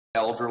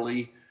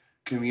elderly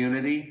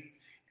community,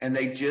 and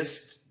they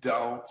just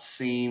don't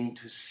seem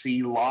to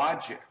see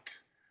logic.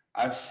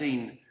 I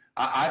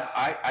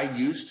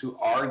used to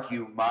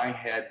argue my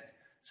head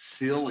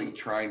silly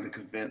trying to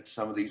convince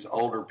some of these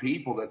older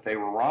people that they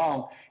were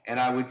wrong, and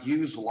I would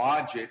use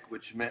logic,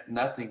 which meant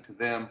nothing to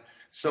them.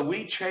 So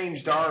we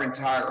changed our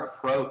entire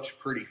approach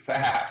pretty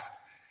fast,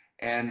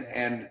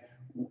 and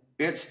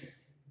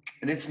it's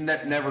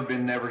never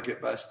been Never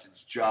Get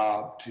Busted's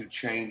job to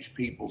change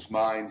people's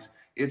minds.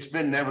 It's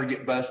been Never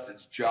Get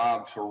Busted's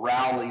job to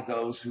rally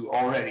those who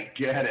already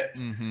get it.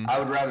 Mm-hmm. I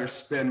would rather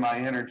spend my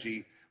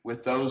energy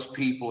with those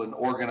people and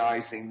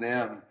organizing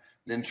them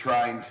than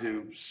trying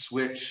to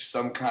switch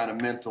some kind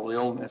of mental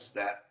illness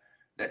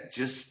that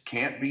just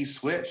can't be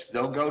switched.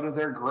 They'll go to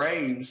their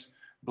graves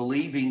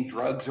believing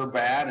drugs are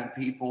bad and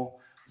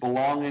people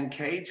belong in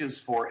cages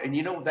for it.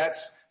 And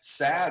that's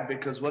sad,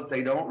 because what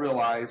they don't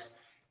realize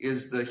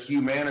is the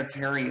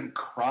humanitarian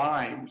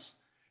crimes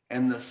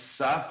and the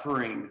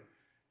suffering.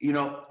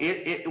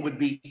 It would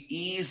be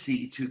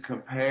easy to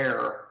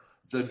compare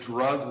the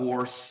drug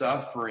war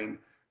suffering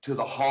to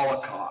the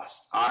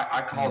Holocaust.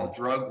 I call the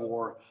drug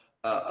war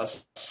a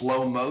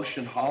slow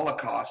motion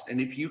Holocaust. And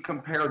if you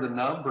compare the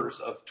numbers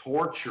of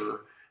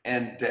torture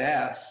and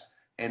deaths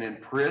and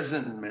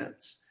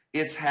imprisonments,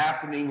 it's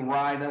happening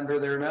right under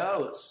their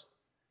nose.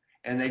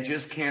 And they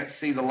just can't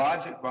see the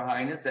logic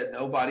behind it, that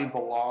nobody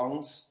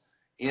belongs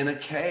in a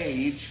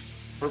cage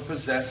for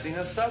possessing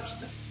a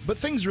substance. But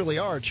things really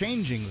are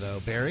changing, though,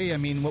 Barry. I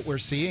mean, what we're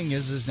seeing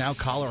is now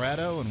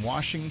Colorado and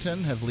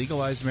Washington have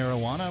legalized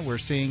marijuana. We're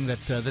seeing that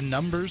the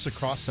numbers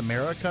across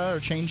America are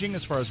changing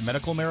as far as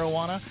medical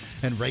marijuana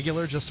and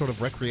regular, just sort of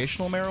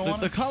recreational marijuana.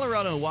 The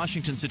Colorado and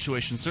Washington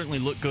situation certainly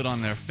look good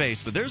on their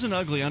face, but there's an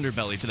ugly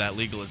underbelly to that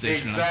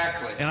legalization.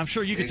 Exactly. And I'm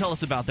sure you can tell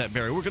us about that,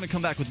 Barry. We're going to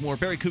come back with more.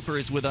 Barry Cooper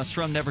is with us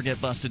from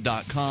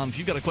NeverGetBusted.com. If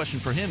you've got a question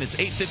for him, it's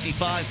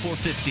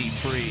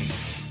 855-450-FREE.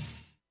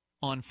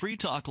 On Free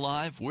Talk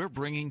Live, we're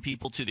bringing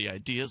people to the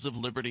ideas of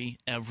liberty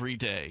every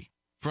day.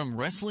 From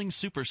wrestling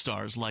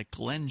superstars like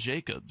Glenn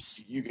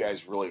Jacobs. You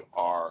guys really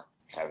are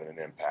having an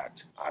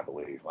impact, I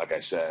believe. Like I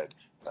said,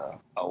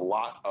 a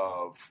lot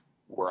of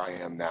where I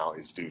am now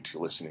is due to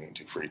listening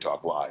to Free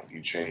Talk Live.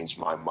 You changed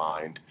my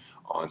mind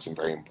on some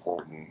very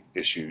important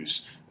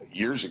issues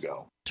years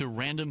ago. To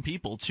random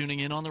people tuning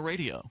in on the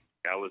radio.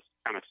 I was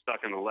kind of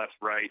stuck in the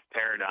left-right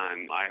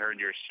paradigm. I heard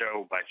your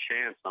show by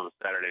chance on a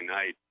Saturday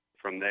night.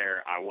 From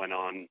there, I went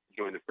on,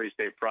 joined the Free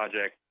State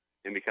Project,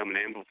 and become an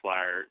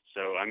amplifier.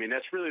 So, I mean,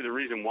 that's really the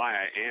reason why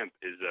I amp,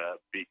 is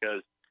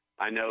because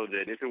I know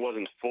that if it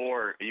wasn't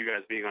for you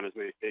guys being on as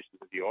many stations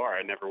as you are,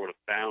 I never would have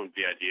found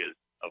the ideas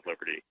of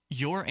liberty.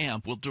 Your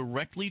amp will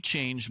directly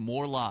change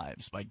more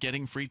lives by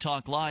getting Free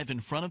Talk Live in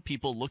front of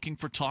people looking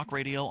for talk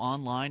radio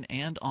online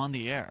and on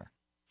the air.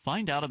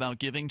 Find out about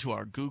giving to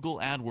our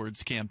Google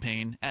AdWords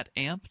campaign at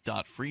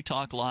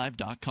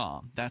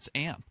amp.freetalklive.com. That's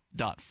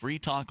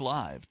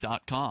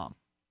amp.freetalklive.com.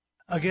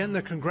 Again,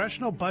 the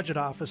Congressional Budget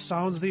Office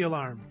sounds the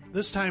alarm.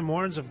 This time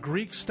warns of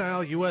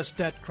Greek-style U.S.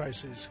 debt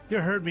crises. You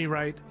heard me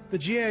right. The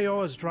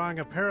GAO is drawing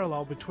a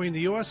parallel between the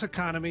U.S.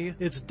 economy,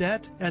 its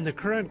debt, and the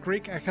current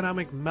Greek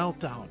economic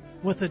meltdown.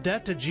 With the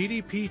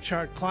debt-to-GDP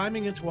chart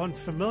climbing into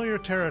unfamiliar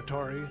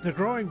territory, the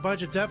growing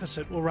budget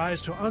deficit will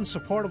rise to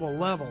unsupportable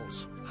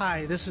levels.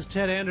 Hi, this is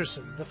Ted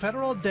Anderson. The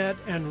Federal Debt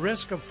and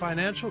Risk of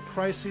Financial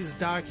Crises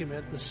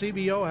document the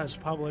CBO has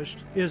published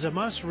is a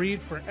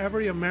must-read for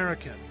every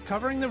American,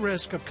 covering the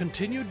risk of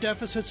continued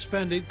deficit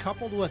spending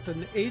coupled with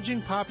an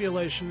aging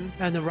population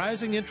and the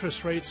rising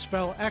interest rates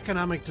spell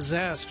economic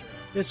disaster.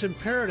 It's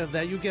imperative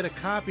that you get a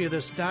copy of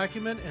this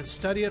document and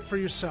study it for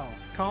yourself.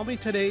 Call me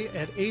today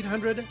at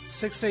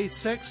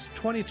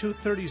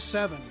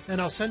 800-686-2237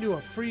 and I'll send you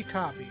a free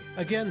copy.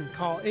 Again,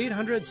 call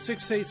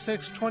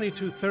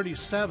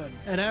 800-686-2237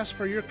 and ask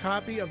for your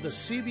copy of the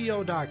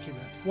CBO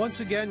document. Once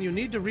again, you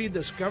need to read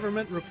this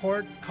government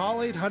report. Call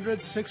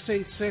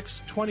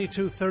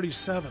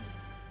 800-686-2237.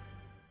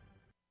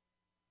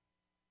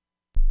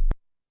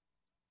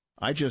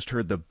 I just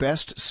heard the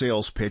best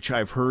sales pitch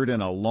I've heard in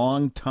a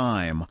long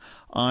time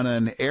on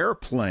an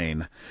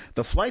airplane.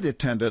 The flight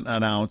attendant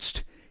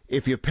announced,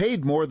 "If you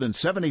paid more than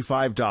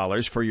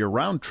 $75 for your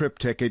round-trip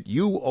ticket,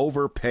 you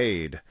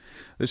overpaid."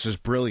 This is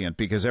brilliant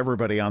because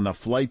everybody on the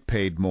flight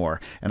paid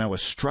more, and I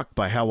was struck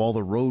by how all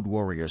the road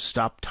warriors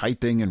stopped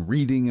typing and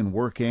reading and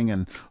working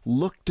and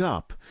looked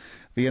up.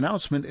 The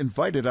announcement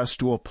invited us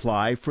to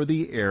apply for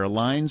the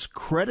airline's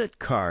credit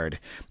card,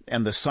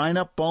 and the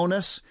sign-up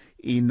bonus,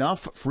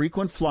 enough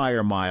frequent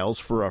flyer miles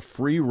for a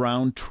free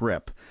round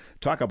trip.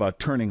 Talk about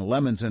turning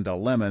lemons into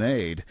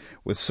lemonade.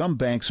 With some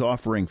banks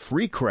offering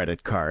free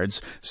credit cards,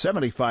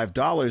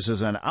 $75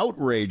 is an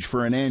outrage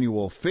for an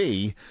annual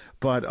fee,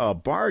 but a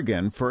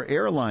bargain for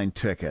airline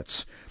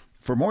tickets.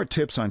 For more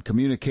tips on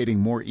communicating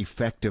more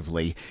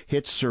effectively,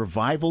 hit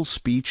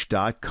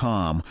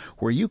survivalspeech.com,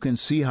 where you can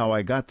see how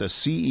I got the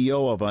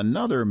CEO of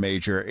another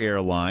major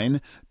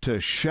airline to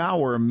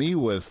shower me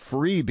with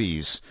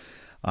freebies.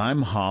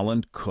 I'm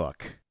Holland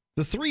Cook.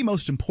 The three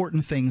most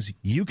important things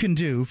you can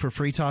do for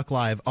Free Talk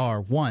Live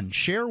are: 1,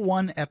 share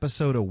one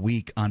episode a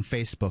week on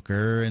Facebook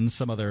or in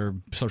some other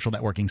social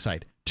networking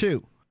site.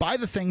 2, buy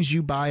the things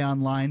you buy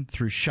online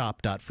through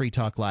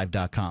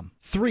shop.freetalklive.com.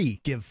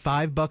 3, give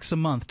 $5 a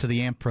month to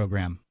the AMP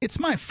program. It's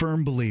my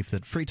firm belief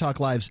that Free Talk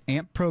Live's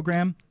AMP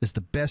program is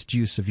the best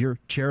use of your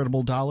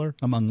charitable dollar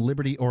among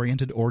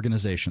liberty-oriented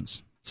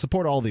organizations.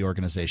 Support all the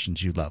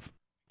organizations you love,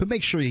 but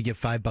make sure you give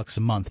 $5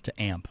 a month to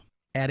AMP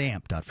at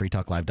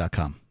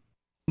amp.freetalklive.com.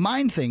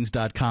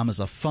 MineThings.com is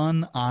a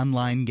fun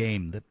online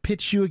game that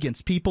pits you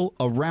against people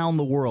around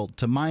the world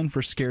to mine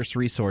for scarce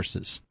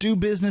resources. Do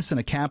business in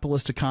a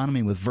capitalist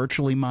economy with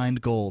virtually mined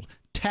gold,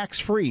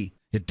 tax-free.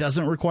 It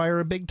doesn't require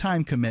a big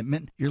time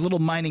commitment. Your little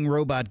mining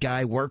robot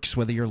guy works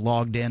whether you're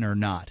logged in or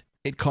not.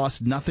 It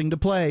costs nothing to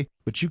play,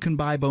 but you can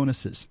buy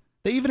bonuses.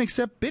 They even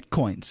accept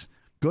bitcoins.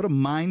 Go to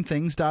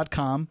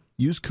MineThings.com,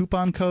 use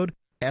coupon code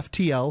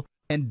FTL,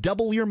 and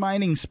double your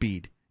mining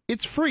speed.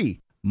 It's free.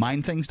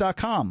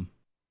 MineThings.com.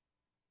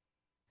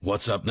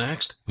 What's up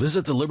next?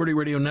 Visit the Liberty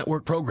Radio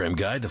Network program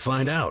guide to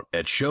find out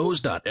at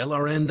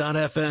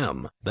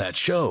shows.lrn.fm. That's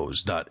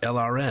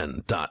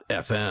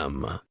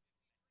shows.lrn.fm.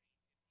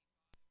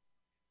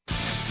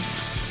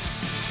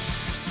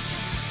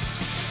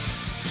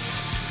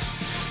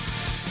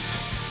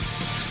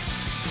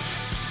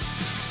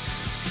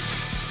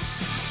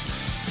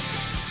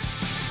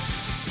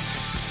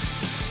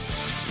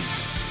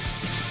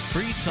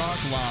 Free Talk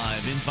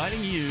Live,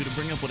 inviting you to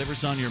bring up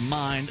whatever's on your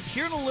mind.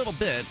 Here in a little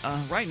bit,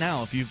 right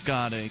now, if you've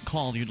got a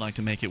call you'd like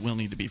to make, it will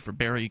need to be for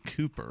Barry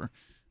Cooper.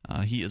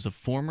 He is a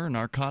former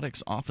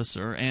narcotics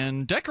officer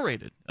and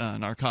decorated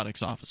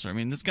narcotics officer. I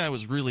mean, this guy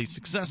was really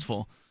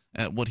successful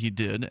at what he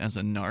did as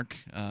a narc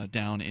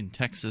down in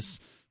Texas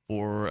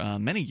for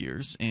many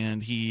years,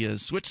 and he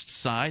has switched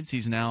sides.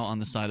 He's now on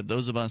the side of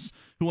those of us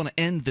who want to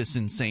end this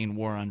insane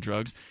war on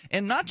drugs,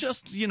 and not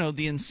just, you know,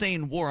 the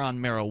insane war on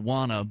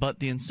marijuana, but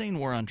the insane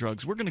war on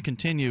drugs. We're going to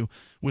continue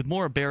with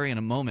more of Barry in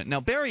a moment.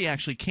 Now, Barry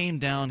actually came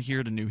down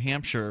here to New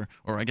Hampshire,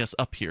 or I guess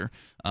up here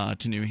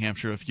to New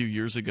Hampshire a few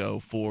years ago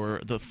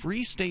for the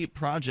Free State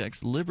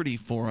Project's Liberty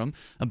Forum.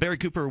 Barry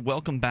Cooper,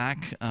 welcome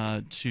back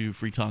to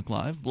Free Talk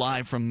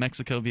live from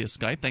Mexico via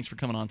Skype. Thanks for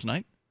coming on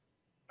tonight.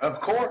 Of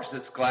course,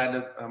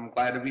 I'm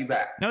glad to be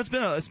back. Now,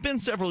 it's been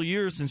several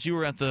years since you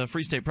were at the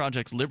Free State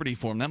Project's Liberty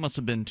Forum. That must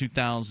have been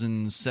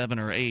 2007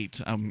 or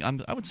 8.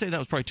 I would say that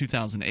was probably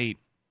 2008,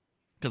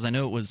 because I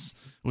know it was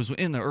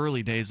in the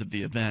early days of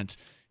the event.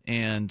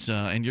 And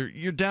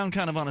you're down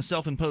kind of on a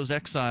self-imposed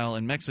exile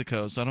in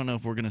Mexico, so I don't know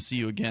if we're going to see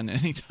you again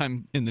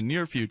anytime in the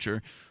near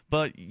future.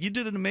 But you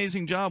did an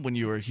amazing job when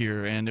you were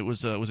here, and it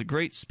was a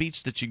great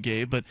speech that you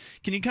gave. But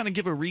can you kind of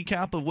give a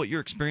recap of what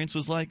your experience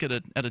was like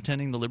at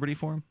attending the Liberty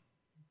Forum?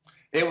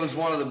 It was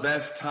one of the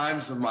best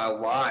times of my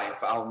life.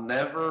 I'll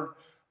never,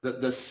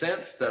 the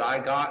sense that I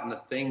got and the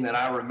thing that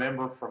I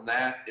remember from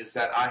that is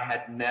that I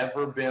had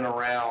never been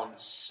around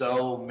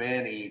so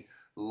many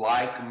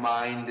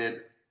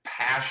like-minded,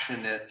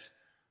 passionate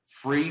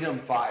freedom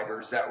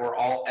fighters that were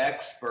all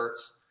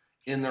experts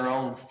in their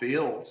own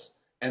fields.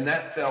 And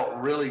that felt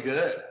really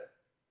good.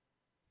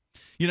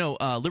 You know,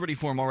 Liberty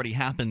Forum already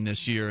happened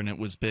this year, and it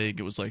was big.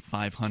 It was like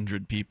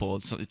 500 people.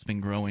 It's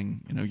been growing,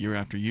 year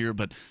after year.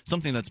 But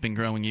something that's been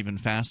growing even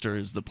faster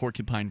is the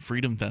Porcupine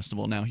Freedom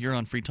Festival. Now, here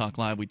on Free Talk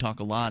Live, we talk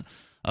a lot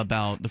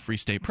about the Free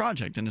State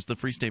Project, and it's the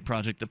Free State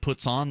Project that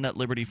puts on that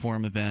Liberty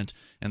Forum event,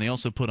 and they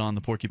also put on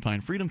the Porcupine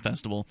Freedom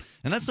Festival.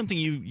 And that's something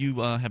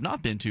you have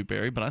not been to,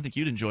 Barry, but I think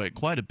you'd enjoy it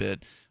quite a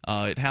bit.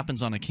 It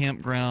happens on a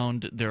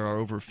campground. There are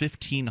over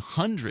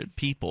 1,500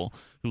 people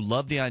who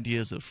love the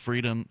ideas of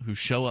freedom, who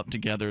show up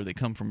together. They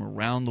come from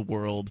around the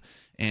world,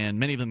 and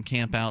many of them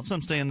camp out.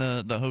 Some stay in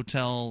the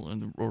hotel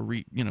or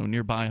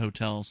nearby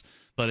hotels.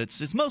 But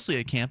it's mostly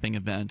a camping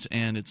event,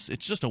 and it's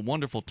just a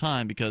wonderful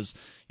time because,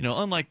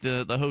 unlike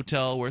the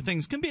hotel where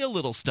things can be a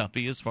little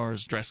stuffy as far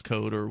as dress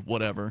code or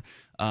whatever,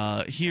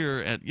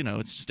 here at,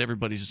 it's just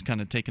everybody's just kind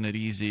of taking it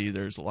easy.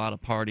 There's a lot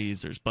of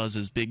parties. There's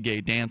Buzz's Big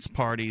Gay Dance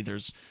Party.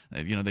 There's,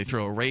 they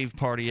throw a rave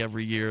party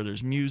every year.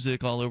 There's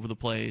music all over the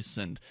place.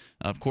 And,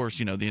 of course,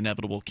 the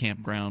inevitable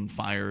campground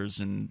fires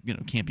and,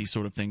 campy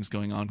sort of things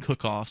going on,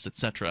 cook-offs,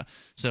 etc.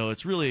 So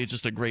it's really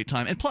just a great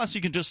time. And plus, you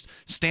can just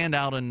stand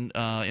out in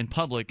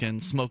public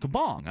and smoke a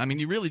bong. I mean,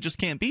 you really just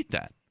can't beat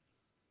that.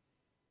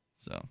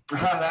 So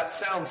that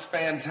sounds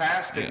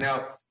fantastic. Yeah.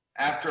 Now,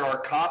 after our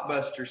cop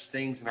buster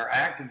stings and our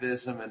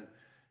activism, and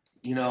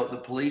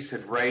the police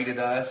had raided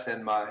us,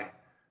 and my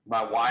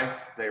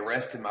wife, they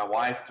arrested my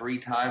wife 3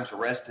 times,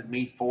 arrested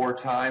me 4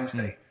 times.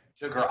 They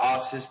took our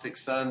autistic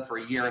son for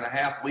 1.5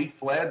 years. We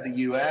fled the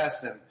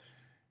U.S.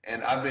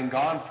 and I've been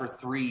gone for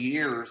 3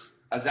 years.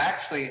 I was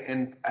actually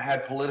I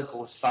had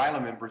political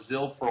asylum in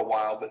Brazil for a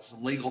while, but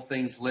some legal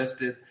things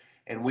lifted,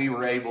 and we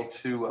were able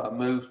to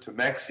move to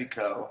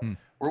Mexico,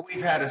 where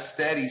we've had a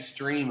steady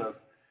stream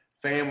of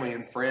family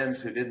and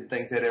friends who didn't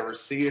think they'd ever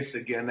see us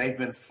again. They've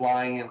been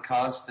flying in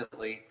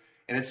constantly,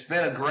 and it's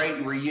been a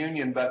great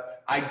reunion,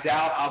 but I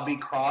doubt I'll be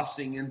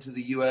crossing into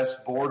the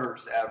U.S.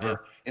 borders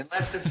ever,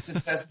 unless it's to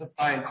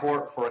testify in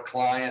court for a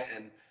client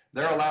and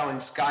they're allowing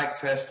Skype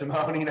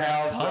testimony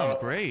now. So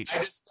great. I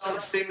just don't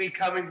see me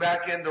coming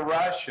back into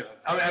Russia.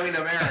 I mean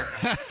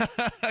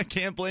America. I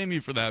can't blame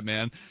you for that,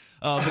 man.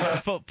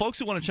 But folks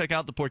who want to check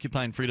out the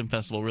Porcupine Freedom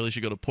Festival really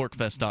should go to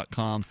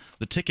porkfest.com.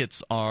 The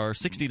tickets are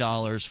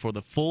 $60 for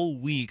the full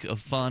week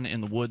of fun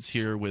in the woods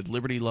here with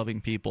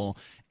liberty-loving people.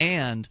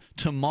 And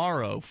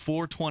tomorrow,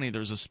 420,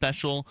 there's a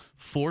special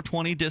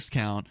 420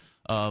 discount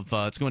of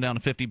it's going down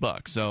to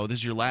 $50. So this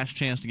is your last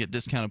chance to get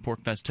discounted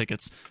PorcFest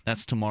tickets.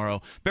 That's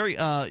tomorrow. Barry,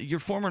 you're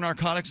former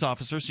narcotics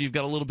officer, so you've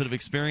got a little bit of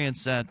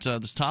experience at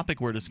this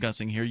topic we're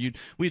discussing here.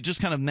 We had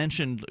just kind of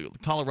mentioned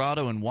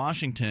Colorado and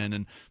Washington,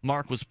 and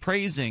Mark was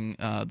praising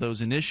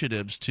those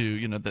initiatives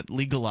that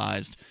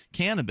legalized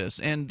cannabis.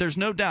 And there's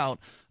no doubt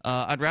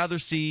I'd rather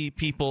see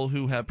people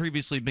who have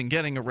previously been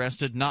getting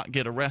arrested not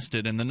get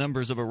arrested, and the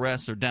numbers of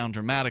arrests are down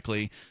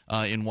dramatically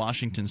in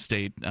Washington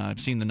State.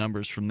 I've seen the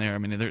numbers from there. I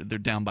mean, they're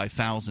down by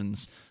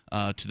thousands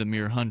to the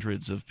mere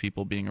hundreds of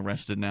people being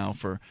arrested now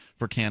for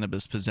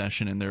cannabis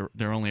possession, and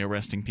they're only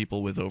arresting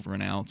people with over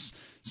an ounce.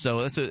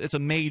 So it's a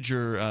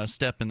major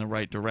step in the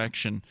right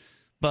direction.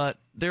 But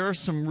there are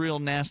some real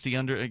nasty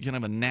kind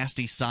of a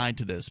nasty side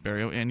to this,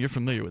 Barry, and you're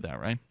familiar with that,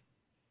 right?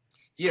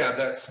 Yeah,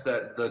 that's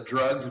the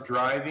drugged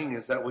driving.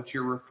 Is that what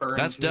you're referring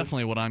to? That's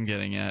definitely what I'm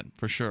getting at,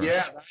 for sure.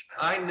 Yeah,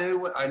 I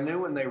knew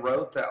when they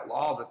wrote that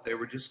law that they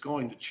were just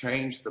going to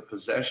change the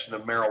possession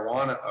of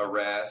marijuana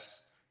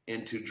arrests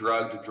into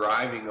drugged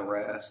driving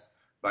arrest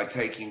by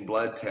taking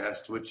blood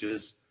tests, which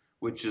is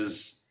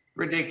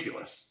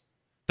ridiculous.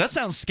 That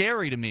sounds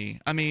scary to me.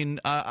 I mean,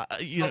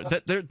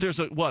 there's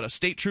a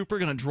state trooper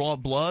going to draw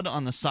blood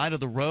on the side of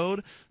the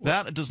road?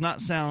 That does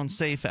not sound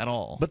safe at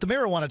all. But the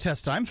marijuana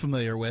test I'm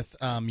familiar with,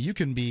 you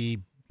can be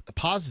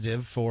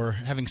positive for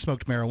having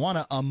smoked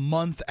marijuana a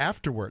month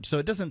afterwards. So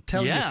it doesn't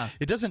tell you.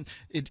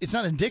 It's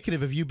not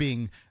indicative of you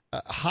being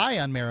high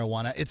on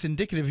marijuana. It's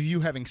indicative of you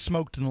having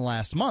smoked in the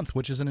last month,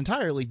 which is an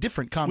entirely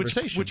different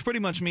conversation. Which pretty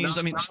much means,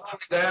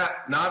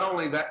 not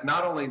only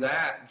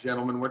that,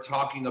 gentlemen, we're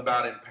talking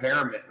about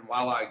impairment. And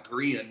while I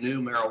agree a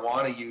new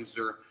marijuana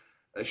user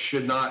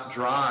should not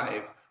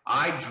drive,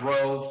 I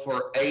drove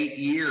for 8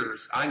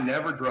 years. I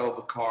never drove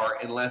a car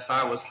unless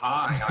I was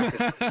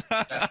high.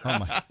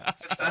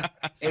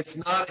 It's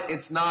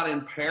not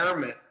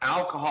impairment.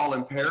 Alcohol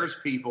impairs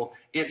people.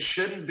 It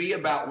shouldn't be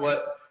about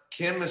what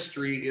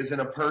chemistry is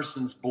in a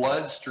person's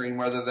bloodstream,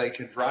 whether they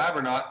can drive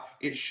or not.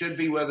 It should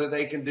be whether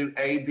they can do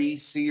A, B,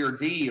 C, or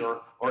D,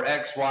 or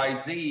X, Y,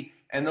 Z.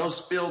 And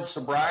those field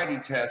sobriety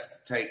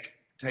tests take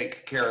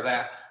care of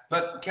that.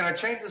 But can I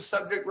change the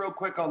subject real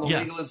quick on the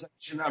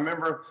legalization? I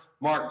remember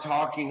Mark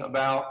talking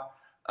about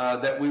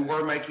that we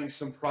were making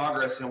some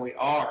progress, and we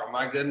are.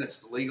 My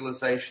goodness, the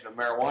legalization of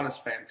marijuana is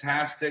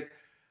fantastic.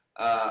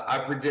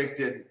 I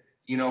predicted,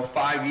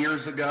 5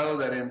 years ago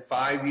that in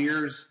 5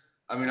 years,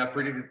 I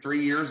predicted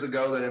 3 years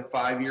ago that in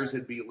 5 years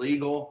it'd be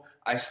legal.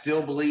 I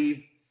still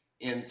believe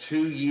in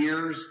 2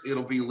 years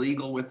it'll be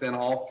legal within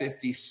all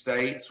 50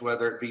 states,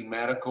 whether it be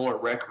medical or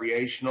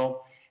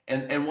recreational.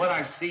 And what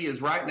I see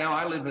is right now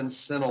I live in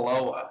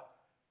Sinaloa,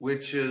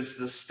 which is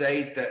the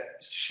state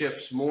that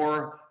ships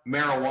more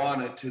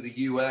marijuana to the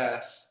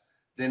U.S.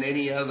 than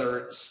any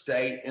other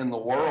state in the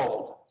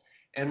world.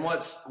 And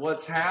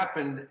what's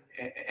happened,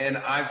 and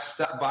I've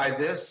stuck by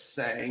this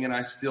saying, and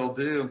I still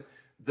do,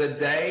 the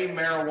day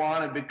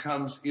marijuana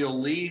becomes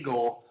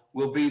illegal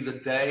will be the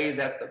day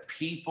that the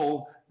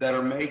people that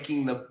are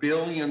making the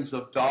billions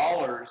of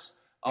dollars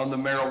on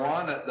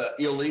the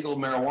illegal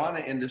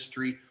marijuana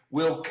industry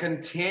will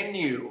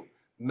continue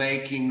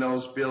making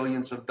those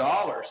billions of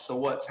dollars. So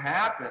what's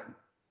happened,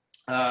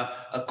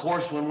 of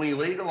course, when we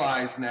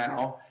legalize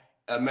now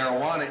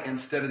marijuana,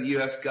 instead of the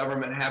U.S.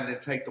 government having to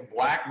take the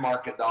black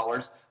market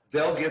dollars,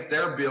 they'll get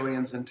their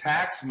billions in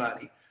tax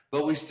money.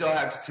 But we still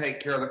have to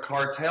take care of the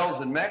cartels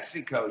in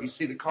Mexico. You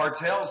see, the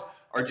cartels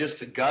are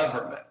just a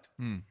government.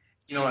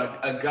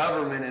 A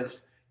government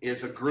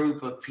is a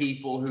group of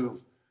people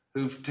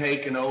who've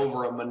taken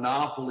over a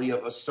monopoly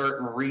of a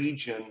certain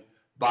region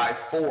by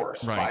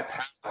force, by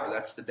power.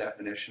 That's the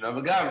definition of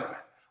a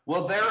government.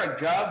 Well, they're a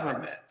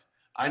government.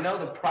 I know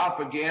the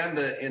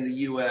propaganda in the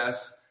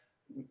U.S.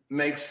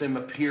 makes them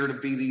appear to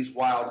be these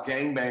wild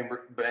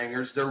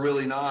gangbangers. They're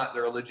really not.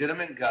 They're a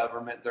legitimate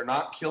government. They're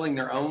not killing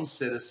their own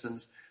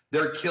citizens.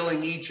 They're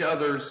killing each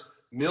other's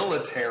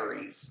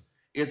militaries.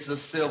 It's a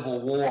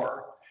civil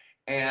war.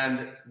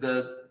 And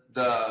the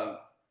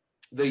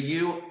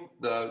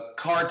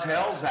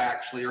cartels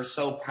actually are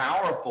so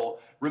powerful.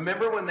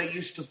 Remember when they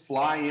used to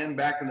fly in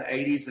back in the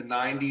 80s and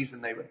 90s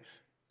and they would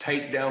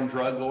take down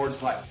drug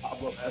lords like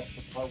Pablo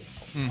Escobar?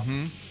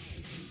 Mm-hmm.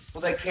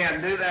 Well, they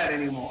can't do that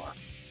anymore.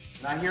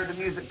 And I hear the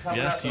music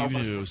coming up. Yes, you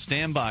do.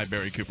 Stand by,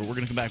 Barry Cooper. We're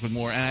going to come back with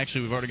more. And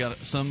actually, we've already got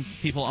some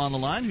people on the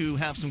line who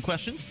have some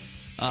questions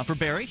for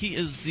Barry. He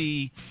is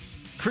the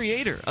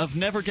creator of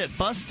Never Get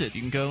Busted.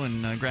 You can go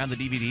and grab the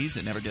DVDs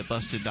at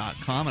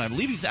nevergetbusted.com. And I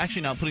believe he's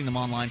actually now putting them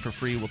online for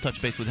free. We'll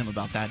touch base with him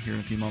about that here in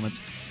a few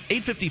moments.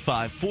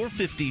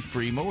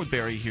 855-450-FREE. More with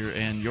Barry here,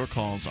 and your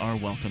calls are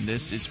welcome.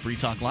 This is Free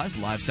Talk Live's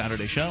live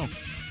Saturday show.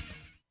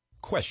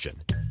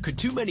 Question. Could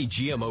too many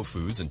GMO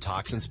foods and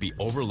toxins be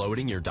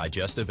overloading your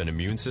digestive and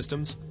immune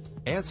systems?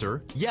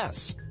 Answer,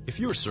 yes. If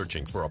you're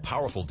searching for a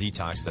powerful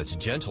detox that's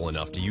gentle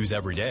enough to use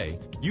every day,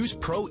 use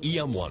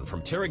Pro-EM1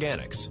 from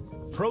Terraganics.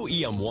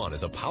 Pro-EM1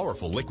 is a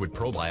powerful liquid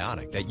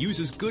probiotic that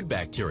uses good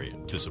bacteria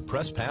to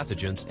suppress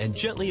pathogens and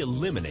gently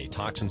eliminate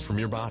toxins from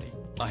your body.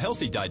 A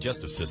healthy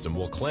digestive system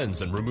will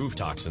cleanse and remove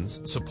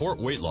toxins, support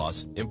weight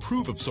loss,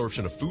 improve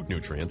absorption of food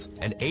nutrients,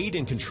 and aid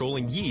in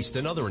controlling yeast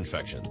and other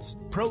infections.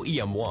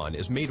 Pro-EM1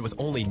 is made with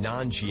only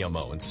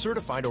non-GMO and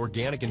certified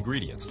organic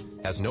ingredients,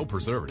 has no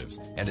preservatives,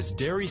 and is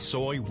dairy,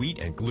 soy, wheat,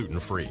 and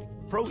gluten-free.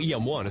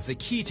 Pro-EM1 is the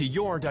key to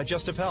your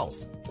digestive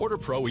health. Order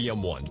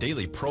Pro-EM1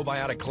 Daily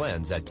Probiotic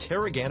Cleanse at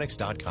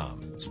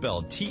Terraganics.com,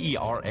 spelled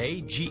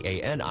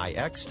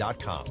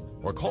Terraganix.com,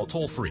 or call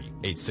toll-free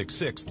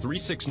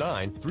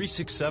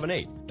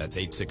 866-369-3678. That's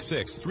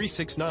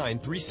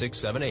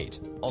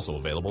 866-369-3678. Also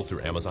available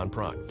through Amazon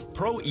Prime.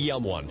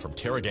 Pro-EM1 from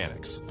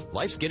Terraganics.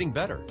 Life's getting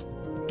better.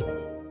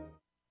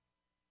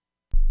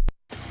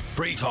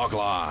 Free Talk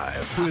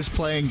Live. Who is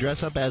playing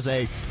dress up as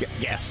a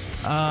guess?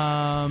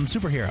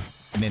 Superhero.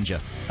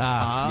 Ninja.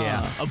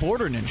 Yeah. A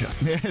border ninja.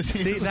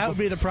 See, that would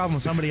be the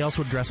problem. Somebody else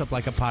would dress up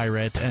like a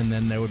pirate, and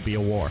then there would be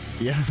a war.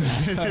 Yeah.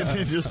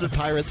 Just the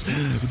pirates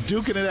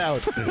duking it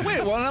out.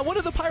 Wait, well, what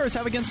do the pirates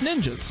have against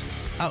ninjas?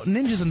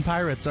 Ninjas and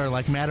pirates are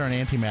like matter and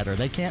antimatter.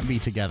 They can't be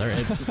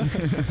together.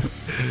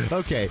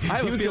 Okay. I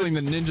have a feeling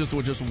the ninjas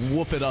would just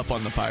whoop it up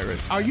on the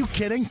pirates. Are you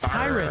kidding?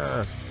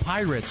 Pirates.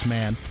 Pirates,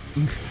 man.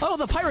 Oh,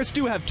 the pirates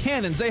do have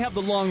cannons. They have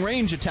the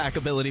long-range attack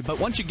ability, but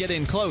once you get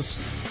in close...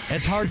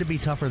 It's hard to be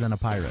tougher than a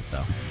pirate,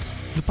 though.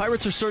 The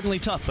pirates are certainly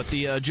tough, but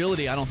the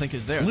agility I don't think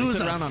is there. Lose they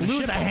sit around on a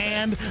lose ship a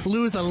hand,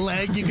 lose a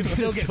leg, you can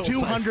still get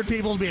 200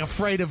 people to be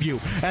afraid of you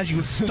as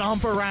you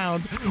stomp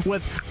around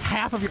with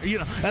half of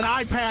your, an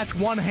eye patch,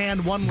 one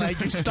hand, one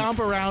leg. You stomp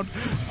around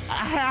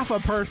half a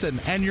person,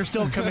 and you're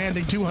still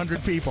commanding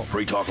 200 people.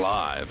 Free Talk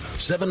Live,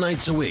 7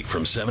 nights a week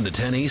from 7 to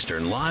 10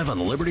 Eastern, live on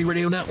the Liberty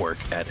Radio Network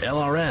at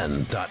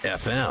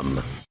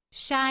LRN.FM.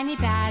 Shiny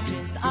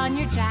badges on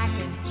your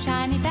jacket.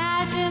 Shiny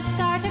badges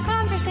start a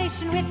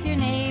conversation with your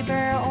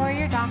neighbor or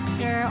your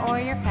doctor or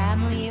your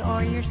family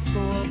or your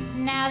school.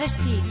 Now there's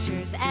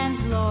teachers and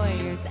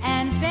lawyers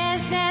and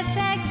business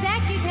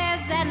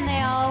executives, and they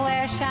all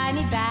wear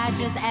shiny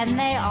badges and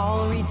they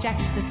all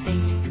reject the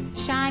state.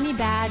 Shiny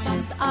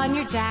badges on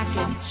your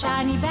jacket.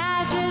 Shiny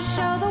badges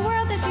show the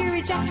world that you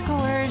reject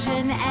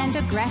coercion and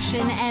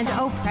aggression and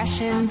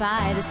oppression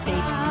by the state.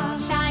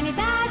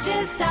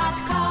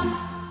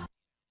 ShinyBadges.com.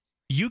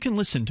 You can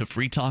listen to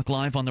Free Talk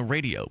Live on the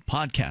radio,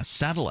 podcast,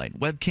 satellite,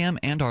 webcam,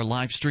 and our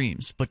live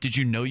streams. But did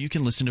you know you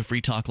can listen to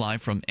Free Talk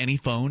Live from any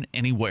phone,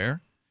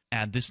 anywhere?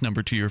 Add this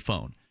number to your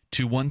phone,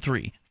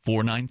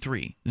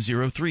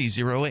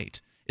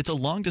 213-493-0308. It's a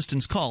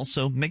long-distance call,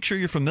 so make sure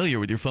you're familiar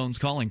with your phone's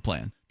calling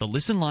plan. The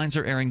listen lines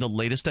are airing the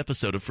latest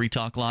episode of Free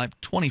Talk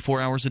Live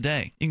 24 hours a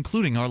day,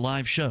 including our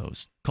live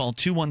shows. Call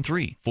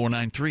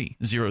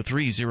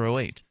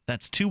 213-493-0308.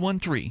 That's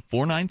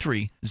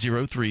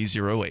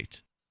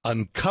 213-493-0308.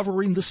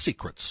 Uncovering the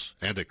secrets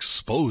and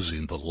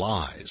exposing the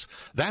lies.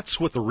 That's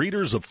what the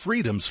readers of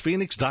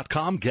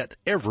freedomsphoenix.com get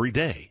every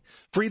day.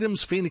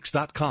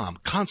 freedomsphoenix.com,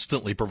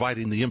 constantly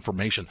providing the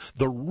information,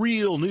 the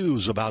real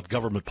news about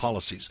government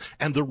policies,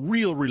 and the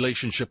real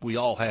relationship we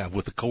all have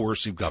with the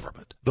coercive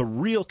government. The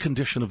real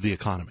condition of the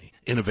economy,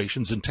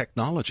 innovations in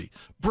technology,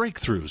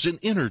 breakthroughs in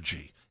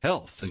energy,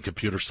 health, and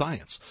computer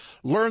science.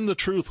 Learn the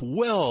truth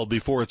well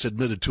before it's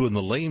admitted to in the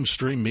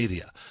lamestream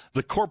media.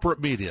 The corporate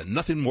media,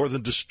 nothing more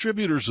than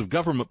distributors of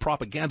government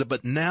propaganda,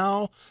 but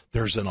now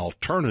there's an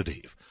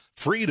alternative.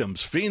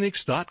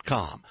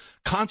 freedomsphoenix.com.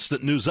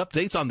 Constant news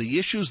updates on the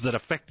issues that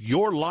affect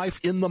your life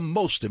in the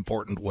most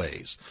important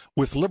ways.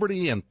 With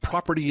liberty and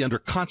property under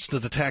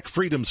constant attack,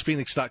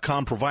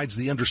 freedomsphoenix.com provides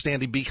the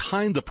understanding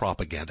behind the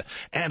propaganda,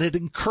 and it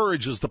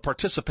encourages the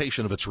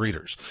participation of its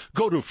readers.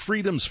 Go to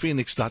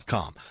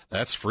freedomsphoenix.com.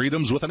 That's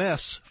freedoms with an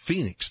S,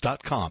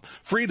 phoenix.com.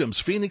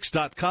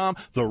 freedomsphoenix.com.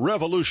 The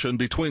revolution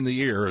between the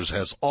ears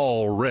has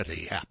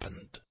already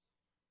happened.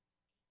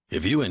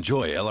 If you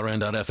enjoy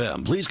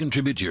LRN.FM, please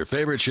contribute to your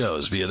favorite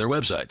shows via their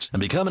websites and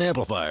become an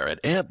amplifier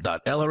at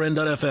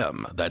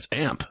amp.lrn.fm. That's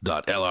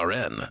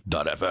amp.lrn.fm.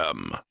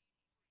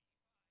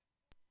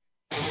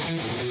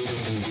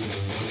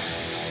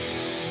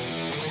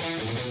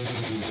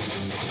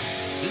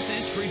 This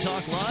is Free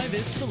Talk Live.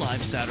 It's the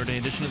live Saturday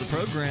edition of the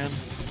program.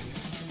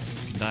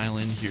 You can dial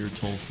in here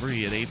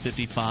toll-free at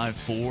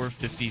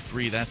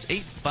 855-450-FREE. That's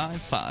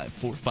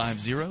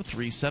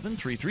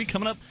 855-450-3733.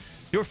 Coming up,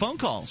 your phone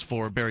calls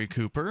for Barry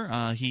Cooper.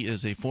 He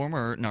is a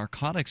former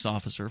narcotics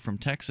officer from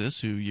Texas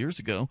who years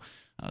ago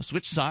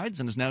switched sides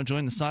and has now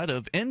joined the side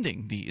of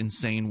ending the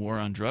insane war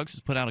on drugs.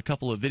 He's put out a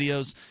couple of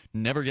videos,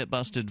 Never Get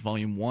Busted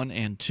Volume 1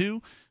 and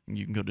 2.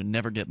 You can go to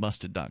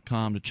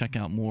nevergetbusted.com to check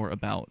out more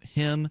about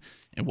him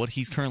and what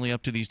he's currently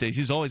up to these days.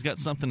 He's always got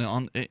something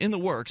in the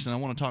works, and I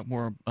want to talk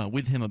more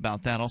with him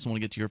about that. Also want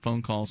to get to your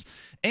phone calls.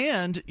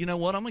 And you know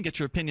what? I'm going to get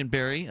your opinion,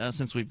 Barry,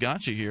 since we've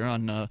got you here,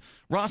 on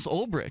Ross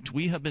Ulbricht.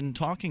 We have been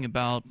talking about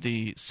about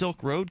the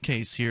Silk Road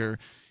case here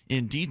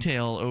in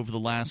detail over the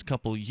last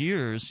couple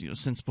years,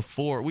 since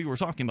before we were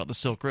talking about the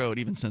Silk Road,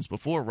 even since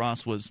before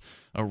Ross was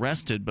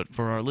arrested. But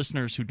for our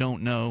listeners who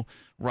don't know,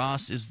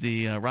 Ross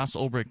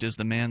Ulbricht is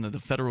the man that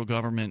the federal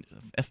government,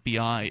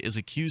 FBI, is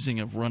accusing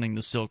of running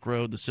the Silk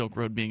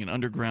Road being an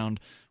underground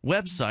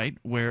website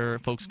where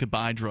folks could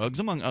buy drugs,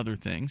 among other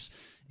things.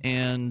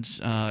 And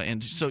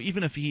so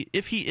even if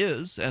he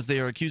is, as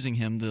they are accusing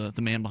him,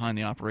 the man behind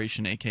the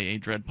operation, a.k.a.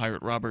 Dread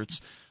Pirate Roberts,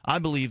 I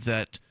believe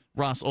that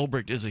Ross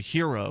Ulbricht is a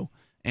hero,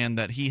 and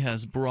that he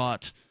has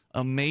brought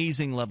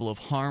amazing level of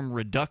harm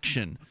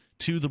reduction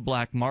to the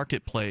black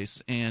marketplace.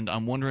 And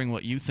I'm wondering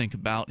what you think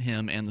about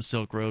him and the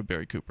Silk Road,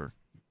 Barry Cooper.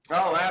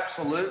 Oh,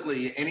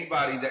 absolutely.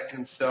 Anybody that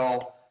can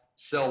sell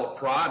a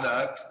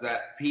product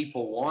that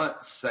people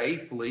want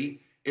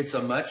safely, it's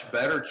a much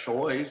better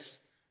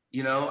choice.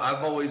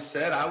 I've always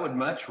said I would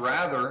much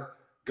rather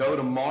go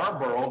to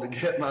Marlboro to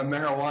get my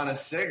marijuana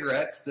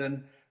cigarettes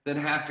than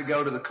have to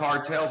go to the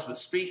cartels. But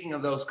speaking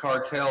of those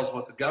cartels,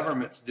 what the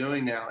government's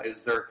doing now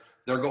is they're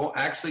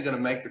actually going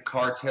to make the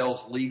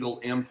cartels legal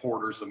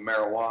importers of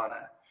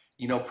marijuana.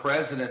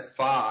 President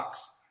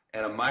Fox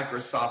and a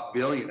Microsoft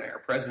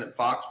billionaire, President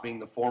Fox being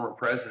the former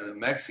president of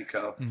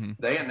Mexico,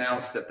 they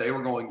announced that they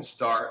were going to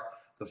start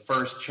the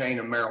first chain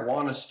of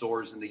marijuana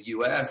stores in the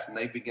U.S., and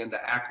they began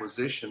to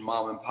acquisition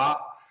mom and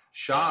pop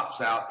shops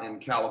out in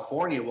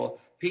California. Well,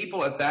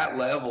 people at that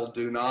level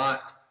do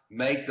not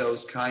make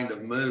those kind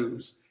of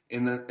moves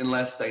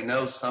unless they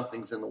know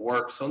something's in the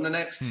works. So in the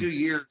next 2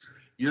 years,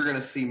 you're going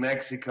to see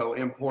Mexico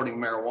importing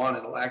marijuana.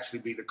 It'll actually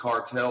be the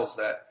cartels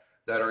that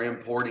are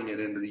importing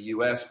it into the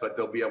U.S., but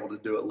they'll be able to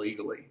do it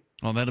legally.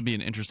 Well, that'll be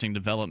an interesting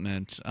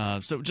development.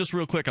 So just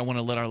real quick, I want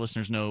to let our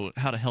listeners know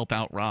how to help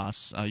out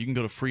Ross. You can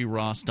go to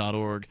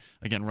freeross.org.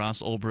 Again,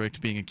 Ross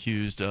Ulbricht being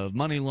accused of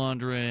money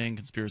laundering,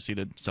 conspiracy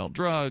to sell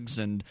drugs,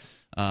 and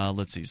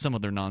let's see, some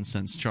other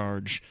nonsense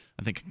charge,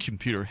 I think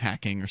computer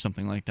hacking or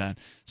something like that.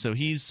 So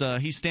he's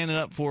standing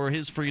up for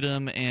his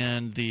freedom,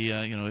 and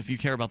if you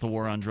care about the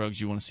war on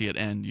drugs, you want to see it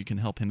end, you can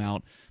help him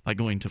out by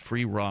going to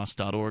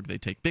freeross.org. They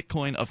take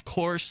Bitcoin, of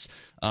course.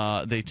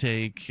 They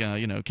take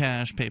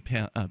cash,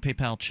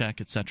 PayPal,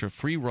 check, etc.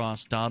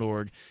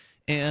 freeross.org.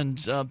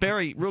 And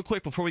Barry, real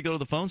quick before we go to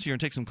the phones here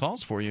and take some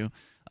calls for you,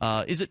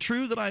 is it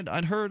true that I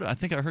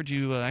heard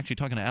you actually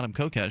talking to Adam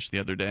Kokesh the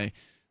other day,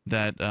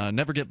 that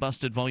Never Get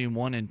Busted Volume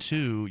 1 and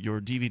 2,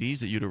 your DVDs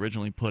that you'd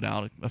originally put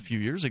out a few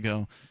years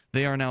ago,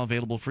 they are now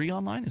available free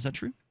online? Is that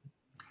true?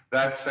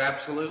 That's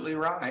absolutely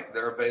right.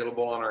 They're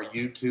available on our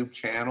YouTube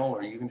channel,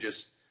 or you can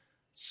just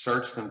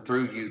search them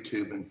through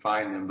YouTube and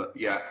find them. But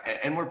yeah,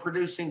 and we're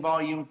producing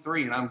Volume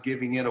 3, and I'm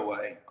giving it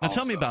away. Now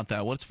tell me about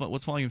that. What's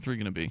Volume 3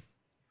 going to be?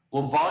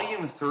 Well,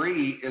 Volume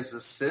 3 is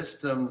a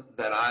system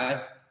that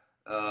I've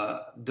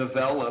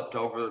developed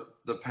over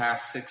the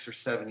past 6 or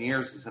 7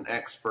 years as an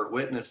expert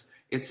witness.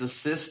 It's a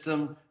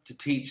system to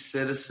teach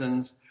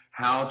citizens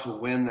how to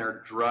win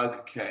their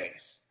drug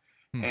case.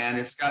 And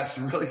it's got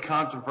some really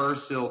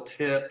controversial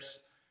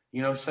tips,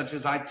 such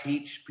as I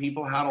teach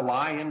people how to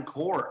lie in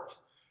court.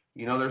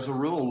 There's a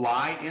rule: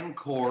 lie in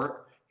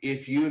court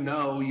if you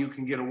know you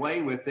can get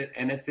away with it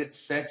and if it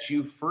sets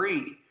you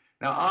free.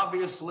 Now,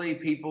 obviously,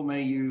 people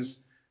may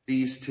use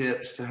these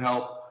tips to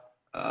help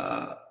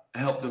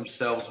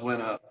themselves win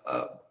a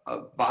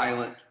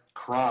violent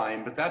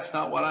crime, but that's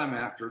not what I'm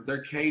after.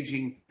 They're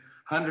caging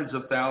hundreds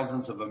of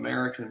thousands of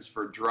Americans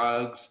for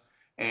drugs,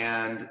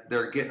 and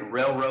they're getting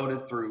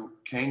railroaded through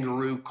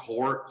kangaroo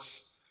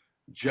courts.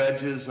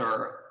 Judges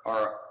are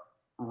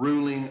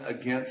ruling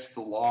against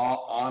the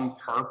law on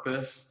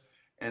purpose,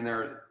 and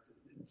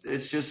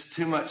it's just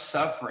too much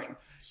suffering.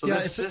 So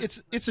yeah,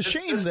 it's a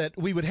shame that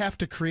we would have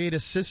to create a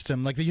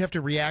system like that. You have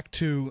to react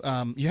to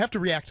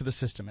the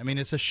system. I mean,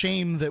 it's a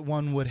shame that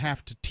one would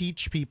have to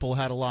teach people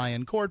how to lie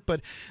in court,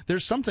 but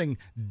there's something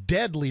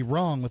deadly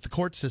wrong with the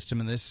court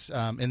system in this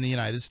in the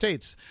United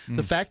States.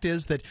 The fact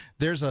is that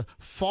there's a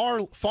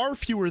far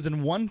fewer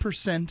than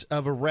 1%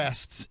 of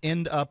arrests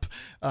end up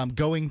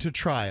going to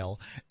trial,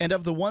 and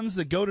of the ones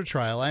that go to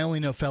trial, I only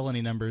know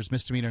felony numbers,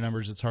 misdemeanor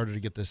numbers. It's harder to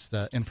get this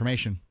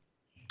information.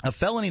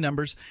 Felony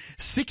numbers,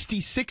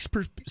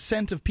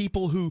 66% of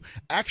people who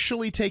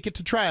actually take it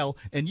to trial,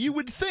 and you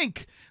would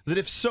think that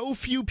if so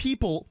few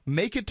people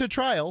make it to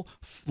trial,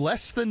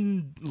 less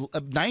than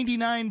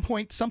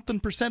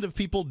 99-point-something% of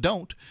people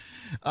don't,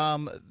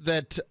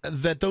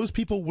 that those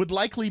people would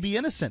likely be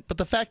innocent. But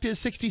the fact is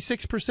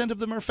 66% of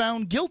them are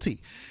found guilty.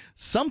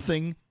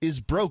 Something is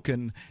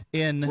broken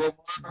in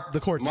the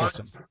court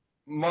system.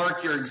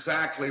 Mark, you're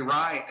exactly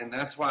right, and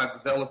that's why I've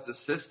developed the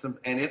system,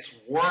 and it's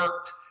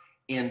worked.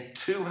 In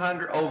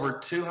over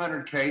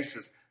 200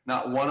 cases,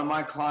 not one of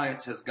my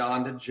clients has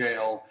gone to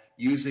jail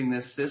using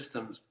this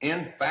system.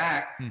 In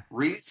fact,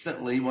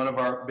 recently, one of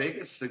our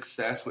biggest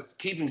success with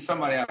keeping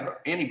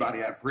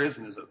anybody out of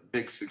prison is a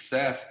big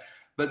success.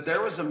 But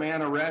there was a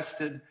man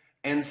arrested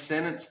and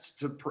sentenced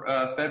to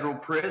federal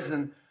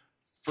prison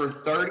for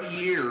 30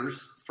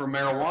 years for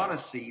marijuana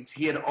seeds.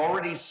 He had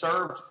already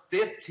served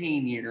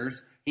 15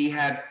 years. He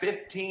had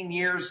 15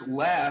 years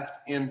left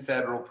in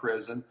federal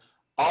prison.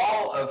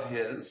 All of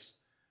his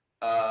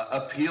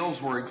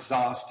appeals were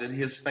exhausted.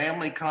 His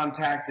family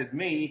contacted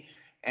me,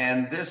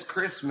 and this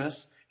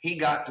Christmas, he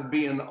got to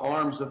be in the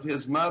arms of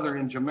his mother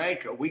in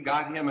Jamaica. We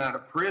got him out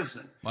of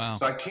prison. Wow.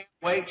 So I can't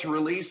wait to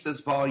release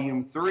this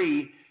volume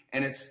 3,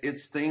 and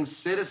it's things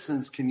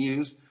citizens can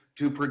use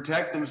to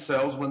protect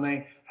themselves when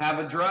they have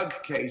a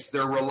drug case.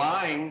 They're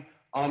relying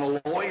on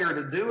a lawyer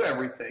to do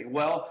everything.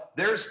 Well,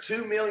 there's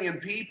 2 million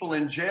people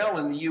in jail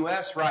in the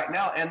U.S. right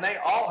now, and they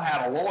all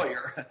had a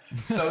lawyer.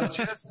 So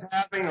just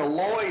having a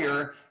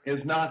lawyer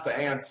is not the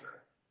answer.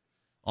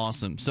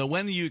 Awesome. So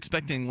when are you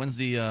expecting, when's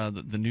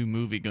the new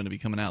movie going to be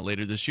coming out,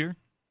 later this year?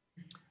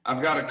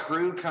 I've got a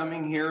crew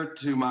coming here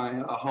to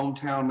my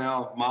hometown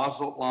now of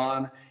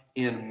Mazatlan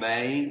in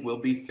May. We'll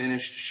be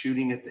finished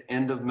shooting at the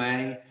end of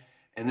May.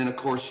 And then, of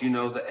course, you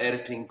know the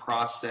editing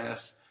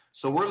process.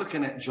 So we're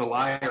looking at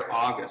July or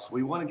August.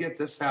 We want to get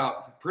this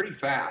out pretty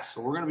fast,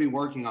 so we're going to be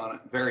working on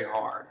it very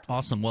hard.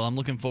 Awesome. Well, I'm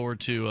looking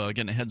forward to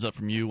getting a heads up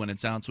from you when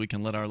it's out, so we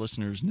can let our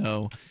listeners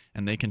know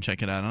and they can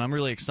check it out. And I'm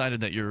really excited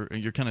that you're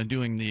kind of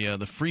doing the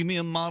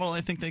freemium model,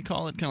 I think they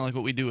call it, kind of like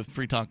what we do with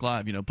Free Talk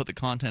Live. You know, put the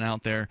content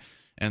out there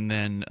and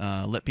then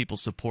let people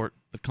support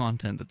the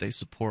content that they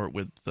support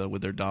with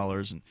their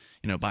dollars, and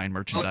buying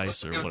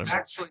merchandise or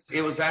whatever.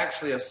 It was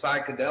actually a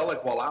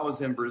psychedelic. While I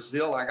was in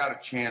Brazil, I got a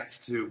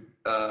chance to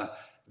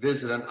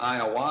visit an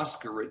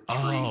ayahuasca retreat.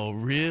 Oh,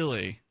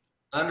 really?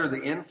 Under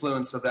the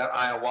influence of that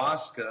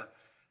ayahuasca,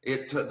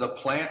 the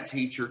plant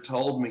teacher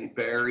told me,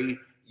 Barry,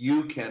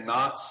 you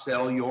cannot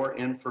sell your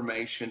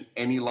information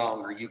any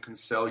longer. You can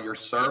sell your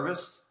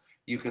service,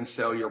 you can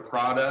sell your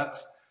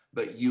products,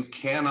 but you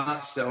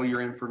cannot sell your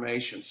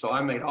information. So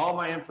I made all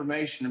my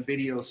information and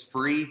videos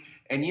free.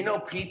 And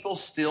people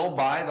still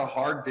buy the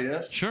hard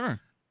discs. Sure.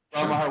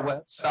 From our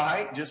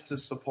website just to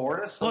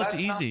support us. So well, it's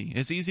easy.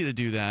 It's easy to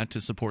do that, to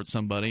support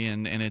somebody,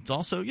 and it's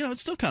also, it's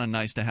still kind of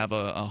nice to have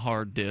a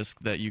hard disk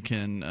that you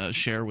can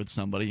share with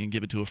somebody and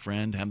give it to a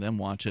friend, have them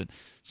watch it.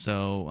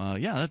 So,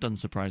 yeah, that doesn't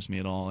surprise me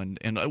at all. And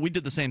we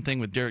did the same thing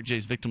with Derek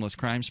J's Victimless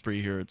Crime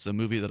Spree here. It's a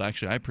movie that I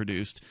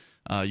produced.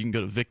 You can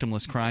go to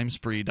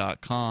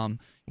victimlesscrimespree.com.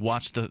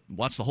 Watch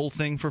the whole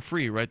thing for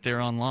free right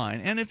there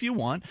online. And if you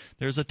want,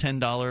 there's a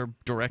 $10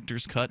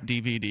 director's cut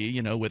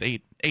DVD, with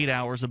eight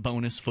hours of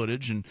bonus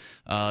footage and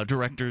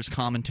director's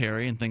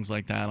commentary and things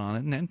like that on it.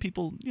 And then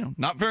people,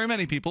 not very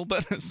many people,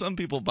 but some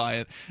people buy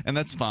it, and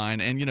that's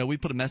fine. And we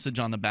put a message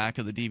on the back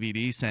of the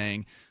DVD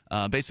saying,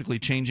 basically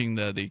changing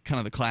the kind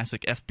of the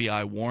classic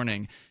FBI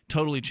warning,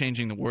 totally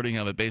changing the wording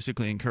of it,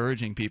 basically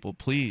encouraging people,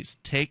 please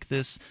take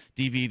this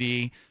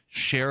DVD,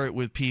 share it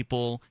with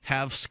people,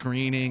 have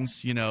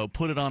screenings,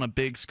 put it on a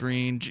big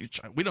screen.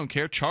 We don't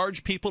care.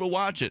 Charge people to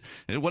watch it.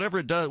 And whatever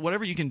it does,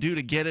 whatever you can do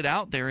to get it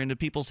out there into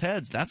people's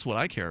heads, that's what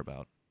I care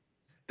about.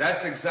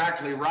 That's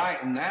exactly right.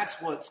 And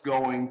that's what's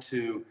going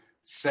to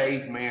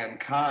save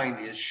mankind,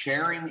 is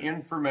sharing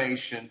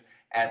information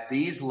at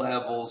these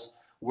levels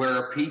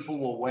where people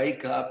will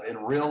wake up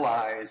and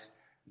realize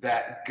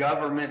that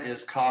government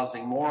is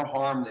causing more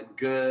harm than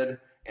good,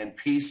 and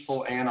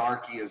peaceful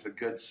anarchy is a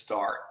good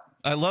start.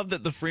 I love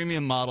that the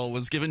freemium model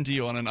was given to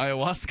you on an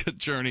ayahuasca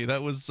journey.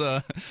 That was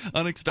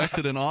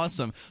unexpected and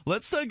awesome.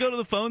 Let's go to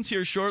the phones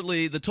here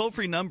shortly. The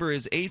toll-free number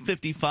is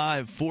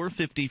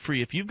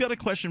 855-450-FREE. If you've got a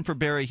question for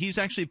Barry, he's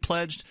actually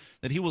pledged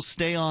that he will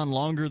stay on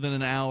longer than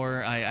an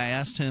hour. I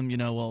asked him,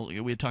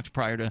 we had talked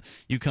prior to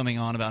you coming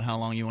on about how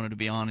long you wanted to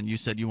be on, and you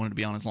said you wanted to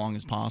be on as long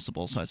as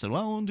possible. So I said,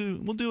 well,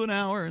 we'll do an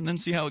hour and then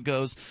see how it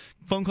goes.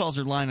 Phone calls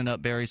are lining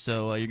up, Barry,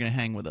 so you're going to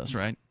hang with us,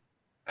 right?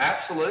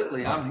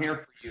 Absolutely. I'm here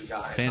for you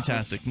guys.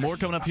 Fantastic. More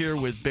coming up here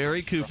with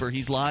Barry Cooper.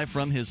 He's live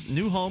from his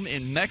new home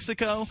in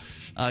Mexico.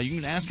 You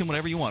can ask him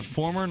whatever you want.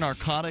 Former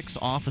narcotics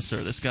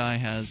officer. This guy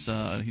has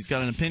he's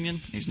got an opinion.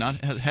 He's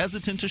not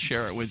hesitant to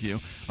share it with you.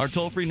 Our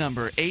toll-free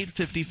number,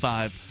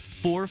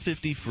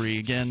 855-450-FREE.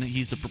 Again,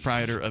 he's the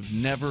proprietor of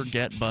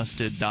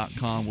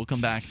NeverGetBusted.com. We'll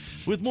come back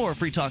with more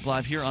Free Talk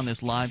Live here on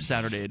this live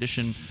Saturday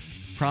edition.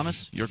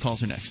 Promise, your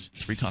calls are next.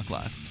 It's Free Talk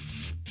Live.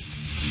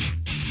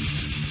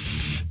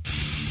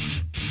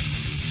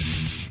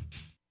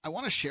 I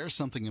want to share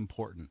something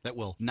important that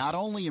will not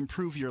only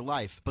improve your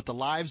life, but the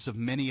lives of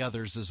many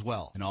others as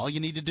well. And all you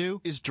need to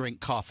do is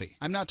drink coffee.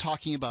 I'm not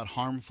talking about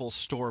harmful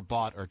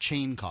store-bought or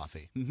chain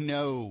coffee.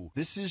 No,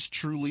 this is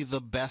truly the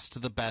best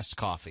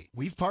coffee.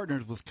 We've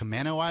partnered with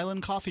Camano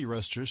Island Coffee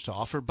Roasters to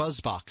offer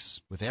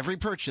BuzzBox. With every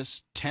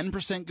purchase,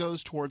 10%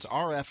 goes towards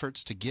our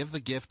efforts to give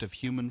the gift of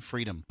human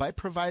freedom by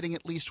providing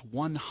at least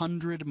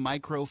 100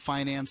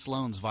 microfinance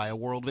loans via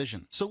World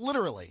Vision. So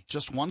literally,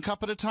 just one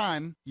cup at a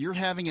time, you're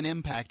having an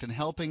impact and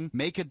helping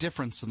make a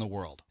difference in the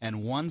world.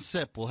 And one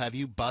sip will have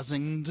you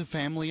buzzing to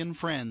family and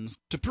friends.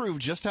 To prove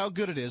just how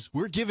good it is,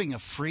 we're giving a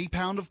free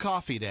pound of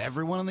coffee to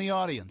everyone in the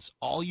audience.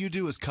 All you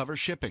do is cover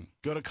shipping.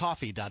 Go to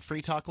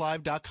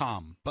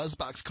coffee.freetalklive.com.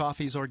 BuzzBox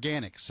coffee is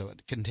organic, so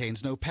it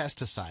contains no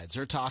pesticides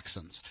or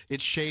toxins.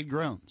 It's shade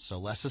grown, so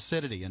less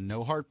acidity, and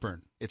no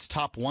heartburn. It's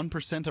top 1%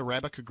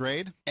 Arabica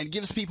grade and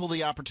gives people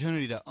the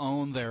opportunity to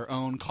own their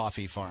own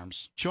coffee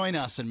farms. Join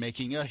us in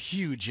making a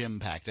huge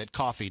impact at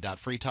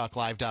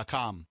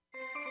coffee.freetalklive.com.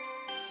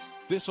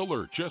 This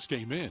alert just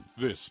came in.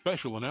 This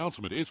special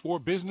announcement is for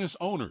business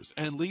owners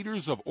and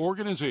leaders of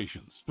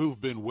organizations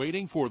who've been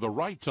waiting for the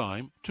right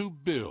time to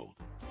build.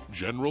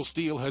 General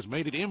Steel has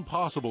made it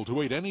impossible to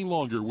wait any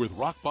longer with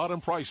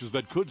rock-bottom prices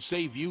that could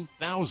save you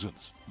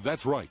thousands.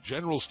 That's right,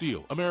 General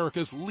Steel,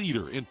 America's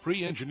leader in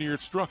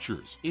pre-engineered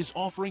structures, is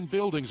offering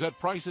buildings at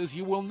prices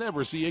you will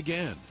never see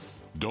again.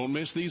 Don't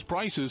miss these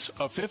prices.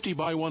 A 50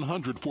 by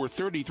 100 for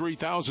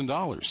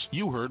 $33,000.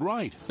 You heard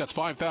right. That's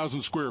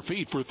 5,000 square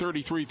feet for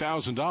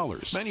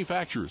 $33,000.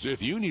 Manufacturers,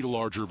 if you need a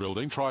larger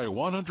building, try a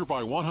 100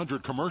 by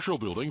 100 commercial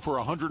building for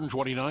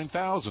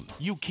 $129,000.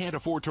 You can't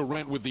afford to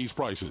rent with these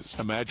prices.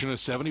 Imagine a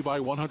 70 by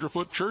 100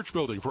 foot church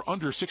building for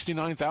under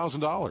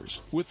 $69,000.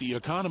 With the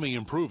economy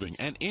improving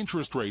and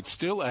interest rates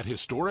still at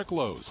historic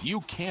lows,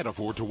 you can't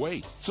afford to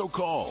wait. So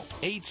call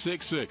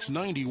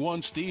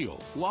 866-91-STEEL.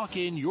 Lock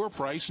in your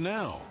price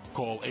now.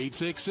 Call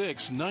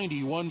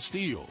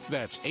 866-91-STEEL.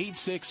 That's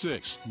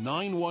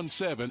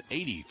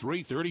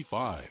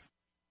 866-917-8335.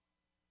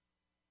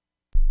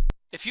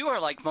 If you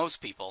are like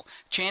most people,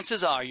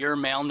 chances are you're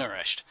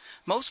malnourished.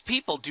 Most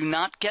people do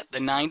not get the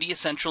 90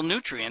 essential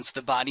nutrients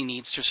the body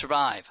needs to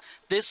survive.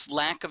 This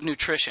lack of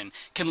nutrition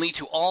can lead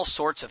to all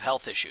sorts of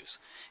health issues.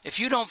 If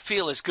you don't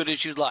feel as good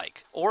as you'd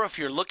like, or if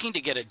you're looking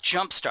to get a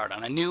jump start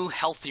on a new,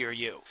 healthier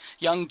you,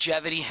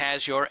 Youngevity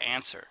has your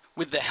answer.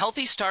 With the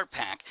Healthy Start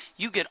Pack,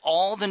 you get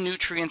all the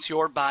nutrients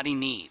your body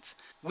needs.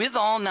 With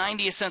all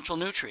 90 essential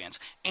nutrients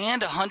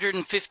and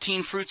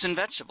 115 fruits and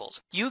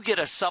vegetables, you get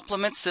a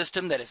supplement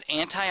system that is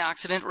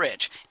antioxidant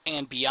rich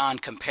and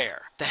beyond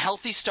compare. The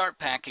Healthy Start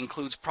Pack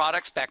includes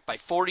products backed by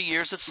 40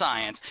 years of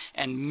science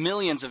and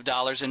millions of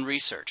dollars in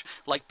research,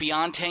 like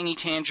Beyond Tangy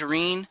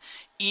Tangerine,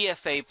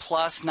 EFA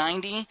Plus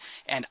 90,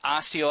 and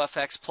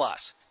OsteoFX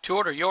Plus. To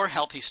order your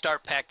Healthy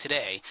Start Pack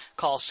today,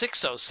 call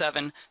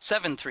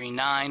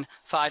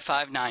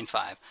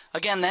 607-739-5595.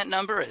 Again, that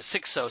number is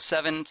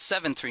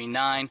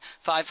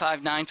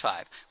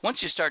 607-739-5595.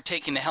 Once you start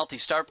taking the Healthy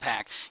Start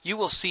Pack, you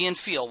will see and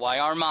feel why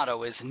our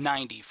motto is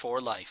 90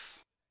 for life.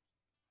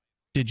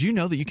 Did you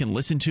know that you can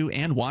listen to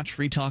and watch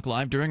Free Talk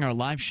Live during our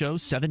live show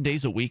 7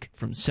 days a week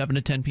from 7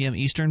 to 10 p.m.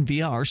 Eastern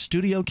via our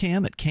studio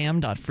cam at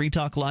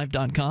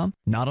cam.freetalklive.com?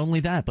 Not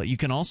only that, but you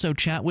can also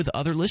chat with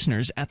other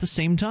listeners at the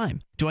same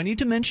time. Do I need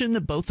to mention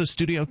that both the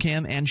studio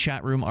cam and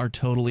chat room are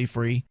totally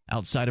free?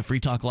 Outside of Free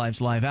Talk Live's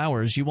live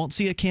hours, you won't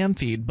see a cam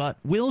feed, but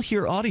will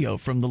hear audio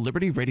from the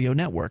Liberty Radio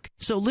Network.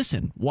 So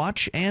listen,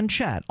 watch, and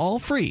chat all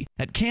free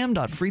at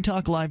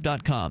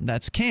cam.freetalklive.com.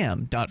 That's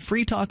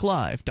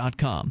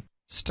cam.freetalklive.com.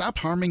 Stop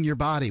harming your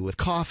body with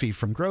coffee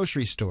from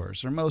grocery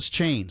stores or most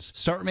chains.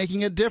 Start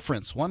making a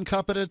difference, 1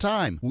 cup at a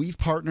time. We've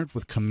partnered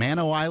with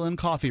Camano Island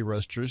Coffee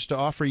Roasters to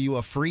offer you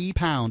a free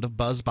pound of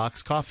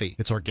BuzzBox coffee.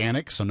 It's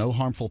organic, so no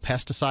harmful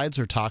pesticides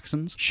or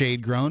toxins.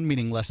 Shade-grown,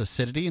 meaning less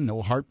acidity and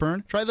no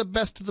heartburn. Try the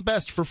best of the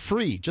best for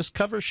free. Just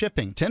cover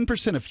shipping.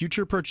 10% of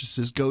future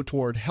purchases go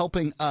toward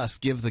helping us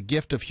give the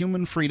gift of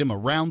human freedom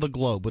around the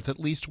globe with at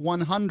least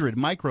 100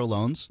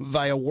 microloans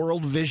via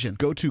World Vision.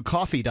 Go to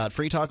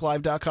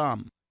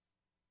coffee.freetalklive.com.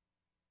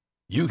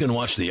 You can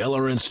watch the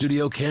LRN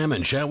Studio Cam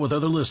and chat with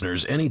other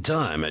listeners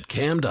anytime at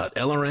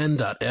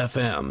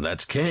cam.lrn.fm.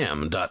 That's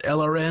cam.lrn.fm.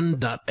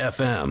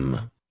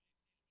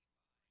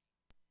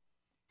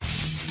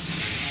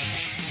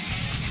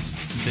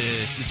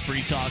 This is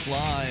Free Talk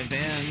Live,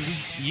 and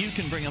you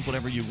can bring up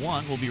whatever you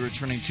want. We'll be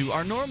returning to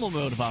our normal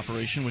mode of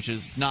operation, which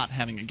is not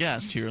having a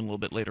guest here a little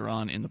bit later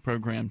on in the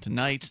program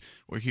tonight.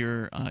 We're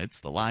here.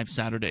 It's the live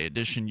Saturday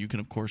edition. You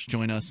can, of course,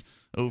 join us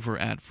over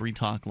at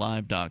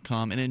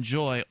freetalklive.com and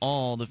enjoy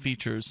all the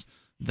features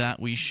that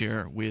we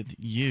share with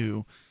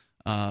you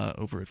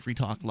over at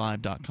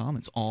freetalklive.com.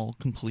 It's all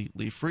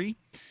completely free.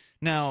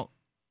 Now,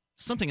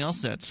 something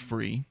else that's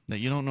free that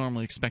you don't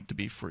normally expect to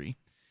be free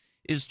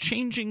is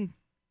changing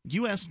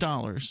U.S.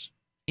 dollars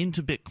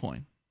into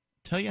Bitcoin.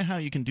 Tell you how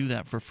you can do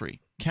that for free.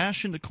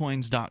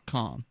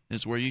 Cashintocoins.com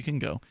is where you can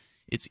go.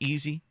 It's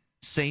easy,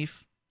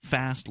 safe,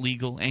 fast,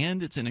 legal,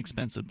 and it's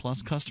inexpensive.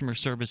 Plus, customer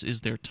service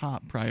is their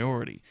top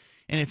priority.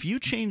 And if you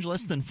change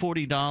less than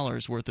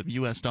 $40 worth of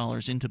U.S.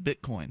 dollars into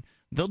Bitcoin,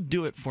 they'll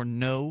do it for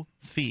no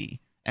fee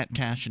at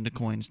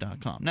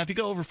cashintocoins.com. Now, if you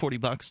go over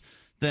 $40,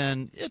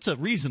 then it's a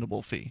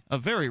reasonable fee, a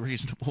very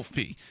reasonable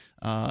fee.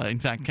 In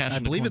fact, I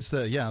believe it's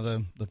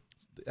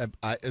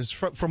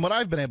from what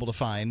I've been able to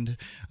find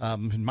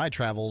in my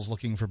travels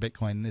looking for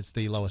Bitcoin, it's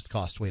the lowest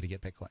cost way to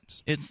get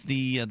Bitcoins. It's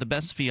the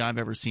best fee I've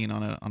ever seen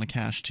on a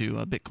cash to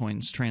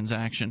Bitcoins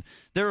transaction.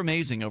 They're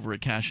amazing over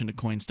at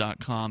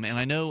cashintocoins.com, and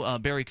I know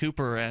Barry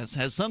Cooper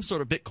has some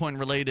sort of Bitcoin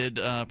related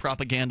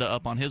propaganda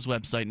up on his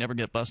website,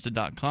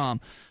 nevergetbusted.com.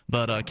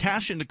 But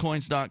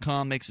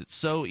cashintocoins.com makes it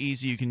so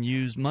easy. You can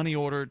use money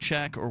order,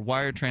 check, or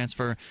wire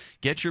transfer.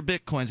 Get your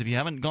Bitcoins. If you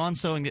haven't gone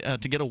to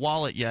get a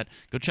wallet yet,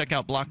 go check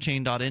out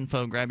blockchain.info.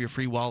 info, grab your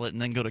free wallet,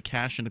 and then go to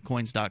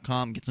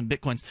cashintocoins.com, get some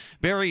Bitcoins.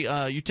 Barry,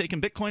 you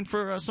taking Bitcoin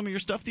for some of your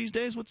stuff these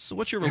days?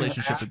 What's your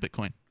relationship with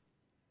Bitcoin?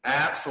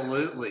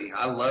 Absolutely.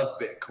 I love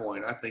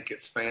Bitcoin. I think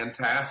it's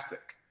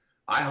fantastic.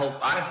 I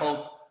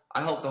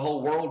hope the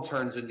whole world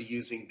turns into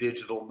using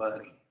digital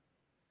money.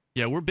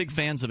 Yeah, we're big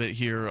fans of it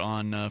here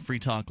on Free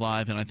Talk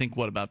Live, and I think,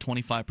 about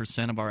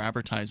 25% of our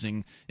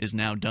advertising is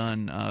now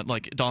done,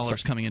 like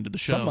dollars coming into the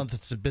show. Some months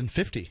it's been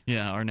 50.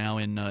 Yeah, are now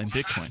in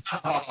Bitcoin.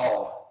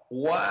 Oh,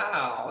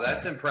 wow.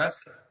 That's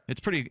impressive. It's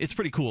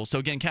pretty cool. So,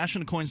 again,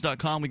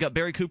 cashintocoins.com. We got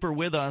Barry Cooper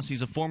with us.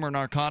 He's a former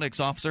narcotics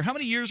officer. How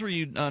many years were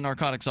you a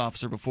narcotics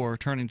officer before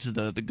turning to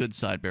the good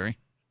side, Barry?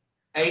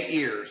 8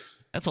 years.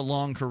 That's a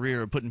long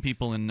career of putting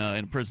people in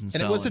a prison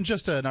cell. And it wasn't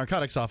just a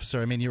narcotics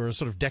officer. I mean, you were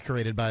sort of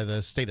decorated by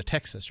the state of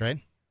Texas, right?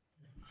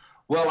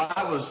 Well,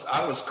 I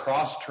was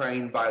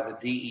cross-trained by the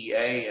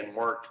DEA and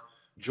worked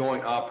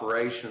joint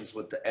operations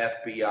with the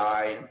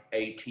FBI and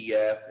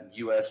ATF and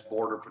U.S.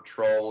 Border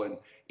Patrol and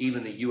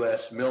even the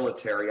U.S.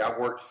 military. I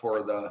worked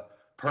for the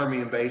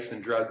Permian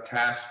Basin Drug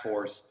Task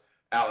Force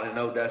out in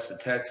Odessa,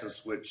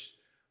 Texas, which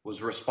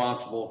was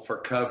responsible for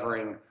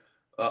covering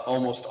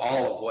almost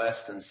all of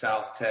West and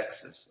South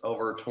Texas,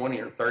 over 20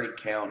 or 30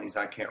 counties.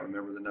 I can't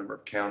remember the number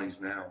of counties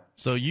now.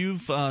 So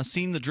you've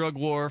seen the drug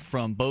war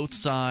from both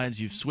sides.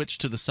 You've switched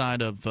to the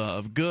side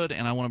of good,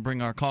 and I want to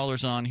bring our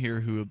callers on here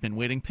who have been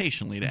waiting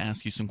patiently to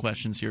ask you some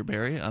questions here,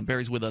 Barry.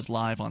 Barry's with us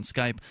live on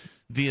Skype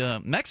via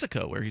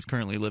Mexico, where he's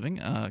currently living,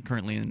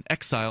 currently in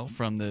exile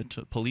from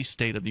the police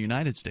state of the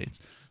United States.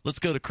 Let's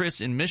go to Chris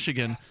in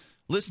Michigan,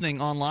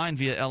 listening online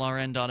via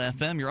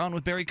LRN.FM. You're on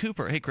with Barry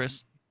Cooper. Hey,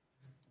 Chris.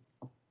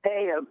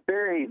 Hey,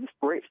 Barry, it's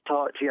great to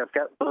talk to you. I've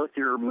got both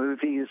your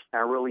movies. I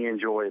really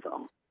enjoy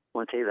them. I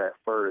want to tell you that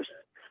first.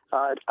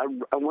 I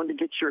wanted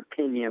to get your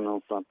opinion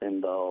on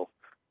something, though.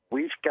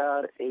 We've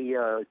got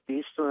a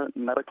decent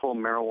medical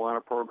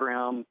marijuana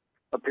program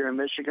up here in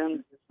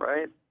Michigan,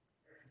 right?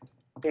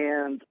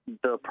 And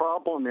the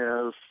problem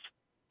is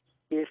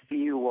if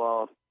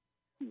you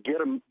get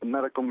a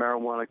medical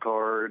marijuana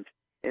card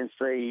and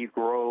say you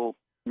grow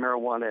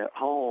marijuana at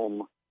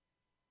home,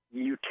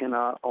 you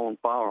cannot own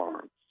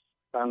firearms.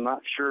 I'm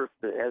not sure if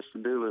it has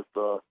to do with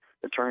the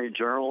Attorney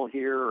General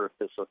here or if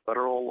it's a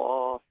federal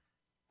law.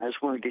 I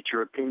just want to get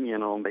your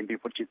opinion on maybe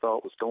what you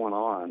thought was going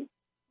on,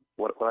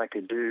 what I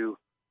could do.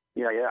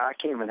 Yeah, I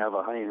can't even have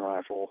a hunting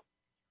rifle.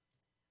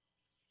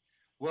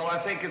 Well, I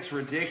think it's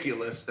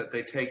ridiculous that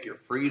they take your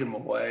freedom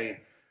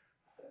away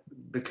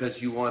because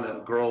you want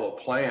to grow a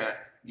plant.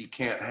 You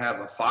can't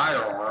have a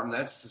firearm.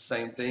 That's the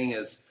same thing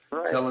as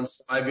telling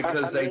somebody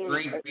because they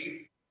drink beer.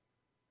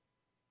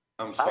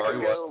 I'm sorry,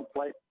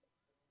 what?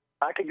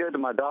 I could go to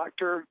my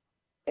doctor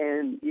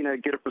and,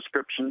 get a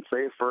prescription,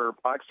 say, for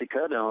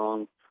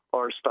oxycodone,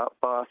 or stop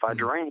by if I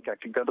drank. I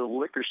could go to the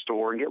liquor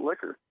store and get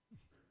liquor.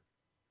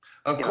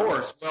 Of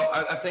course. Well,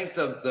 I think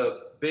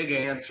the big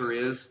answer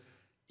is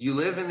you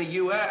live in the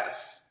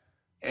U.S.,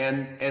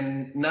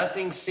 and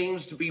nothing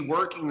seems to be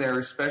working there,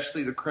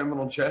 especially the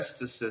criminal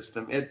justice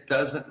system. It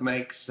doesn't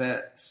make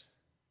sense.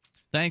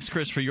 Thanks,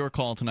 Chris, for your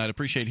call tonight.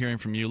 Appreciate hearing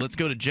from you. Let's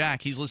go to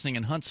Jack. He's listening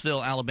in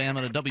Huntsville,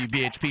 Alabama to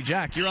WBHP.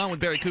 Jack, you're on with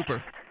Barry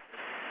Cooper.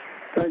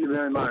 Thank you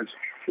very much.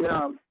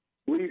 Yeah,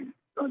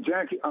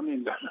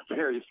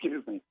 Barry,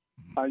 excuse me.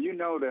 You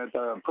know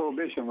that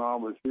Prohibition law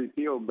was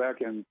repealed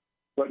back in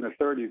the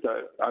 30s.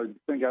 I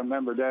think I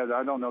remember that.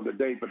 I don't know the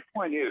date, but the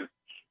point is,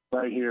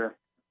 right here,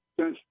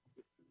 since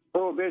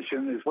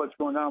Prohibition is what's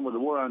going on with the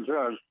war on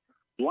drugs,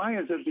 why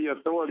is it the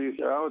authorities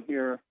are out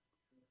here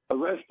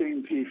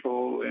arresting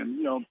people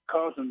and,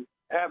 causing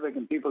havoc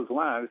in people's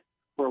lives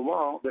for a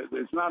law that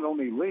is not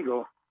only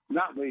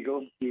not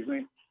legal,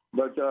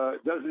 but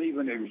doesn't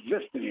even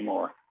exist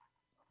anymore?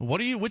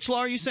 Which law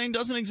are you saying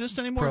doesn't exist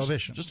anymore?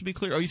 Prohibition. Just to be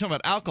clear, are you talking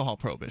about alcohol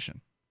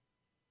prohibition?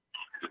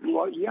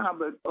 Well, yeah,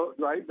 but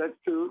right, that's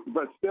true.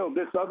 But still,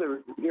 this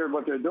other here,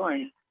 what they're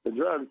doing, the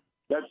drugs,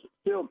 that's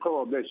still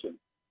prohibition,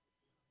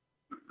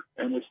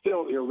 and it's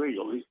still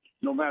illegal,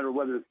 no matter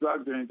whether it's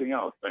drugs or anything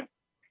else. Right?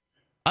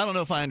 I don't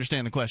know if I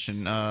understand the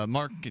question,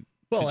 Mark.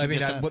 Well, I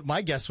mean, what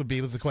my guess would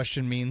be what the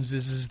question means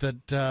is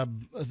that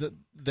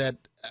that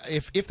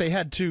if they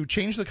had to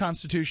change the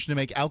Constitution to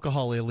make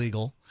alcohol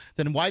illegal,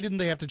 then why didn't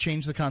they have to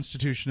change the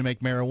Constitution to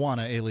make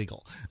marijuana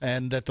illegal?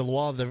 And that the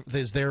law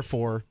is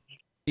therefore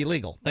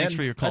illegal. Thanks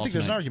for your call. I think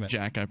tonight, there's an argument,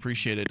 Jack. I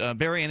appreciate it.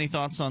 Barry, any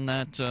thoughts on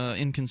that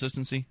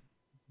inconsistency?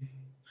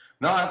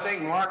 No, I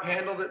think Mark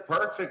handled it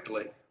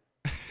perfectly.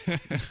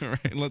 All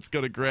right, let's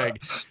go to Greg.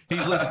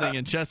 He's listening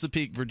in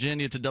Chesapeake,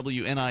 Virginia to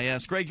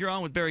WNIS. Greg, you're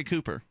on with Barry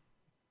Cooper.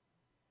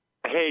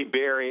 Hey,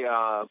 Barry.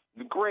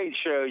 Great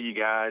show, you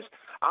guys.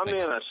 I'm in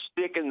a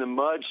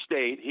stick-in-the-mud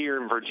state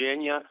here in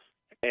Virginia,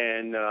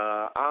 and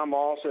I'm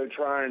also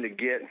trying to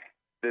get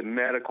the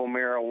medical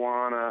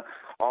marijuana,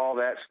 all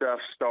that stuff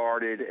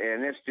started,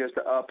 and it's just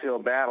an uphill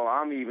battle.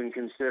 I'm even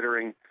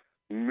considering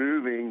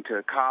moving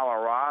to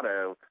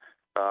Colorado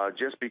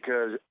just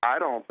because I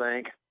don't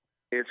think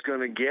it's going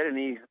to get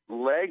any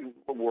leg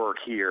work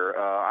here.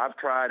 I've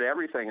tried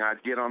everything.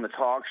 I'd get on the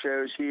talk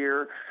shows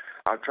here.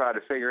 I've tried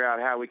to figure out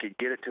how we could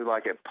get it to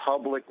like a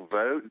public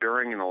vote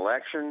during an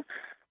election.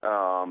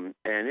 And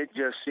it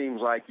just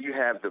seems like you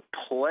have the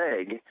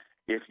plague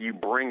if you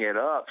bring it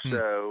up.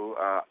 So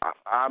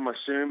I'm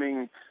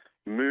assuming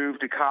move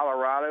to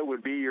Colorado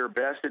would be your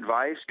best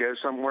advice. Go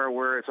somewhere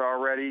where it's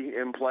already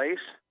in place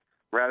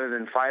rather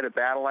than fight a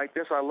battle like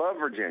this. I love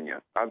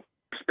Virginia. I've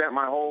spent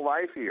my whole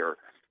life here,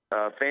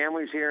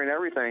 families here and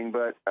everything,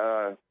 but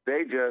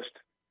they just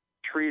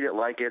treat it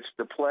like it's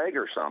the plague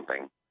or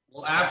something.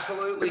 Well,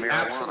 absolutely,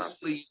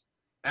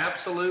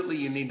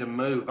 you need to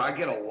move. I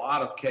get a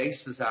lot of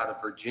cases out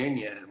of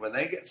Virginia, and when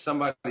they get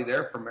somebody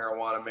there for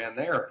marijuana, man,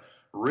 they're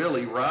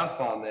really rough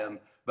on them.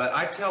 But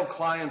I tell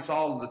clients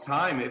all the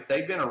time, if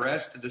they've been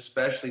arrested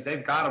especially,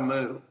 they've got to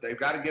move. They've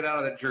got to get out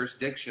of that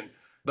jurisdiction.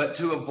 But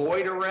to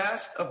avoid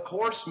arrest, of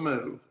course,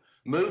 move.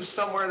 Move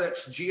somewhere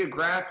that's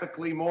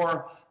geographically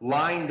more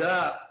lined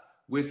up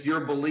with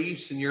your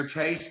beliefs and your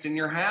taste and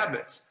your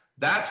habits.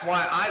 That's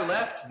why I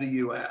left the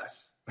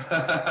U.S.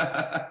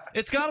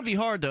 It's got to be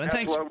hard, though. And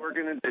that's what we're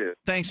going to do.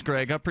 Thanks,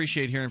 Greg. I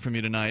appreciate hearing from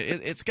you tonight.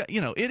 It's got,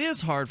 it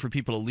is hard for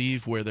people to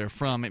leave where they're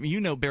from. I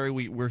mean, Barry,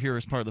 we're here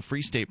as part of the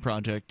Free State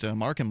Project.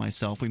 Mark and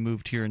myself, we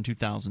moved here in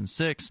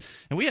 2006,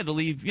 and we had to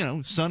leave,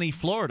 sunny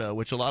Florida,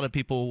 which a lot of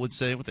people would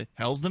say, what the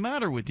hell's the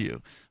matter with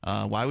you?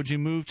 Why would you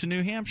move to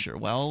New Hampshire?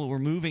 Well, we're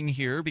moving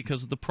here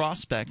because of the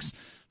prospects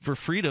for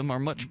freedom are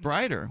much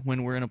brighter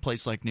when we're in a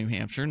place like New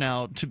Hampshire.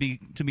 Now, to be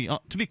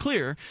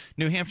clear,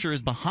 New Hampshire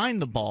is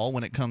behind the ball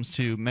when it comes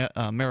to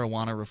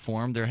marijuana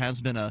reform. There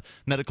has been a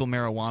medical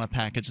marijuana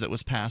package that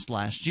was passed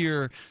last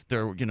year.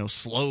 They're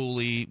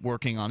slowly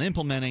working on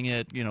implementing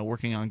it.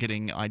 Working on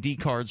getting ID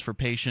cards for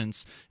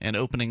patients and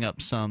opening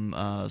up some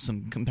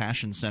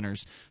compassion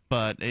centers.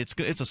 But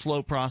it's a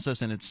slow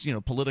process, and it's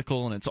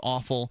political, and it's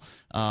awful.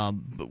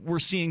 But we're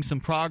seeing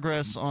some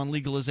progress on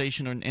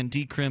legalization and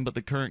decrim, but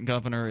the current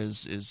governor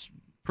is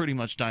pretty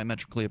much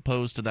diametrically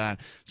opposed to that.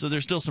 So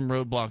there's still some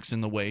roadblocks in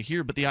the way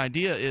here. But the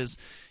idea is,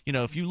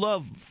 if you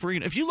love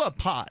freedom, if you love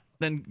pot,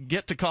 then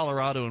get to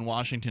Colorado and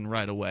Washington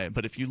right away.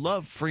 But if you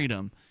love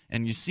freedom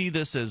and you see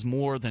this as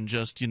more than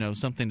just,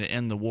 something to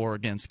end the war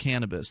against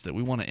cannabis, that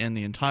we want to end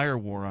the entire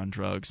war on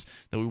drugs,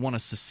 that we want to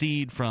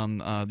secede from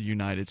the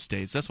United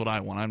States. That's what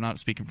I want. I'm not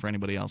speaking for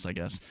anybody else, I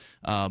guess.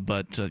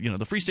 But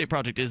the Free State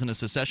Project isn't a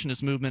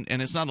secessionist movement,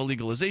 and it's not a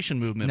legalization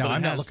movement. No, but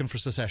I'm not looking for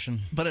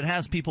secession. But it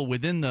has people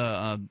within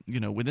the,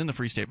 within the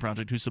Free State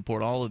Project who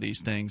support all of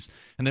these things,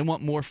 and they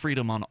want more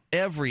freedom on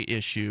every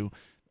issue.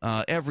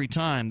 Every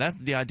time. That's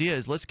the idea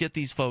is let's get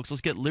these folks,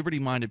 let's get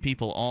liberty-minded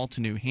people all to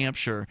New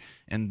Hampshire,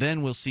 and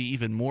then we'll see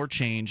even more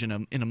change in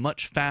a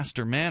much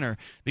faster manner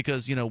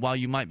because, while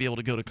you might be able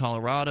to go to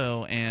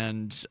Colorado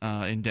and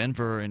in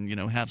Denver and,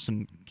 have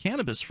some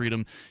cannabis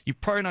freedom, you're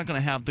probably not going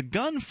to have the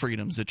gun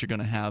freedoms that you're going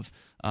to have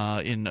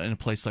in a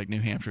place like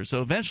New Hampshire.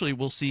 So eventually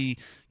we'll see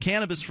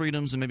cannabis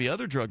freedoms and maybe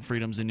other drug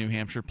freedoms in New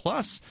Hampshire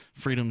plus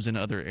freedoms in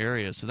other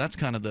areas. So that's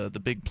kind of the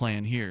big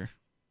plan here.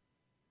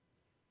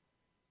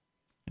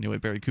 Anyway,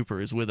 Barry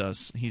Cooper is with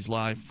us. He's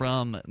live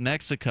from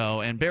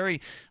Mexico. And, Barry,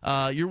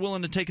 you're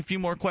willing to take a few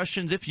more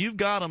questions? If you've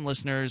got them,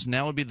 listeners,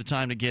 now would be the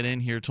time to get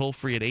in here. Toll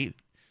free at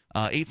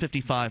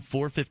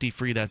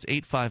 855-450-FREE. That's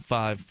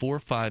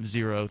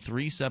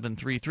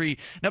 855-450-3733.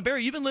 Now,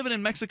 Barry, you've been living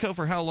in Mexico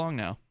for how long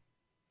now?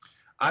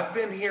 I've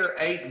been here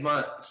 8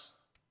 months.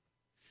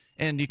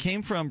 And you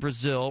came from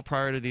Brazil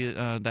prior to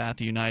the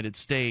United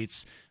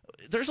States.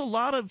 There's a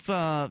lot of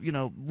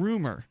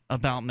rumor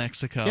about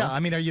Mexico. Yeah,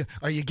 I mean, are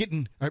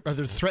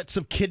there threats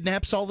of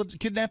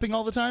kidnapping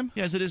all the time?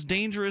 Yeah, is it as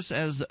dangerous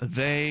as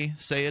they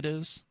say it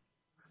is?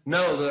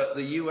 No,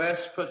 the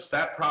U.S. puts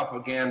that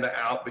propaganda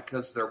out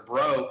because they're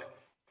broke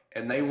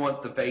and they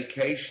want the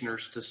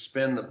vacationers to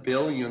spend the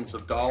billions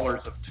of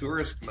dollars of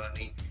tourist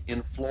money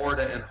in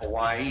Florida and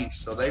Hawaii.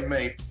 So they've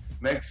made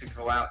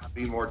Mexico out to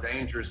be more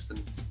dangerous than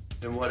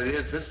what it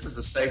is. This is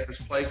the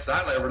safest place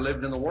I've ever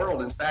lived in the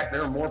world. In fact,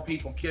 there are more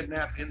people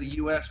kidnapped in the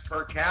U.S.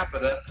 per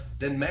capita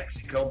than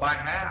Mexico by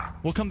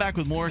half. We'll come back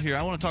with more here.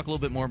 I want to talk a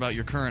little bit more about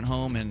your current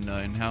home and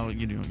how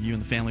you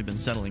and the family have been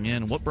settling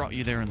in, what brought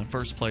you there in the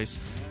first place,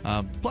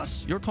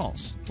 plus your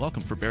calls.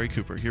 Welcome for Barry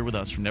Cooper here with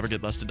us from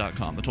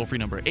NeverGetBusted.com. The toll-free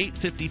number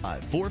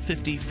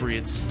 855-450-FREE.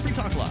 It's Free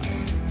Talk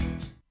Live.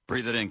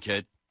 Breathe it in,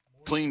 kid.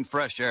 Clean,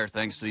 fresh air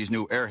thanks to these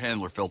new air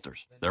handler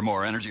filters. They're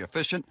more energy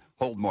efficient,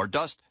 hold more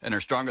dust, and are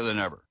stronger than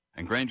ever.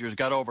 And Grainger's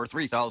got over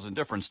 3,000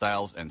 different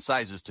styles and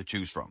sizes to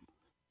choose from.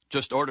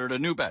 Just ordered a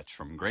new batch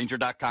from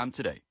Grainger.com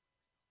today.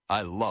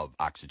 I love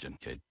oxygen,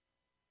 kid.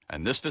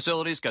 And this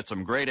facility's got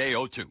some grade A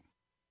O2.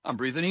 I'm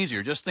breathing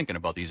easier just thinking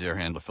about these air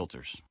handler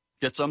filters.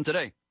 Get some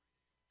today.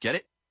 Get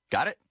it?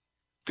 Got it?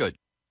 Good.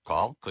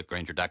 Call, click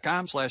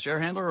Grainger.com/air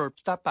handler or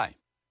stop by.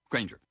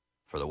 Grainger,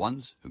 for the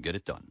ones who get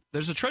it done.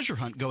 There's a treasure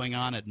hunt going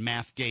on at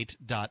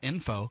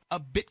mathgate.info, a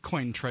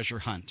Bitcoin treasure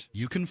hunt.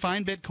 You can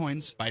find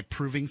Bitcoins by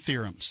proving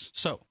theorems.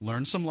 So,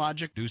 learn some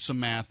logic, do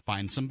some math,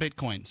 find some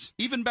Bitcoins.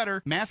 Even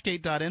better,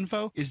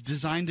 mathgate.info is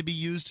designed to be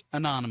used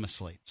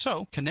anonymously.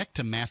 So, connect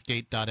to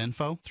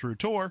mathgate.info through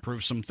Tor,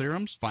 prove some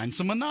theorems, find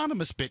some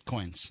anonymous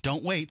Bitcoins.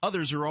 Don't wait,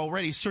 others are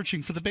already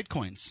searching for the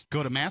Bitcoins.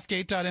 Go to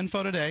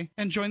mathgate.info today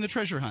and join the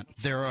treasure hunt.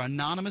 There are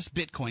anonymous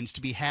Bitcoins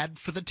to be had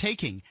for the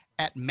taking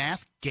at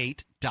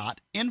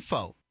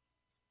mathgate.info.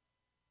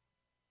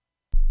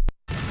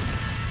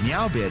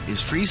 Meowbit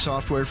is free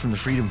software from the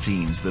Freedom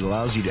Fiends that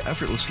allows you to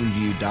effortlessly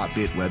view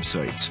 .bit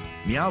websites.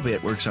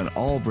 Meowbit works on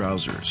all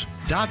browsers.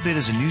 .bit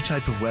is a new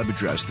type of web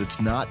address that's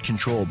not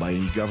controlled by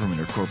any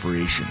government or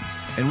corporation.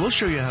 And we'll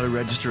show you how to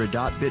register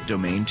a .bit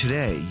domain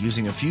today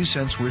using a few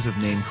cents worth of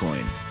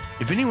Namecoin.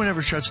 If anyone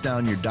ever shuts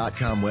down your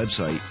 .com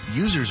website,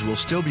 users will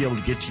still be able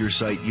to get to your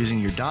site using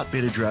your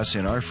 .bit address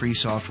in our free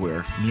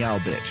software,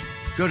 Meowbit.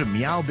 Go to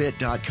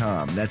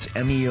meowbit.com. That's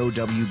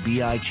meowbit.com.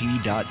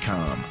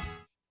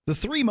 The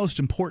three most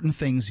important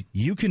things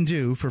you can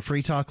do for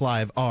Free Talk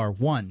Live are: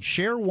 1,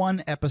 share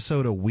one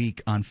episode a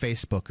week on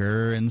Facebook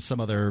or in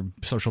some other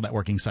social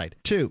networking site.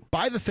 2,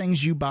 buy the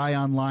things you buy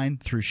online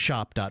through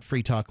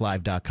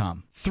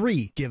shop.freetalklive.com.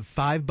 3, give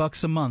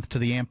 $5 a month to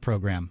the AMP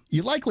program.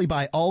 You likely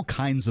buy all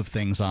kinds of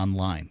things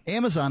online.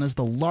 Amazon is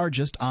the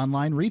largest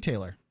online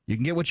retailer. You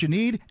can get what you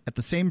need at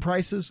the same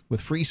prices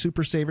with free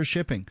Super Saver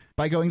shipping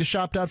by going to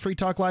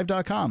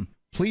shop.freetalklive.com.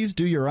 Please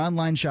do your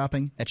online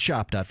shopping at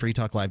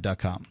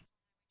shop.freetalklive.com.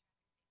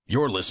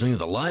 You're listening to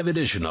the live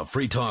edition of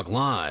Free Talk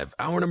Live.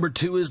 Hour number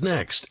 2 is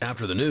next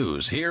after the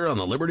news here on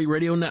the Liberty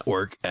Radio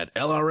Network at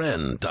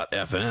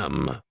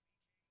LRN.FM.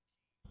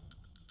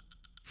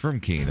 From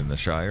Keene in the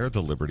Shire,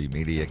 the Liberty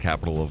Media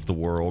capital of the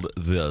world,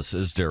 this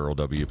is Daryl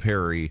W.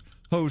 Perry,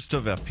 host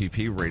of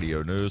FPP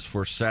Radio News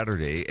for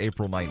Saturday,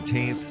 April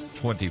 19th,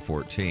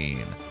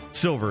 2014.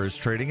 Silver is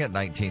trading at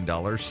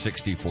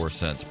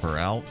 $19.64 per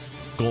ounce.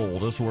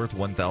 Gold is worth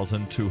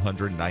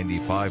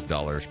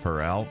 $1,295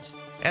 per ounce.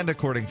 And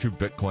according to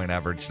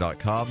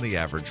BitcoinAverage.com, the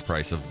average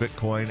price of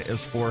Bitcoin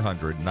is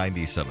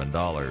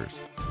 $497.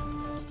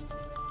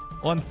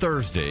 On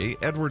Thursday,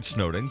 Edward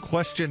Snowden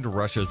questioned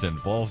Russia's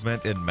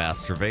involvement in mass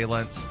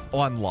surveillance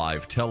on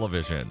live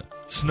television.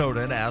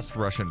 Snowden asked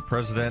Russian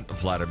President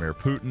Vladimir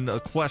Putin a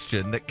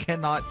question that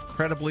cannot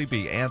credibly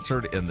be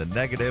answered in the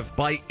negative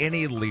by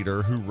any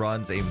leader who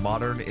runs a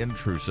modern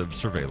intrusive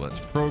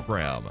surveillance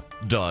program.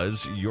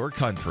 Does your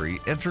country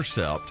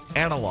intercept,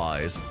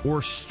 analyze,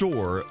 or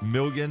store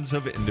millions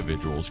of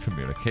individuals'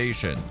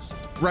 communications?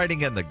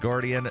 Writing in The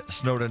Guardian,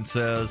 Snowden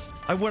says,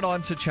 I went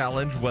on to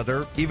challenge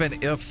whether,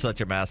 even if such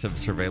a massive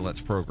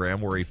surveillance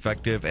program were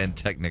effective and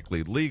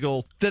technically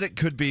legal, that it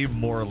could be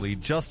morally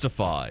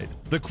justified.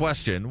 The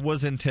question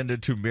was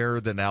intended to mirror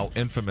the now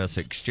infamous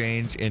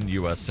exchange in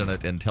U.S.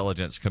 Senate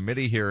Intelligence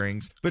Committee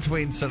hearings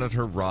between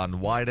Senator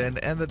Ron Wyden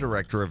and the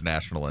Director of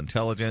National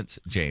Intelligence,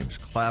 James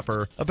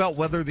Clapper, about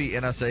whether the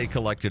NSA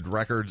collected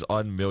records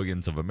on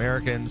millions of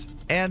Americans,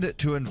 and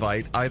to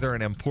invite either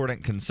an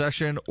important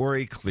concession or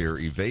a clear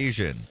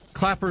evasion.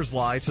 Clapper's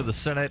lie to the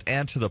Senate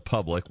and to the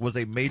public was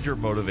a major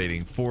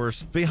motivating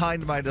force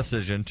behind my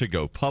decision to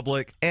go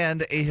public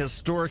and a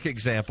historic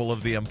example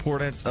of the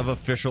importance of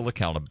official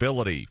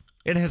accountability.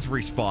 In his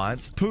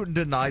response, Putin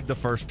denied the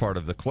first part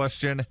of the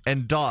question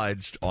and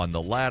dodged on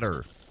the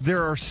latter.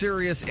 There are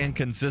serious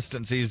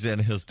inconsistencies in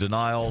his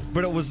denial,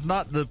 but it was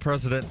not the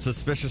president's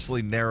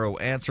suspiciously narrow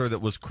answer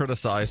that was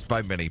criticized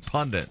by many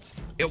pundits.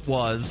 It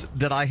was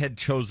that I had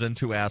chosen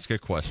to ask a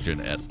question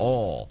at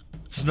all.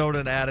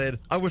 Snowden added,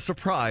 I was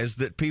surprised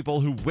that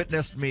people who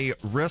witnessed me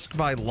risk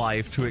my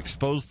life to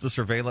expose the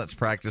surveillance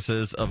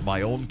practices of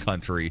my own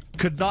country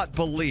could not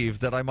believe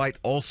that I might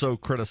also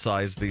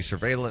criticize the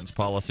surveillance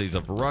policies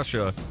of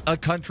Russia, a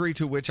country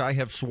to which I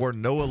have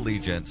sworn no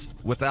allegiance,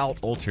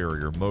 without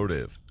ulterior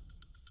motive.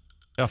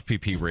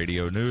 FPP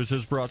Radio News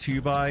is brought to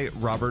you by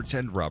Roberts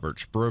 &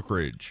 Roberts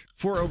Brokerage.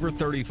 For over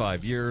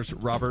 35 years,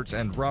 Roberts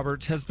 &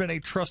 Roberts has been a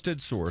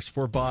trusted source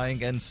for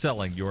buying and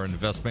selling your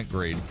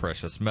investment-grade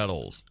precious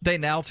metals. They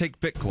now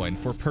take Bitcoin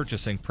for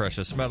purchasing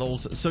precious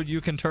metals so you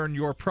can turn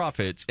your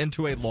profits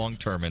into a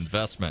long-term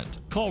investment.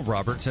 Call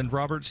Roberts &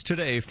 Roberts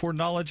today for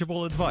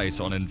knowledgeable advice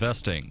on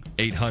investing.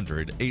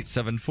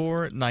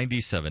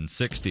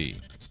 800-874-9760.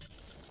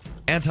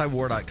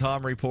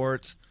 Antiwar.com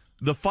reports,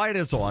 the fight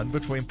is on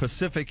between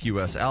Pacific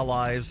U.S.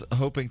 allies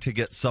hoping to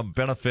get some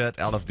benefit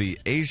out of the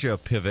Asia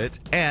pivot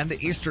and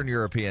Eastern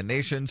European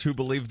nations who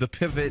believe the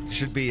pivot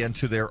should be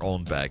into their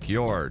own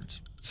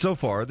backyards. So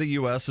far, the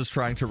U.S. is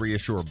trying to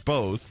reassure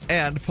both,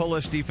 and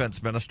Polish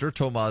Defense Minister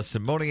Tomasz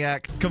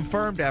Siemoniak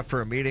confirmed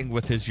after a meeting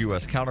with his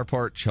U.S.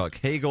 counterpart Chuck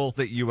Hagel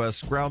that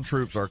U.S. ground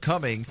troops are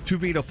coming to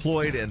be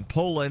deployed in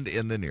Poland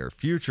in the near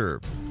future.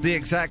 The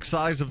exact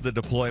size of the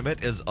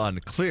deployment is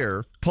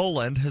unclear.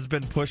 Poland has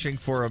been pushing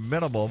for a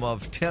minimum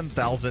of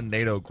 10,000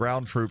 NATO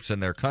ground troops in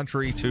their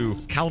country to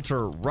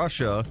counter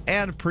Russia,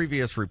 and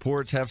previous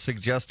reports have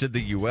suggested the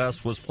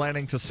U.S. was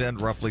planning to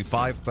send roughly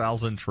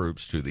 5,000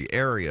 troops to the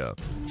area.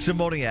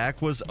 Siemoniak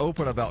Stoniak was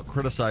open about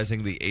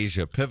criticizing the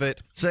Asia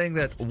pivot, saying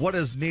that what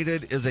is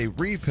needed is a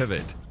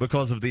repivot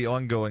because of the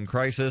ongoing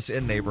crisis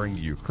in neighboring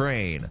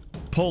Ukraine.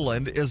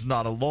 Poland is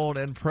not alone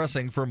in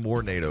pressing for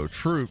more NATO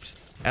troops,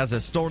 as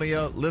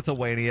Estonia,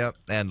 Lithuania,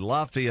 and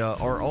Latvia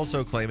are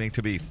also claiming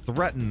to be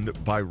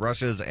threatened by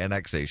Russia's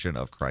annexation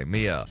of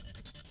Crimea.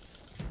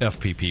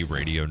 FPP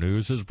Radio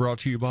News is brought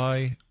to you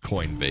by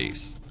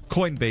Coinbase.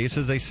 Coinbase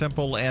is a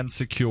simple and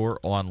secure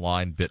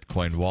online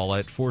Bitcoin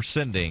wallet for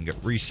sending,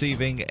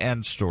 receiving,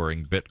 and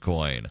storing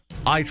Bitcoin.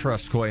 I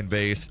trust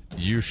Coinbase.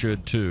 You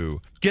should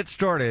too. Get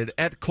started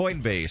at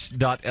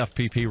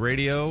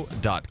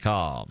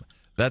coinbase.fppradio.com.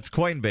 That's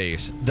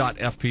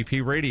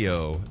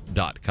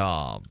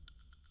coinbase.fppradio.com.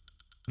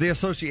 The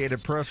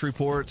Associated Press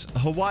reports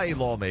Hawaii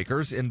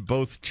lawmakers in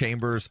both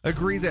chambers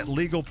agree that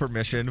legal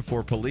permission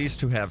for police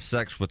to have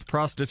sex with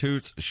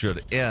prostitutes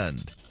should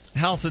end.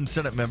 House and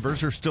Senate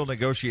members are still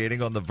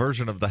negotiating on the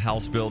version of the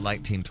House Bill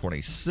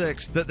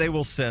 1926 that they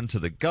will send to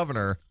the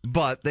governor,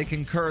 but they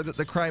concur that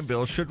the crime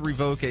bill should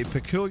revoke a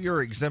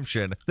peculiar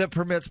exemption that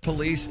permits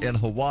police in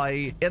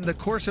Hawaii, in the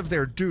course of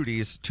their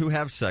duties, to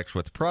have sex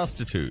with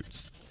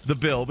prostitutes. The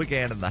bill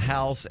began in the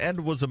House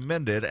and was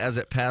amended as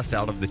it passed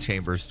out of the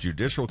chamber's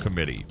Judicial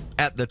Committee.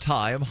 At the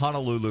time,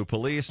 Honolulu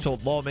police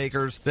told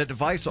lawmakers that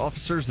vice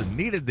officers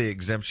needed the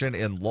exemption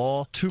in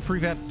law to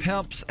prevent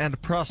pimps and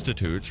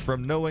prostitutes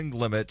from knowing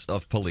limits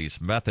of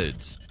police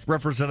methods.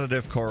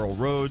 Representative Carl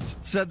Rhodes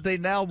said they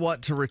now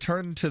want to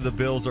return to the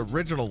bill's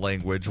original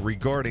language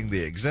regarding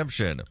the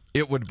exemption.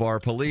 It would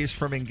bar police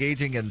from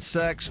engaging in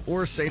sex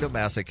or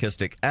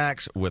sadomasochistic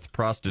acts with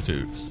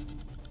prostitutes.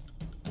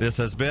 This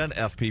has been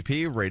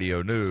FPP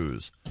Radio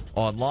News,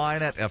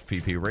 online at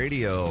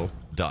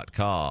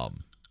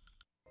fppradio.com.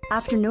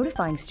 After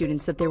notifying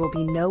students that there will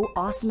be no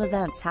awesome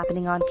events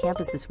happening on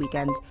campus this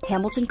weekend,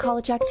 Hamilton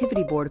College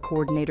Activity Board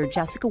Coordinator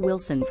Jessica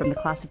Wilson from the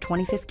class of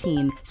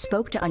 2015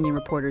 spoke to Onion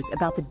reporters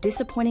about the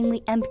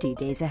disappointingly empty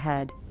days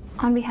ahead.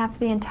 On behalf of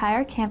the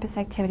entire Campus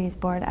Activities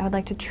Board, I would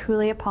like to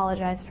truly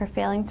apologize for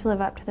failing to live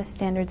up to the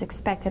standards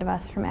expected of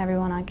us from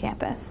everyone on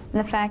campus.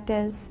 And the fact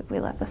is, we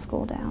let the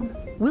school down.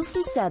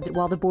 Wilson said that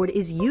while the board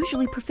is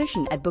usually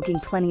proficient at booking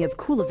plenty of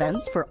cool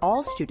events for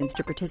all students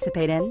to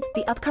participate in,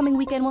 the upcoming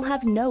weekend will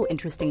have no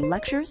interesting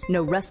lectures,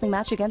 no wrestling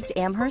match against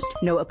Amherst,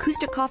 no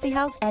acoustic coffee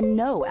house, and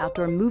no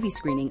outdoor movie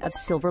screening of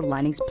Silver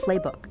Linings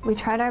Playbook. We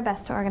tried our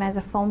best to organize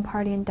a foam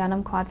party in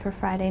Dunham Quad for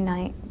Friday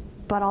night,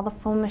 but all the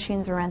foam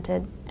machines were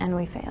rented, and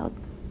we failed.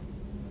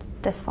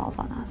 This falls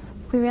on us.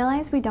 We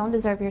realize we don't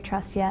deserve your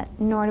trust yet,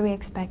 nor do we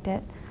expect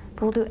it,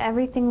 but we'll do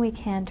everything we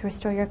can to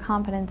restore your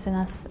confidence in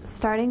us,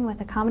 starting with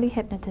a comedy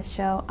hypnotist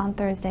show on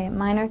Thursday at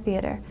Minor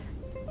Theater.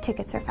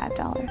 Tickets are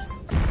 $5.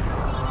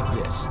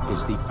 This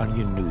is the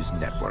Onion News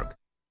Network.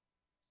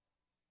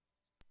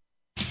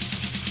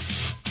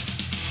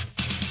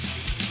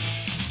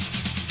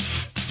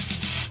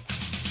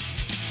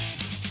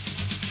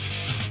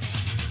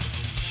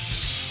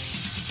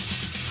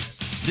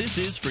 This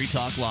is Free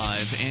Talk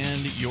Live, and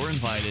you're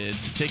invited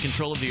to take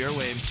control of the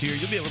airwaves here.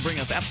 You'll be able to bring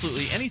up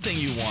absolutely anything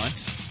you want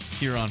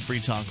here on Free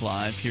Talk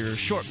Live here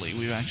shortly.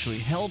 We've actually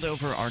held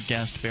over our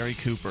guest, Barry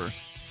Cooper,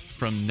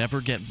 from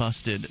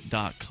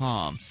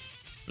NeverGetBusted.com.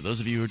 For those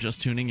of you who are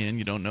just tuning in,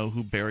 you don't know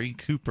who Barry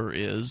Cooper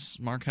is.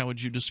 Mark, how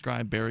would you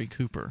describe Barry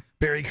Cooper?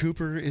 Barry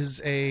Cooper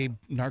is a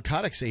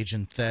narcotics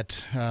agent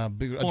that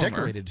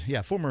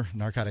former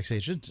narcotics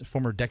agent,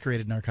 former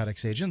decorated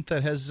narcotics agent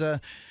that has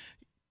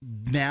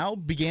now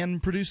began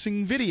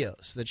producing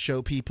videos that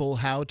show people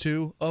how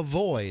to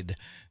avoid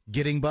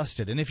getting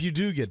busted, and if you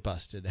do get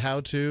busted,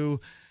 how to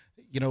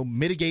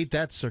mitigate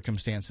that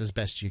circumstance as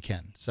best you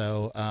can.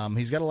 So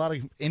he's got a lot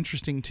of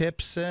interesting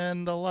tips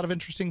and a lot of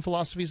interesting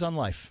philosophies on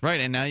life. Right,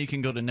 and now you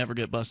can go to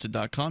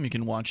NeverGetBusted.com. You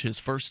can watch his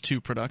first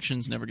two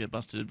productions, Never Get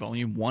Busted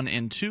Volume 1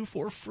 and 2,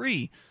 for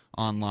free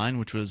online,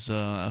 which was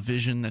a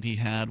vision that he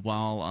had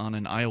while on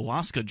an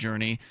ayahuasca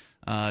journey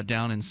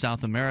down in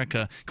South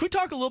America. Can we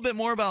talk a little bit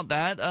more about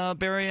that,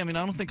 Barry? I mean,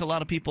 I don't think a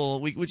lot of people,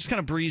 we just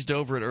kind of breezed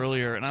over it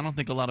earlier, and I don't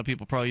think a lot of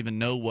people probably even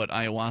know what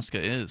ayahuasca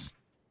is.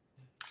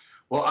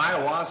 Well,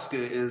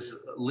 ayahuasca is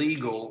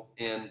legal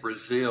in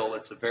Brazil.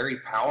 It's a very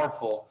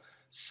powerful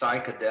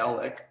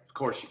psychedelic. Of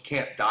course, you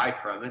can't die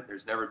from it.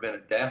 There's never been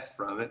a death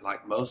from it,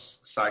 like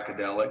most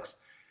psychedelics.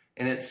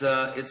 And it's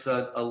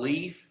a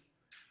leaf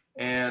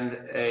and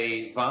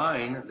a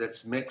vine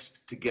that's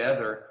mixed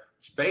together.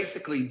 It's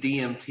basically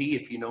DMT,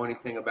 if you know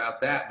anything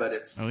about that, but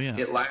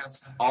it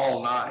lasts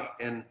all night.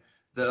 And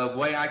the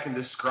way I can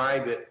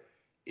describe it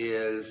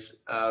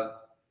is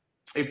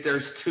if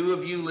there's two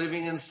of you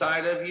living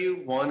inside of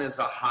you, one is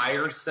a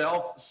higher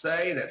self,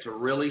 say, that's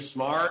really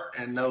smart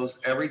and knows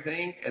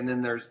everything, and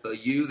then there's the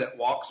you that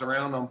walks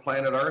around on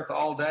planet Earth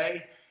all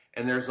day,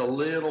 and there's a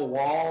little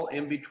wall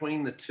in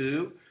between the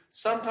two.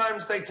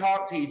 Sometimes they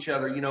talk to each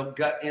other,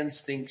 gut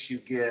instincts you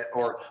get,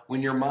 or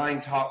when your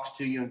mind talks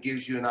to you and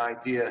gives you an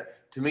idea.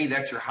 To me,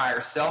 that's your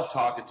higher self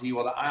talking to you.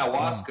 Well, the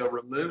ayahuasca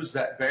removes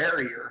that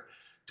barrier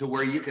to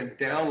where you can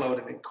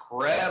download an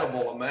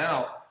incredible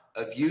amount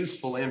of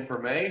useful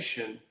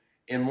information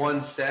in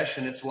one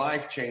session. It's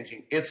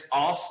life-changing. It's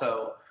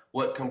also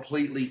what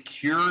completely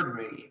cured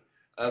me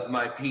of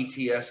my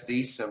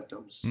PTSD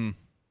symptoms.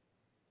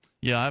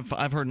 Yeah,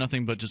 I've heard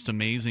nothing but just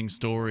amazing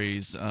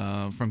stories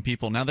from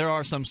people. Now, there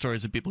are some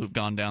stories of people who've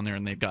gone down there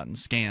and they've gotten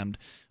scammed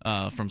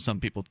from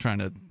some people trying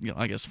to,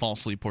 I guess,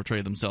 falsely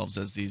portray themselves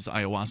as these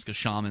ayahuasca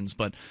shamans.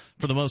 But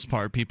for the most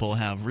part, people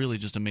have really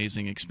just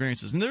amazing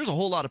experiences. And there's a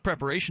whole lot of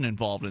preparation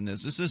involved in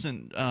this. This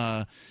isn't,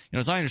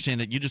 as I understand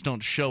it, you just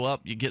don't show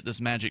up, you get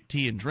this magic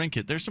tea and drink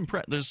it. There's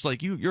there's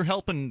like you're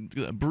helping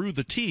brew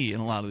the tea in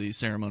a lot of these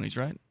ceremonies,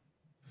 right?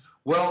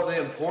 Well, the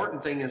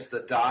important thing is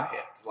the diet.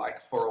 Like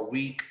for a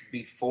week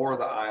before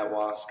the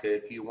ayahuasca,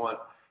 if you want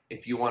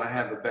to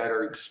have a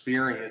better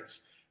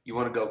experience, you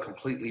want to go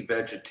completely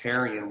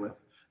vegetarian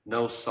with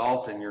no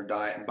salt in your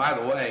diet. And by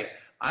the way,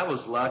 I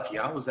was lucky.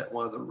 I was at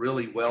one of the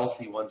really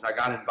wealthy ones. I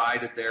got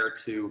invited there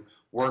to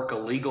work a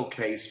legal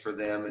case for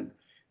them, and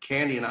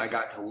Candy and I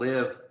got to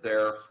live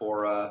there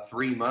for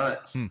 3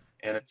 months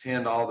and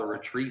attend all the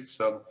retreats.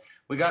 So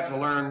we got to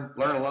learn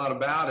a lot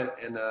about it,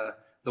 and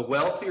the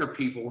wealthier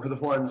people were the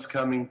ones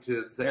coming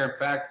to there. In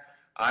fact,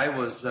 I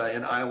was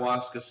in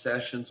ayahuasca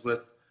sessions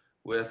with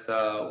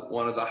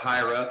one of the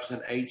higher ups in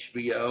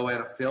HBO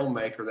and a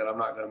filmmaker that I'm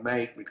not going to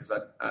make because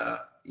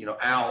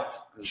out.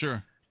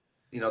 Sure.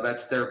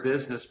 That's their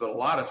business. But a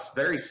lot of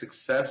very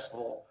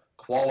successful,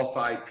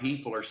 qualified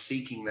people are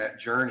seeking that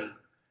journey.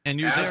 And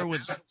you're there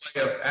with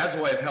as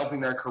a way of helping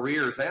their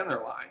careers and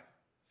their life.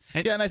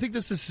 Yeah, and I think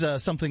this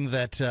is something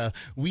that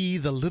we,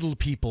 the little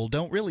people,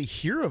 don't really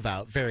hear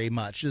about very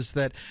much, is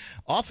that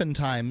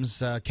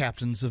oftentimes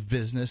captains of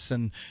business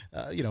and,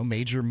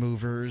 major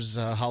movers,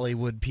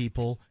 Hollywood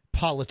people,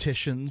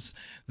 politicians,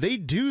 they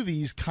do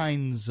these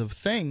kinds of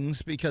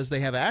things because they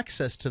have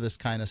access to this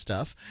kind of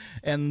stuff,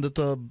 and that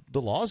the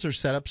laws are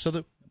set up so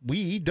that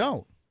we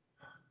don't.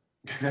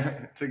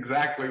 That's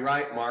exactly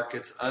right, Mark.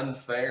 It's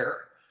unfair.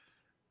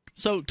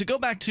 So to go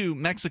back to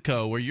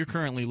Mexico, where you're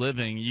currently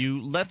living,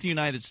 you left the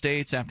United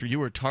States after you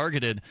were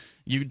targeted.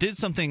 You did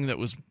something that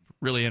was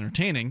really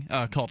entertaining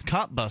called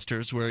Cop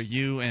Busters, where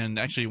you and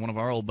actually one of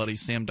our old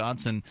buddies, Sam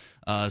Dodson,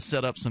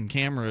 set up some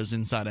cameras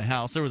inside a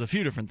house. There was a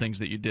few different things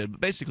that you did,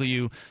 but basically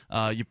you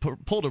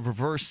pulled a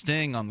reverse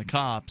sting on the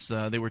cops.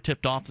 They were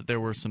tipped off that there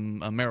were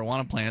some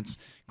marijuana plants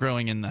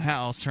growing in the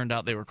house. Turned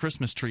out they were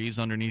Christmas trees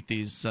underneath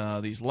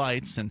these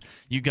lights, and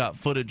you got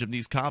footage of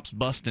these cops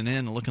busting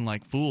in and looking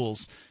like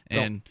fools.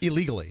 And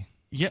illegally.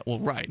 Yeah, well,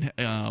 right.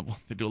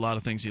 They do a lot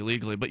of things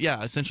illegally. But,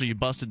 yeah, essentially you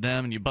busted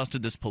them, and you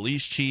busted this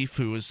police chief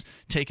who was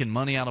taking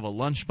money out of a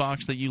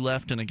lunchbox that you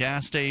left in a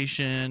gas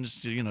station,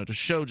 just to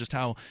show just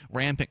how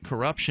rampant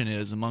corruption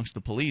is amongst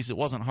the police. It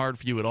wasn't hard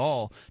for you at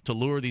all to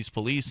lure these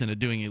police into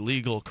doing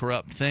illegal,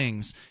 corrupt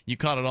things. You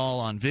caught it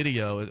all on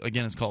video.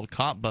 Again, it's called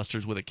Cop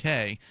Busters with a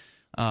K.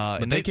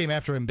 But they came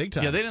after him big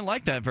time. Yeah, they didn't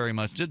like that very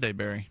much, did they,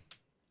 Barry?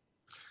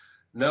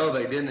 No,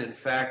 they didn't. In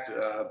fact,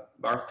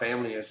 our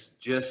family has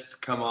just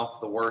come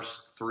off the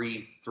worst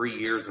three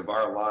years of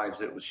our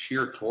lives. It was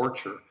sheer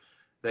torture.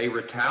 They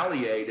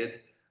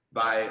retaliated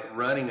by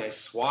running a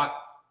SWAT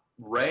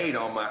raid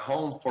on my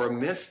home for a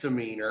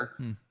misdemeanor,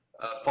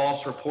 a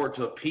false report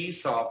to a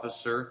peace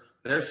officer.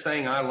 They're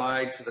saying I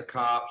lied to the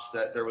cops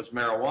that there was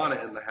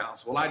marijuana in the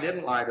house. Well, I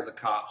didn't lie to the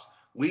cops.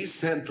 We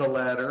sent the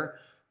letter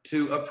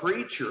to a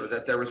preacher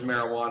that there was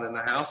marijuana in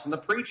the house, and the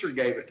preacher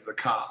gave it to the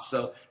cops.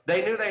 So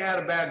they knew they had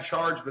a bad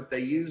charge, but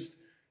they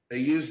used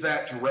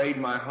that to raid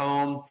my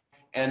home.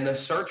 And the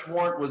search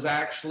warrant was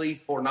actually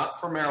not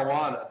for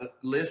marijuana. The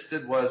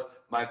listed was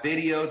my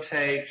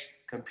videotapes,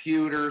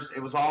 computers. It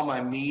was all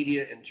my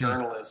media and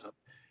journalism.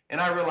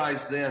 And I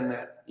realized then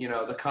that,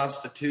 the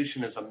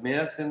Constitution is a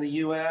myth in the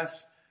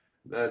U.S.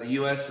 The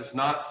U.S. is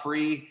not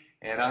free.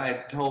 And I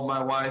had told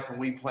my wife, and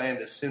we planned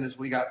as soon as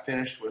we got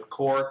finished with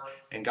court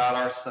and got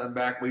our son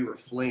back, we were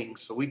fleeing.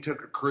 So we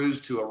took a cruise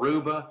to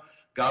Aruba,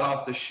 got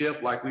off the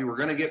ship like we were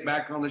going to get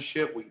back on the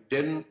ship. We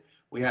didn't.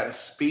 We had a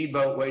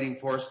speedboat waiting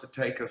for us to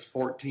take us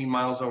 14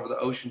 miles over the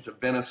ocean to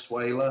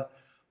Venezuela,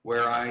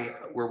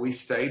 where we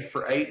stayed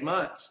for 8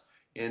 months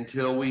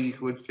until we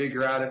would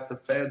figure out if the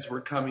feds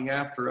were coming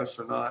after us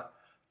or not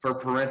for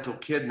parental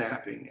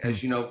kidnapping.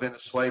 As you know,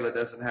 Venezuela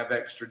doesn't have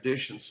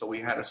extradition, so we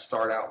had to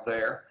start out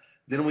there.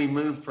 Then we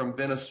moved from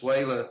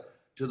Venezuela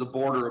to the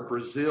border of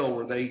Brazil,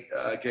 where they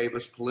gave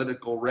us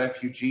political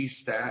refugee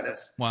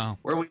status. Wow.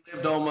 Where we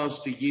lived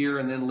almost a year,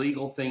 and then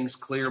legal things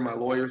clear. My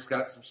lawyers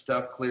got some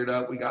stuff cleared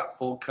up. We got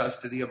full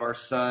custody of our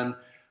son,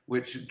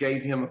 which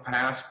gave him a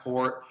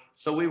passport.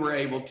 So we were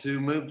able to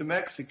move to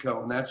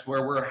Mexico, and that's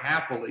where we're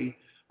happily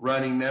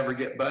running Never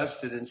Get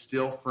Busted and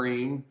still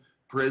freeing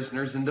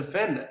prisoners and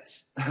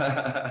defendants.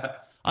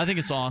 I think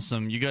it's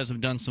awesome. You guys have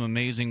done some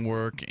amazing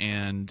work,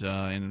 and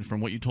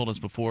from what you told us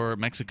before,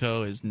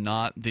 Mexico is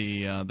not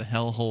the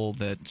hellhole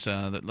that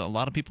a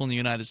lot of people in the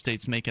United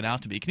States make it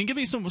out to be. Can you give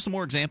me some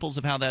more examples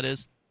of how that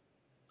is?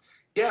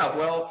 Yeah,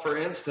 well, for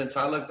instance,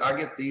 I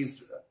get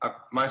these.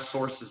 My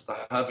source is the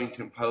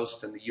Huffington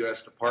Post and the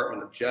U.S.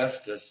 Department of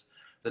Justice.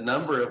 The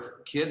number of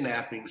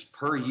kidnappings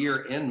per year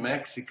in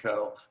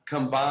Mexico,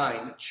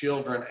 combined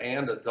children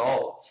and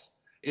adults,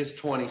 is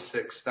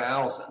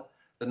 26,000.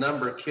 The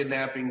number of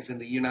kidnappings in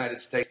the United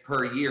States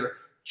per year,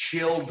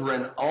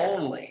 children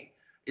only,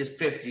 is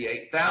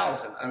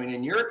 58,000. I mean,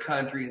 in your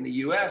country, in the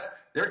U.S.,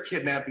 they're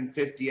kidnapping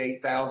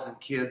 58,000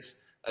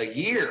 kids a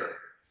year.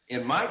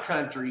 In my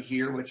country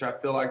here, which I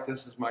feel like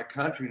this is my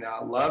country now,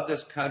 I love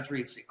this country.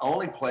 It's the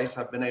only place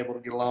I've been able to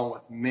get along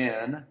with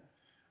men.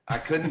 I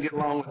couldn't get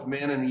along with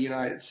men in the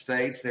United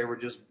States. They were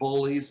just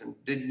bullies and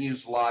didn't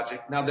use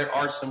logic. Now, there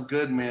are some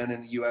good men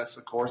in the U.S.,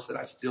 of course, that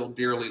I still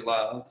dearly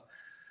love.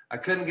 I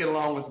couldn't get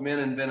along with men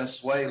in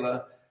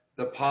Venezuela.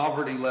 The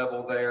poverty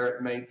level there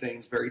made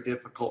things very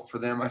difficult for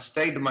them. I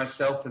stayed to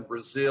myself in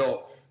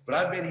Brazil, but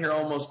I've been here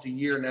almost a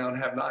year now and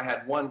have not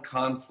had one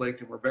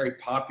conflict, and we're very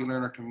popular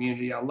in our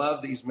community. I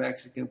love these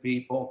Mexican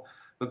people.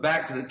 But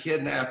back to the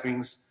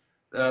kidnappings,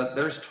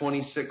 there's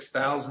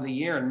 26,000 a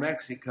year in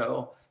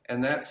Mexico,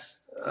 and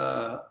that's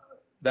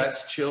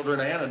children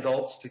and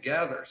adults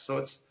together.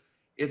 So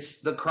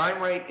it's the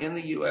crime rate in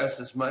the U.S.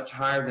 is much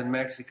higher than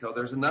Mexico.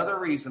 There's another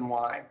reason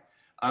why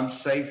I'm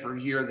safer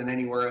here than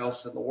anywhere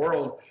else in the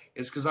world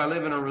is because I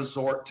live in a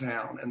resort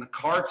town, and the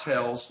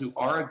cartels, who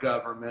are a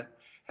government,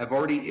 have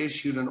already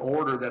issued an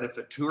order that if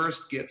a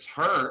tourist gets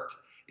hurt,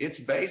 it's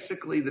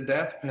basically the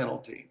death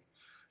penalty.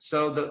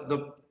 So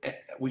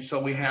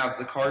we have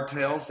the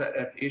cartels that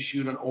have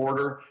issued an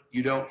order,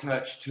 you don't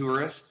touch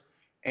tourists,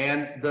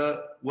 and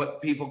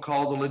what people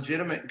call the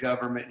legitimate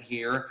government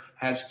here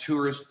has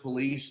tourist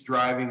police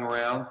driving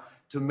around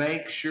to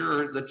make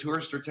sure the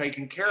tourists are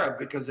taken care of,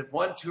 because if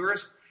one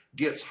tourist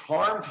gets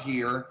harmed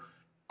here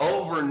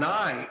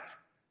overnight,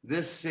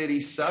 this city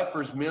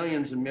suffers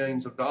millions and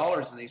millions of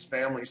dollars, and these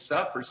families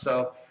suffer.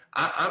 So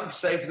I'm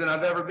safer than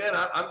I've ever been.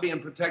 I'm being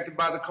protected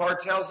by the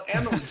cartels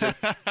and the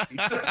legitimate.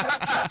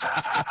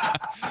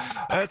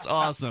 That's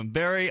awesome.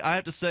 Barry, I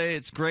have to say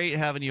it's great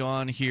having you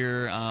on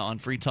here on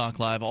Free Talk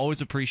Live.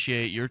 Always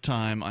appreciate your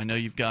time. I know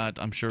you've got,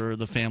 I'm sure,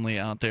 the family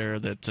out there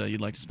that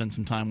you'd like to spend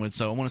some time with.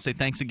 So I want to say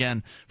thanks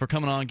again for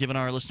coming on, giving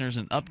our listeners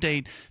an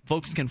update.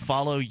 Folks can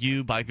follow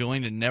you by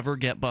going to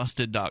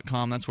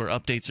nevergetbusted.com. That's where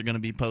updates are going to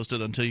be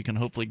posted until you can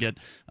hopefully get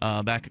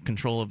back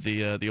control of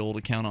the old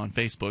account on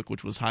Facebook,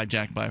 which was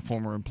hijacked by a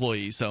former employee.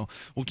 So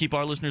we'll keep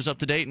our listeners up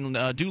to date,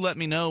 and do let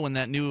me know when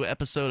that new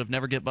episode of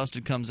Never Get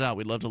Busted comes out.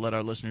 We'd love to let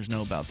our listeners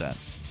know about that.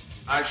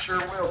 I sure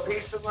will.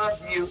 Peace and love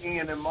to you,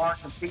 Ian and Mark,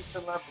 and peace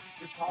and love to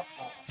your Talk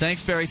Live.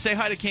 Thanks, Barry. Say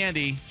hi to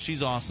Candy.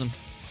 She's awesome.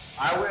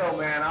 I will,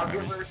 man. I'll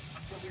give her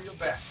your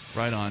best.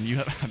 Right on.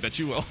 I bet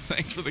you will.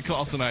 Thanks for the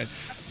call tonight.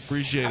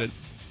 Appreciate it.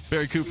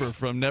 Barry Cooper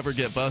from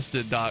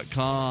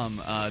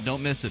nevergetbusted.com.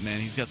 Don't miss it, man.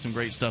 He's got some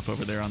great stuff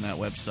over there on that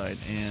website,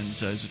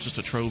 and it's just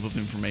a trove of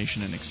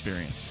information and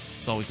experience.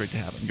 It's always great to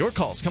have him. Your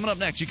calls coming up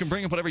next. You can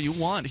bring up whatever you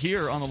want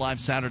here on the live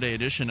Saturday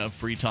edition of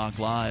Free Talk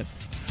Live.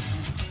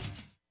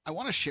 I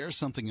want to share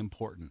something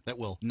important that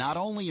will not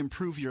only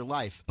improve your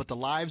life, but the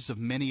lives of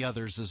many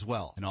others as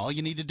well. And all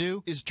you need to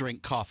do is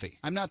drink coffee.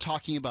 I'm not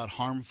talking about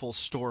harmful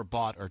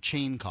store-bought or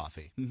chain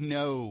coffee.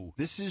 No,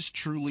 this is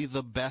truly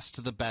the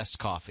best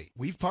coffee.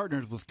 We've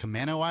partnered with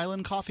Camano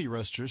Island Coffee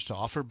Roasters to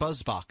offer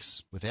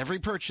BuzzBox. With every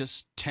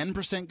purchase,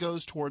 10%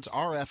 goes towards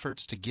our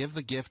efforts to give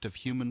the gift of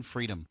human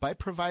freedom by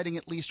providing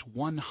at least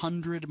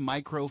 100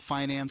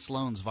 microfinance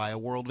loans via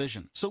World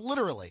Vision. So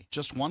literally,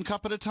 just one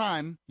cup at a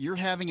time, you're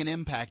having an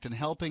impact and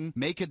helping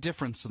make a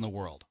difference in the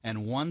world.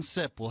 And one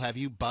sip will have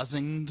you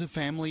buzzing to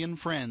family and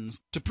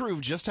friends. To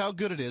prove just how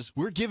good it is,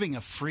 we're giving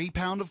a free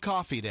pound of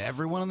coffee to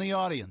everyone in the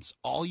audience.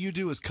 All you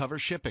do is cover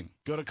shipping.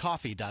 Go to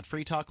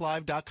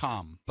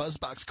coffee.freetalklive.com.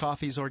 BuzzBox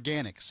coffee is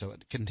organic, so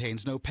it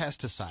contains no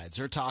pesticides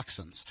or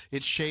toxins.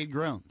 It's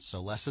shade-grown,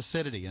 so less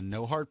acidity and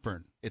no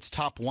heartburn. It's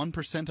top 1%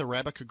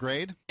 Arabica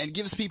grade and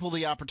gives people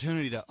the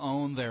opportunity to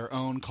own their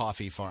own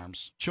coffee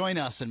farms. Join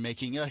us in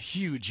making a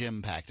huge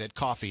impact at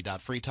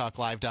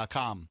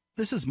coffee.freetalklive.com.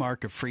 This is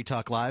Mark of Free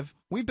Talk Live.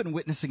 We've been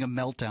witnessing a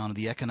meltdown of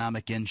the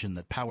economic engine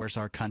that powers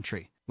our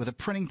country. With a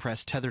printing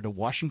press tethered to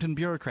Washington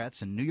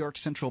bureaucrats and New York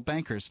central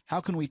bankers,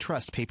 how can we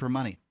trust paper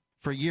money?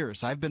 For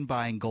years, I've been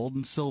buying gold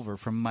and silver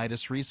from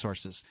Midas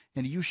Resources,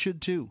 and you should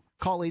too.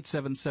 Call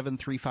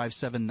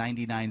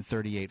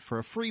 877-357-9938 for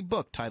a free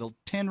book titled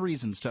 10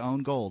 Reasons to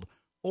Own Gold,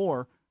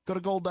 or go to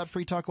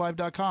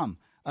gold.freetalklive.com.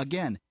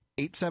 Again,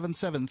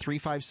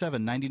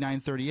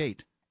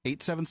 877-357-9938.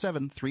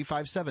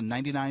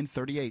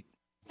 877-357-9938.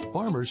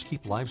 Farmers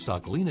keep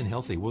livestock lean and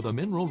healthy with a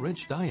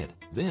mineral-rich diet.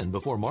 Then,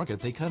 before market,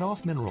 they cut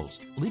off minerals,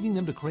 leaving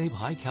them to crave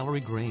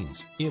high-calorie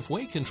grains. If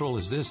weight control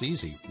is this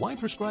easy, why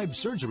prescribe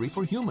surgery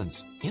for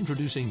humans?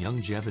 Introducing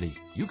Youngevity.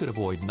 You could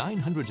avoid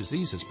 900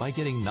 diseases by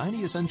getting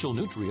 90 essential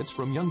nutrients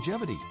from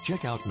Youngevity.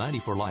 Check out 90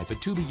 for Life at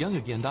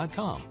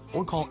tobeyoungagain.com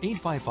or call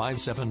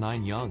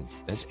 855-79-YOUNG.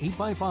 That's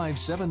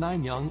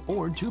 855-79-YOUNG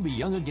or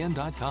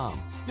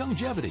tobeyoungagain.com.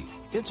 Youngevity.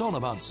 It's all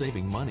about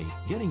saving money,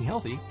 getting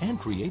healthy, and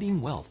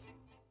creating wealth.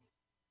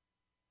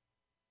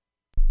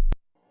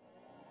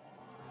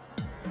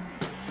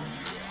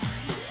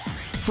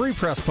 Free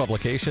Press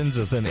Publications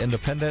is an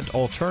independent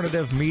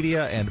alternative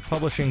media and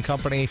publishing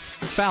company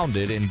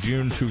founded in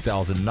June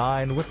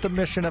 2009 with the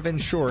mission of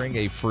ensuring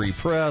a free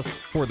press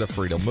for the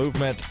freedom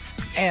movement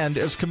and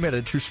is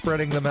committed to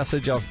spreading the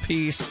message of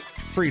peace,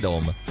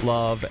 freedom,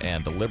 love,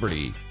 and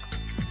liberty.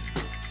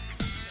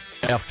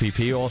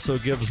 FPP also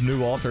gives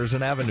new authors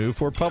an avenue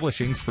for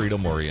publishing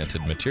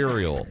freedom-oriented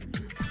material.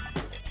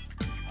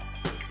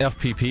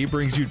 FPP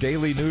brings you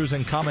daily news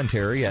and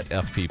commentary at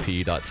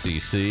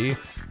fpp.cc,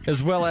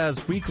 as well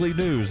as weekly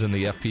news in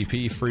the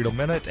FPP Freedom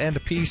Minute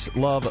and Peace,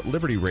 Love,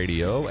 Liberty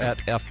Radio at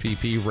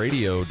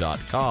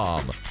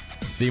fppradio.com.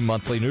 The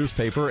monthly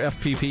newspaper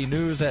FPP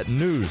News at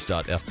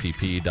news.fpp.cc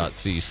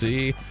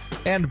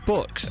and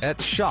books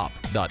at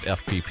shop.fpp.cc.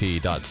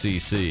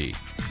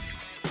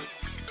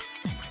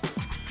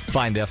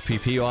 Find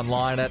FPP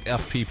online at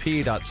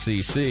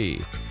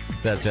fpp.cc.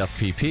 That's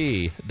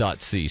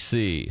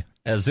fpp.cc,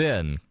 as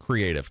in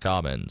Creative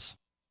Commons.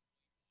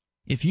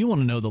 If you want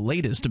to know the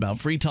latest about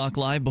Free Talk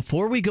Live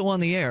before we go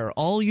on the air,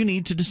 all you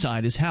need to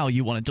decide is how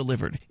you want it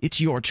delivered.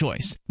 It's your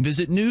choice.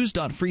 Visit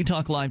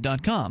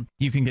news.freetalklive.com.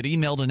 You can get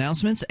emailed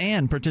announcements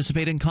and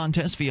participate in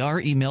contests via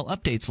our email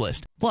updates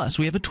list. Plus,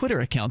 we have a Twitter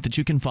account that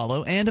you can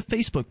follow and a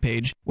Facebook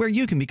page where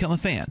you can become a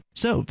fan.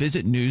 So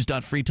visit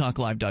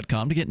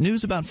news.freetalklive.com to get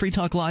news about Free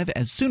Talk Live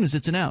as soon as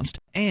it's announced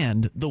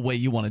and the way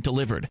you want it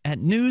delivered at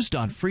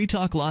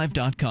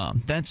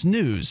news.freetalklive.com. That's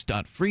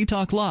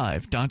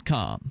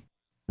news.freetalklive.com.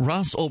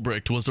 Ross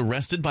Ulbricht was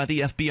arrested by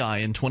the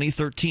FBI in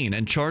 2013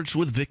 and charged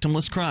with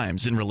victimless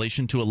crimes in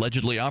relation to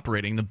allegedly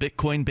operating the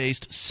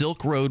Bitcoin-based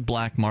Silk Road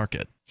black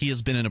market. He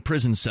has been in a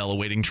prison cell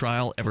awaiting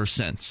trial ever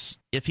since.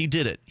 If he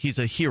did it, he's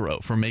a hero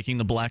for making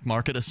the black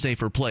market a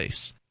safer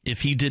place.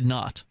 If he did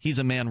not, he's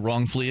a man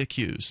wrongfully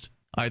accused.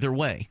 Either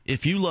way,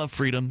 if you love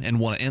freedom and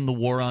want to end the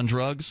war on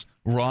drugs,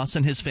 Ross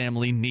and his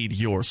family need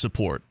your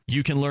support.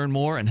 You can learn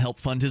more and help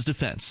fund his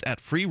defense at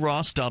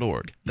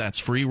freeross.org. That's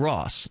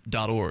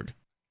freeross.org.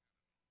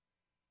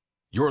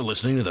 You're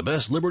listening to the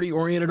best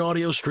liberty-oriented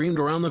audio streamed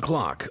around the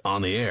clock,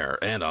 on the air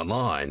and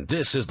online.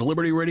 This is the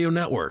Liberty Radio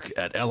Network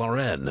at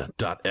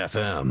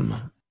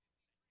LRN.FM.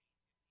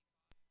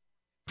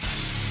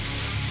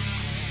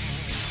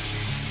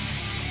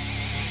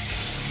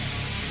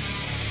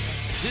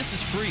 This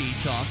is Free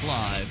Talk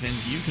Live, and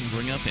you can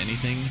bring up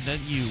anything that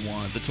you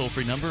want. The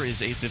toll-free number is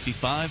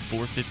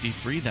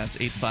 855-450-FREE. That's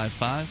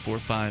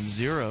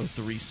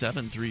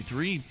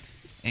 855-450-3733.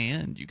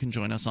 And you can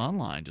join us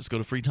online. Just go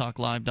to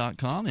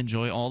freetalklive.com.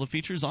 Enjoy all the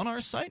features on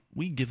our site.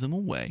 We give them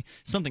away.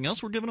 Something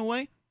else we're giving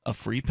away? A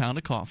free pound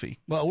of coffee.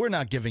 Well, we're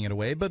not giving it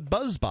away, but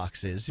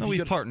BuzzBox is. No,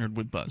 we've partnered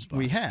with BuzzBox.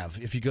 We have.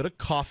 If you go to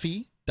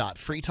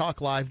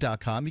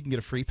coffee.freetalklive.com, you can get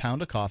a free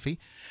pound of coffee.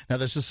 Now,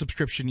 there's a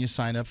subscription you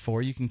sign up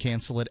for. You can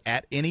cancel it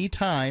at any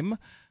time.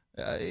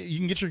 You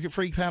can get your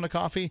free pound of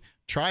coffee,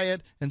 try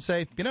it, and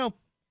say,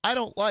 I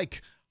don't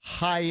like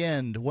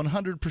high-end,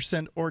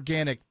 100%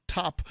 organic,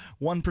 top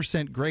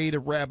 1% grade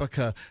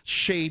Arabica,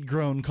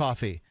 shade-grown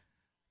coffee.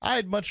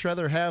 I'd much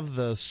rather have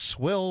the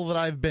swill that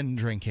I've been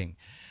drinking.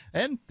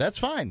 And that's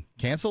fine.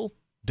 Cancel.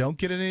 Don't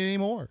get it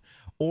anymore.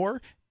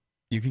 Or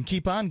you can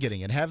keep on getting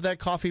it. Have that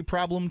coffee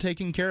problem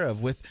taken care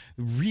of with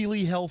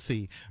really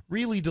healthy,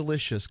 really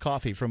delicious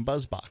coffee from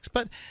BuzzBox.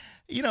 But,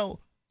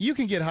 you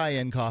can get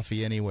high-end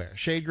coffee anywhere.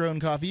 Shade-grown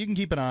coffee, you can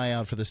keep an eye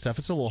out for this stuff.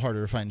 It's a little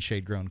harder to find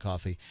shade-grown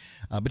coffee,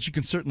 but you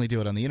can certainly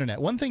do it on the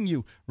internet. One thing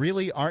you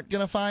really aren't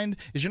going to find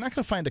is you're not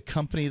going to find a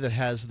company that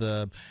has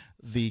the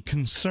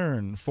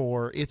concern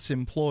for its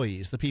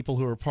employees, the people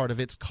who are part of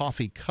its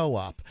coffee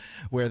co-op,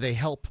 where they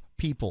help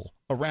people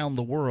around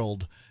the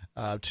world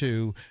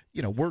to,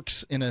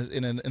 works in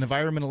an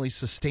environmentally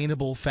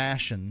sustainable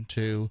fashion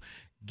to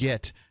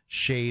get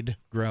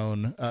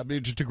shade-grown,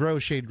 to grow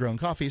shade-grown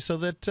coffee, so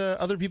that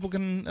other people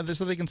can,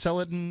 so they can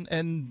sell it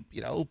and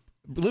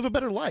live a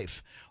better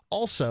life.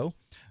 Also,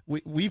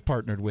 we've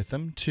partnered with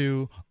them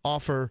to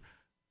offer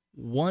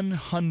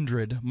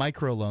 100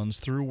 microloans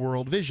through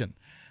World Vision.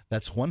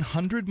 That's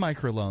 100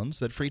 microloans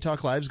that Free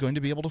Talk Live is going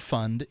to be able to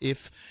fund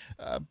if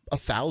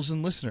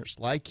 1,000 listeners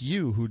like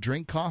you who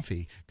drink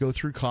coffee go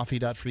through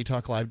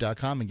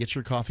coffee.freetalklive.com and get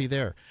your coffee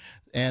there.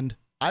 And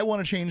I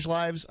want to change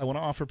lives. I want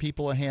to offer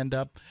people a hand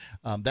up.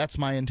 That's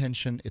my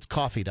intention. It's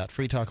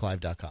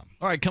coffee.freetalklive.com.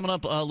 All right, coming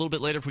up a little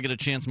bit later, if we get a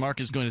chance, Mark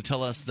is going to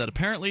tell us that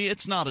apparently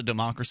it's not a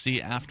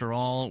democracy after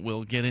all.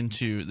 We'll get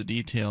into the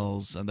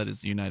details. That is,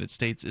 the United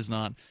States is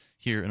not,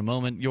 here in a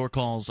moment. Your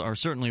calls are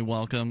certainly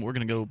welcome. We're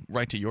going to go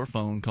right to your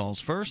phone calls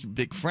first.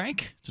 Big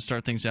Frank, to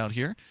start things out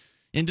here.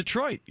 In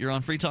Detroit, you're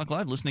on Free Talk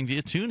Live, listening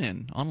via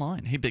TuneIn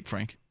online. Hey, Big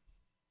Frank.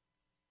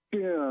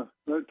 Yeah,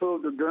 I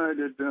told the guy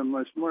that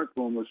my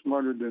smartphone was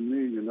smarter than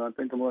me, I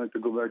think I'm going to have to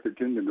go back to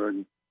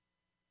kindergarten.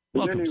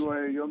 But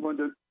anyway, I want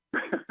to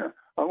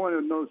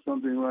know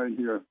something right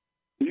here.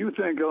 Do you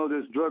think all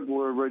this drug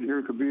war right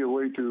here could be a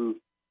way to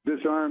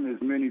disarm as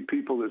many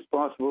people as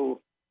possible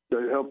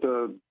to help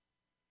the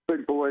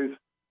big boys,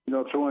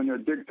 throw in their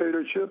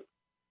dictatorship?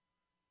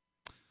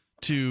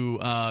 To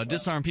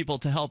disarm people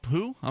to help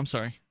who? I'm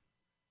sorry.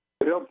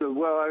 Help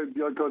I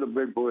go to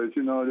big boys,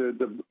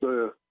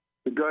 the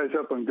the guys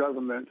up in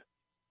government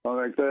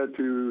like that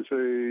to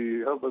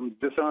say help them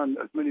disarm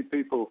as many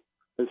people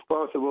as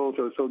possible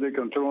so they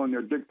can throw in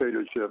their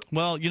dictatorship.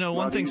 Well,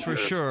 one thing's for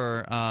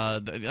sure.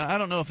 I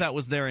don't know if that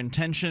was their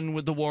intention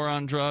with the war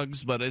on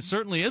drugs, but it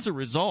certainly is a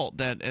result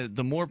that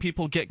the more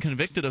people get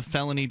convicted of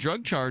felony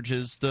drug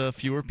charges, the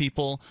fewer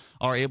people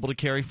are able to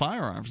carry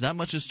firearms. That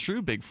much is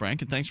true, Big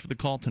Frank, and thanks for the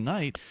call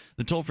tonight.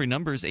 The toll-free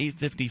number is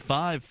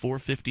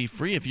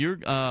 855-450-FREE. If you're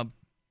sound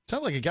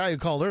like a guy who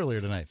called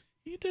earlier tonight.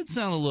 He did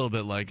sound a little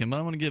bit like him, but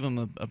I want to give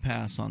him a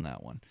pass on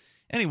that one.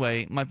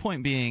 Anyway, my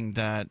point being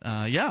that,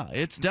 yeah,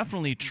 it's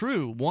definitely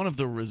true. One of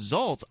the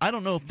results, I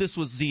don't know if this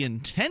was the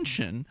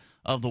intention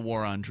of the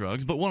war on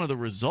drugs, but one of the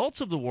results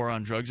of the war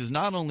on drugs is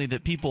not only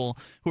that people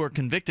who are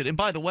convicted, and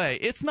by the way,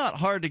 it's not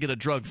hard to get a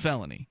drug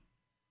felony.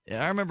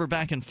 I remember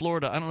back in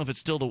Florida, I don't know if it's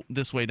still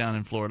this way down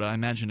in Florida, I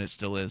imagine it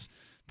still is,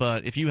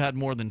 but if you had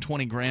more than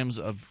 20 grams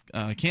of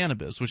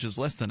cannabis, which is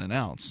less than an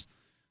ounce,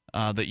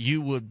 that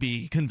you would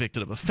be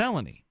convicted of a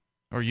felony.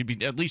 Or you'd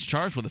be at least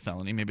charged with a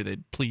felony. Maybe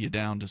they'd plea you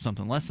down to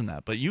something less than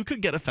that. But you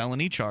could get a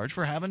felony charge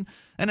for having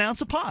an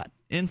ounce of pot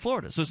in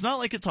Florida. So it's not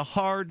like it's a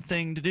hard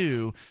thing to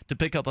do to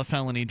pick up a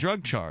felony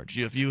drug charge.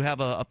 If you have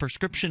a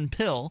prescription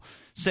pill,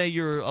 say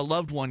a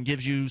loved one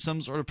gives you some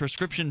sort of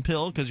prescription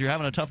pill because you're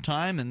having a tough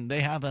time and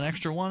they have an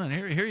extra one, and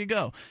here you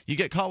go. You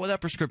get caught with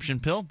that prescription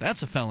pill,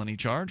 that's a felony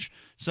charge.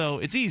 So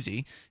it's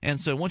easy. And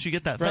so once you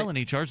get that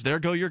felony charge, there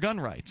go your gun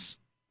rights.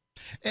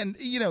 And,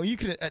 you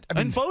could...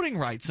 and voting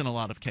rights in a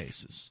lot of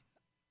cases.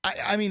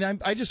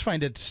 I just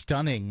find it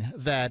stunning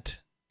that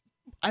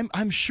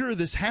I'm sure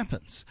this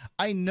happens.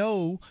 I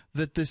know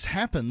that this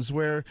happens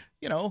where,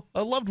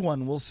 a loved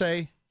one will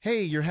say,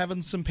 hey, you're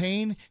having some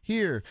pain?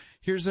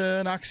 Here's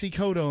an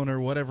oxycodone or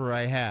whatever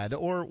I had,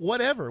 or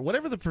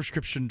whatever the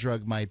prescription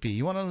drug might be.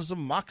 You want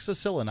some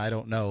amoxicillin? I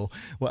don't know.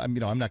 Well,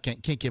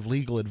 can't give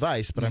legal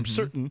advice, but I'm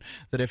certain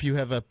that if you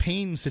have a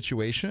pain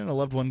situation and a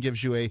loved one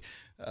gives you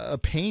a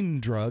pain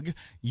drug,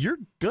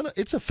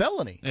 it's a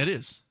felony. It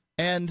is.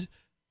 And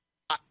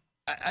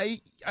I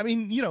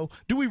mean,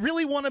 do we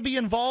really want to be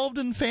involved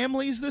in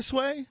families this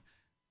way?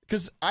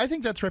 Because I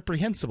think that's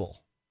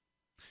reprehensible.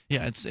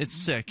 Yeah, it's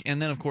sick.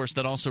 And then, of course,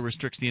 that also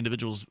restricts the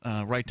individual's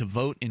right to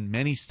vote in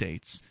many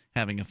states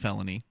having a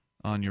felony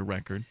on your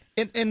record.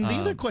 And the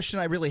other question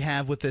I really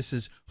have with this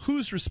is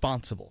who's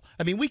responsible?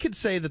 I mean, we could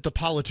say that the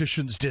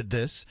politicians did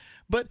this,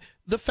 but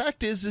the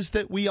fact is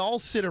that we all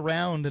sit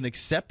around and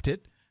accept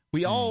it.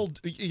 We all,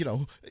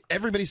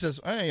 everybody says,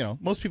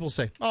 most people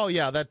say, oh,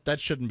 yeah, that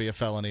shouldn't be a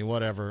felony,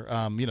 whatever.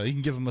 You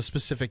can give them a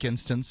specific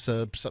instance,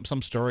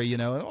 some story,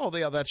 and, oh,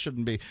 yeah, that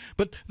shouldn't be.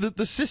 But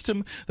the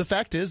system, the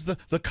fact is,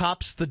 the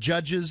cops, the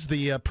judges,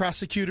 the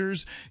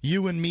prosecutors,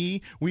 you and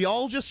me, we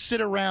all just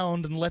sit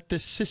around and let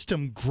this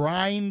system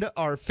grind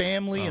our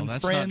family and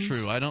friends. That's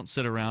not true. I don't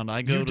sit around.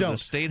 I go to the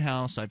State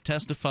House. I've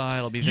testified.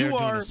 I'll be there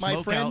doing a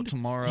smoke out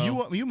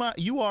tomorrow.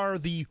 You are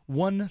the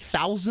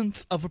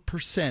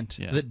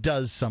 1,000% that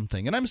does something.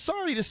 And I'm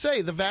sorry to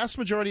say, the vast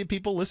majority of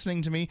people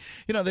listening to me,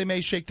 they may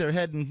shake their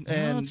head and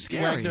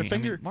wag their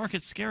finger. Mark,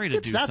 it's scary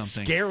to do something. It's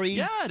not scary.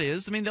 Yeah, it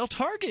is. I mean, they'll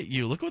target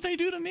you. Look what they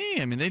do to me.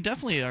 I mean, they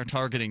definitely are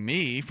targeting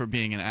me for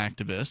being an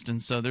activist,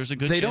 and so there's a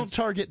good chance. They don't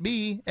target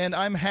me, and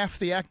I'm half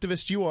the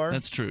activist you are.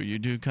 That's true. You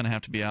do kind of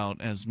have to be out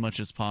as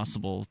much as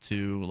possible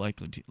to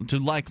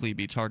likely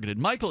be targeted.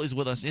 Michael is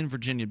with us in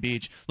Virginia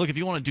Beach. Look, if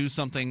you want to do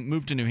something,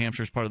 move to New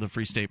Hampshire as part of the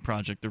Free State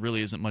Project. There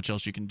really isn't much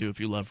else you can do if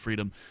you love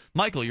freedom.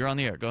 Michael, you're on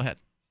the air. Go ahead.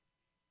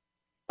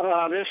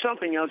 There's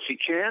something else you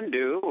can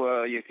do.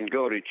 You can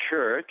go to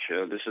church.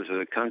 This is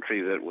a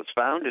country that was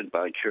founded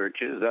by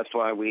churches. That's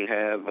why we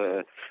have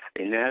a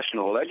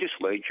national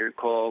legislature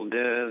called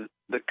the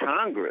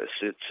Congress.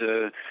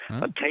 It's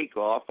a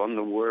takeoff on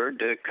the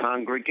word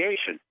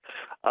congregation.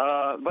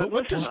 But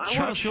what does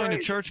going to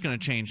church going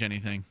to change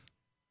anything?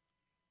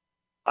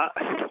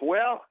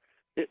 Well,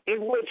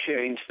 it would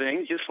change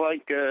things, just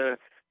like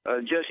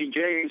Jesse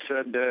James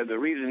said the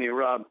reason you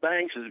rob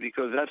banks is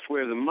because that's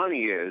where the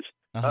money is.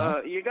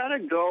 You gotta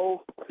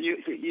go.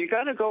 You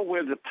gotta go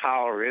where the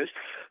power is,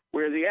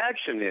 where the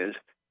action is.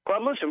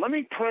 But listen, let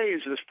me praise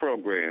this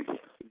program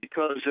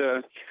because,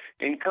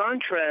 in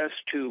contrast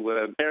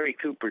to Barry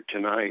Cooper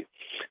tonight,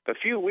 a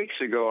few weeks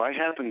ago I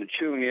happened to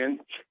tune in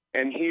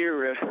and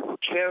hear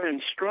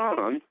Karen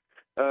Strawn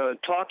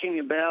talking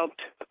about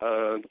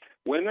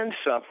women's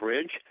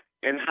suffrage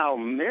and how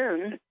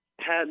men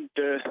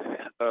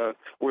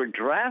were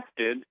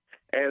drafted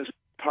as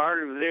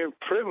part of their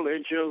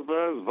privilege of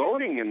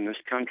voting in this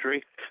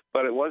country,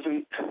 but it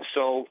wasn't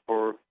so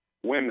for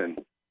women.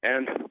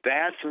 And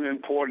that's an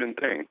important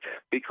thing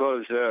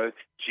because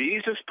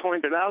Jesus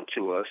pointed out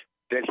to us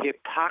that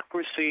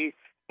hypocrisy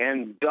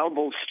and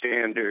double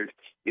standard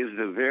is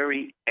the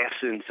very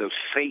essence of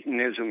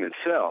Satanism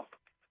itself.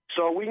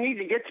 So we need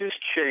to get this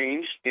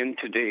changed in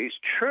today's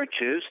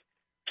churches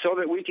so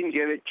that we can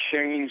get it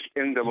changed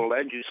in the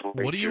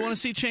legislature. What do you want to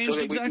see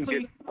changed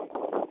exactly?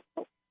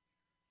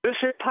 This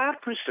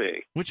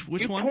hypocrisy. Which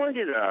you one? You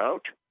pointed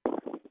out.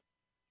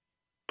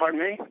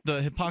 Pardon me?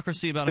 The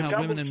hypocrisy about how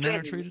women and men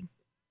are treated?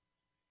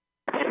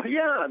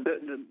 Yeah,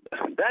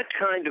 that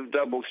kind of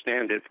double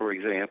standard, for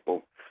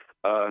example.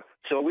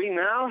 So we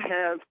now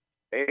have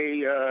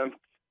a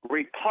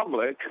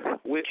republic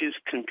which is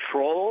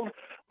controlled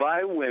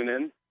by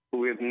women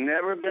who have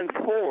never been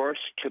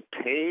forced to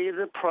pay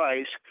the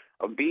price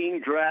of being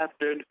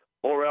drafted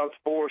or else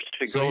forced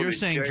to go to jail. So you're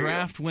saying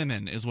draft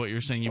women is what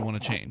you're saying you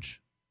want to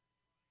change?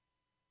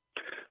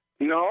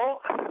 No,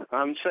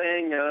 I'm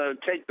saying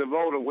take the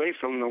vote away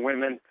from the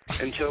women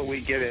until we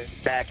get it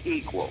back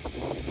equal.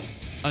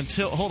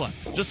 Hold on.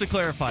 Just to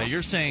clarify,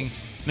 you're saying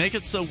make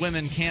it so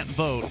women can't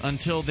vote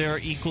until they're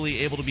equally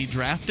able to be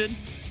drafted?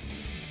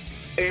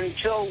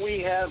 Until we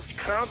have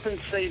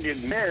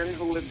compensated men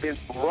who have been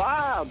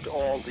robbed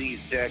all these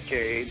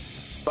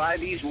decades by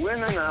these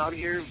women out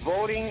here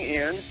voting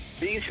in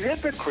these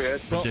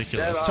hypocrites. Well,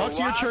 ridiculous. Talk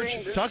to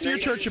your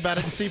church about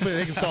it and see if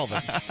they can solve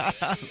it.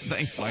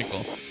 Thanks,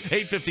 Michael.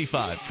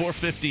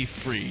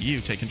 855-450-FREE. You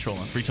take control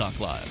on Free Talk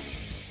Live.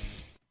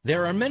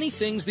 There are many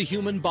things the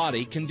human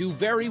body can do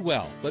very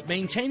well, but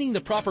maintaining the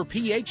proper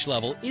pH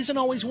level isn't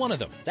always one of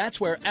them. That's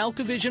where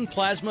AlkaVision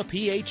Plasma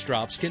pH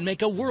Drops can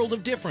make a world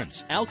of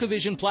difference.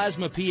 AlkaVision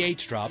Plasma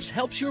pH Drops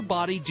helps your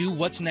body do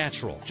what's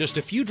natural. Just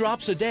a few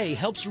drops a day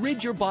helps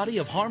rid your body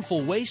of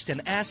harmful waste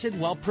and acid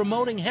while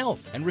promoting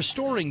health and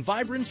restoring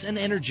vibrance and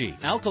energy.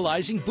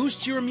 Alkalizing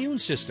boosts your immune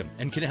system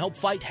and can help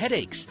fight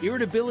headaches,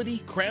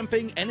 irritability,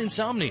 cramping, and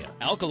insomnia.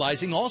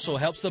 Alkalizing also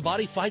helps the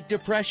body fight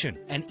depression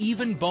and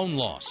even bone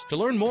loss. To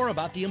learn more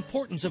about the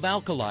importance of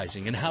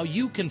alkalizing and how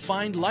you can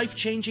find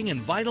life-changing and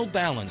vital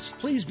balance,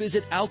 please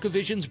visit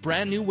AlkaVision's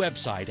brand new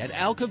website at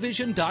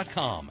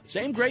alkavision.com.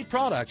 Same great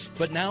products,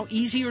 but now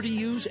easier to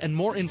use and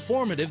more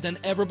informative than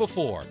ever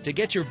before. To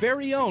get your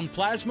very own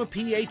plasma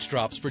pH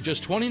drops for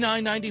just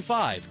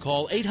 $29.95,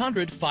 call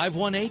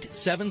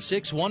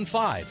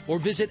 800-518-7615 or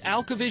visit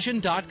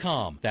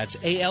alkavision.com. That's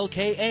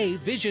ALKA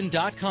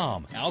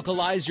vision.com.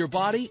 Alkalize your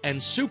body and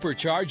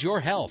supercharge your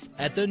health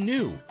at the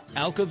new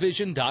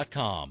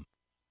alkavision.com.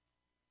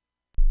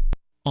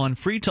 On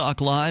Free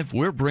Talk Live,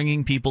 we're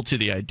bringing people to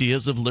the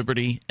ideas of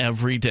liberty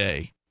every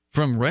day.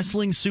 From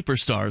wrestling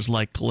superstars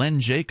like Glenn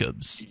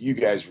Jacobs. You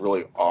guys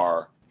really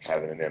are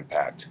having an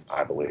impact,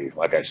 I believe.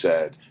 Like I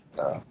said,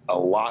 a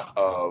lot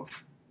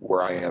of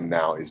where I am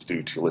now is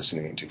due to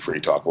listening to Free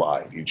Talk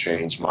Live. You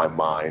changed my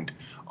mind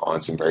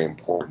on some very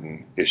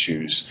important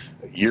issues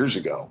years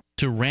ago.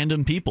 To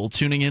random people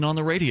tuning in on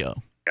the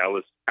radio. I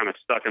was kind of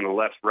stuck in the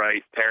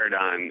left-right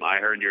paradigm.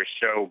 I heard your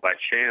show by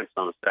chance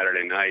on a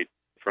Saturday night.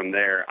 From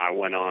there, I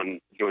went on,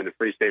 joined the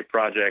Free State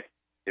Project,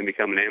 and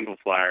become an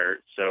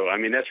amplifier. So, I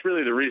mean, that's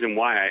really the reason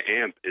why I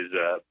amp is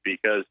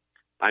because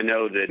I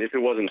know that if it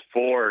wasn't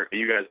for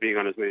you guys being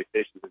on as many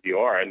stations as you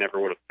are, I never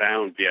would have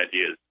found the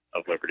ideas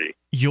of liberty.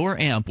 Your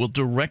amp will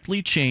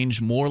directly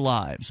change more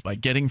lives by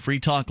getting Free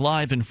Talk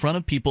Live in front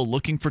of people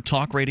looking for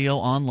talk radio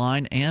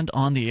online and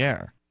on the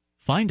air.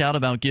 Find out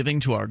about giving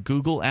to our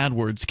Google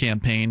AdWords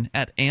campaign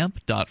at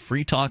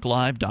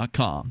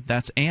amp.freetalklive.com.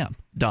 That's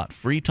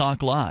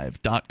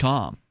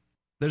amp.freetalklive.com.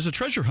 There's a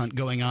treasure hunt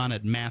going on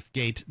at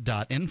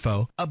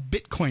mathgate.info, a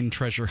Bitcoin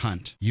treasure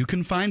hunt. You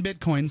can find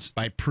Bitcoins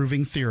by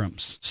proving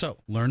theorems. So,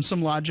 learn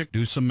some logic,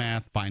 do some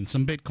math, find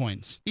some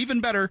Bitcoins.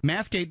 Even better,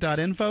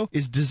 mathgate.info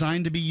is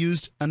designed to be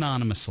used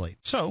anonymously.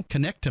 So,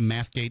 connect to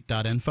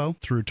mathgate.info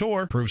through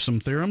Tor, prove some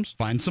theorems,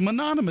 find some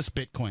anonymous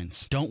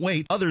Bitcoins. Don't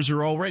wait, others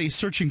are already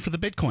searching for the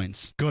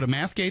Bitcoins. Go to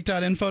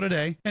mathgate.info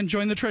today and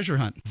join the treasure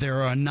hunt.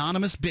 There are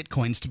anonymous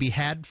Bitcoins to be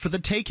had for the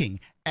taking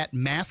at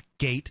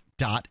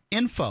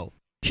mathgate.info.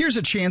 Here's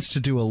a chance to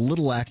do a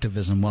little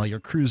activism while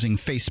you're cruising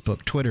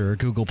Facebook, Twitter, or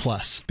Google+.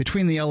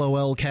 Between the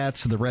LOL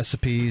cats, the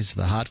recipes,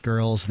 the hot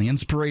girls, and the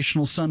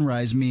inspirational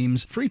sunrise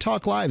memes, Free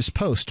Talk Live's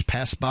posts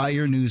pass by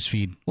your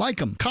newsfeed. Like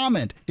them,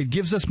 comment. It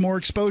gives us more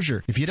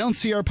exposure. If you don't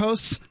see our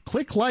posts,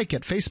 click like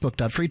at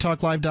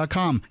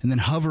facebook.freetalklive.com and then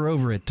hover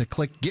over it to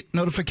click Get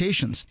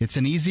Notifications. It's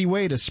an easy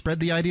way to spread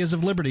the ideas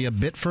of liberty a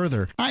bit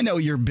further. I know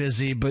you're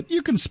busy, but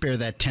you can spare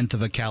that tenth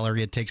of a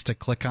calorie it takes to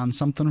click on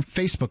something.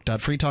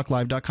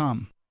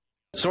 Facebook.freetalklive.com.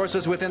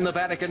 Sources within the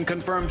Vatican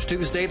confirmed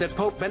Tuesday that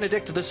Pope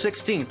Benedict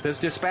XVI has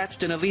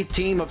dispatched an elite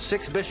team of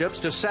 6 bishops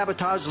to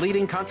sabotage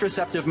leading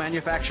contraceptive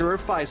manufacturer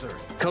Pfizer.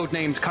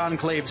 Codenamed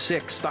Conclave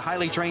 6, the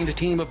highly trained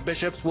team of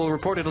bishops will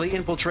reportedly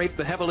infiltrate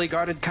the heavily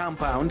guarded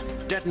compound,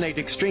 detonate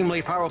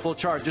extremely powerful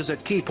charges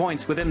at key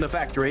points within the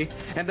factory,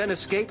 and then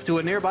escape to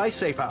a nearby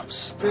safe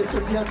house.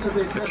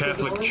 The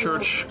Catholic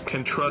Church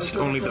can trust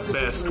only the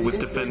best with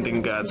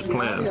defending God's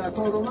plan.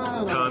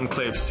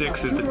 Conclave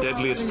 6 is the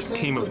deadliest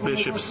team of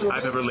bishops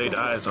I've ever laid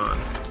eyes on.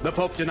 The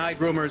Pope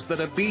denied rumors that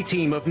a B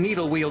team of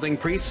needle-wielding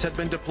priests had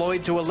been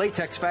deployed to a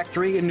latex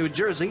factory in New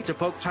Jersey to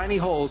poke tiny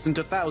holes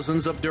into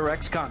thousands of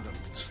Durex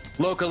condoms.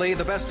 Locally,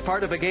 the best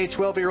part of a gay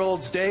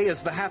 12-year-old's day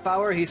is the half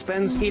hour he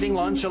spends eating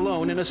lunch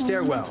alone in a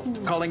stairwell.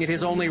 Calling it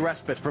his only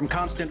respite from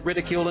constant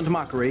ridicule and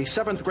mockery,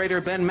 7th grader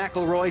Ben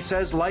McElroy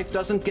says life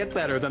doesn't get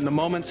better than the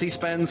moments he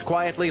spends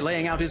quietly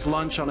laying out his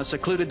lunch on a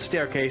secluded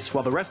staircase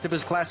while the rest of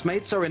his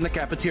classmates are in the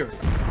cafeteria.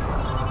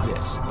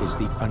 This is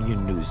the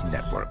Onion News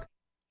Network.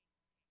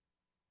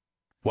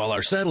 While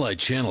our satellite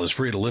channel is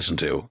free to listen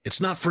to,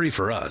 it's not free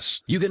for us.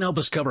 You can help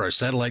us cover our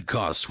satellite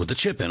costs with the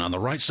chip-in on the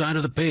right side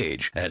of the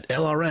page at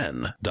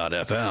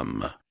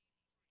lrn.fm.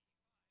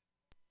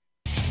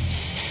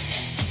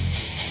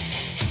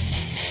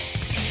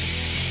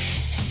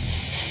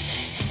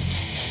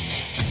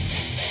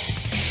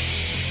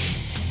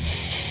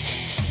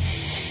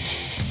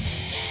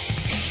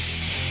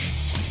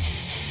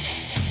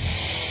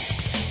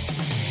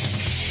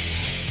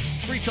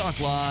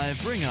 Talk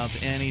Live, bring up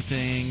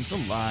anything, the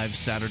live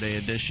Saturday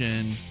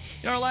edition.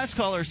 Our last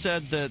caller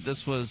said that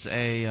this was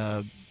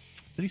a,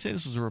 did he say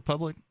this was a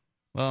republic?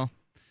 Well,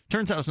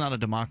 turns out it's not a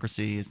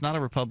democracy. It's not a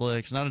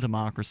republic. It's not a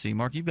democracy.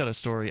 Mark, you've got a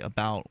story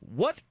about,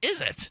 what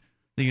is it?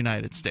 The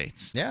United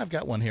States. Yeah, I've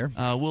got one here.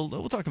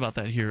 We'll talk about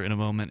that here in a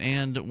moment,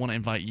 and want to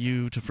invite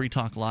you to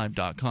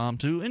freetalklive.com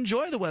to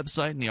enjoy the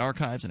website and the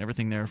archives and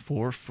everything there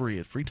for free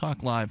at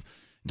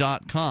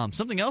freetalklive.com.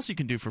 Something else you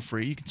can do for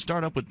free, you can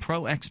start up with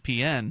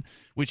ProXPN,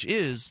 which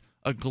is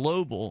a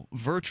global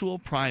virtual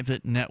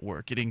private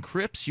network. It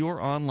encrypts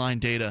your online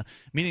data,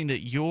 meaning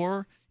that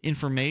your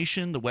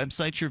information, the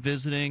websites you're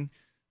visiting,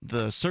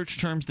 the search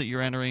terms that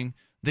you're entering,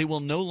 they will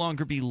no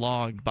longer be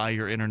logged by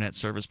your internet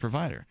service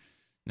provider.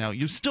 Now,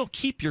 you still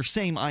keep your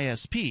same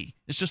ISP.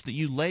 It's just that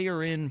you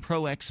layer in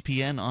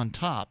ProXPN on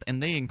top,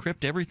 and they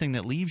encrypt everything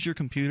that leaves your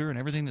computer and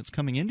everything that's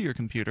coming into your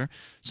computer,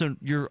 so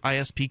your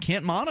ISP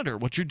can't monitor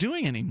what you're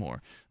doing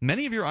anymore.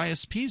 Many of your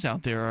ISPs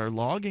out there are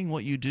logging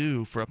what you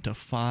do for up to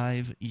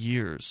 5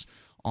 years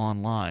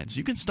online. So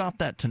you can stop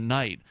that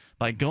tonight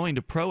by going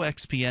to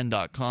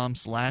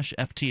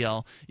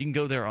proxpn.com/FTL. You can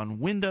go there on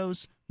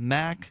Windows,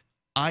 Mac,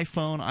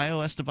 iPhone,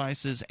 iOS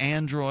devices,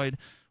 Android.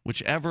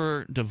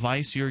 Whichever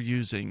device you're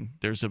using,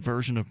 there's a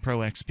version of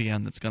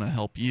ProXPN that's going to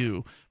help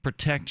you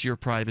protect your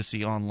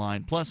privacy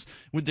online. Plus,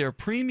 with their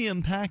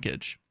premium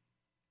package,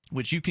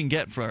 which you can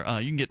get for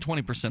you can get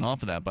 20%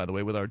 off of that, by the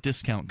way, with our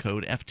discount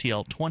code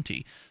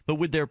FTL20. But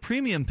with their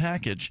premium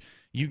package,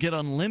 you get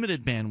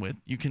unlimited bandwidth.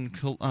 You can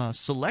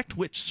select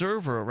which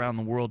server around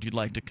the world you'd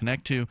like to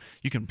connect to.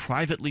 You can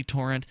privately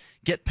torrent,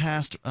 get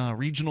past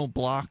regional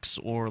blocks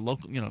or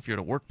local, if you're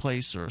at a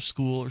workplace or a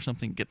school or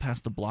something, get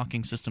past the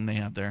blocking system they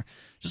have there.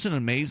 Just an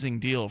amazing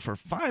deal for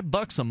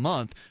 $5 a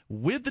month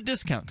with the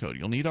discount code.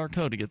 You'll need our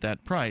code to get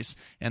that price,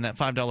 and that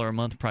 $5 a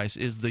month price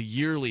is the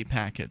yearly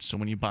package. So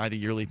when you buy the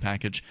yearly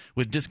package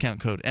with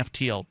discount code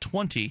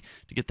FTL20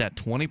 to get that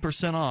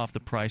 20% off the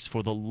price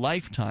for the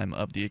lifetime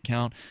of the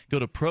account, go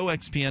to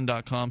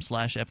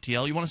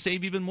proxpn.com/FTL. You want to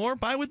save even more?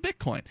 Buy with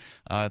Bitcoin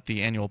at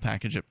the annual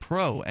package at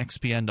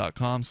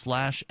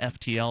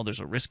proxpn.com/FTL. There's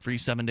a risk-free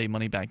 7-day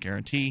money-back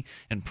guarantee,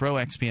 and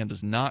ProXPN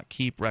does not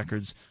keep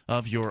records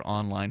of your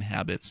online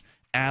habits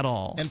at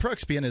all. And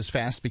ProXPN is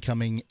fast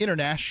becoming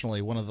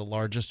internationally one of the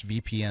largest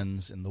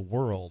VPNs in the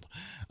world.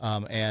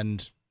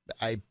 And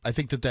I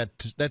think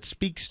that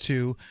speaks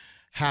to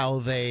how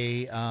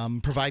they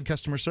provide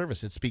customer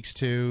service. It speaks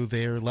to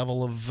their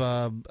level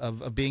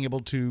of being able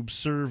to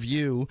serve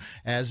you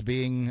as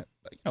being,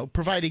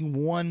 providing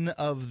one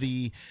of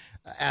the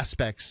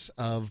aspects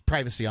of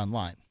privacy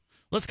online.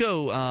 Let's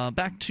go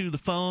back to the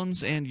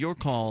phones and your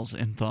calls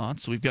and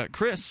thoughts. We've got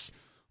Chris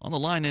on the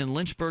line in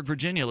Lynchburg,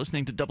 Virginia,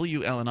 listening to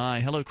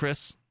WLNI. Hello,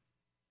 Chris.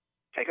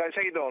 Hey guys,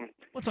 how you doing?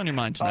 What's on your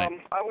mind tonight?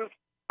 I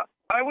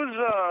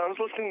was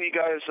listening to you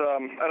guys,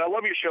 and I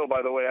love your show,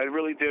 by the way. I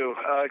really do.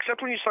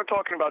 Except when you start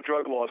talking about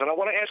drug laws, and I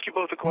want to ask you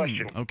both a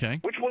question.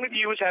 Okay. Which one of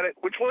you has had a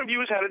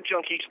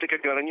junkie stick a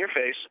gun in your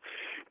face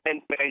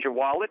and your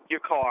wallet, your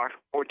car,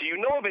 or do you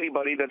know of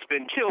anybody that's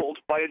been killed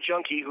by a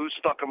junkie who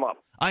stuck them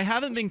up? I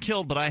haven't been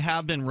killed, but I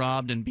have been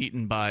robbed and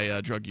beaten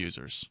by drug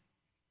users.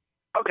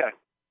 Okay.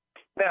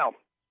 Now,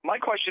 my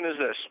question is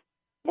this: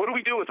 what do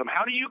we do with them?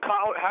 How do you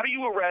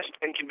arrest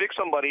and convict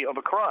somebody of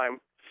a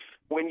crime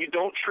when you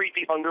don't treat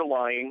the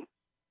underlying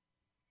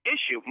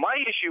issue? My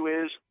issue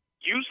is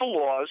use the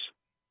laws,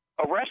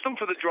 arrest them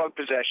for the drug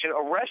possession,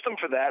 arrest them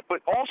for that,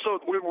 but also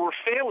where we're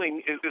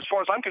failing, as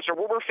far as I'm concerned,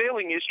 what we're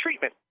failing is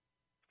treatment.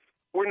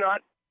 We're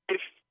not, if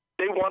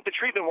they want the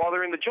treatment while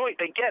they're in the joint,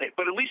 they get it,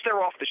 but at least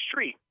they're off the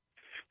street.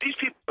 These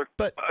people are,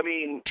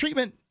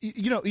 treatment,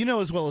 you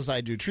know as well as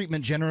I do,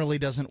 treatment generally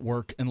doesn't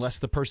work unless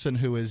the person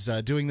who is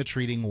doing the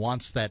treating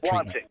wants that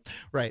treatment.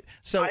 Right.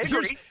 So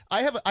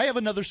I have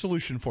another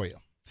solution for you.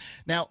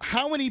 Now,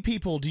 how many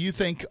people do you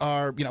think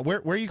are,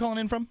 where are you calling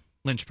in from?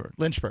 Lynchburg.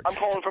 I'm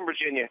calling from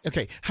Virginia.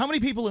 Okay. How many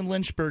people in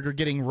Lynchburg are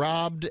getting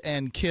robbed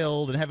and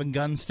killed and having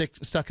guns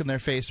stuck in their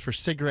face for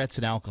cigarettes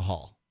and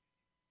alcohol?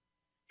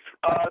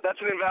 That's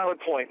an invalid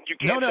point. You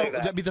can't say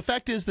that. The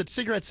fact is that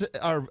cigarettes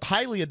are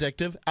highly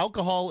addictive.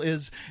 Alcohol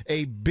is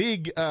a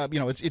big,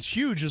 it's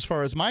huge as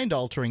far as mind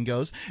altering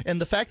goes.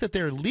 And the fact that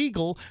they're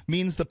legal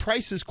means the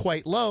price is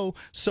quite low,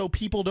 so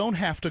people don't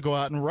have to go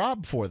out and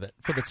rob for that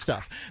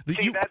stuff.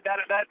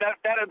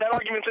 That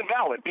argument's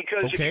invalid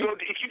because if you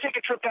take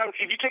a trip down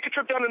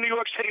to New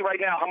York City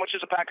right now, how much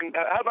is a pack of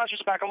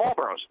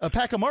Marlboros? A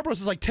pack of Marlboros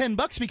is like $10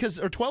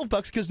 or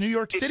 $12 because New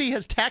York City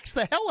has taxed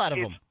the hell out of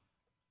them.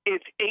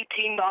 It's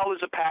 $18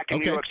 a pack in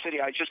New York City.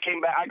 I just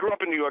came back. I grew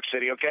up in New York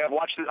City. Okay, I've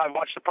watched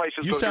the prices.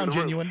 You go sound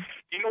through the genuine. Roof.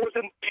 Do you know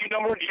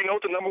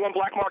what the number one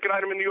black market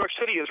item in New York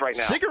City is right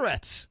now?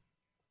 Cigarettes.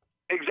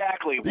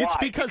 Exactly. It's Why?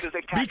 because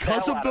they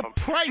tax of out the of them.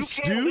 price,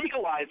 you can't dude.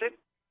 Legalize it.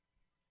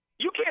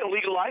 You can't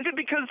legalize it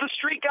because the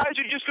street guys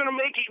are just going to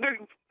make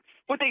it.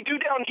 What they do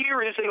down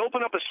here is they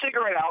open up a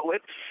cigarette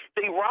outlet,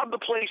 they rob the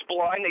place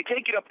blind, they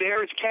take it up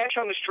there, it's cash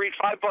on the street,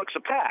 $5 a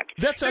pack.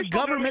 That's a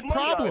government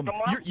problem.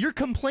 You're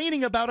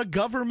complaining about a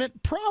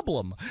government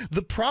problem.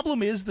 The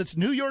problem is that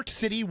New York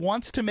City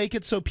wants to make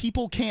it so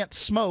people can't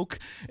smoke,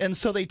 and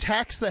so they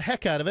tax the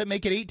heck out of it,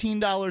 make it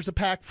 $18 a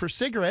pack for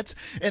cigarettes,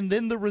 and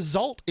then the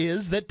result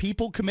is that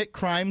people commit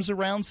crimes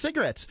around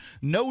cigarettes.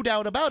 No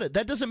doubt about it.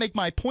 That doesn't make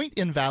my point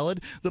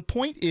invalid. The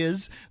point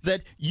is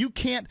that you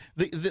can't,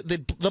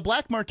 the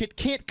black market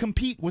can't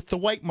compete with the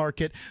white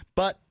market,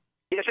 but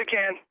yes, it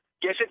can.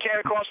 Yes, it can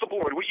across the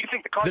board. Well, you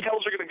think the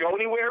cartels are going to go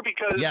anywhere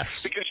because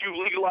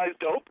you legalize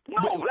dope?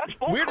 No, that's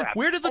bullcrap.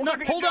 Where did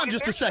the hold on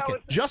just a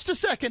second? Just a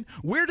second.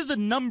 Where did the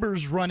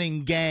numbers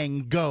running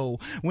gang go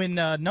when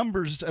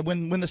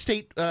when the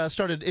state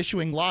started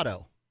issuing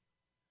lotto?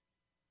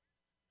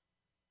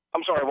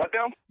 I'm sorry, what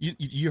now?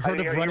 You heard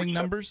of running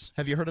numbers?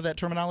 Have you heard of that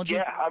terminology?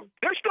 Yeah,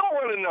 they're still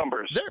running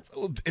numbers.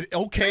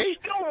 Okay.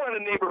 They're still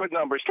running neighborhood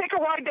numbers. Take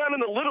a ride down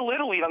into Little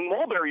Italy on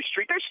Mulberry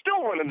Street. They're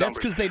still running numbers. That's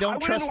because they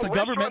don't trust the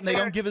government and they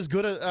don't give as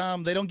good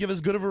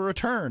of a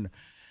return.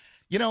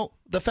 You know,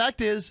 the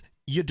fact is,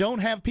 you don't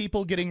have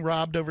people getting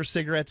robbed over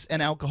cigarettes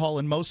and alcohol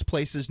in most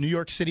places. New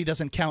York City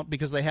doesn't count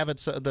because they have it.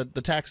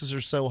 The taxes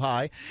are so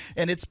high,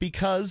 and it's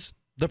because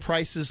the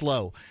price is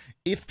low.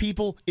 If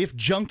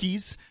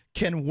junkies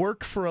can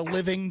work for a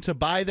living to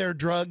buy their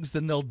drugs,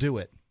 then they'll do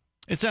it.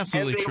 It's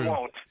absolutely true.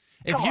 Won't.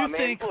 If you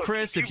think,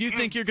 Chris, if you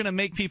think you're going to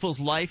make people's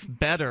life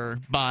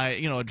better by,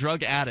 a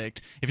drug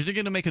addict, if you're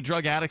going to make a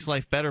drug addict's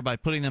life better by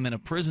putting them in a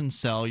prison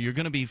cell, you're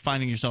going to be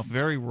finding yourself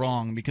very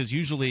wrong, because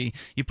usually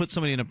you put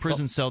somebody in a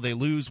prison cell, they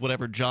lose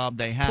whatever job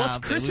they have. Plus,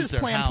 Chris's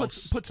plan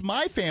puts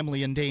my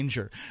family in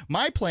danger.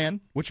 My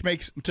plan, which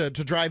makes to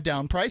drive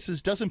down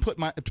prices, doesn't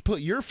put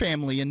your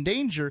family in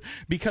danger,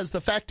 because the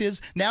fact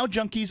is now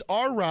junkies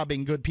are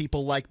robbing good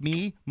people like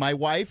me, my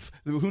wife,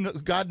 who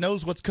God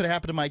knows what's could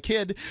happen to my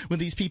kid when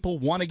these people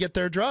want to get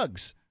their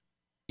drugs.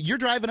 You're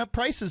driving up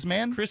prices,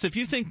 man. Chris, if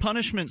you think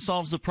punishment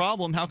solves the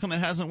problem, how come it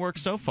hasn't worked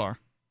so far?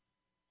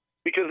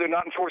 Because they're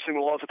not enforcing the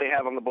laws that they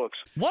have on the books.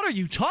 What are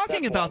you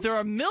talking about? There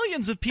are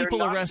millions of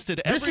people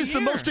arrested every year. This is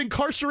the most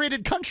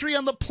incarcerated country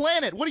on the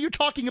planet. What are you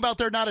talking about?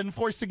 They're not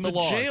enforcing the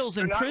laws. Jails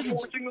and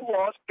prisons.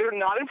 They're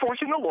not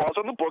enforcing the laws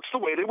on the books the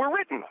way they were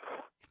written.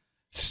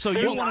 So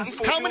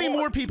how many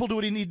more people do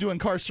we need to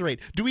incarcerate?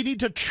 Do we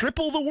need to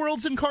triple the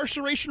world's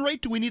incarceration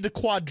rate? Do we need to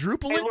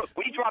quadruple it? Look,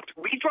 we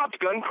dropped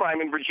gun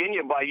crime in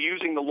Virginia by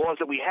using the laws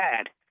that we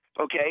had.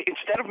 Okay,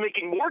 instead of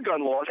making more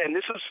gun laws, and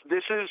this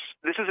is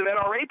an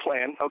NRA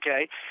plan.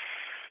 Okay,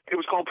 it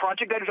was called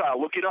Project Exile.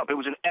 Look it up. It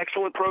was an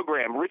excellent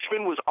program.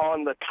 Richmond was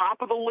on the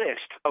top of the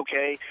list.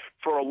 Okay,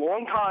 for a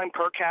long time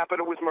per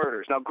capita with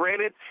murders. Now,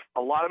 granted,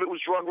 a lot of it was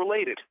drug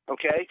related.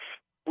 Okay,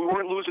 we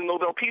weren't losing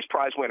Nobel Peace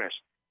Prize winners,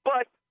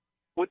 but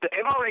what the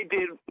NRA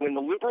did when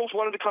the liberals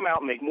wanted to come out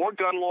and make more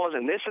gun laws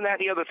and this and that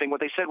and the other thing,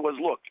 what they said was,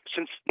 look,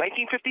 since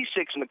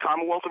 1956 in the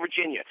Commonwealth of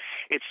Virginia,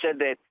 it said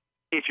that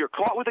if you're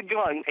caught with a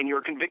gun and you're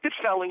a convicted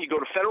felon, you go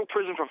to federal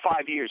prison for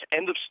 5 years.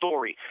 End of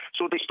story.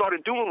 So what they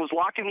started doing was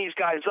locking these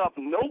guys up,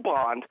 no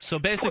bond. So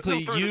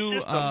basically,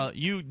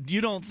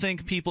 you don't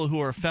think people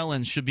who are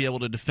felons should be able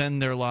to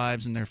defend their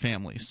lives and their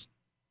families?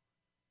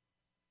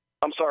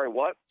 I'm sorry,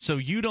 what? So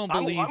you don't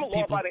believe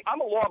people... I'm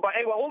a law-abiding...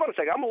 Hey, well, hold on a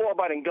second. I'm a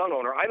law-abiding gun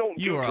owner. I don't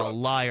You do are drugs. a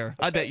liar.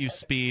 I bet you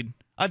speed.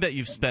 I bet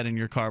you've sped in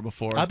your car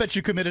before. I bet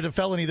you committed a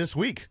felony this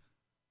week.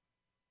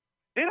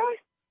 Did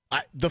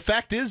I? The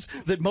fact is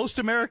that most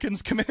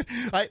Americans commit...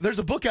 there's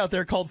a book out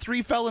there called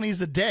 3 Felonies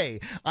a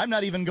Day. I'm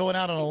not even going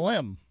out on a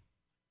limb.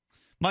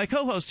 My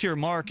co-host here,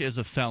 Mark, is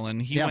a felon.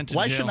 He went to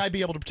why jail. shouldn't I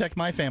be able to protect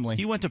my family?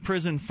 He went to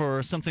prison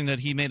for something that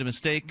he made a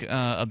mistake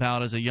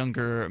about as a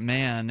younger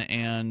man,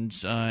 and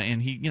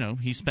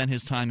he spent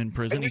his time in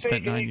prison. He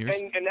spent 9 years.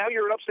 And now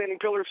you're an upstanding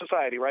pillar of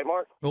society, right,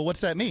 Mark? Well,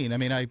 what's that mean? I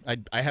mean, I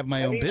have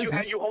my own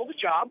business. You hold a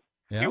job.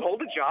 Yeah. You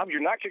hold a job.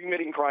 You're not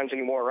committing crimes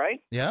anymore, right?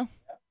 Yeah.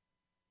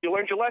 You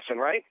learned your lesson,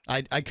 right?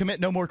 I commit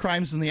no more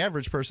crimes than the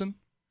average person.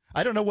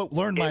 I don't know what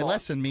learn my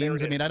lesson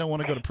means. I mean, I don't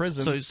want to go to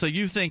prison. So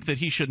you think that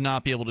he should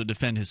not be able to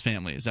defend his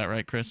family. Is that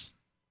right, Chris?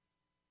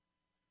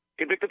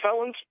 Convicted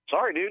felons?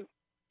 Sorry, dude.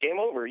 Game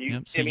over.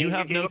 So you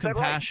have no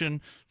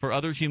compassion for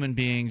other human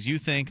beings. You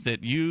think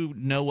that you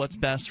know what's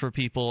best for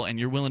people, and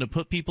you're willing to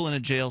put people in a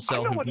jail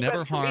cell who've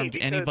never harmed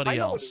anybody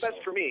else. I know what's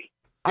best for me.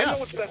 Yeah. I know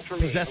what's best for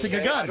me. Possessing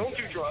a gun. I don't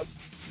do drugs.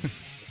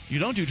 You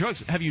don't do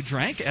drugs. Have you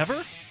drank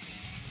ever?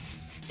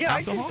 Yeah,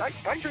 alcohol?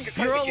 I drink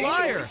a You're a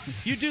liar.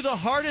 You do the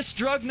hardest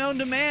drug known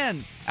to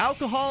man.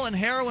 Alcohol and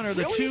heroin are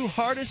the two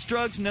hardest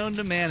drugs known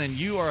to man, and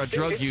you are a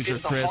drug user,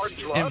 Chris.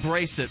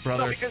 Embrace it,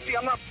 brother. No, because see,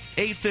 I'm not.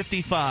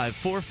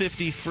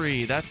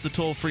 855-450-FREE. That's the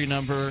toll-free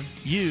number.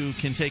 You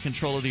can take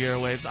control of the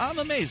airwaves. I'm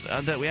amazed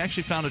that we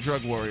actually found a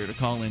drug warrior to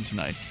call in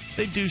tonight.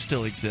 They do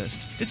still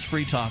exist. It's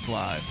Free Talk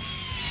Live.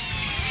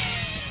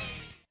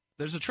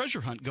 There's a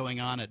treasure hunt going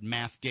on at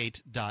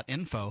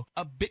mathgate.info,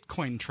 a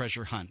Bitcoin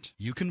treasure hunt.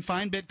 You can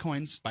find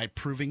Bitcoins by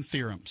proving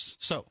theorems.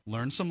 So,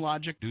 learn some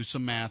logic, do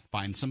some math,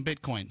 find some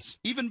Bitcoins.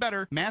 Even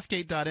better,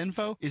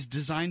 mathgate.info is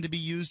designed to be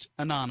used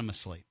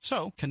anonymously.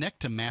 So, connect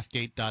to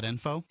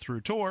mathgate.info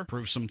through Tor,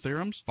 prove some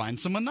theorems, find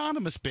some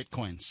anonymous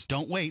Bitcoins.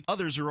 Don't wait,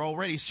 others are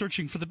already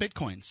searching for the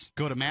Bitcoins.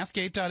 Go to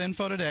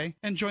mathgate.info today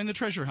and join the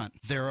treasure hunt.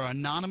 There are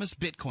anonymous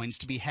Bitcoins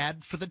to be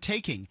had for the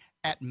taking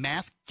at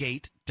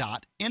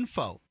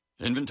mathgate.info.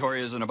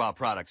 Inventory isn't about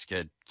products,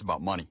 kid. It's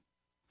about money.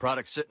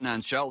 Products sitting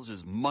on shelves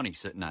is money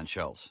sitting on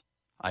shelves.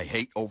 I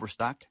hate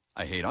overstock.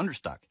 I hate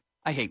understock.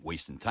 I hate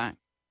wasting time.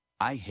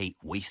 I hate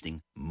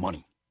wasting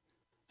money.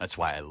 That's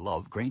why I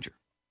love Grainger.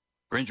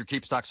 Grainger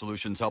Keep Stock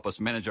Solutions help us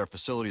manage our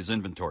facility's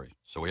inventory,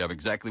 so we have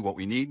exactly what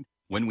we need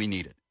when we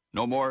need it.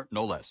 No more,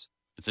 no less.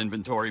 It's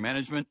inventory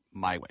management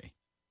my way.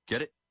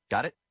 Get it?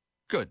 Got it?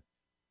 Good.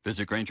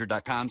 Visit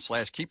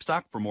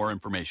Grainger.com/keepstock for more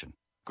information.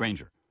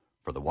 Grainger,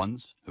 for the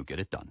ones who get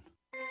it done.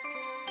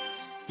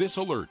 This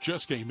alert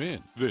just came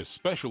in. This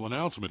special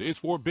announcement is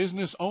for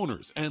business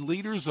owners and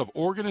leaders of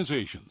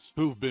organizations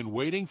who've been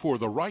waiting for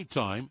the right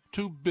time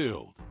to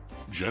build.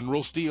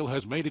 General Steel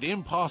has made it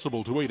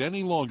impossible to wait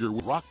any longer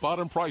with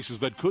rock-bottom prices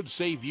that could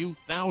save you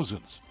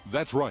thousands.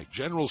 That's right,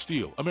 General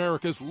Steel,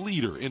 America's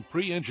leader in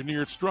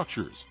pre-engineered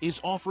structures,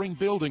 is offering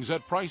buildings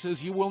at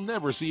prices you will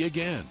never see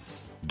again.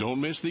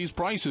 Don't miss these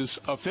prices.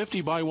 A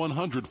 50 by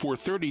 100 for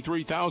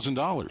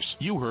 $33,000.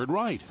 You heard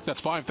right. That's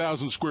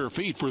 5,000 square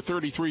feet for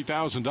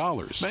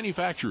 $33,000.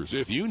 Manufacturers,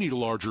 if you need a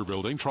larger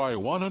building, try a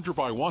 100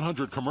 by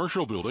 100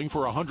 commercial building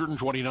for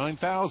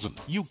 $129,000.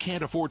 You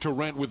can't afford to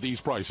rent with these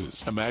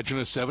prices. Imagine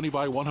a 70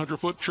 by 100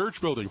 foot church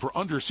building for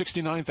under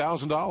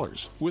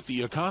 $69,000. With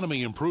the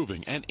economy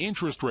improving and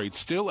interest rates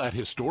still at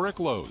historic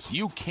lows,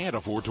 you can't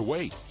afford to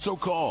wait. So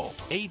call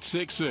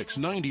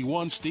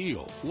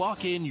 866-91-STEEL.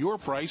 Lock in your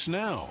price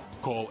now.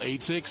 Call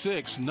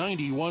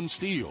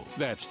 866-91-STEEL.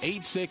 That's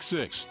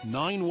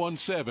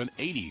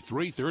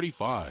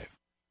 866-917-8335.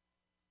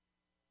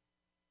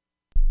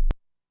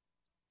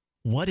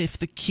 What if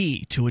the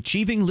key to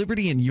achieving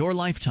liberty in your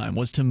lifetime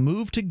was to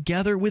move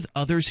together with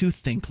others who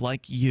think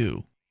like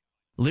you?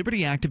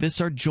 Liberty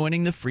activists are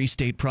joining the Free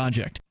State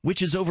Project,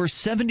 which is over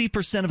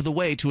 70% of the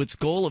way to its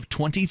goal of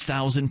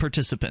 20,000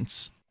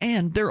 participants.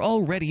 And they're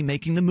already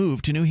making the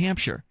move to New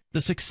Hampshire.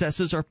 The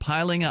successes are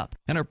piling up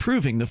and are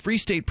proving the Free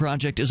State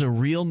Project is a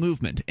real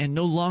movement and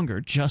no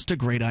longer just a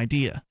great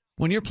idea.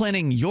 When you're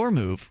planning your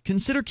move,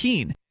 consider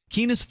Keene.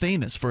 Keene is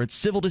famous for its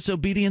civil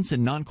disobedience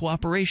and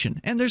non-cooperation,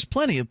 and there's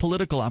plenty of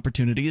political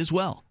opportunity as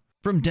well.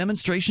 From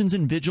demonstrations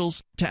and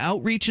vigils to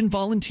outreach and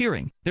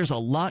volunteering, there's a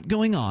lot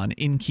going on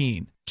in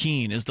Keene.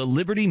 Keene is the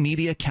liberty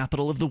media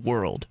capital of the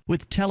world,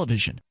 with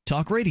television,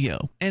 talk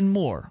radio, and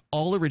more,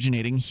 all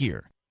originating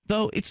here.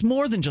 Though it's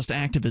more than just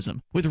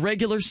activism, with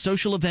regular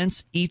social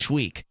events each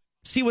week.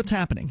 See what's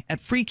happening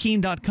at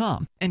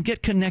freekeene.com and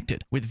get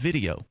connected with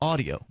video,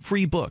 audio,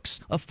 free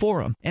books, a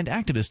forum, and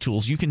activist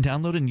tools you can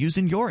download and use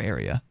in your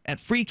area at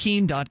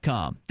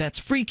freekeene.com. That's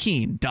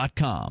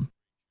freekeene.com.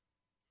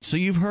 So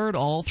you've heard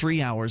all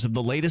 3 hours of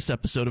the latest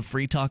episode of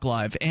Free Talk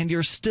Live, and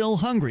you're still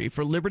hungry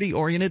for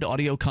liberty-oriented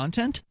audio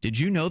content? Did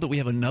you know that we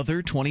have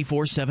another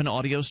 24/7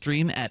 audio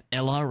stream at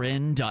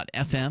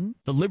LRN.FM?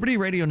 The Liberty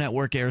Radio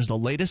Network airs the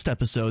latest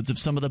episodes of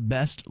some of the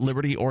best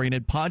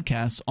liberty-oriented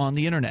podcasts on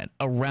the internet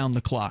around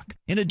the clock.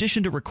 In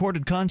addition to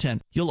recorded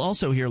content, you'll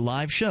also hear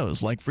live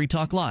shows like Free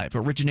Talk Live,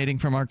 originating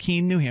from our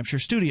Keene, New Hampshire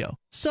studio.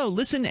 So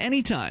listen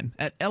anytime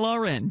at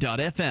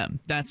LRN.FM.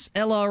 That's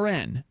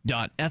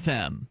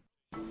LRN.FM.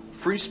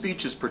 Free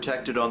speech is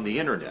protected on the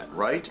internet,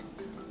 right?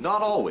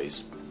 Not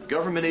always.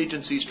 Government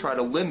agencies try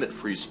to limit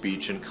free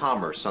speech and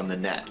commerce on the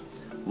net.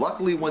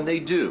 Luckily, when they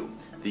do,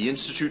 the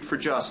Institute for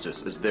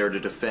Justice is there to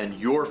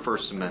defend your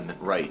First Amendment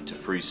right to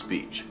free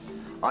speech.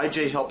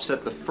 IJ helped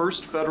set the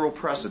first federal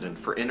precedent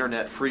for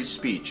internet free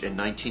speech in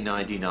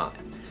 1999,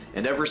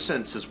 and ever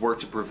since has worked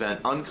to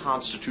prevent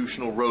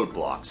unconstitutional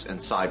roadblocks in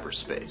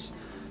cyberspace.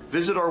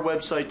 Visit our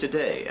website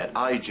today at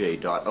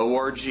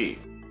ij.org.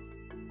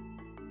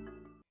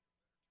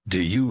 Do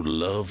you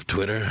love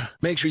Twitter?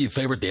 Make sure you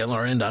favorite the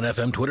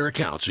LRN.FM Twitter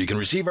account so you can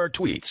receive our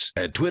tweets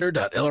at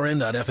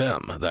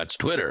twitter.lrn.fm. That's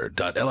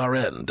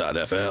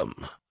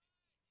twitter.lrn.fm.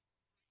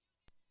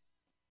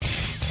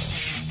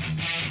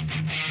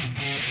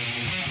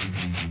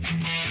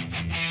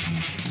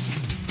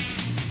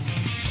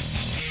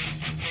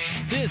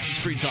 This is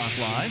Free Talk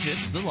Live.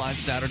 It's the live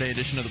Saturday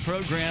edition of the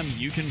program.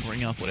 You can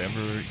bring up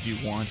whatever you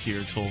want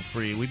here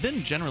toll-free. We've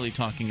been generally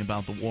talking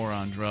about the war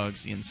on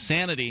drugs, the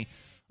insanity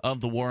of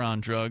the war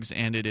on drugs,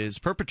 and it is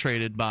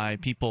perpetrated by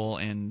people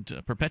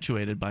and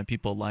perpetuated by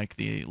people like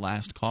the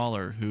last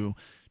caller who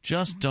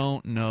just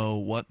don't know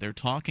what they're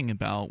talking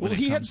about. Well,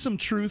 he had some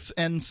truth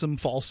and some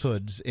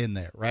falsehoods in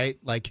there, right?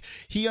 Like,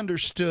 he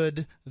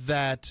understood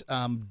that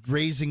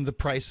raising the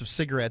price of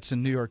cigarettes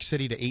in New York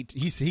City to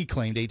he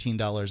claimed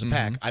 $18 a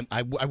pack.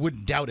 I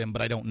wouldn't doubt him,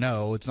 but I don't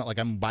know. It's not like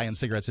I'm buying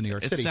cigarettes in New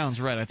York City. It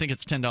sounds right. I think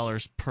it's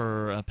 $10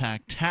 per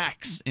pack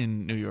tax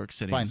in New York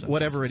City. Fine,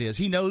 whatever it is.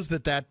 He knows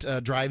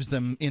that drives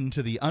them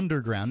into the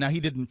underground. Now, he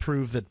didn't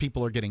prove that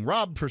people are getting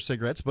robbed for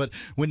cigarettes, but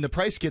when the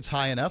price gets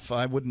high enough,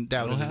 I wouldn't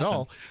doubt it at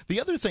all. The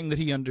other thing that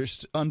he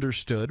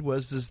understood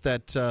was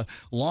that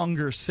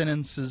longer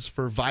sentences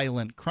for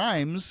violent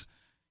crimes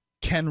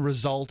can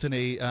result in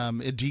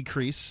a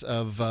decrease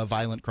of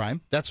violent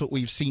crime. That's what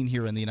we've seen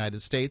here in the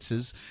United States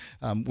is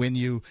when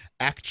you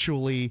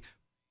actually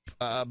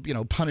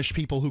punish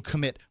people who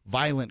commit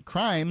violent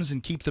crimes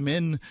and keep them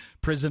in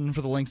prison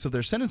for the lengths of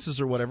their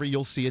sentences or whatever,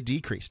 you'll see a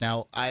decrease.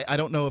 Now, I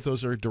don't know if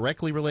those are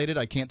directly related.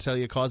 I can't tell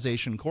you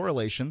causation,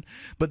 correlation,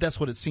 but that's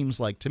what it seems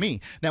like to me.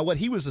 Now, what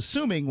he was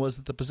assuming was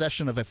that the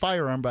possession of a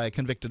firearm by a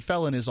convicted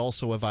felon is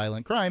also a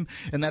violent crime,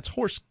 and that's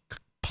horse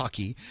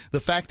pocky.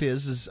 The fact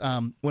is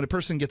when a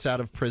person gets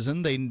out of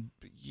prison,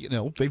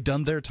 they've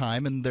done their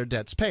time and their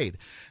debt's paid.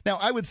 Now,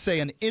 I would say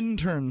an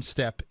interim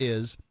step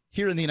is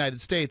here in the United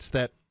States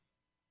that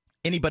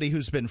anybody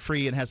who's been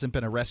free and hasn't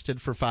been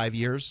arrested for 5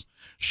 years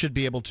should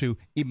be able to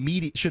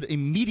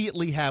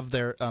immediately have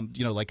their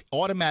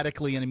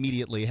automatically and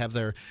immediately have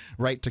their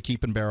right to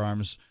keep and bear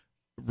arms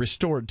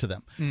restored to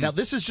them. Now,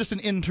 this is just an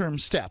interim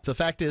step. The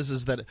fact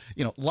is that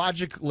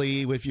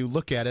logically, if you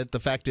look at it, the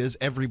fact is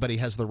everybody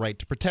has the right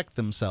to protect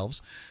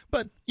themselves.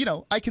 But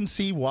I can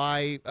see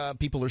why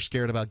people are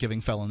scared about giving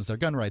felons their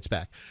gun rights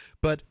back.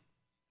 But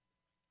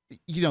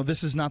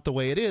this is not the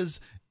way it is.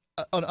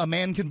 A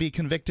man can be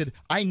convicted.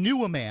 I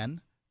knew a man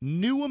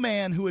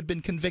who had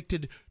been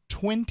convicted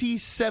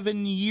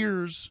 27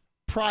 years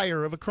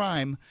prior of a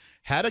crime,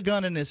 had a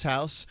gun in his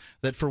house,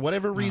 that for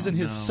whatever reason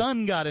his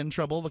son got in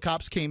trouble. The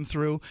cops came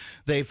through.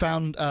 They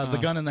found the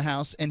gun in the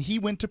house, and he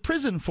went to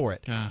prison for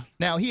it.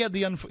 Now, he had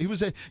had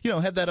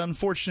that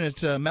unfortunate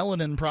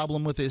melanin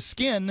problem with his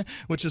skin,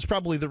 which is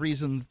probably the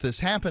reason that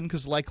this happened,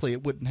 because likely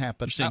it wouldn't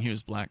happen. You're saying he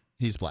was black.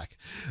 He's black.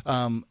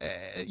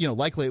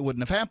 Likely it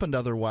wouldn't have happened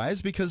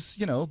otherwise because,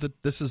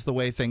 this is the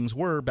way things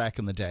were back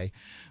in the day.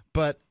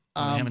 But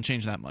they haven't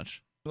changed that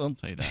much. Well, I'll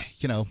tell you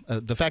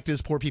that. The fact is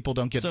poor people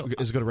don't get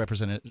as good a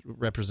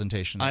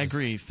representation. I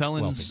agree.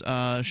 Felons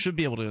should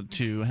be able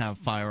to have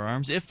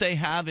firearms. If they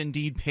have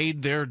indeed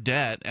paid their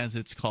debt, as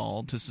it's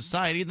called, to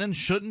society, then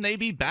shouldn't they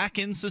be back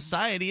in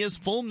society as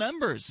full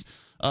members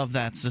of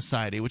that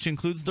society, which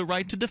includes the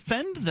right to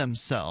defend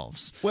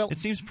themselves? Well, it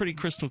seems pretty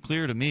crystal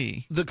clear to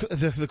me.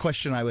 The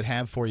question I would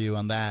have for you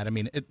on that,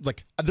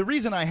 the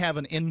reason I have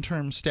an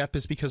interim step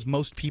is because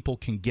most people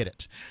can get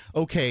it.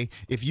 Okay,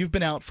 if you've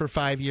been out for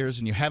 5 years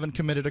and you haven't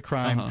committed a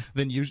crime,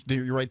 then your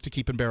right to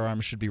keep and bear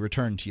arms should be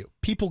returned to you.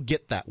 People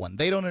get that one.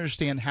 They don't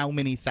understand how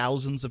many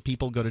thousands of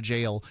people go to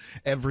jail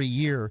every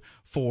year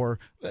for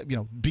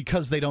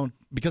because they don't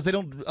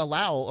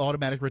allow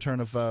automatic return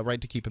of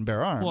right to keep and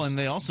bear arms. Well, and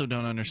they also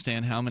don't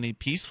understand how many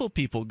peaceful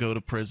people go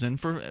to prison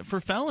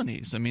for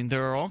felonies. I mean,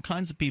 there are all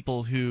kinds of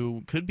people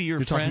who could be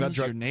your friends,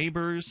 your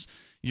neighbors,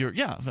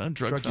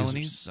 drug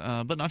felonies,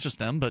 but not just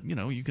them. But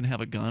you can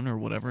have a gun or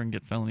whatever and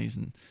get felonies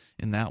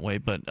in that way.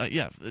 But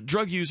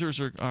drug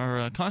users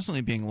are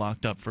constantly being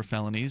locked up for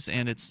felonies,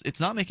 and it's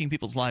not making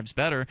people's lives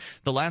better.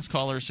 The last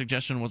caller's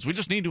suggestion was we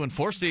just need to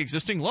enforce the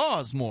existing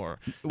laws more.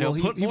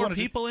 Put more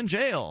people in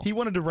jail. He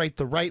wanted to write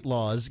the right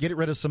laws, get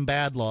rid of some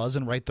bad laws,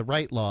 and write the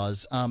right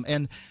laws.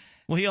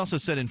 Well, he also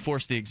said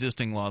enforce the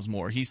existing laws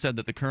more. He said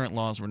that the current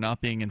laws were not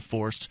being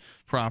enforced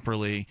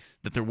properly,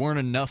 that there weren't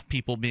enough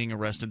people being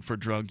arrested for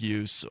drug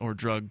use or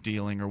drug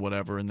dealing or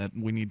whatever, and that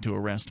we need to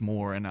arrest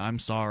more. And I'm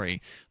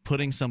sorry,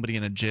 putting somebody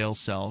in a jail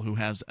cell who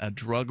has a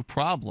drug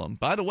problem.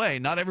 By the way,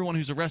 not everyone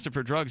who's arrested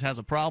for drugs has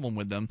a problem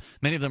with them.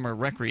 Many of them are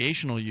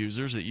recreational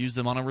users that use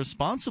them on a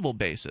responsible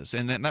basis.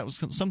 And that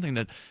was something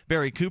that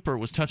Barry Cooper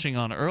was touching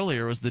on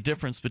earlier, was the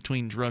difference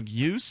between drug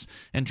use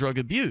and drug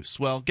abuse.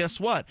 Well, guess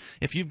what?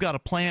 If you've got a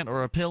plant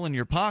or a pill in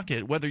your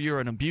pocket, whether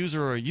you're an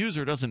abuser or a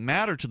user doesn't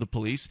matter to the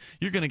police.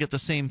 You're going to get the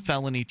same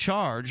felony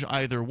charge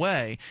either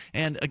way.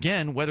 And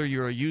again, whether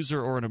you're a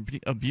user or an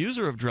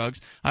abuser of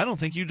drugs, I don't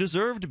think you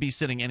deserve to be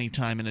sitting any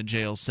time in a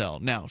jail cell.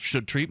 Now,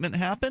 should treatment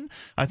happen?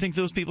 I think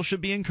those people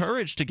should be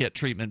encouraged to get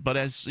treatment. But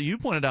as you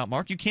pointed out,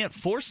 Mark, you can't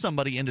force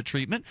somebody into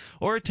treatment,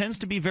 or it tends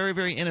to be very,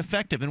 very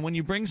ineffective. And when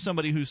you bring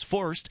somebody who's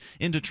forced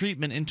into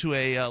treatment into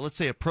a, let's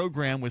say, a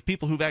program with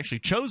people who've actually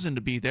chosen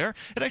to be there,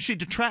 it actually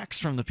detracts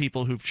from the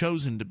people who've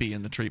chosen to be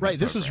in the treatment program.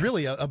 This is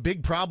really a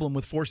big problem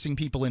with forcing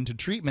people into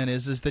treatment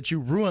is that you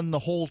ruin the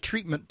whole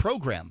treatment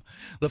program.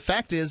 The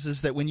fact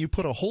is that when you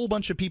put a whole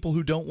bunch of people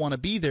who don't want to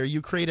be there,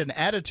 you create an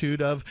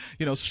attitude of,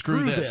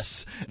 screw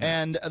this.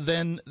 Yeah. And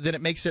then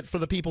it makes it, for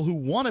the people who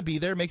want to be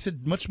there, makes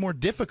it much more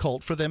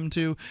difficult for them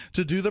to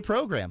do the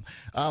program.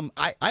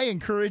 I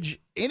encourage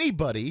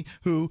anybody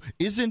who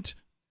isn't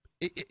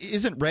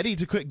isn't ready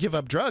to give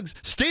up drugs,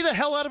 stay the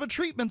hell out of a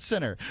treatment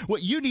center.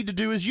 What you need to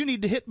do is you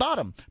need to hit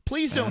bottom.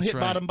 Please don't hit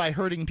bottom by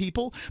hurting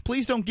people.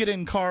 Please don't get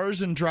in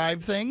cars and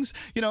drive things.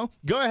 Go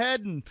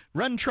ahead and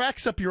run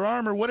tracks up your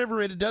arm or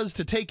whatever it does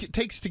to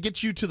takes to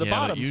get you to the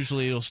bottom. But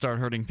usually it'll start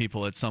hurting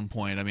people at some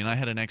point. I mean, I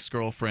had an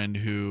ex-girlfriend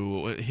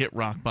who hit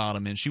rock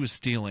bottom, and she was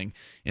stealing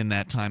in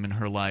that time in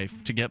her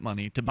life to get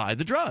money to buy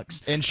the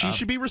drugs. And she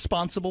should be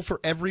responsible for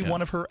every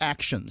one of her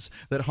actions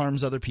that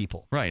harms other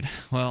people. Right.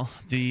 Well,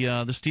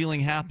 the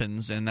stealing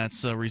happens, and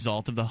that's a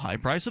result of the high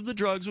price of the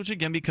drugs, which,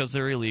 again, because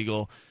they're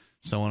illegal,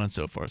 so on and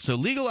so forth. So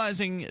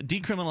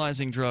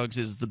decriminalizing drugs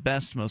is the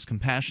best, most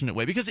compassionate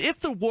way, because if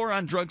the war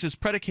on drugs is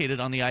predicated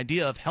on the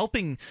idea of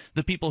helping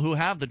the people who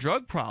have the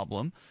drug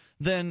problem,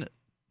 then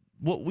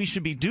what we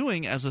should be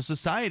doing as a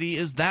society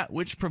is that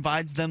which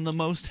provides them the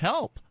most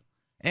help.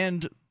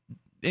 And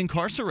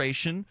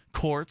incarceration,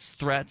 courts,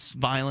 threats,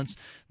 violence,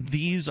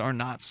 these are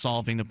not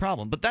solving the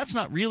problem. But that's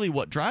not really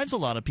what drives a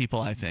lot of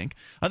people, I think.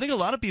 I think a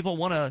lot of people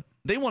want to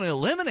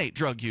eliminate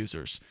drug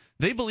users.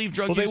 They believe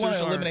drug users they want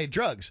to eliminate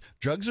drugs.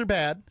 Drugs are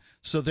bad,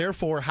 so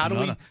therefore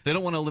No. They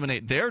don't want to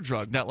eliminate their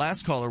drug. That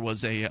last caller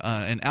was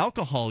an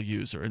alcohol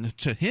user, and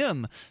to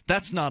him,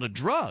 that's not a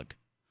drug,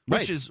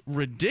 which is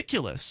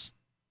ridiculous.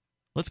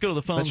 Let's go to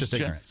the phones. That's just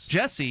ignorance.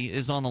 Jesse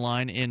is on the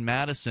line in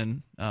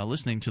Madison,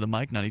 listening to the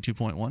mic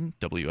 92.1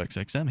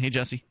 WXXM. Hey,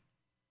 Jesse.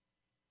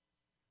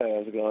 Hey,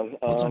 how's it going?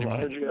 What's on your I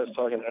mind? heard you guys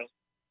talking.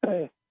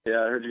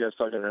 Yeah, I heard you guys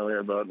talking earlier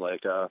about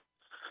if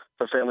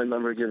a family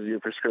member gives you a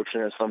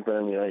prescription or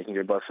something, you can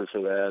get busted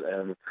for that,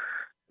 and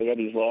they got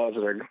these laws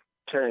that are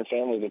tearing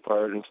families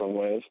apart in some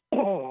ways.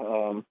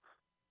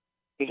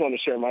 Just wanted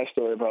to share my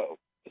story about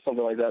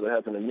something like that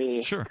happened to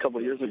me. Sure. A couple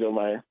of years ago,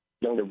 my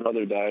younger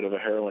brother died of a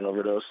heroin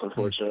overdose,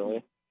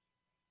 unfortunately.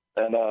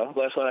 And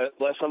last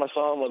time I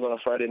saw him was on a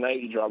Friday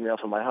night. He dropped me off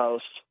at my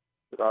house.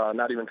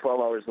 Not even 12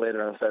 hours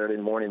later, on Saturday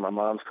morning, my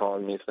mom's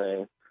calling me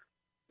saying,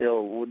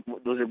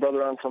 was your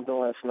brother on something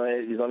last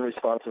night? He's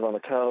unresponsive on the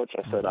couch.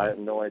 I said, I had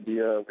no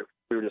idea.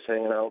 We were just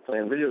hanging out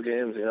playing video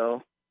games,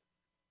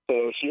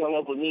 So she hung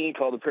up with me,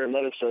 called the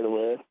paramedics right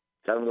away,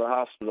 got him to the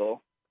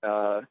hospital,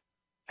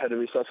 had to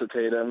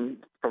resuscitate him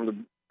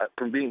from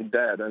being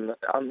dead, and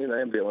I'm in the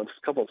ambulance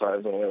a couple of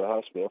times on the way to the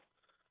hospital.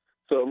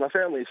 So my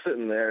family's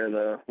sitting there in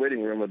the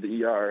waiting room of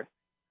the ER.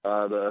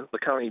 The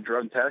county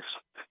drug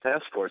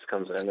task force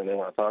comes in, and they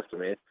want to talk to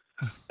me.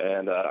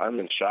 And I'm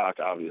in shock,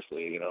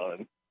 obviously,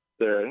 and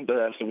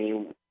they're asking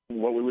me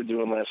what we were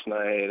doing last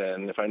night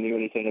and if I knew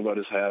anything about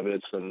his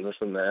habits and this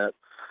and that.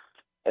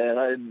 And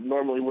I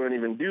normally wouldn't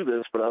even do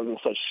this, but I was in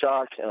such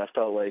shock, and I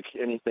felt like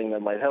anything that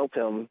might help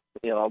him,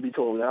 I'll be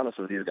totally honest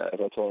with you guys.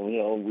 I told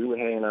him, we were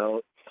hanging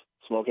out,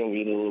 smoking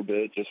weed a little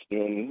bit, just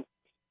doing,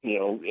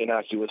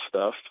 innocuous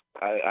stuff.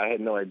 I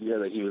had no idea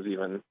that he was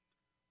even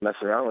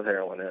messing around with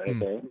heroin or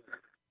anything.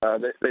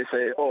 They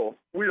say, oh,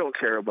 we don't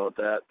care about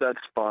that. That's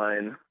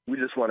fine. We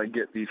just want to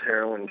get these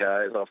heroin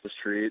guys off the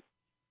street.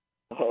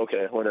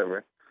 Okay,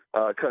 whatever.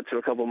 Cut to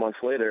a couple months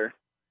later,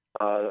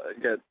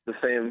 get the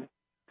same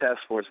task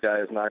force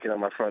guys knocking on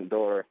my front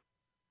door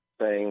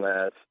saying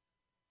that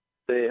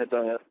they had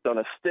done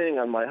a sting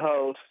on my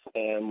house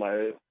and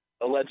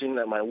alleging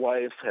that my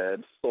wife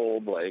had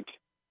sold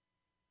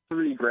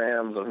 3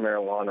 grams of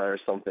marijuana or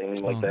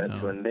something like that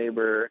to a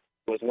neighbor,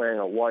 was wearing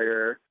a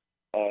wire.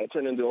 It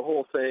turned into a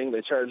whole thing.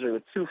 They charged her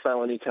with 2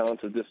 felony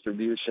counts of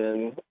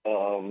distribution.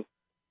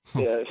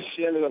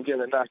 She ended up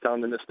getting it knocked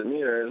down to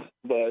misdemeanors.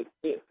 But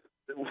the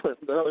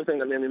other thing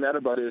that made me mad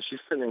about it is she's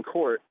sitting in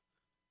court,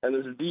 and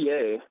this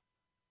DA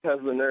has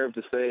the nerve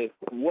to say,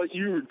 what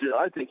you do,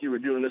 I think you were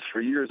doing this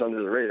for years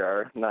under the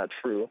radar. Not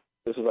true.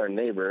 This is our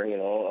neighbor,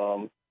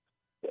 and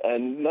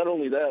not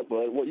only that,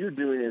 but what you're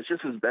doing is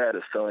just as bad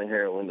as selling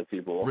heroin to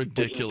people.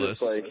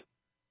 Ridiculous. It's just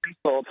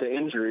insult to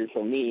injury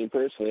for me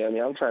personally. I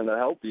mean, I'm trying to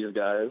help these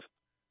guys,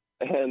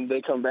 and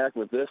they come back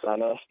with this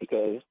on us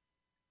because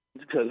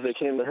they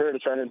came to her to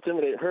try to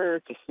intimidate her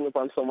to slip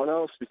on someone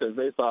else because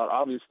they thought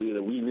obviously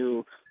that we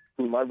knew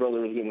who my brother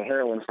was getting the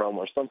heroin from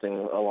or something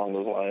along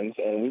those lines,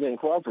 and we didn't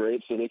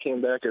cooperate, so they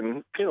came back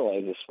and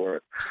penalized us for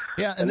it.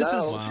 Yeah, and this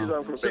is she's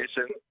on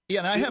probation.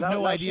 And I have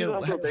no idea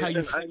how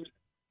you.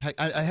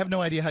 I have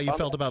no idea how you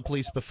felt about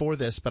police before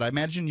this, but I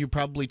imagine you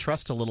probably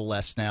trust a little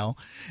less now.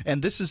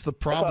 And this is the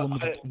problem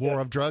that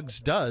war of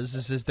drugs does,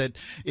 is that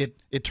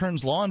it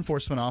turns law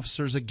enforcement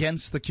officers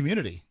against the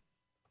community.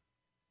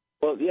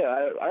 Well,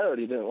 yeah, I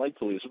already didn't like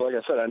police. Like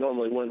I said, I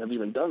normally wouldn't have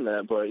even done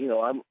that, but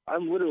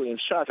I'm literally in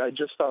shock. I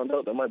just found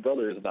out that my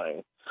brother is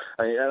dying,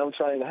 and I'm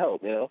trying to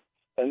help,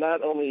 And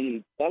not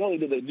only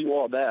did they do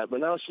all that, but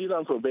now she's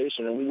on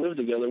probation, and we live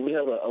together. We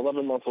have an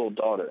 11-month-old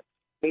daughter.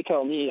 They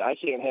tell me I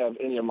can't have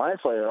any of my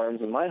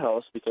firearms in my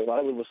house because I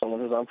live with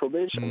someone who's on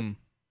probation.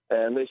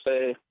 And they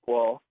say,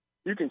 well,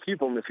 you can keep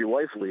them if your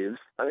wife leaves.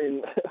 I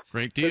mean,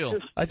 great deal.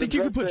 I think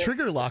you could put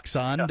trigger locks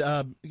on.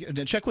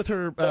 Check with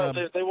her.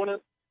 They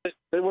wouldn't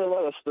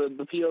let us.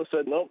 The PO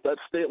said, nope,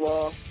 that's state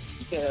law.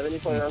 You can't have any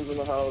firearms in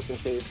the house in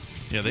case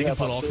Yeah, they can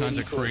put all kinds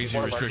of crazy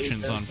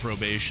restrictions on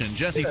probation.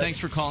 Jesse, thanks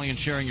for calling and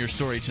sharing your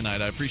story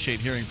tonight. I appreciate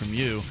hearing from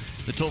you.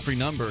 The toll-free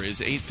number is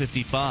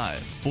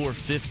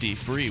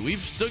 855-450-FREE.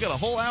 We've still got a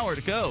whole hour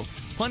to go.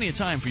 Plenty of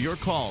time for your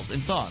calls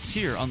and thoughts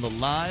here on the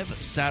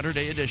live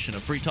Saturday edition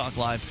of Free Talk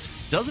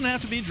Live. Doesn't have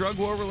to be drug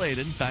war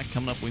related. In fact,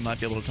 coming up, we might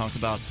be able to talk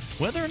about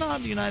whether or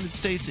not the United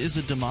States is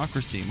a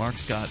democracy.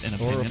 Mark's got an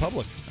opinion. Or a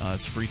republic.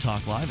 It's Free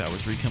Talk Live, Hour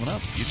 3 coming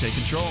up. You take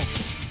control.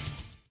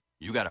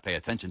 You got to pay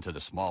attention to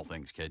the small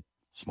things, kid.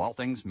 Small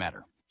things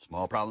matter.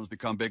 Small problems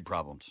become big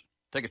problems.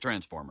 Take a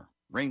transformer.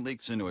 Rain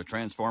leaks into a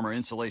transformer,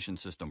 insulation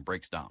system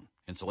breaks down.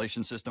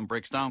 Insulation system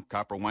breaks down,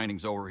 copper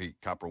windings overheat.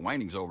 Copper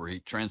windings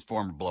overheat,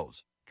 transformer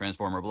blows.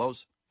 Transformer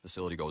blows,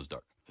 facility goes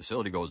dark.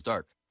 Facility goes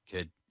dark.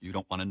 Kid, you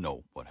don't want to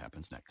know what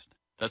happens next.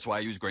 That's why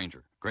I use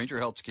Grainger. Grainger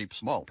helps keep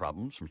small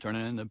problems from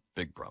turning into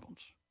big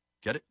problems.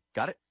 Get it?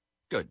 Got it?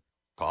 Good.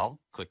 Call,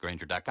 click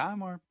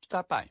Grainger.com, or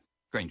stop by.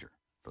 Grainger,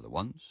 for the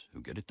ones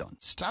who get it done.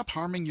 Stop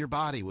harming your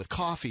body with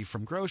coffee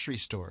from grocery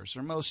stores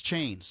or most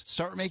chains.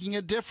 Start making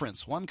a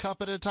difference, 1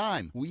 cup at a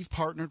time. We've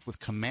partnered with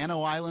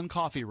Camano Island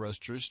Coffee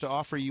Roasters to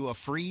offer you a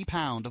free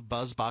pound of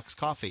BuzzBox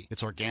coffee.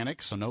 It's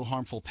organic, so no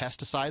harmful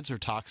pesticides or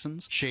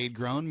toxins.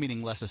 Shade-grown,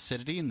 meaning less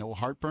acidity and no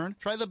heartburn.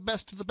 Try the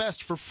best of the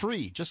best for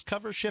free. Just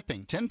cover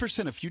shipping.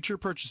 10% of future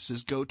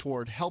purchases go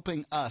toward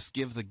helping us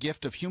give the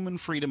gift of human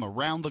freedom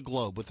around the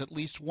globe with at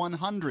least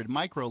 100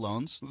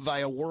 microloans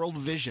via World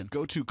Vision.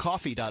 Go to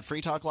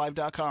coffee.freetalklive.com.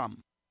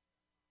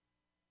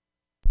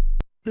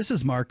 This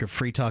is Mark of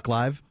Free Talk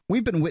Live.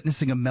 We've been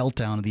witnessing a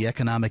meltdown of the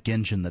economic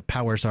engine that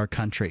powers our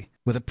country.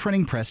 With a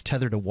printing press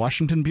tethered to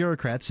Washington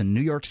bureaucrats and New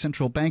York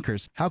central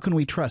bankers, how can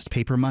we trust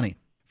paper money?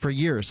 For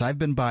years, I've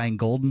been buying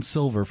gold and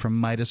silver from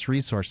Midas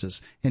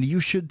Resources, and you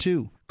should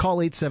too. Call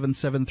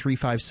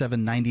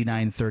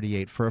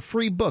 877-357-9938 for a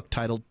free book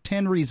titled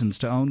 10 Reasons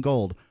to Own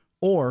Gold,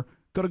 or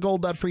go to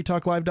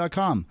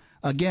gold.freetalklive.com.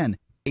 Again,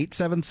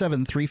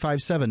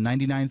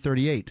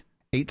 877-357-9938.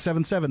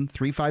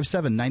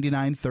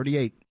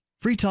 877-357-9938.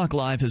 Free Talk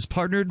Live has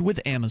partnered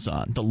with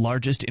Amazon, the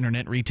largest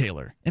internet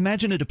retailer.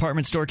 Imagine a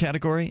department store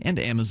category, and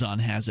Amazon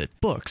has it.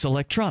 Books,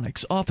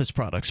 electronics, office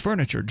products,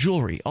 furniture,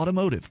 jewelry,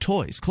 automotive,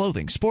 toys,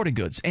 clothing, sporting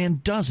goods,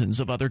 and dozens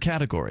of other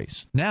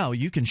categories. Now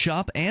you can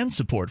shop and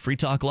support Free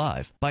Talk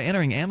Live by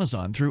entering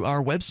Amazon through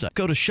our website.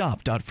 Go to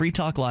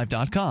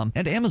shop.freetalklive.com,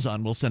 and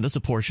Amazon will send us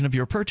a portion of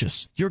your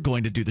purchase. You're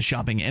going to do the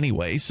shopping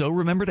anyway, so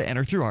remember to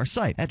enter through our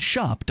site at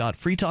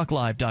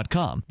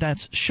shop.freetalklive.com.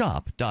 That's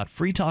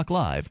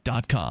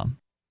shop.freetalklive.com.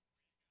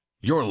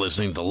 You're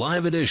listening to the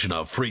live edition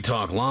of Free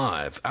Talk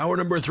Live. Hour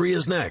number 3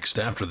 is next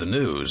after the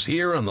news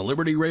here on the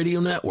Liberty Radio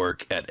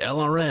Network at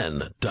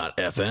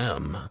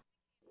LRN.FM.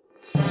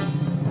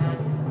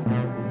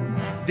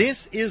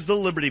 This is the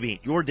Liberty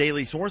Beat, your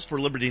daily source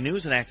for Liberty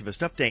news and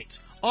activist updates,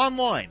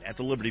 online at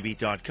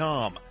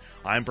thelibertybeat.com.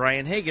 I'm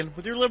Brian Hagan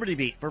with your Liberty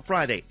Beat for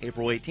Friday,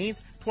 April 18th,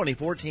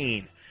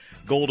 2014.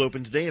 Gold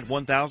opened today at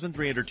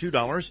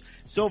 $1,302.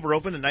 Silver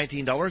opened at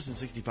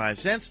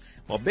 $19.65,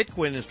 while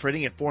Bitcoin is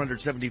trading at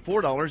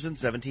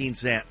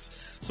 $474.17.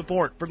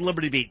 Support for the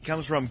Liberty Beat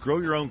comes from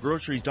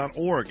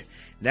GrowYourOwnGroceries.org,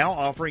 now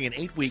offering an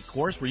 8-week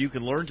course where you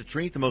can learn to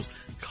treat the most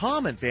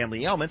common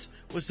family ailments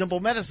with simple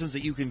medicines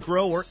that you can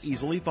grow or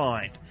easily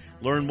find.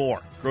 Learn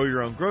more,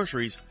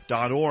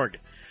 GrowYourOwnGroceries.org.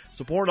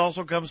 Support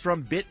also comes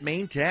from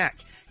Bitmain Tech,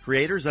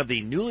 creators of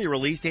the newly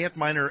released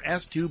Antminer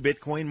S2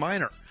 Bitcoin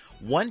miner.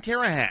 1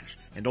 terahash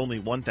and only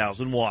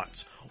 1,000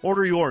 watts.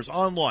 Order yours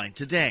online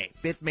today,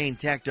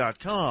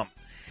 bitmaintech.com.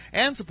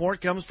 And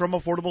support comes from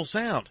Affordable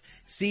Sound,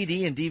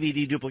 CD and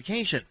DVD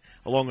duplication,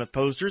 along with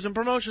posters and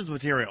promotions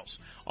materials.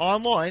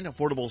 Online,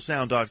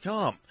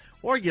 affordablesound.com,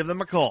 or give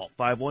them a call,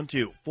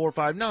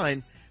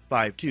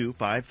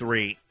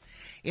 512-459-5253.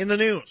 In the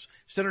news,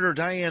 Senator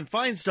Dianne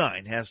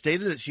Feinstein has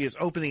stated that she is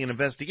opening an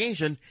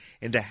investigation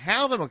into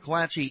how the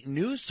McClatchy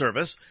News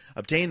Service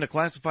obtained the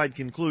classified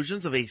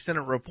conclusions of a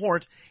Senate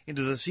report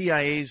into the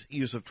CIA's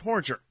use of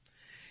torture.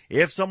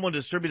 If someone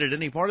distributed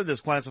any part of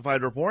this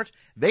classified report,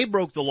 they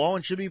broke the law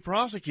and should be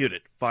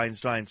prosecuted,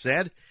 Feinstein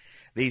said.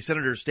 The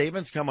senator's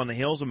statements come on the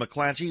heels of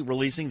McClatchy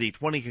releasing the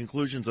 20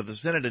 conclusions of the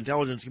Senate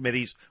Intelligence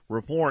Committee's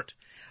report.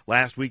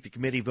 Last week, the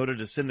committee voted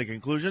to send the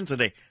conclusions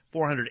and a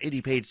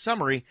 480-page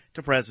summary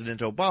to President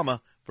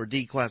Obama for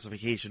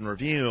declassification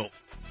review.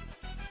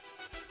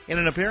 In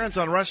an appearance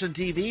on Russian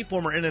TV,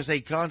 former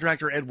NSA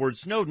contractor Edward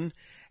Snowden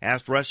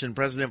asked Russian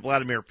President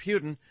Vladimir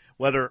Putin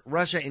whether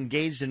Russia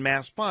engaged in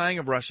mass spying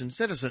of Russian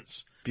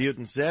citizens.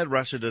 Putin said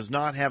Russia does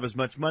not have as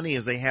much money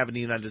as they have in the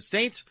United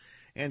States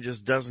and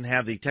just doesn't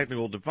have the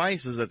technical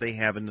devices that they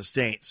have in the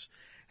States.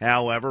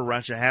 However,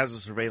 Russia has a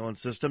surveillance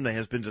system that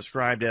has been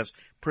described as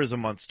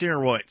PRISM on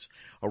steroids,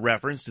 a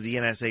reference to the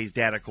NSA's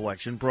data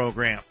collection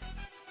program.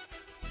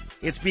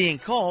 It's being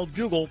called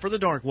Google for the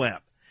dark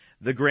web.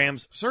 The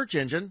Grams search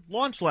engine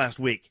launched last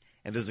week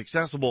and is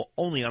accessible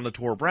only on the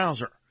Tor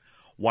browser.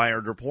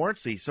 Wired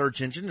reports the search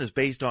engine is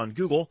based on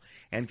Google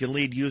and can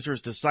lead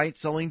users to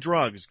sites selling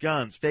drugs,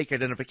 guns, fake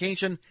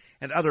identification,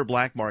 and other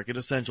black market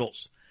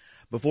essentials.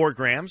 Before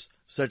Grams,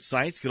 such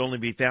sites could only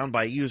be found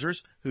by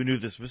users who knew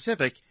the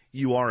specific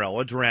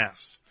URL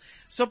address.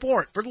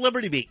 Support for the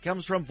Liberty Beat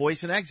comes from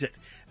Voice and Exit,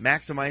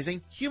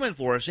 maximizing human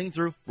flourishing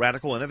through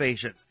radical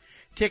innovation.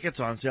 Tickets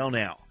on sale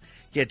now.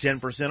 Get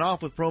 10%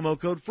 off with promo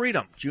code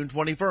FREEDOM June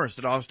 21st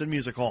at Austin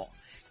Music Hall.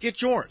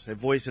 Get yours at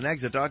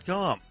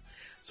voiceandexit.com.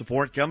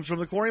 Support comes from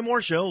The Corey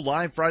Moore Show,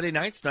 live Friday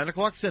nights, 9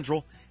 o'clock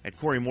Central at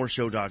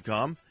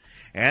CoreyMooreShow.com.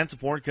 And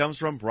support comes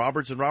from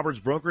Roberts & Roberts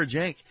Brokerage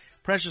Inc.,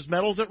 precious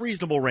metals at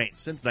reasonable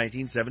rates since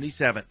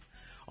 1977.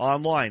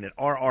 Online at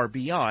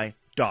rrbi.co.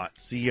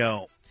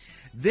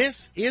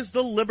 This is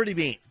the Liberty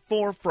Beat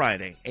for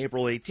Friday,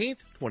 April 18th,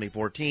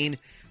 2014.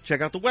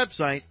 Check out the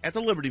website at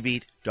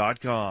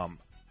thelibertybeat.com.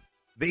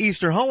 The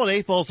Easter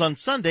holiday falls on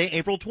Sunday,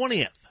 April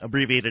 20th,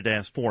 abbreviated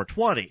as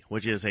 420,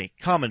 which is a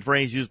common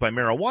phrase used by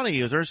marijuana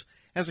users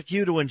as a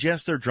cue to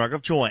ingest their drug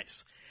of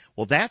choice.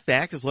 Well, that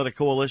fact has led a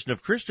coalition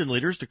of Christian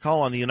leaders to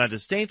call on the United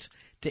States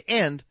to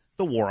end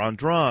the war on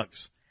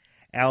drugs.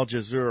 Al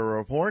Jazeera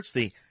reports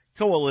the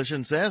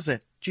coalition says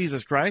that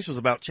Jesus Christ was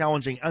about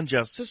challenging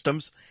unjust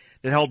systems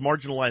that held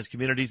marginalized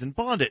communities in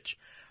bondage,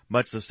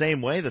 much the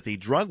same way that the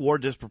drug war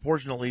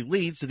disproportionately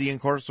leads to the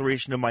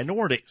incarceration of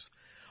minorities.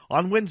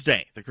 On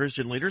Wednesday, the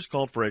Christian leaders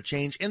called for a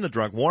change in the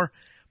drug war,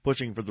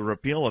 pushing for the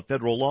repeal of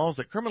federal laws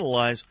that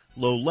criminalize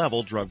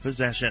low-level drug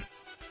possession.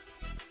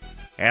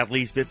 At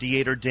least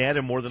 58 are dead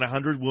and more than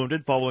 100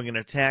 wounded following an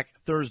attack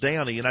Thursday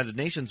on a United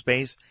Nations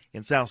base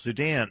in South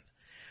Sudan.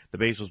 The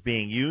base was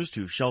being used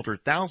to shelter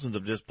thousands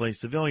of displaced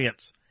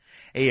civilians.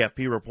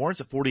 AFP reports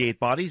that 48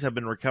 bodies have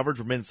been recovered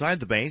from inside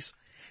the base.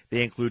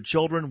 They include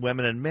children,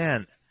 women, and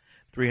men.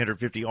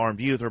 350 armed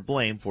youth are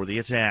blamed for the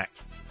attack.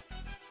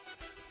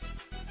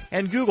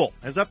 And Google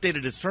has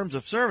updated its terms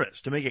of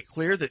service to make it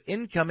clear that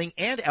incoming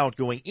and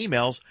outgoing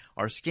emails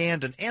are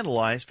scanned and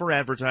analyzed for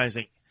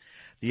advertising.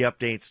 The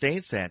update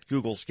states that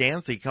Google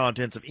scans the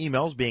contents of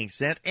emails being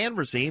sent and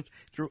received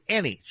through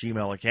any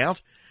Gmail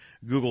account.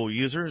 Google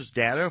users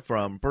data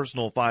from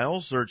personal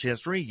files, search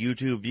history,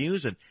 YouTube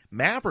views, and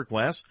map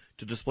requests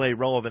to display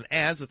relevant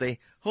ads that they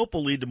hope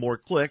will lead to more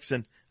clicks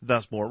and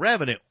thus more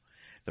revenue.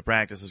 The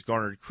practice has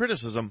garnered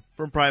criticism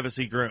from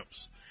privacy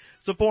groups.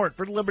 Support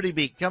for Liberty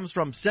Beat comes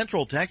from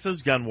Central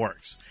Texas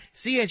Gunworks,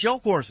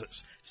 CHL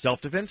courses,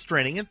 self-defense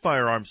training, and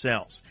firearm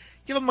sales.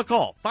 Give them a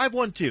call,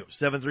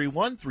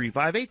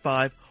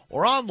 512-731-3585,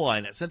 or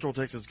online at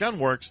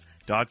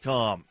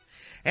centraltexasgunworks.com.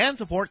 And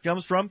support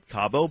comes from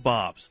Cabo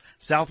Bob's,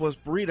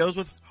 Southwest burritos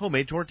with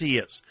homemade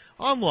tortillas.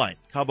 Online,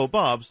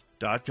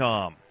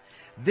 cabobobs.com.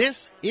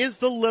 This is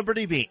the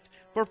Liberty Beat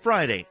for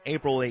Friday,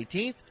 April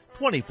 18th,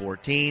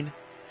 2014.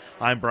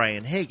 I'm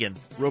Brian Hagan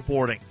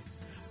reporting.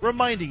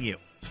 Reminding you,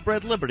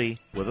 spread liberty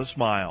with a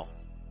smile.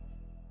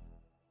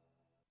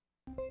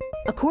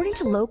 According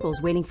to locals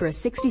waiting for a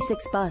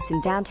 66 bus in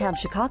downtown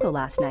Chicago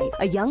last night,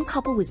 a young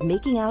couple was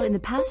making out in the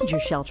passenger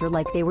shelter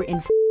like they were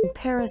in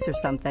Paris or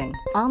something.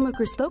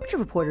 Onlookers spoke to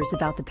reporters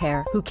about the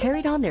pair, who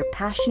carried on their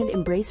passionate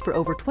embrace for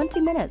over 20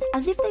 minutes,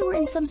 as if they were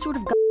in some sort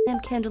of goddamn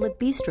candlelit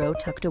bistro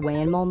tucked away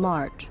in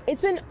Montmartre.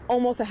 It's been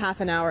almost a half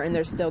an hour and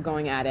they're still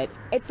going at it.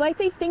 It's like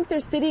they think they're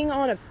sitting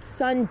on a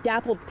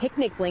sun-dappled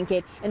picnic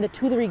blanket in the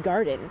Tuileries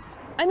Gardens.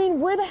 I mean,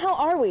 where the hell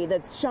are we? The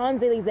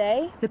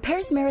Champs-Élysées? The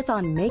pair's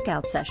marathon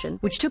makeout session,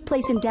 which took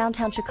place in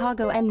downtown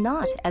Chicago and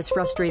not, as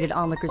frustrated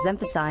onlookers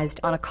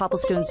emphasized, on a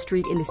cobblestone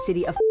street in the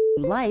city of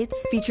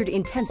lights, featured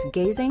intense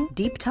gazing,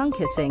 deep tongue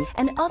kissing,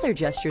 and other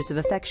gestures of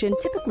affection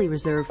typically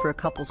reserved for a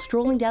couple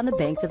strolling down the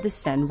banks of the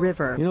Seine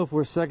River. You know,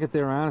 for a second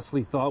there, I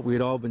honestly thought we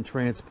had all been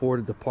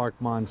transported to Parc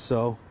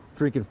Monceau,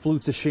 drinking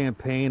flutes of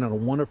champagne on a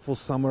wonderful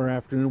summer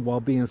afternoon while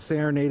being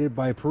serenaded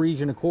by a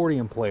Parisian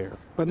accordion player.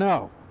 But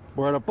no,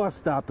 we're at a bus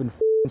stop in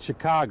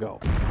Chicago.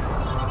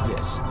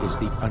 This is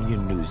the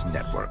Onion News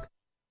Network.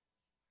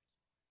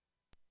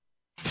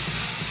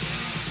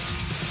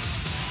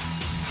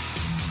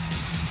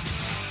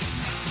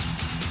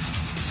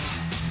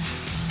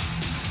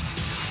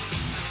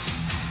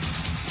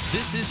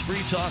 This is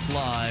Free Talk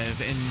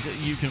Live, and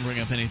you can bring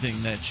up anything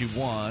that you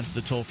want. The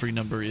toll-free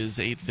number is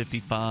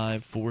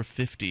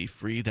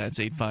 855-450-FREE. That's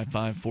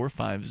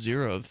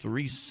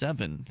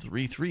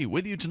 855-450-3733.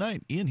 With you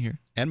tonight, Ian here.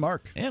 And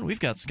Mark. And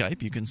we've got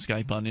Skype. You can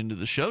Skype on into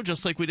the show,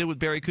 just like we did with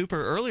Barry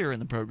Cooper earlier in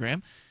the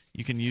program.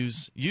 You can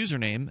use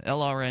username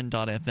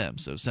LRN.FM.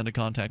 So send a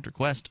contact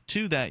request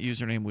to that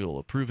username. We will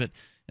approve it.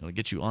 It'll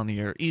get you on the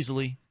air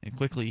easily and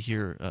quickly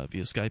here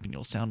via Skype, and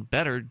you'll sound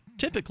better,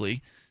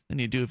 typically, than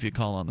you do if you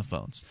call on the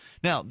phones.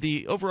 Now,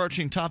 the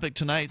overarching topic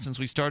tonight, since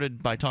we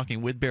started by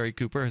talking with Barry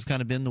Cooper, has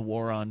kind of been the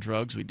war on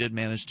drugs. We did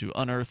manage to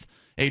unearth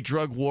a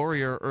drug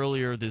warrior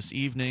earlier this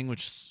evening,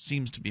 which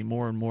seems to be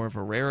more and more of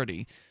a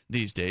rarity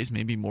these days.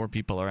 Maybe more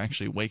people are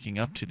actually waking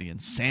up to the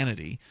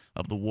insanity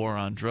of the war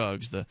on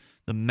drugs, the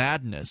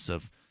madness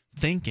of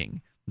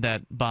thinking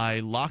that by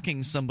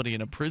locking somebody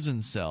in a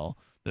prison cell,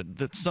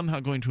 that's somehow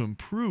going to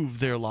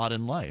improve their lot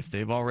in life.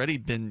 They've already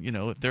been,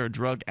 if they're a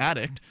drug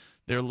addict,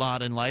 their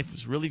lot in life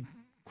is really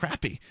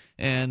crappy.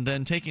 And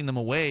then taking them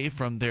away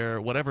from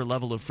their whatever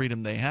level of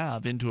freedom they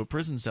have into a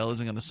prison cell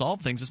isn't going to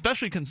solve things,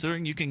 especially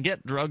considering you can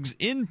get drugs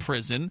in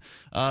prison.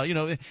 You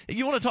want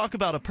to talk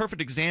about a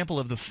perfect example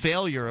of the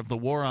failure of the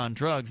war on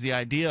drugs, the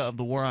idea of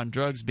the war on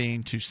drugs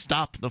being to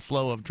stop the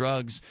flow of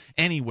drugs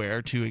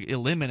anywhere, to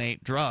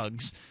eliminate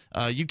drugs.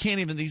 You can't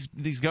even,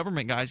 these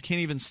government guys can't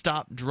even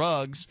stop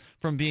drugs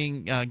from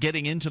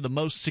getting into the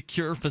most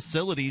secure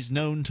facilities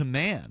known to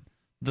man,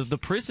 the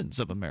prisons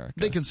of America.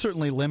 They can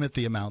certainly limit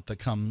the amount that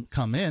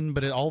come in,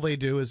 but all they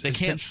do is they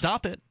can't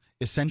stop it.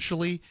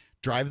 Essentially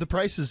drive the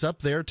prices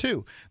up there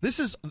too. This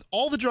is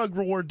all the drug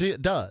war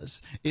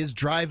does is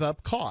drive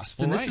up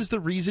costs, and this is the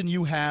reason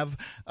you have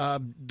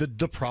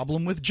the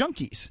problem with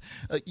junkies.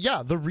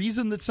 The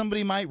reason that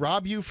somebody might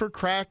rob you for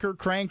crack or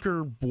crank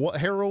or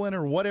heroin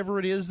or whatever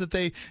it is that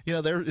they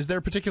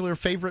their particular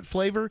favorite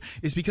flavor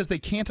is because they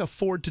can't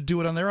afford to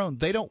do it on their own.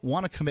 They don't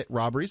want to commit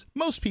robberies.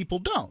 Most people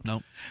don't.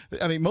 No,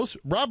 I mean, most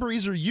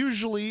robberies are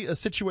usually a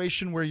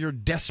situation where you're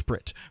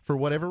desperate for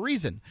whatever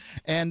reason.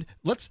 And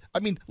let's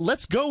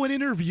go and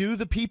interview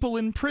the people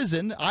in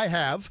prison. I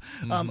have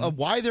of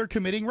why they're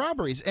committing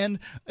robberies, and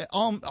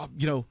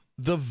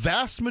the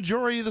vast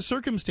majority of the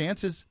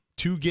circumstance is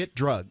to get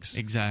drugs.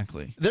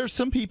 Exactly. There's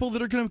some people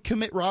that are going to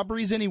commit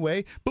robberies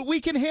anyway, but we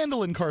can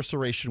handle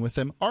incarceration with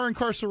them. Our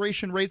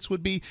incarceration rates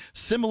would be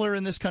similar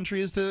in this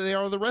country as they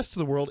are the rest of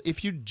the world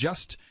if you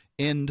just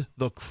end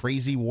the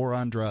crazy war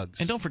on drugs.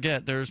 And don't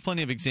forget, there's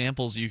plenty of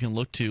examples you can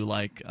look to,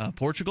 like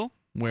Portugal,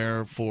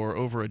 where for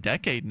over a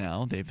decade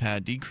now they've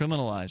had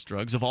decriminalized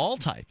drugs of all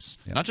types,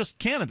 not just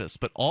cannabis,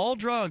 but all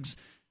drugs.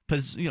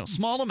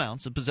 Small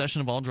amounts of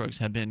possession of all drugs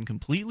have been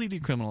completely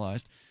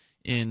decriminalized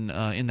in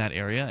that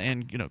area,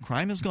 and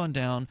crime has gone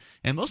down,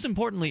 and most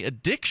importantly,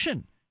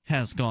 addiction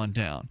has gone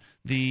down.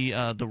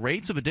 The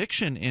rates of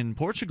addiction in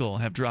Portugal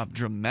have dropped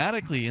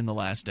dramatically in the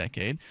last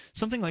decade,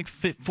 something like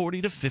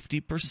 40 to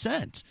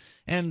 50%.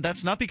 And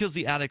that's not because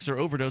the addicts are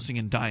overdosing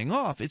and dying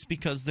off. It's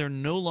because they're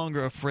no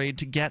longer afraid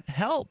to get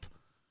help.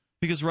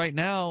 Because right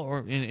now,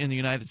 or in the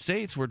United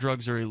States, where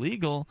drugs are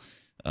illegal,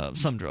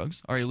 some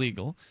drugs are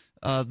illegal,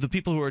 the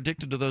people who are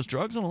addicted to those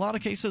drugs in a lot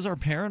of cases are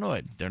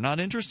paranoid. They're not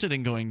interested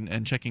in going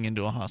and checking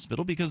into a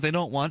hospital because they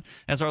don't want,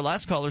 as our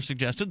last caller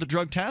suggested, the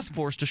drug task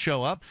force to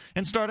show up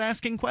and start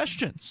asking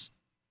questions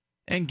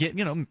and get,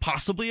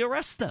 possibly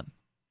arrest them.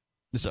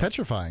 It's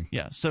petrifying.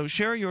 Yeah. So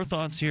share your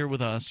thoughts here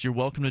with us. You're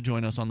welcome to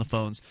join us on the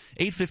phones.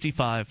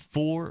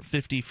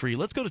 855-450-FREE.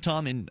 Let's go to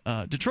Tom in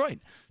Detroit.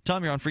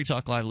 Tom, you're on Free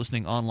Talk Live,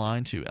 listening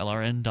online to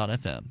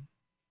LRN.FM.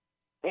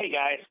 Hey,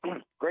 guys.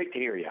 Great to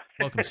hear you.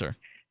 Welcome, sir.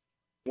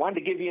 Wanted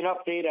to give you an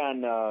update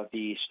on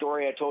the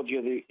story I told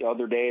you the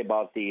other day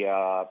about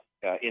the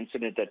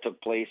incident that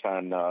took place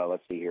on,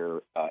 March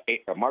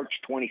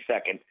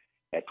 22nd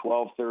at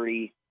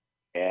 12:35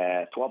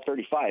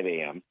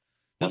 a.m.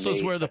 This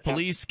was where the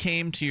police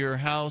came to your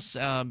house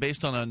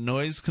based on a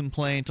noise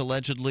complaint,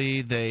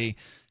 allegedly. They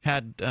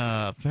had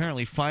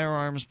apparently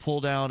firearms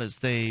pulled out as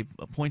they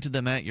pointed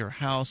them at your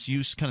house.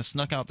 You kind of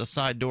snuck out the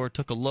side door,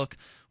 took a look,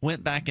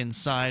 went back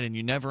inside, and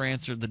you never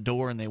answered the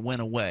door, and they went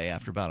away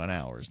after about an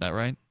hour. Is that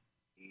right?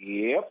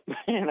 Yep,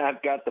 and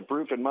I've got the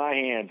proof in my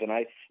hands, and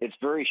it's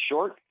very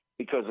short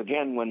because,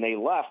 again, when they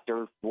left,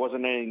 there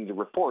wasn't anything to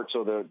report.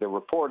 So the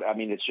report,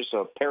 it's just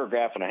a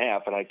paragraph and a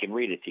half, and I can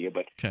read it to you.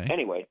 But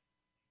anyway.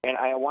 And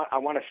I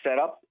want to set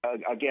up,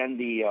 again,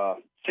 the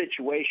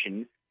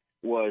situation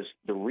was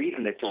the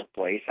reason it took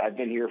place. I've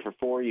been here for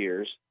 4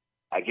 years.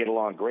 I get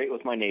along great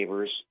with my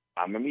neighbors.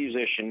 I'm a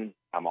musician.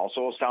 I'm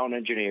also a sound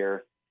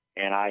engineer.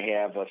 And I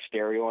have a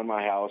stereo in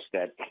my house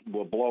that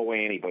will blow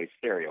away anybody's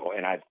stereo.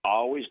 And I've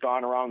always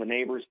gone around the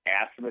neighbors,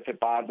 asked them if it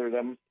bothered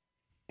them,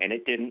 and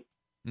it didn't.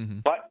 Mm-hmm.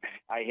 But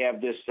I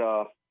have this,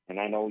 and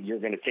I know you're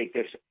going to take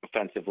this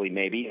offensively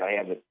maybe, I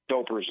have the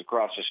dopers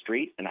across the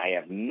street, and I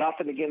have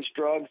nothing against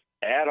drugs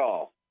at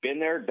all. Been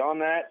there, done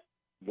that,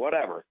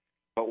 whatever.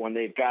 But when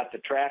they've got the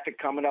traffic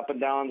coming up and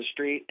down the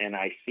street and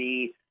I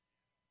see,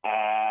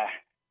 I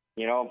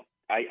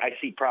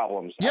see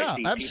problems. Yeah,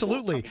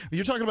 absolutely.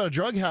 You're talking about a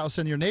drug house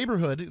in your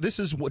neighborhood. This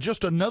is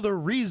just another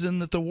reason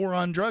that the war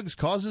on drugs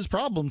causes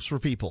problems for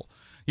people.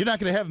 You're not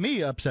going to have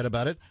me upset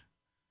about it.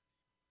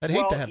 I'd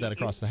hate to have that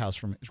across the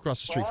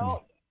street from me.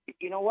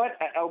 You know what?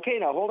 Okay,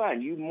 now hold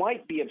on. You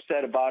might be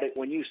upset about it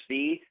when you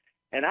see.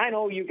 And I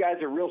know you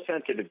guys are real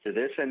sensitive to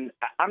this, and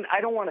I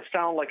don't want to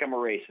sound like I'm a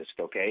racist,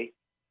 okay?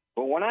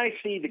 But when I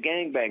see the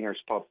gangbangers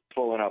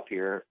pulling up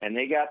here, and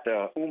they got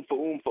the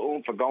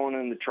oompa going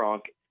in the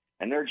trunk,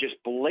 and they're just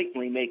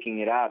blatantly making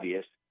it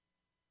obvious,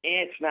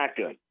 it's not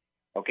good.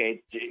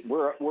 Okay,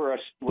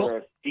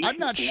 I'm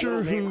not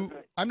sure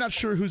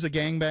who's a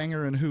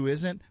gangbanger and who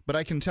isn't, but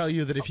I can tell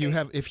you that if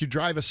you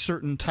drive a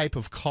certain type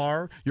of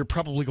car, you're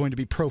probably going to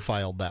be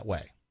profiled that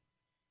way.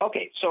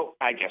 Okay, so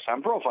I guess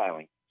I'm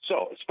profiling.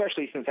 So,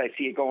 especially since I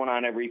see it going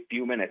on every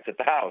few minutes at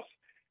the house.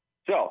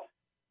 So,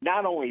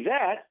 not only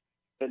that,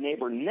 the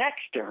neighbor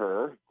next to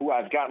her, who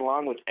I've gotten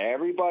along with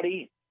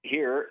everybody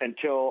here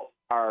until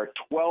our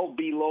 12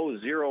 below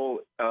zero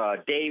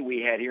day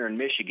we had here in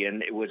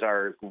Michigan. It was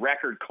our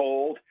record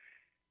cold.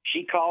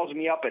 She calls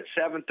me up at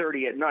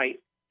 7:30 at night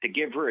to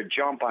give her a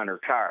jump on her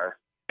car,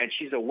 and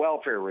she's a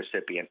welfare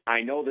recipient.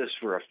 I know this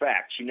for a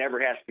fact. She never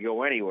has to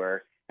go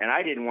anywhere, and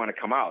I didn't want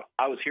to come out.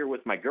 I was here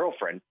with my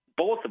girlfriend.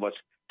 Both of us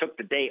took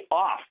the day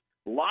off,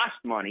 lost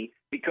money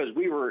because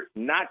we were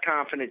not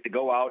confident to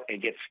go out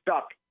and get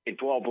stuck in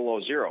 12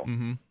 below zero.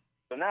 Mm-hmm.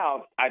 So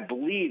now I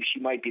believe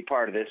she might be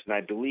part of this, and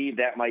I believe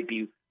that might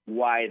be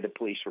why the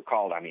police were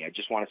called on me. I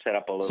just want to set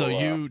up a little... So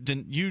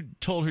you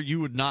told her you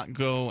would not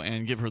go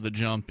and give her the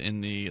jump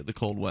in the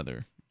cold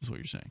weather, is what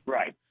you're saying.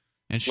 Right.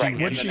 And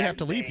what did she have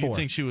to leave for? You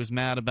think she was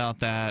mad about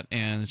that,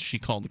 and she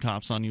called the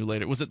cops on you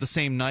later. Was it the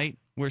same night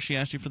where she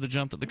asked you for the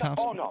jump that the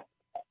cops... Oh, no.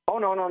 Oh,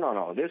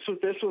 no. This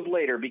was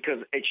later because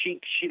she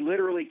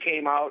literally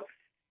came out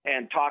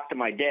and talked to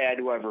my dad,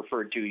 who I've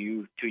referred to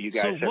you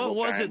guys So several what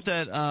was times. it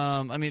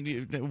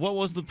that, what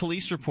was the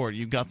police report?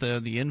 You got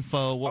the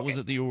info. What was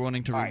it that you were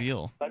wanting to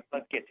reveal?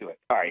 Let's get to it.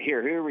 All right,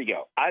 here we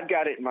go. I've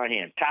got it in my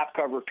hand, top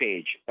cover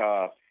page.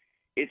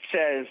 It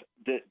says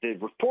the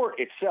report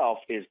itself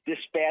is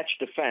Dispatch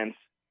Defense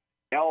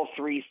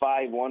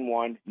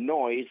L3511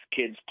 noise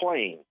kids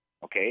playing.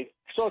 Okay,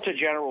 so it's a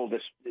general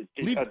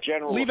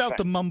Leave out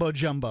the mumbo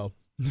jumbo.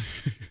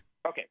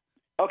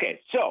 Okay.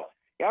 So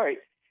all right.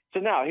 So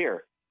now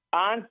here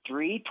on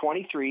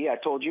 3/23, I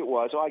told you it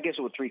was. Oh, I guess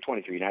it was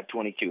 3/23, not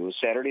 22. It was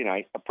Saturday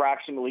night,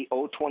 approximately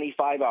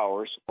 0:25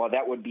 hours. Well,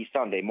 that would be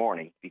Sunday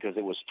morning because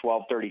it was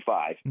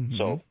 12:35. Mm-hmm.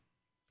 So.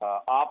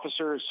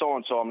 Officer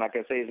so-and-so, I'm not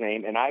going to say his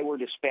name, and I were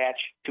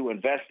dispatched to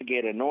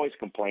investigate a noise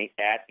complaint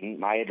at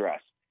my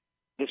address.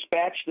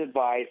 Dispatched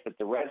advised that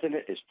the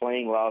resident is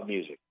playing loud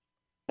music.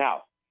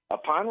 Now,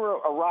 upon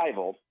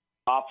arrival,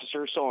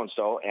 Officer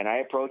so-and-so and I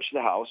approached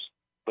the house,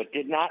 but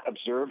did not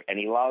observe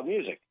any loud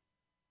music.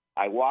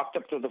 I walked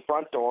up to the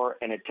front door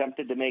and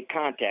attempted to make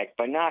contact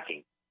by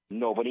knocking.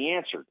 Nobody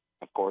answered.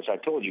 Of course, I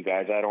told you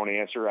guys I don't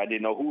answer. I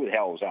didn't know who the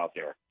hell was out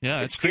there.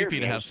 Yeah, it's creepy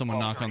to have someone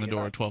knock on the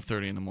door at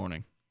 12:30 in the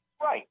morning.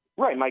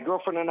 Right. My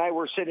girlfriend and I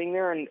were sitting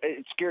there, and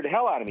it scared the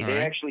hell out of me. All They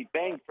right. actually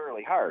banged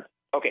fairly hard.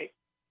 Okay.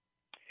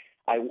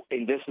 And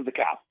this is the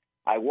cop.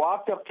 I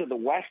walked up to the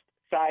west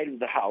side of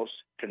the house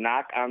to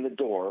knock on the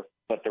door,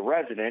 but the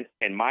resident,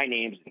 and my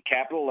name's in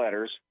capital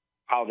letters,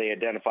 how they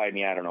identified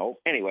me, I don't know.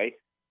 Anyway,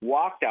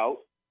 walked out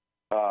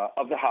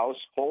of the house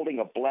holding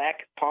a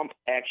black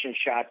pump-action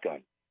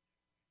shotgun.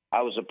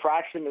 I was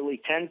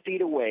approximately 10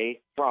 feet away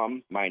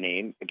from my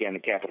name, again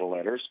in capital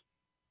letters.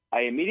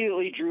 I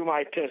immediately drew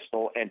my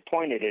pistol and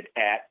pointed it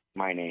at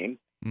my name.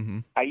 Mm-hmm.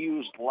 I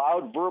used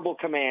loud verbal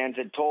commands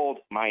and told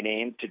my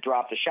name to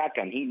drop the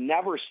shotgun. He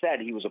never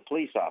said he was a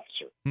police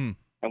officer.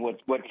 And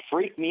what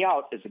freaked me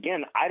out is,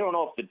 again, I don't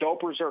know if the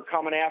dopers are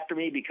coming after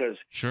me because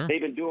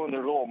they've been doing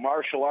their little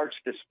martial arts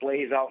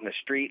displays out in the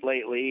street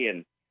lately,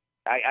 and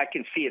I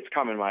can see it's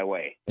coming my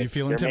way. You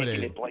feel They're intimidated.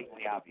 making it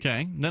blatantly obvious.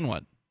 Okay, then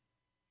what?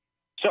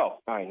 So,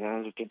 all right.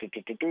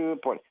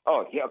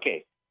 Oh, yeah,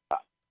 okay.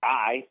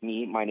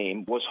 My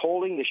name, was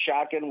holding the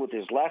shotgun with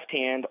his left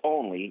hand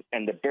only,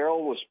 and the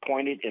barrel was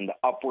pointed in the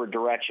upward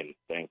direction,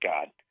 thank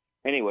God.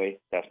 Anyway,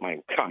 that's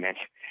my comment.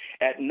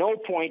 At no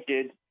point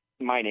did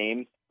my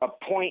name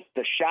point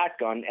the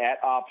shotgun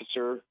at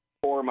officer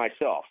or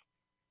myself.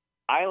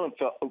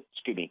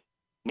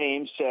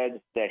 Name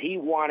said that he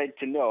wanted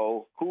to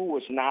know who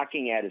was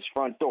knocking at his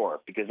front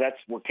door, because that's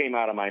what came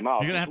out of my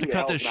mouth. You're going to have to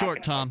cut this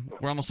short, Tom.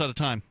 We're almost out of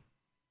time.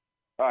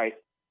 All right.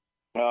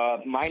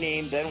 My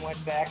name then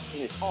went back to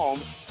his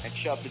home and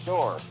shut the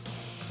door.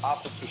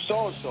 Officer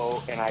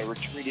so-and-so and I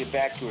retreated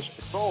back to his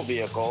patrol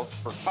vehicle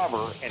for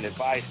cover and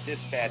advised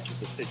dispatch of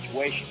the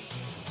situation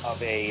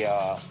of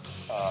a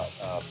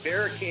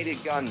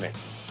barricaded gunman.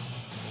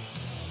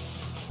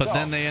 But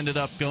then they ended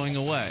up going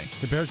away.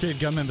 The barricaded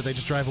gunmen, but they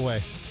just drive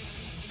away.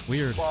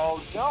 Weird.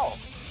 Well,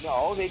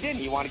 no, they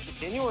didn't. You want to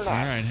continue or not?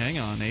 All right, hang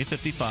on.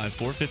 855,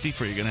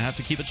 453. You're going to have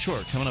to keep it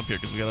short coming up here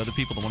because we got other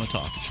people that want to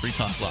talk. It's Free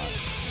Talk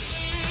Live.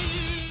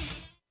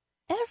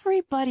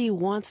 Everybody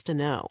wants to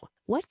know,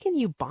 what can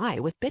you buy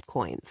with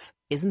Bitcoins?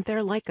 Isn't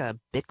there like a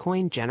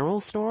Bitcoin general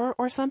store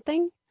or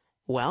something?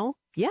 Well,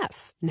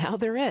 yes, now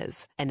there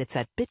is, and it's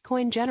at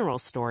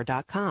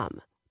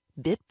BitcoinGeneralStore.com.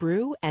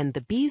 BitBrew and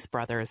the Bees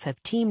Brothers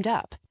have teamed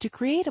up to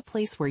create a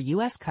place where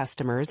U.S.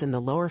 customers in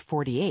the lower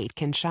 48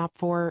 can shop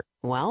for,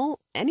 well,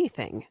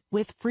 anything,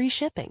 with free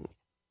shipping.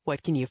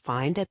 What can you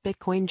find at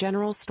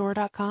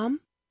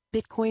BitcoinGeneralStore.com?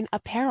 Bitcoin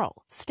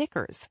apparel,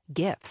 stickers,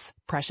 gifts,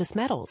 precious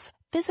metals,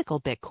 physical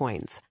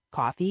Bitcoins,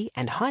 coffee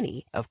and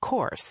honey, of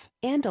course,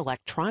 and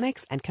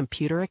electronics and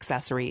computer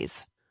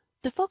accessories.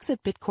 The folks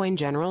at Bitcoin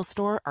General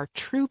Store are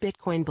true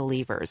Bitcoin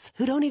believers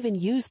who don't even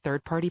use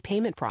third-party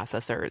payment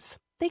processors.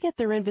 They get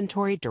their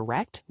inventory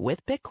direct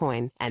with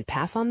Bitcoin and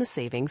pass on the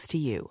savings to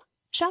you.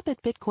 Shop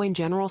at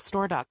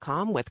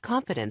BitcoinGeneralStore.com with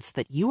confidence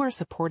that you are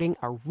supporting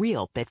a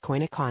real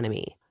Bitcoin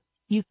economy.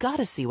 You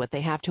gotta see what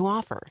they have to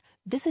offer.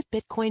 Visit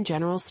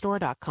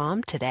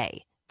BitcoinGeneralStore.com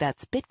today.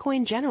 That's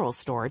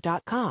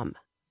BitcoinGeneralStore.com.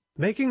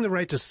 Making the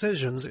right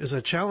decisions is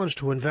a challenge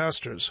to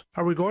investors.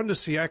 Are we going to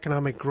see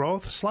economic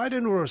growth, slide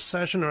into a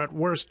recession, or at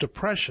worst,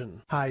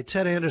 depression? Hi,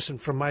 Ted Anderson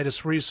from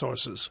Midas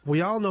Resources.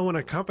 We all know when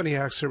a company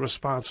acts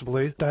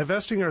irresponsibly,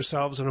 divesting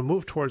ourselves in a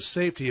move towards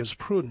safety is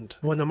prudent.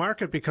 When the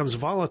market becomes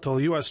volatile,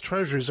 U.S.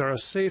 Treasuries are a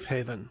safe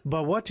haven.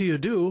 But what do you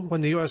do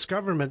when the U.S.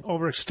 government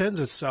overextends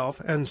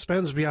itself and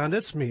spends beyond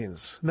its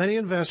means? Many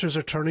investors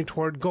are turning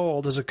toward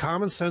gold as a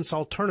common-sense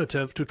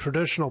alternative to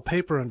traditional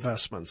paper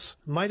investments.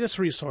 Midas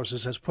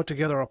Resources has put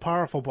together a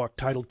powerful book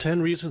titled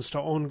 10 Reasons to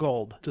Own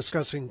Gold,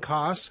 discussing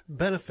costs,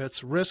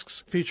 benefits,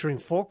 risks, featuring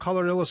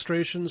full-color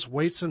illustrations,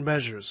 weights, and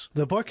measures.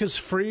 The book is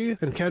free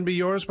and can be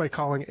yours by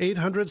calling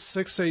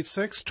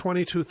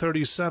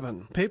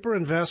 800-686-2237. Paper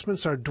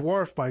investments are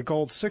dwarfed by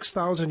gold's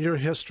 6,000-year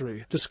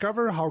history.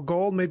 Discover how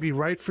gold may be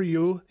right for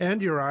you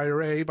and your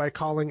IRA by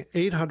calling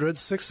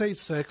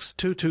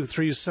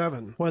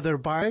 800-686-2237. Whether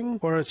buying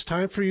or it's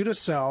time for you to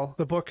sell,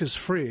 the book is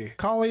free.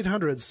 Call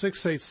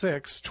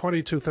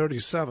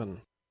 800-686-2237.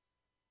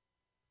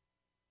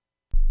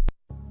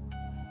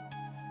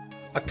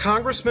 A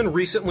congressman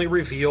recently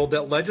revealed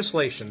that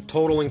legislation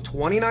totaling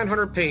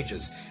 2,900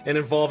 pages and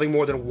involving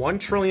more than $1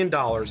 trillion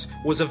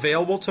was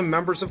available to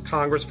members of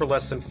Congress for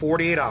less than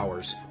 48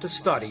 hours to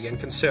study and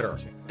consider.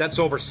 That's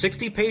over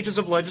 60 pages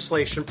of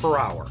legislation per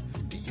hour.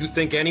 Do you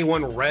think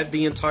anyone read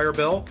the entire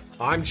bill?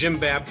 I'm Jim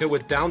Babka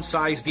with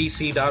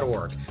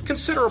DownsizeDC.org.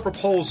 Consider a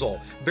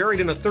proposal buried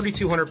in a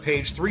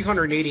 3,200-page,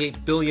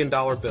 $388 billion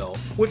bill,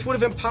 which would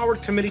have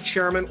empowered committee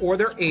chairmen or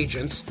their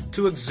agents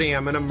to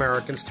examine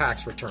Americans'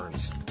 tax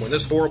returns. When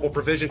this horrible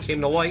provision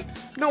came to light,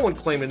 no one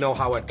claimed to know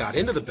how it got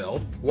into the bill.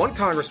 One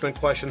congressman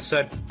questioned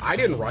said, "I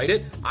didn't write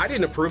it, I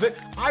didn't approve it,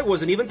 I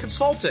wasn't even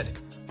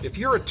consulted." If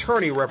your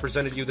attorney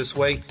represented you this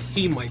way,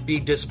 he might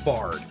be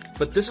disbarred.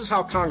 But this is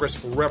how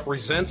Congress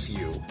represents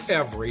you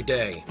every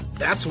day.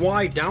 That's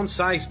why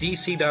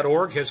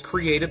DownsizeDC.org has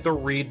created the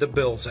Read the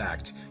Bills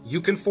Act. You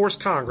can force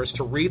Congress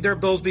to read their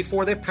bills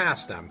before they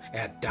pass them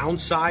at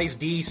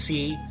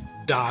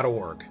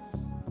DownsizeDC.org.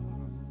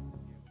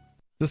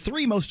 The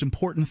three most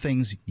important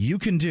things you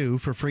can do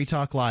for Free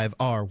Talk Live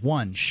are: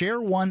 1, share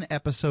one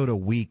episode a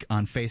week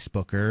on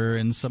Facebook or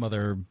in some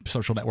other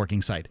social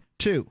networking site.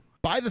 2,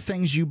 buy the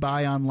things you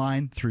buy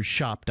online through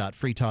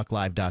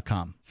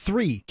shop.freetalklive.com.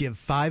 3, give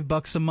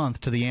 $5 a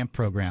month to the AMP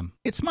program.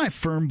 It's my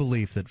firm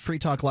belief that Free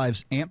Talk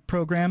Live's AMP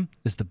program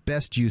is the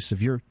best use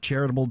of your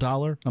charitable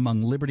dollar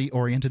among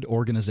liberty-oriented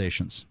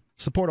organizations.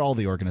 Support all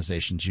the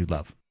organizations you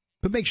love,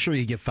 but make sure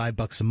you give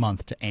 $5 a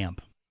month to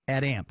AMP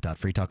at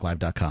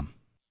amp.freetalklive.com.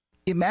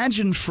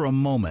 Imagine for a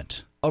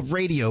moment a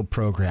radio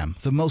program,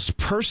 the most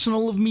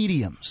personal of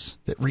mediums,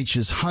 that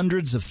reaches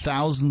hundreds of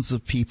thousands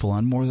of people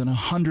on more than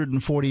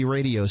 140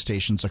 radio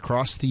stations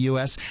across the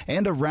U.S.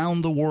 and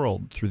around the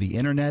world through the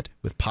internet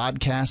with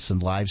podcasts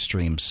and live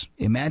streams.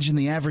 Imagine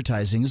the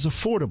advertising is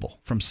affordable,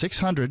 from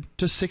 $600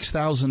 to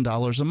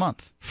 $6,000 a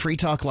month. Free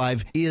Talk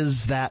Live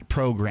is that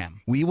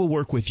program. We will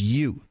work with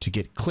you to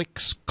get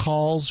clicks,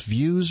 calls,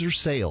 views, or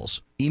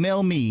sales.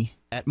 Email me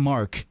at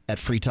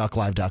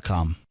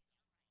mark@freetalklive.com.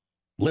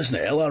 Listen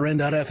to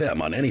LRN.FM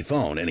on any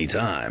phone,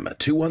 anytime.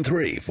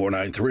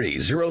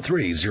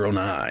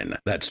 213-493-0309.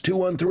 That's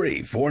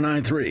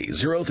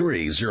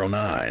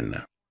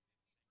 213-493-0309.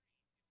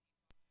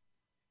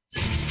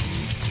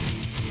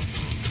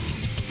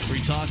 Free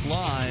Talk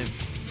Live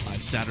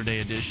Saturday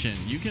edition.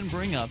 You can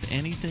bring up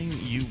anything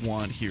you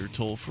want here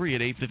toll free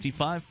at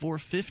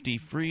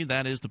 855-450-FREE.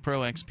 That is the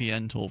Pro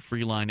XPN toll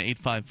free line,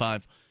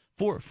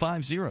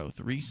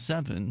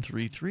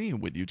 855-450-3733.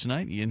 With you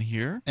tonight, Ian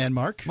here. And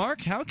Mark.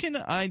 Mark, how can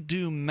I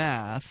do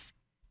math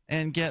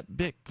and get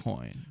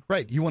Bitcoin?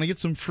 Right. You want to get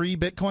some free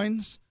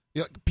Bitcoins?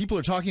 People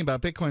are talking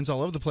about Bitcoins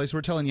all over the place.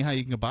 We're telling you how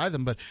you can buy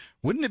them, but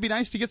wouldn't it be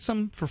nice to get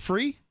some for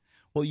free?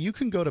 Well, you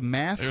can go to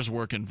math. There's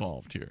work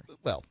involved here.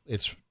 Well,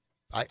 it's...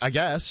 I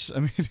guess. I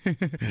mean, you're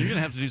going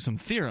to have to do some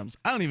theorems.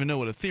 I don't even know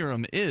what a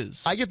theorem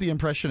is. I get the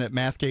impression at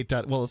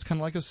Mathgate. Well, it's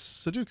kind of like a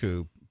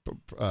Sudoku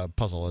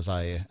puzzle, as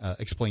I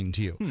explained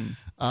to you. You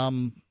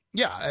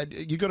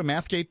go to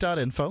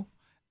mathgate.info,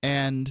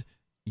 and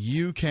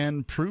you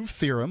can prove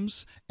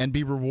theorems and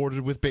be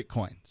rewarded with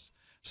Bitcoins.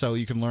 So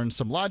you can learn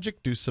some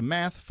logic, do some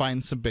math,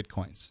 find some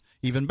Bitcoins.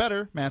 Even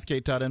better,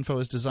 mathgate.info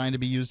is designed to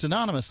be used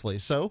anonymously.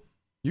 So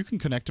you can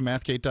connect to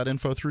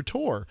mathgate.info through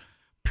Tor,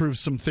 prove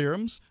some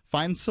theorems,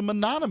 find some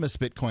anonymous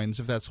Bitcoins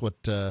if that's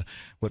what's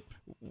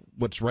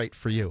right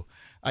for you.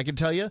 I can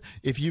tell you,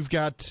 if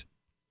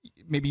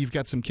maybe you've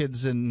got some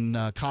kids in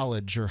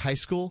college or high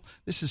school,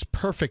 this is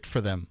perfect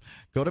for them.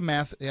 Go to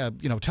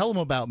tell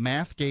them about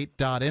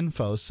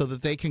mathgate.info so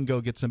that they can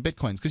go get some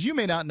Bitcoins, because you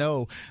may not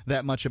know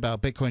that much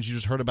about Bitcoins. You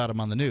just heard about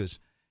them on the news.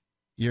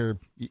 Your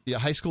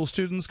high school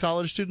students,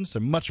 college students,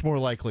 they're much more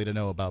likely to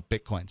know about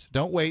Bitcoins.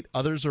 Don't wait.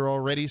 Others are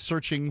already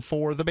searching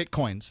for the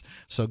Bitcoins.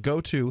 So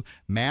go to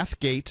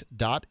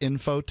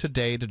mathgate.info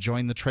today to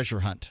join the treasure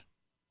hunt.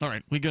 All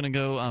right, we're going to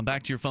go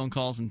back to your phone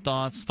calls and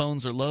thoughts.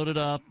 Phones are loaded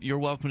up. You're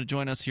welcome to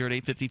join us here at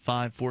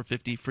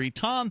 855-450-FREE.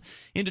 Tom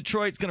in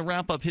Detroit is going to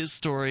wrap up his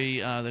story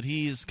that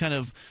he's kind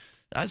of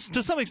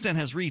to some extent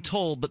has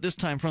retold, but this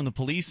time from the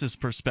police's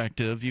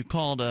perspective. You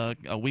called a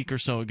week or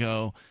so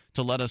ago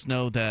to let us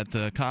know that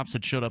the cops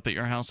had showed up at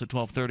your house at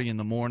 12:30 in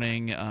the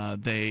morning.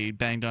 They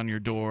banged on your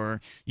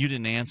door. You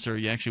didn't answer.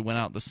 You actually went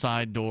out the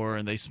side door,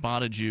 and they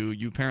spotted you.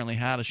 You apparently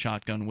had a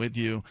shotgun with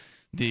you.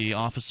 The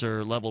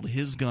officer leveled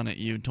his gun at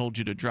you and told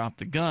you to drop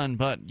the gun,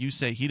 but you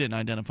say he didn't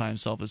identify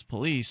himself as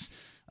police.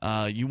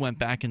 You went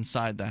back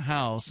inside the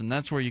house, and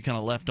that's where you kind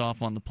of left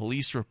off on the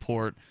police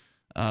report.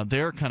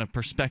 Their kind of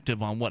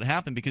perspective on what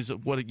happened, because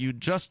what you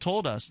just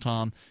told us,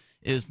 Tom,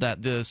 is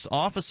that this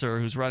officer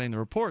who's writing the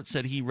report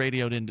said he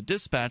radioed into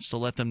dispatch to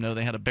let them know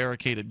they had a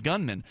barricaded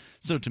gunman.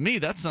 So to me,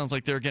 that sounds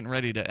like they're getting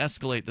ready to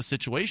escalate the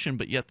situation,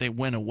 but yet they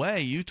went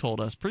away, you told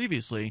us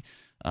previously,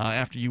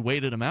 after you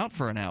waited them out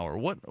for an hour.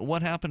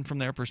 What happened from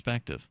their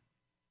perspective?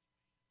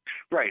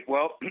 Right.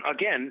 Well,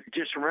 again,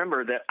 just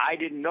remember that I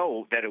didn't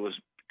know that it was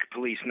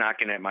police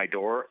knocking at my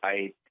door.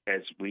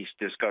 As we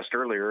discussed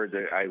earlier,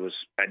 I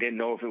didn't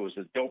know if it was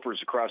the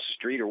dopers across the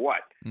street or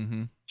what.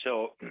 Mm-hmm.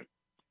 So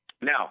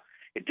now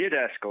it did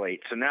escalate.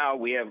 So now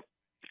we have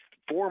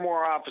 4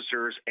 more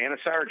officers and a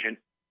sergeant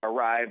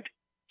arrived.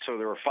 So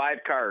there were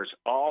 5 cars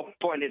all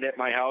pointed at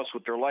my house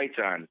with their lights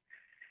on.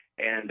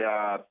 And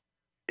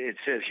it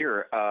says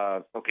here,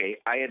 okay,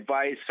 I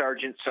advised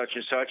Sergeant such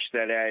and such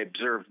that I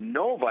observed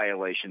no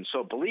violation.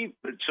 So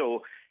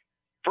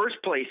first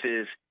place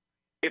is,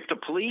 if the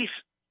police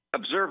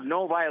observed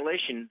no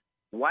violation,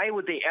 why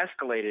would they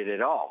escalate it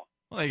at all?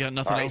 Well, they got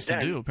nothing else to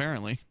do,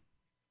 apparently.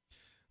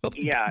 Well,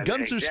 yeah,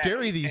 guns are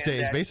scary these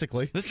days,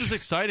 basically. This is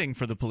exciting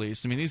for the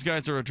police. I mean, these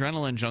guys are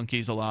adrenaline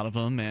junkies, a lot of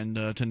them,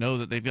 and to know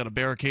that they've got a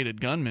barricaded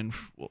gunman,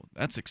 well,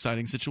 that's an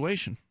exciting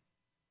situation.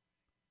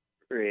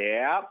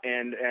 Yeah,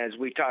 and as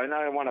we talked, and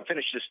I want to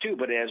finish this too,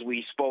 but as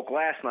we spoke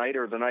last night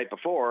or the night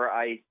before,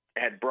 I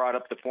had brought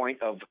up the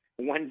point of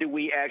when do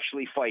we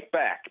actually fight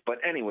back? But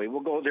anyway,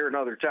 we'll go there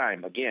another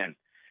time again.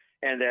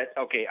 And that,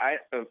 okay,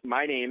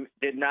 my name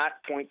did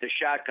not point the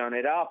shotgun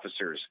at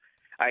officers.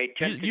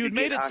 You had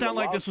made it sound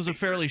like this was a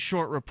fairly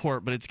short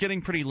report, but it's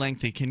getting pretty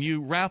lengthy. Can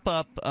you wrap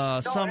up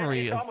a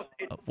summary of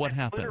what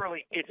happened?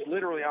 It's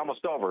literally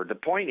almost over. The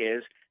point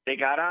is, they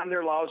got on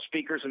their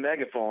loudspeakers and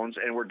megaphones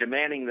and were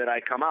demanding that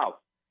I come out.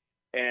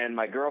 And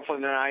my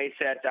girlfriend and I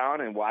sat down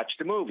and watched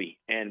the movie.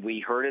 And we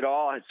heard it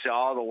all and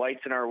saw the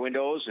lights in our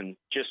windows and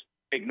just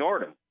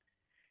ignored them.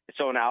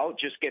 So now,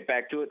 just get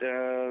back to it,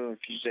 if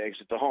you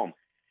exit the home.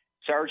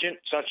 Sergeant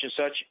such and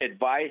such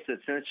advised that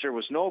since there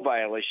was no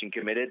violation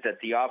committed, that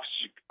the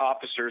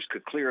officers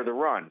could clear the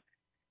run.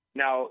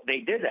 Now, they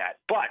did that.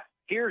 But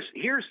here's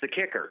the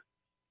kicker.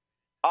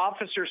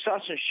 Officer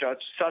such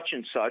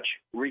and such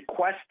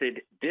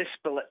requested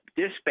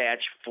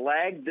dispatch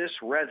flag this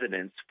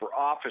residence for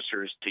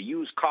officers to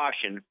use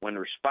caution when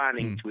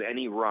responding to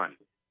any run.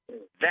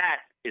 That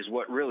is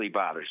what really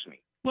bothers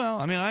me.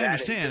 Well, I mean, I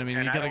understand. I mean,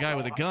 you got a guy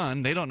with a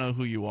gun. They don't know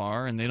who you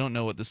are, and they don't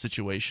know what the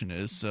situation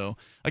is. So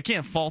I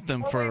can't fault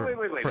them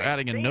for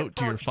adding a note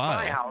to your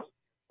file.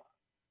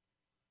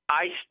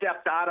 I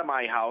stepped out of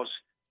my house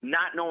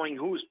not knowing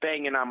who's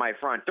banging on my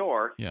front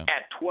door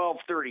at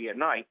 12:30 at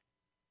night.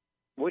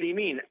 What do you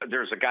mean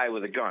there's a guy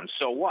with a gun?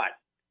 So what?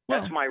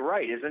 That's my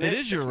right, isn't it? It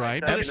is your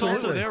right, but it's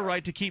also their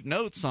right to keep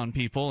notes on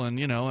people and,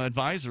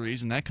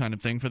 advisories and that kind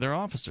of thing for their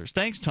officers.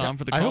 Thanks, Tom,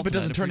 for the call. I hope it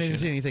doesn't turn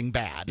into anything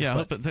bad.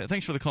 Yeah,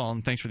 thanks for the call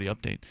and thanks for the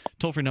update.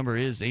 Toll-free number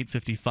is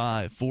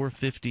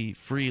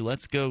 855-450-FREE.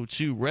 Let's go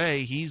to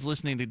Ray. He's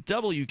listening to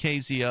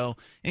WKZO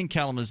in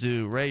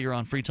Kalamazoo. Ray, you're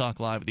on Free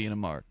Talk Live with Ian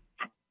and Mark.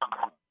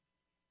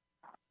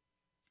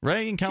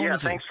 Ray in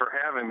Kalamazoo. Yeah, thanks for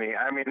having me.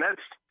 I mean,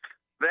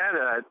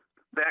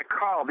 that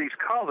call, these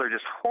calls are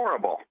just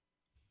horrible.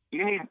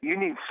 You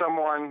need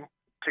someone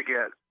to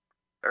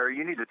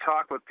you need to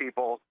talk with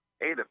people,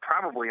 A, that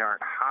probably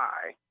aren't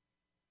high,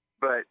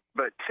 but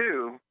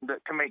 2,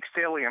 to make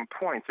salient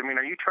points. I mean,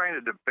 are you trying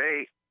to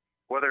debate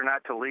whether or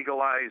not to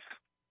legalize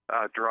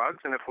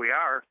drugs? And if we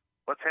are,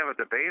 let's have a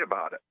debate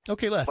about it.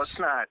 Okay, let's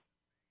not.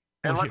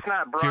 And let's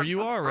not brush, here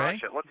you are,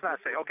 Ray. it. Let's not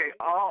say, okay,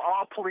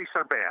 all police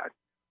are bad.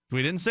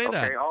 We didn't say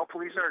that. Okay, all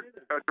police are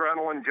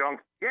adrenaline junkies.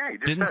 Yeah, you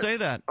just didn't say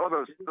that. Oh,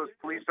 those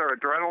police are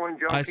adrenaline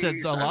junkies. I said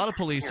a lot of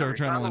police are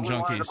adrenaline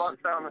junkies.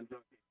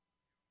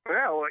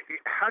 Well,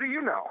 how do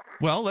you know?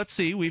 Well, let's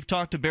see. We've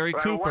talked to Barry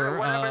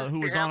Cooper, who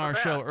was on our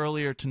show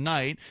earlier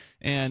tonight,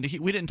 and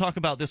we didn't talk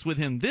about this with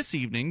him this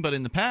evening, but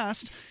in the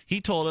past,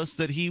 he told us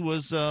that he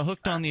was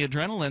hooked on the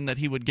adrenaline that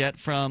he would get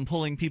from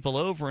pulling people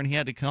over, and he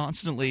had to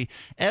constantly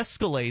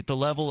escalate the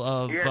level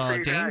of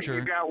danger.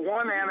 You've got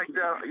one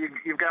anecdote.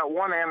 You've got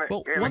one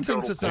anecdote. Well, one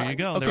thing's there you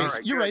go. Okay,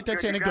 you're right.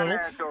 That's anecdotal.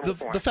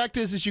 The fact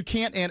is you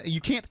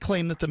can't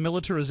claim that the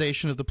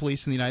militarization of the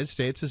police in the United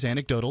States is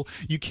anecdotal.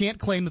 You can't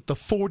claim that the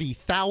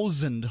 40,000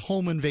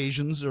 home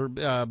invasions or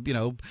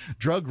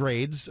drug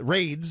raids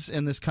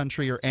in this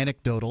country are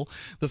anecdotal.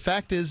 The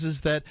fact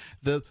is that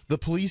the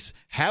police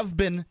have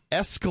been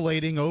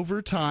escalating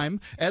over time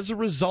as a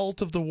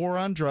result of the war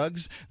on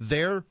drugs,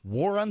 their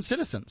war on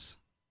citizens.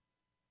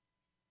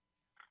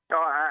 No,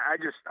 I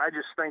just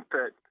think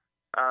that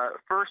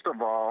first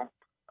of all,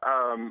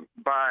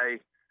 by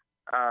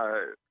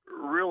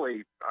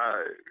really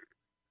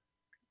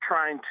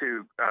trying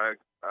to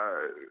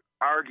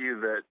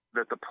argue that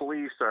the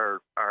police are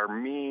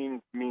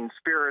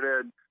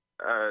mean-spirited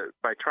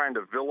by trying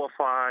to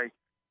vilify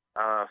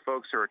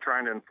folks who are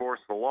trying to enforce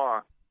the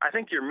law. I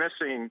think you're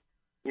missing,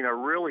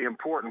 really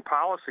important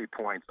policy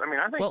points. I mean,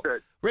 I think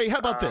that Ray, how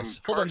about this?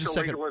 Hold on just a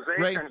second.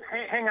 Ray,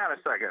 hang on a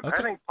second.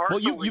 Okay. I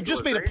think you've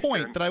just made a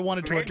point that I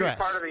wanted to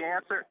address.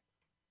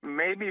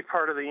 Maybe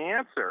part of the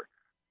answer,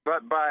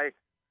 but by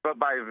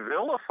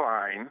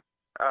vilifying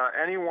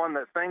anyone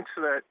that thinks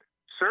that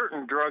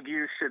certain drug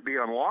use should be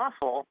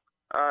unlawful,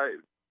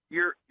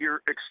 you're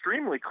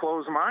extremely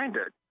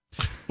close-minded.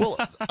 Well,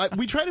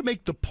 we try to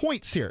make the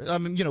points here. I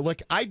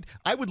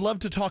would love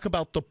to talk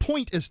about the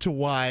point as to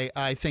why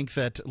I think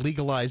that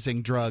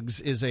legalizing drugs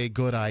is a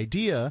good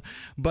idea,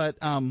 but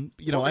I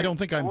don't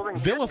think I'm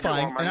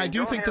vilifying, and I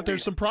do think that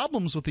there's some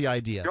problems with the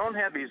idea. Don't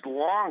have these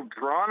long,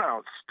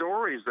 drawn-out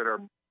stories that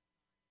are.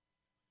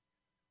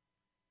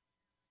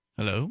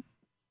 Hello?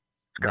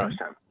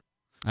 Discussion.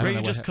 Ray,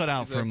 you just cut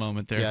out for a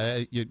moment there.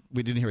 Yeah,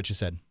 we didn't hear what you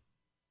said.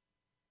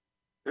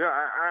 Yeah,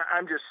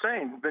 I'm just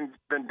saying, then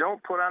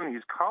don't put on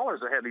these callers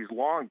that have these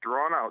long,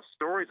 drawn-out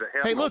stories that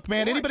have. Hey, look,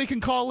 man, anybody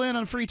can call in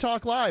on Free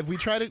Talk Live. We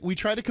try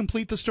to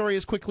complete the story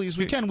as quickly as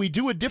we can. We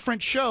do a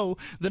different show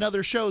than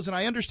other shows, and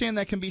I understand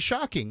that can be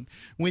shocking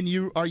when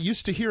you are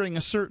used to hearing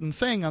a certain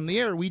thing on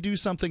the air. We do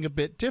something a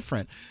bit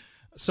different.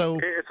 So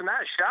it's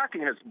not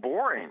shocking; it's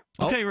boring.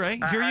 Okay, Ray,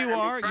 here you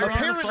are. You're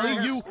apparently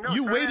on the phone.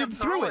 you waded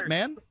through it,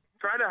 man.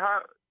 Try to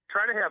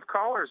have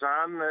callers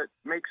on that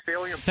make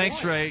salient Thanks,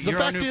 points. Ray. The You're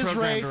fact our new is,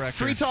 program Ray,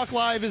 director. Free Talk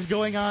Live is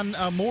going on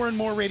more and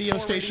more radio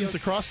stations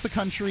across the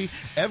country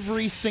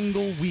every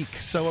single week.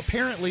 So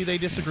apparently they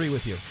disagree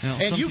with you.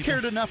 And you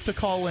cared enough to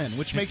call in,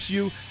 which makes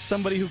you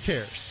somebody who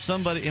cares.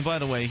 And by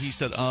the way, he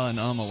said and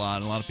a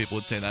lot. A lot of people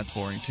would say that's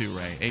boring too,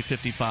 Ray.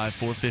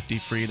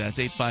 855-450-FREE. That's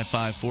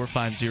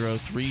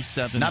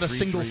 855-450-3733. Not a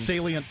single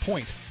salient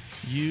point.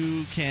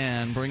 You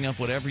can bring up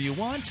whatever you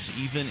want,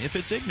 even if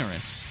it's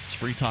ignorance. It's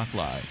Free Talk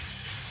Live.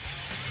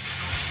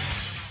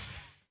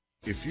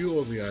 If you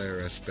owe the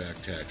IRS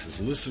back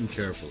taxes, listen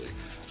carefully.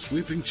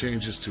 Sweeping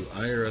changes to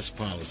IRS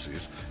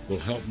policies will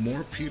help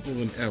more people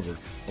than ever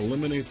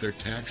eliminate their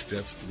tax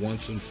debts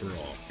once and for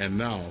all. And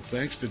now,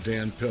 thanks to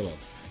Dan Pilla,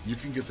 you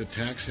can get the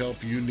tax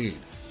help you need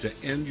to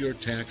end your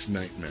tax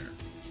nightmare.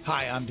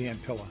 Hi, I'm Dan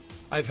Pilla.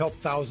 I've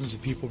helped thousands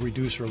of people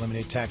reduce or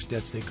eliminate tax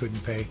debts they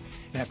couldn't pay.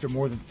 And after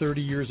more than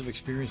 30 years of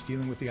experience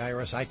dealing with the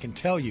IRS, I can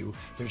tell you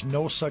there's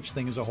no such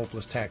thing as a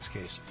hopeless tax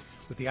case.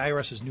 With the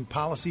IRS's new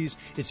policies,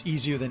 it's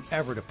easier than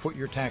ever to put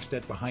your tax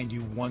debt behind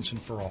you once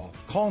and for all.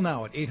 Call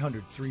now at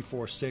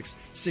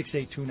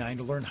 800-346-6829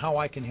 to learn how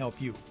I can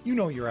help you. You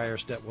know your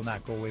IRS debt will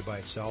not go away by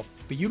itself,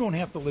 but you don't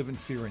have to live in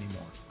fear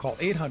anymore. Call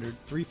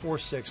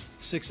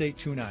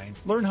 800-346-6829.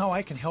 Learn how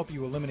I can help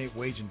you eliminate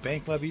wage and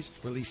bank levies,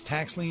 release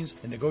tax liens,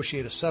 and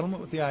negotiate a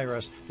settlement with the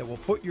IRS that will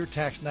put your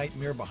tax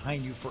nightmare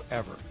behind you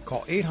forever.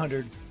 Call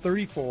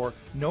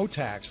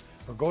 800-34-NO-TAX.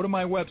 Or go to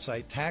my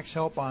website,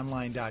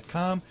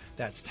 taxhelponline.com.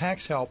 That's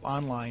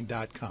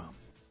taxhelponline.com.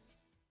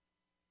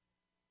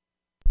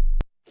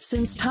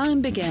 Since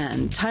time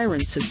began,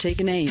 tyrants have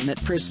taken aim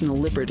at personal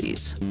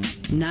liberties.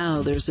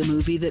 Now there's a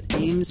movie that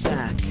aims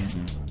back.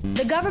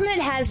 The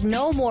government has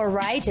no more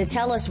right to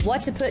tell us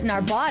what to put in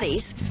our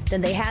bodies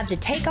than they have to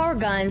take our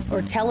guns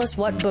or tell us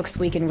what books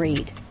we can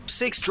read.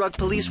 6 drug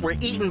police were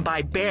eaten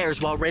by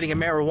bears while raiding a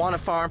marijuana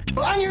farm.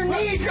 On your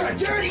knees, you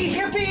dirty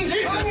hippies!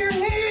 Jesus. On your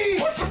knees!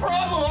 What's the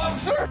problem,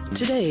 officer?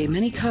 Today,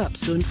 many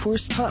cops who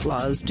enforce pot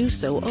laws do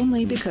so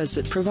only because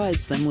it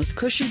provides them with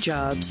cushy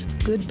jobs,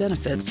 good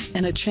benefits,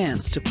 and a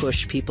chance to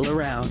push people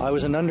around. I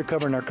was an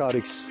undercover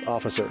narcotics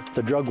officer.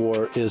 The drug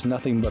war is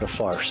nothing but a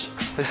farce.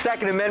 The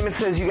Second Amendment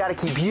says you got to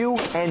keep you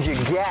and your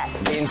gat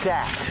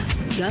intact.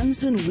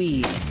 Guns and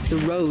Weed, The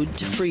Road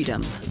to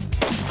Freedom.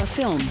 A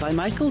film by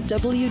Michael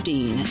W.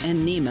 Dean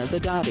and Nima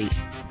Vadadi.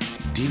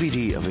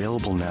 DVD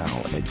available now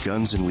at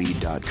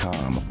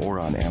gunsandweed.com or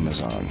on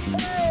Amazon.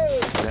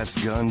 That's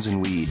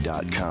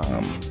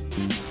gunsandweed.com.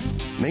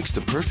 Makes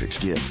the perfect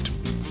gift.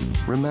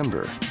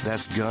 Remember,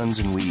 that's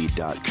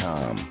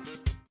gunsandweed.com.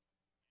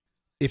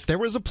 If there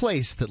was a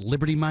place that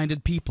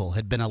liberty-minded people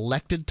had been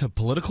elected to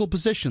political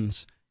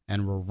positions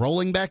and were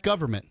rolling back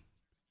government,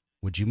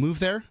 would you move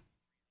there?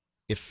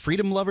 If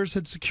freedom lovers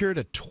had secured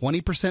a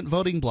 20%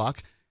 voting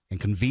bloc and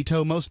can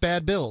veto most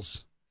bad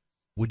bills,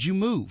 would you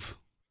move?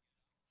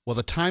 Well,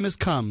 the time has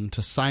come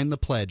to sign the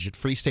pledge at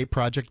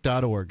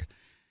freestateproject.org.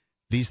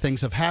 These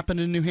things have happened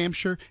in New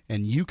Hampshire,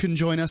 and you can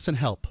join us and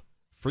help.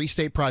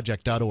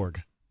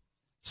 freestateproject.org.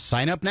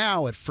 Sign up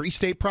now at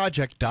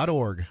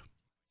freestateproject.org.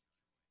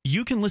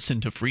 You can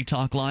listen to Free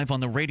Talk Live on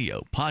the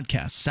radio,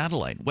 podcast,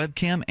 satellite,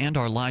 webcam, and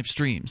our live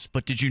streams.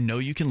 But did you know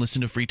you can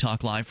listen to Free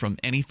Talk Live from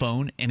any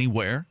phone,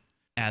 anywhere?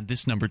 Add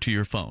this number to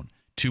your phone,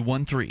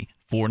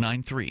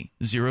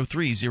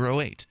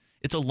 213-493-0308.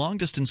 It's a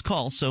long-distance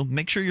call, so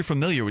make sure you're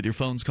familiar with your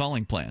phone's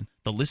calling plan.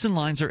 The listen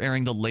lines are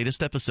airing the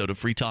latest episode of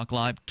Free Talk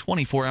Live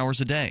 24 hours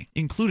a day,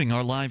 including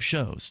our live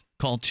shows.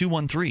 Call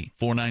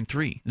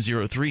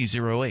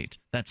 213-493-0308.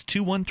 That's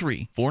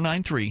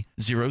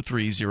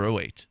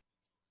 213-493-0308.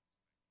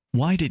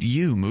 Why did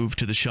you move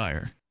to the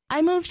Shire?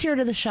 I moved here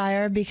to the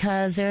Shire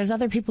because there's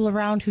other people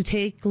around who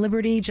take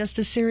liberty just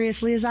as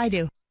seriously as I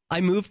do.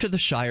 I moved to the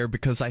Shire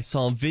because I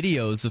saw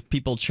videos of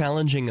people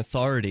challenging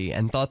authority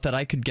and thought that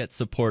I could get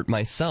support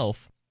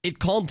myself. It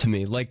called to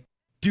me, like,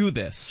 do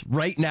this,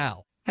 right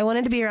now. I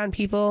wanted to be around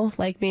people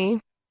like me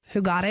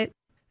who got it,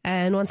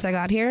 and once I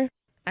got here,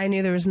 I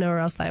knew there was nowhere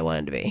else that I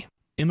wanted to be.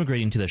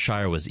 Immigrating to the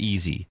Shire was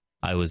easy.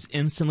 I was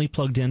instantly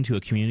plugged into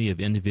a community of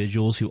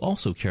individuals who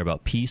also care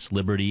about peace,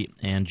 liberty,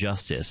 and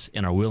justice,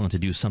 and are willing to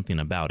do something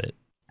about it.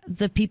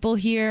 The people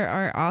here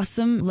are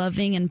awesome,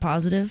 loving, and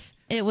positive.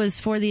 It was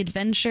for the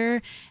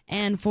adventure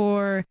and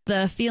for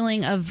the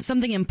feeling of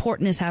something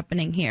important is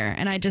happening here,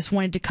 and I just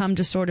wanted to come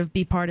to sort of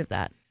be part of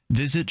that.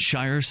 Visit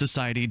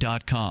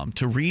ShireSociety.com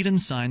to read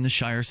and sign the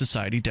Shire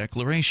Society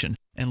Declaration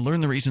and learn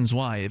the reasons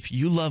why, if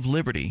you love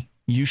liberty,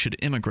 you should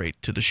immigrate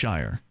to the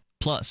Shire.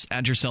 Plus,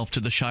 add yourself to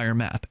the Shire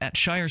map at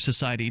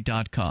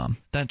ShireSociety.com.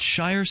 That's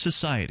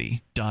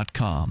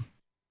ShireSociety.com.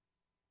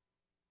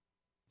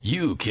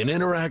 You can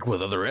interact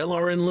with other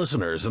LRN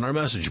listeners in our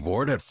message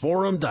board at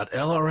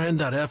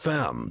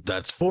forum.lrn.fm.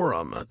 That's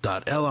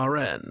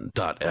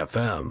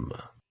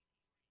forum.lrn.fm.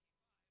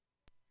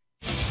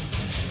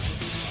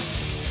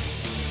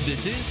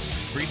 This is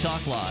Free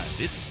Talk Live.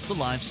 It's the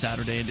live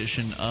Saturday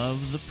edition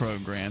of the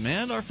program,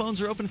 and our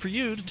phones are open for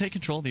you to take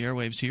control of the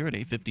airwaves here at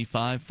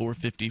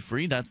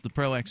 855-450-FREE. That's the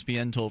Pro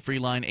XPN toll-free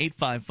line,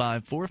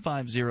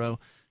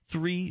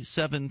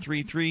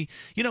 855-450-3733.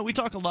 You know, we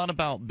talk a lot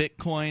about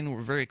Bitcoin.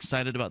 We're very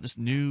excited about this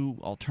new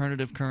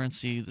alternative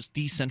currency, this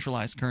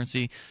decentralized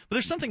currency. But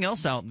there's something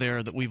else out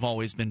there that we've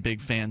always been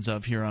big fans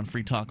of here on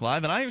Free Talk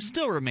Live, and I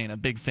still remain a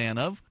big fan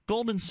of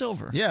gold and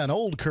silver. Yeah, an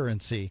old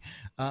currency.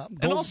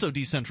 And also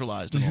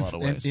decentralized in a lot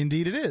of ways.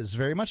 Indeed it is,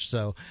 very much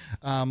so.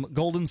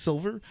 Gold and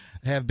silver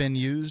have been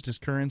used as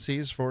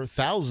currencies for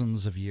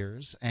thousands of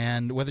years,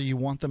 and whether you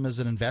want them as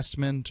an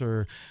investment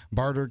or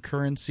barter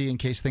currency in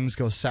case things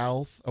go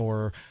south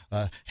or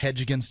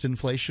hedge against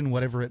inflation,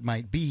 whatever it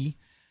might be,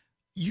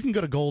 you can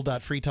go to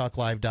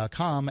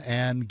gold.freetalklive.com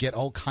and get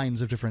all kinds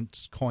of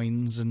different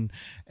coins and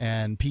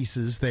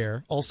pieces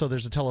there. Also,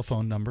 there's a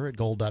telephone number at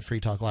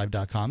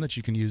gold.freetalklive.com that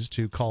you can use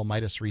to call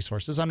Midas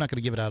Resources. I'm not going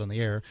to give it out on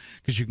the air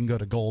because you can go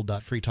to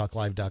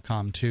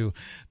gold.freetalklive.com to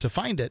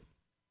find it.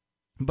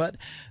 But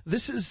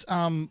this is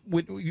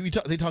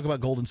they talk about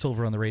gold and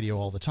silver on the radio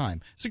all the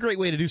time. It's a great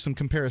way to do some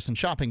comparison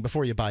shopping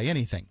before you buy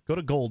anything. Go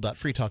to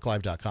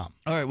gold.freetalklive.com.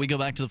 All right, we go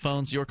back to the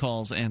phones. Your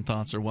calls and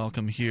thoughts are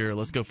welcome here.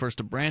 Let's go first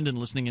to Brandon,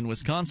 listening in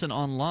Wisconsin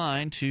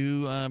online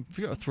to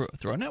through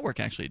our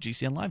network, actually, at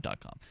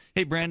gcnlive.com.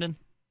 Hey, Brandon.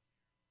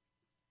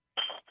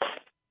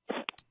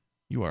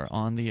 You are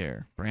on the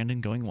air.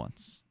 Brandon going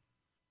once.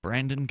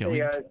 Brandon going. Hey,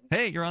 guys.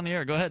 Hey, you're on the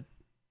air. Go ahead.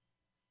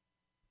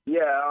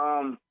 Yeah,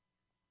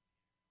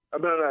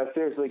 I've been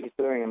seriously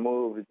considering a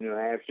move to New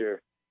Hampshire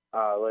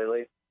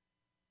lately.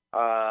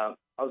 I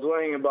was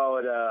wondering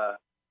about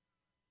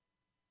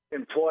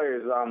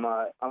employers.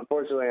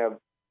 Unfortunately, I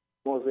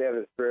mostly have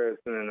experience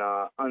in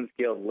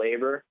unskilled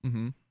labor.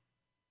 Mm-hmm.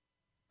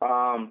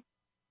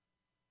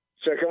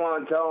 Should I come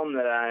on and tell them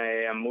that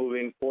I am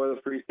moving for the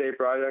Free State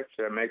Project?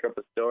 Should I make up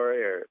a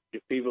story, or do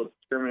people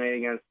discriminate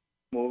against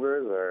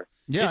movers? Or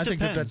yeah, I think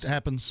that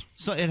happens.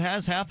 So it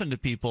has happened to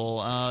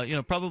people.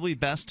 Probably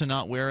best to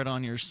not wear it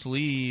on your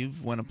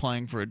sleeve when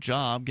applying for a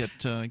job.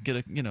 Get a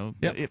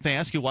if they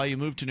ask you why you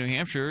moved to New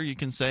Hampshire, you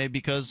can say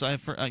because I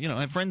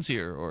have friends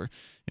here, or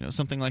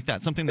something like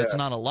that. Something that's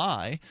not a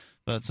lie,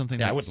 but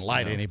something. Yeah, I wouldn't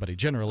lie to anybody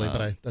generally,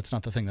 but that's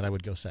not the thing that I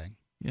would go saying.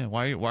 Yeah,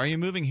 why are you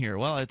moving here?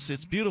 Well,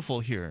 it's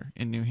beautiful here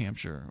in New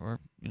Hampshire, or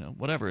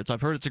whatever.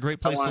 I've heard it's a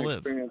great place to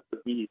live. Experience the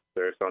heat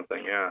or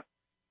something. Yeah.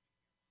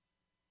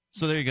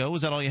 So there you go.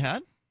 Was that all you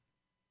had?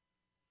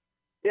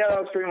 Yeah,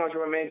 that was pretty much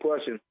my main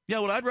question. Yeah,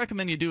 what I'd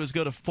recommend you do is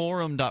go to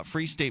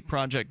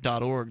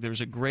forum.freestateproject.org. There's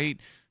a great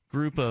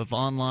group of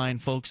online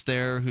folks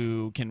there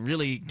who can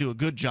really do a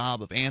good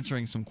job of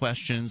answering some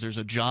questions. There's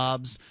a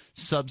jobs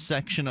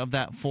subsection of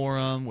that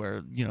forum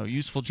where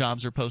useful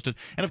jobs are posted,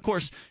 and of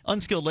course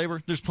unskilled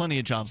labor. There's plenty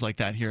of jobs like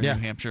that here in New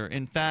Hampshire.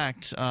 In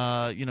fact,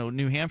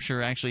 New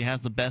Hampshire actually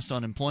has the best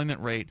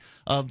unemployment rate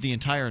of the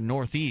entire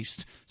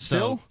Northeast.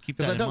 Still, keep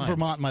that in mind. I thought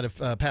Vermont might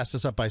have passed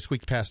us up by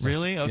squeaked past us.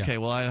 Really? Okay. Yeah.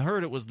 Well, I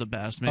heard it was the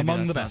best. Maybe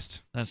among the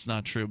best. That's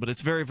not true, but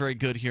it's very, very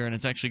good here, and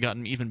it's actually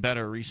gotten even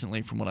better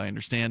recently, from what I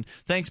understand.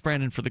 Thanks,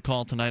 Brandon, for the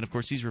call tonight. Of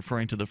course, he's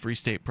referring to the Free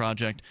State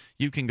Project.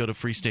 You can go to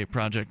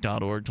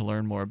freestateproject.org to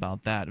learn more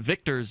about that.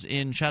 Victor's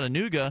in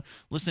Chattanooga,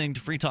 listening to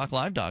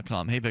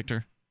freetalklive.com. Hey,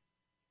 Victor.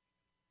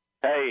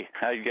 Hey,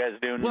 how you guys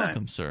doing tonight?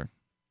 Welcome, sir.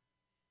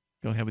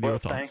 Go ahead with your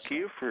thoughts. Thank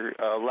you for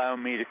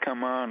allowing me to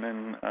come on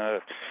and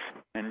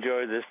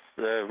enjoy this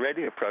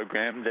radio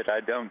program that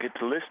I don't get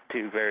to listen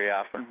to very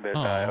often, but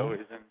I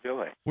always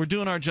enjoy. We're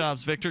doing our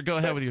jobs, Victor. Go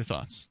ahead with your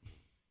thoughts.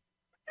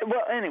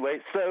 Well, anyway,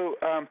 so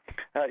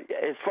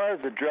as far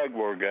as the drug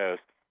war goes,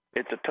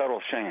 it's a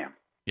total sham.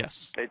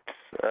 Yes. It's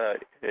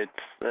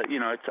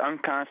it's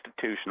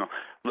unconstitutional.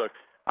 Look,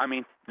 I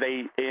mean,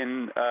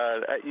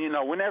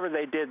 whenever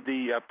they did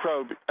the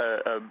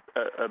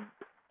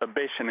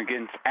prohibition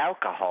against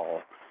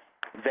alcohol,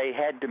 they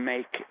had to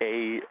make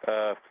a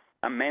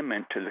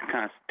amendment to the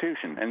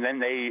Constitution, and then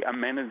they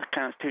amended the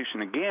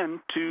Constitution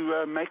again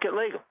to make it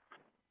legal.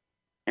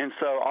 And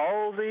so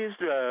all these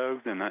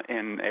drugs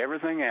and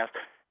everything else,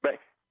 but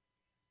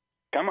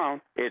come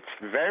on, it's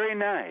very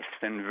nice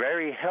and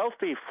very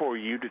healthy for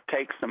you to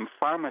take some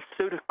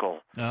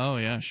pharmaceutical. Oh,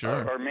 yeah,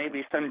 sure. Or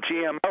maybe some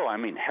GMO. I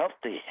mean,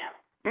 healthy.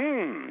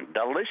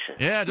 Delicious.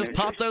 Yeah, just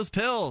pop those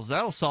pills.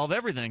 That'll solve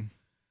everything.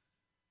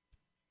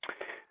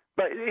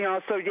 But,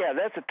 so yeah,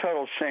 that's a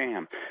total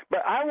sham.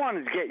 But I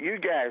wanted to get you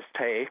guys'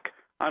 take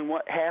on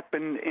what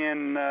happened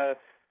in the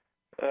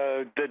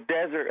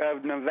desert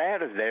of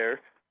Nevada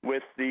there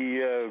with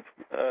the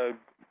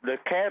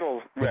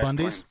cattle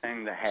wrestling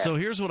thing that happened. So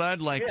here's what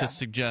I'd like to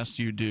suggest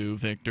you do,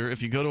 Victor.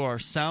 If you go to our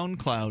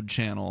SoundCloud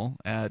channel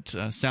at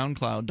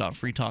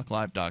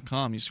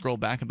soundcloud.freetalklive.com, you scroll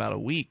back about a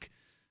week.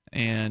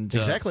 And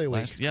exactly a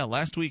week.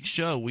 Last week's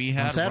show, we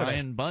had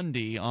Ryan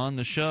Bundy on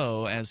the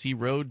show as he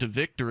rode to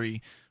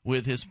victory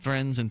with his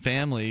friends and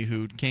family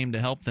who came to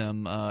help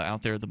them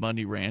out there at the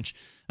Bundy Ranch.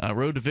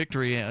 Road to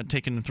victory,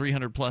 taking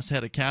 300-plus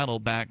head of cattle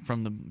back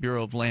from the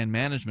Bureau of Land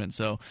Management.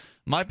 So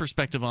my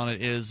perspective on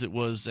it is it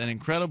was an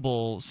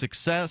incredible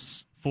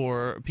success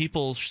for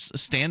people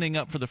standing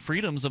up for the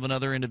freedoms of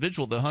another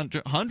individual.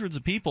 The hundreds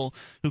of people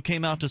who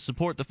came out to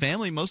support the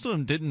family, most of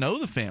them didn't know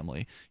the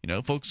family.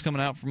 Folks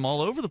coming out from all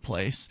over the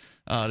place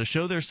to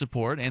show their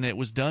support, and it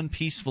was done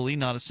peacefully.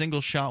 Not a single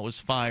shot was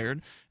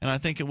fired, and I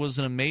think it was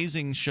an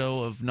amazing show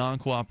of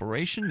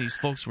non-cooperation. These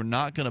folks were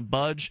not going to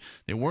budge.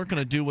 They weren't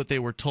going to do what they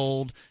were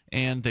told,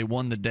 and they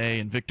won the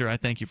day. And, Victor, I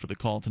thank you for the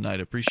call tonight.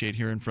 I appreciate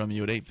hearing from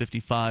you at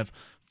 855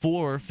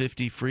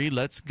 450 free.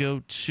 Let's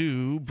go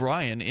to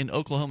Brian in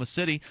Oklahoma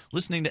City,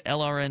 listening to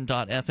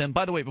LRN.FM.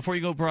 By the way, before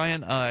you go,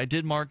 Brian, I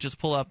did, Mark, just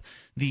pull up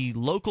the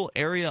local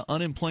area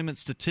unemployment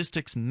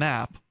statistics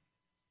map.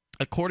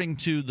 According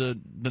to the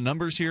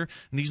numbers here,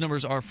 and these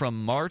numbers are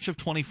from March of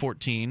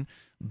 2014,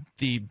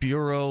 the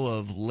Bureau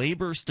of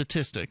Labor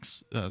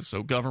Statistics,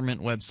 so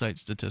government website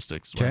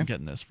statistics, where I'm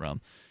getting this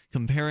from,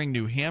 comparing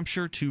New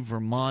Hampshire to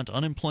Vermont,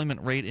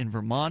 unemployment rate in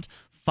Vermont,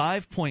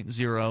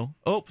 5.0.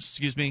 Oh,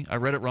 excuse me. I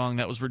read it wrong.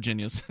 That was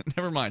Virginia's.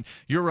 Never mind.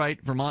 You're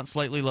right. Vermont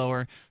slightly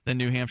lower than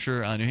New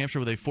Hampshire. New Hampshire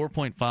with a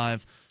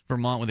 4.5.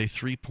 Vermont with a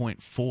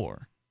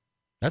 3.4.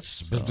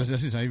 That's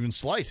not even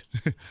slight.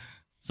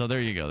 So there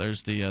you go.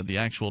 There's the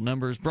actual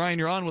numbers. Brian,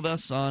 you're on with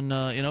us in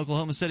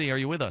Oklahoma City. Are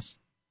you with us?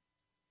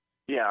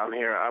 Yeah, I'm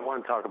here. I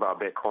want to talk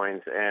about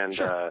Bitcoins and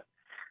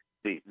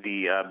the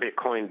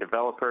Bitcoin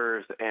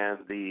developers and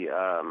the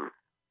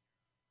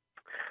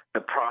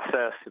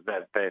process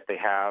that they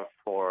have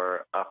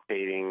for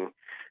updating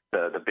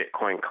the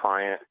Bitcoin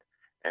client,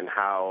 and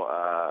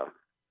how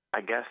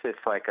I guess it's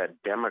like a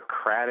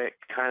democratic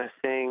kind of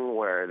thing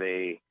where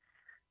they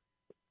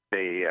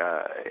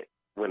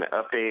when an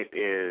update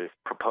is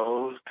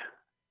proposed,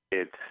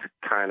 it's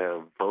kind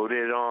of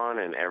voted on,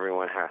 and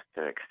everyone has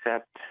to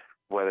accept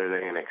whether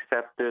they're going to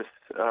accept this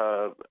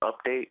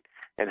update,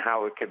 and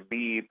how it could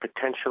be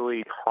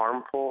potentially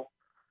harmful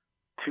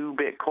to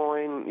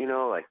Bitcoin.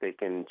 Like they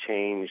can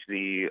change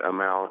the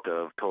amount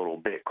of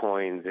total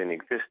Bitcoins in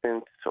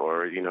existence,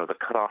 or the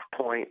cutoff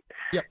point.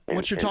 Yeah,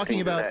 what you're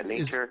talking about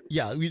is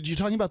you're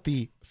talking about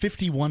the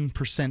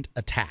 51%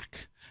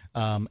 attack,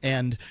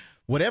 and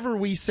whatever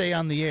we say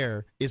on the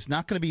air is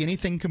not going to be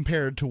anything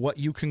compared to what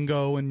you can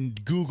go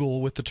and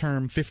Google with the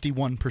term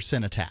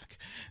 51% attack.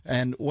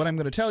 And what I'm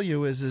going to tell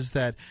you is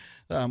that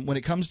when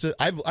it comes to,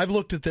 I've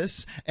looked at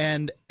this,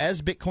 and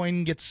as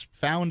Bitcoin gets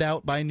found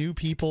out by new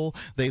people,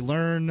 they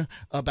learn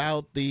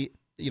about the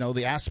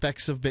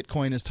aspects of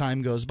Bitcoin as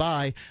time goes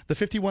by. The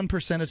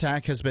 51%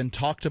 attack has been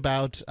talked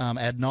about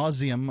ad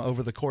nauseum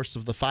over the course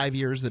of the 5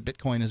 years that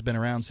Bitcoin has been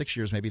around, 6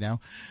 years maybe now.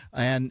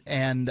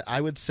 And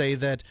I would say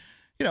that,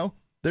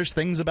 there's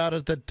things about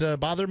it that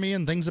bother me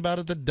and things about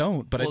it that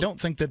don't. But I don't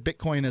think that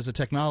Bitcoin as a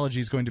technology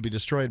is going to be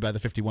destroyed by the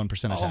 51%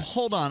 attack. Oh,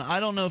 hold on. I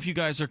don't know if you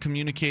guys are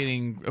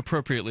communicating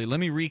appropriately. Let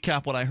me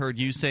recap what I heard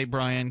you say,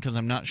 Brian, because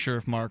I'm not sure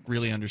if Mark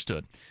really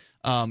understood.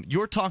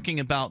 You're talking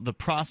about the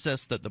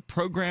process that the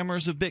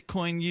programmers of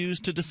Bitcoin use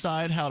to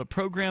decide how to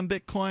program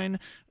Bitcoin.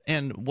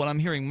 And what I'm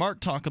hearing Mark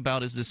talk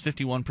about is this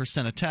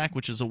 51% attack,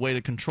 which is a way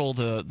to control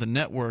the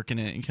network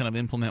and kind of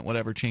implement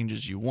whatever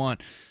changes you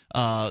want.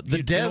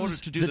 The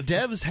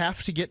devs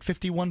have to get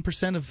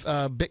 51% of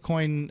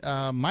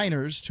Bitcoin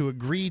miners to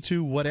agree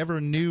to whatever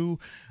new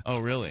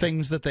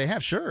things that they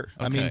have. Sure. Okay.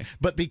 I mean,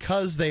 but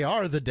because they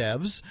are the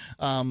devs,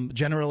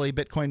 generally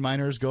Bitcoin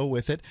miners go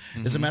with it.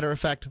 Mm-hmm. As a matter of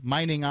fact,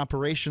 mining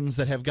operations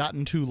that have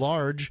gotten too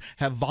large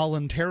have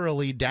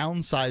voluntarily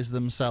downsized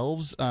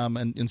themselves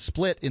and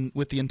split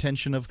with the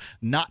intention of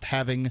not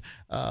having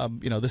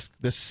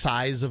this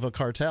size of a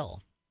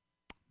cartel.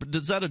 But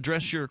does that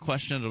address your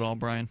question at all,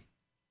 Brian?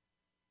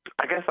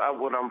 I guess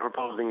what I'm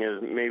proposing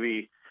is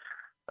maybe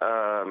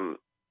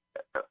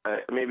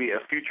maybe a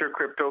future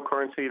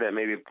cryptocurrency that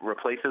maybe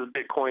replaces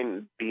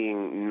Bitcoin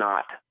being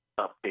not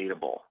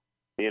updatable.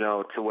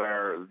 To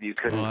where you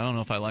couldn't. Oh, I don't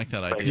know if I like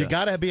that idea. You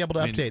got to be able to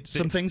update.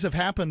 Some things have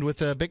happened with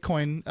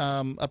Bitcoin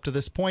up to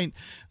this point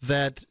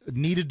that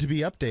needed to be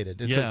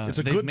updated. It's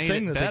a good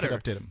thing that they could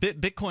update them.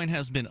 Bitcoin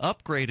has been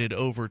upgraded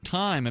over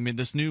time. I mean,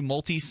 this new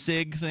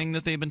multi-sig thing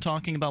that they've been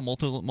talking about,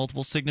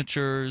 multiple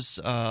signatures.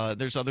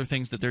 There's other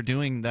things that they're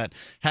doing that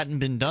hadn't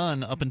been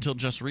done up until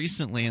just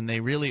recently, and they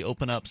really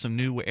open up some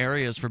new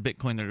areas for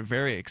Bitcoin that are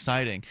very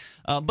exciting.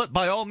 But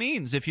by all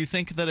means, if you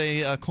think that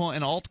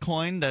an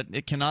altcoin that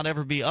it cannot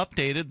ever be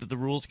updated, that the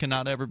rules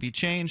cannot ever be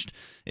changed,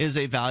 is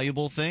a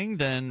valuable thing,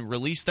 then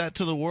release that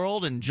to the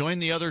world and join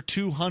the other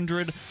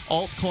 200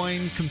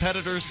 altcoin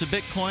competitors to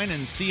Bitcoin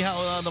and see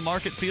how the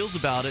market feels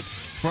about it.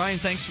 Brian,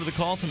 thanks for the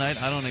call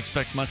tonight. I don't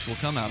expect much will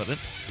come out of it.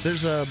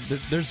 There's a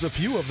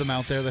few of them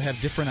out there that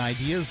have different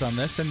ideas on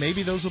this, and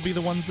maybe those will be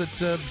the ones that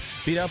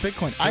beat out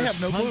Bitcoin. I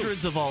have no clue.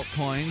 Hundreds of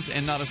altcoins,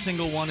 and not a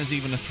single one is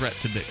even a threat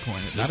to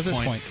Bitcoin at this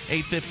point.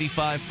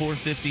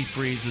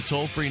 855-450-FREE is the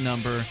toll-free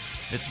number.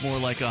 It's more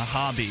like a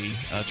hobby,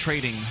 a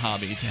trading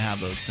hobby, to have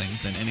those things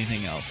than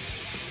anything else.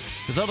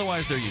 Because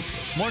otherwise they're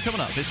useless. More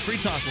coming up. It's Free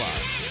Talk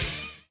Live.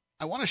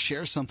 I want to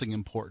share something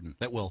important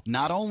that will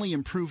not only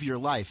improve your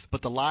life,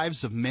 but the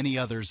lives of many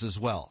others as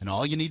well. And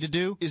all you need to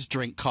do is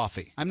drink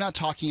coffee. I'm not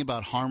talking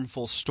about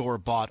harmful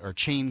store-bought or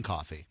chain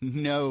coffee.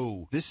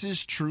 No, this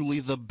is truly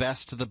the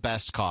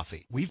best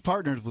coffee. We've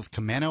partnered with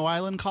Camano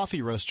Island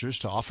Coffee Roasters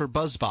to offer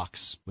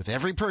BuzzBox. With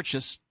every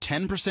purchase,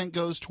 10%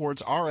 goes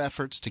towards our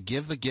efforts to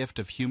give the gift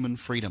of human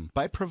freedom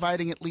by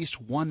providing at least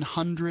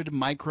 100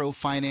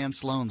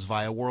 microfinance loans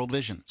via World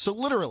Vision. So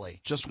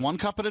literally, just one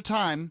cup at a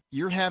time,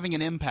 you're having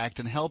an impact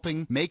and helping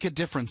make a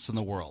difference in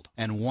the world.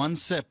 And one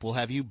sip will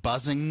have you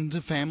buzzing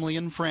to family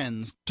and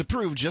friends. To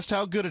prove just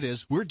how good it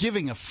is, we're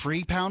giving a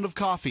free pound of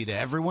coffee to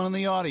everyone in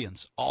the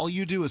audience. All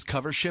you do is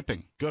cover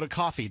shipping. Go to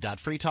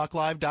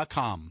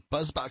coffee.freetalklive.com.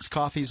 BuzzBox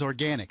coffee is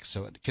organic,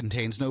 so it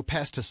contains no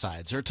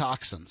pesticides or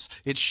toxins.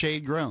 It's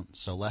shade-grown,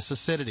 so less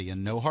acidity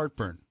and no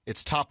heartburn.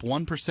 It's top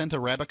 1%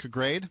 Arabica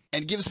grade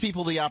and gives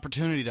people the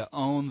opportunity to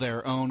own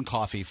their own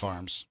coffee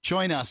farms.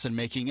 Join us in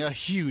making a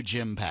huge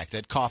impact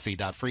at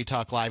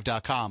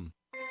coffee.freetalklive.com.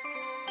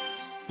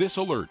 This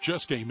alert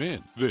just came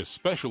in. This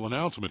special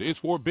announcement is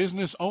for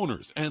business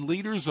owners and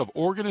leaders of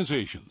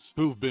organizations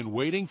who've been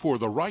waiting for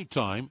the right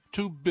time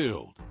to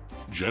build.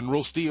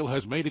 General Steel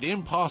has made it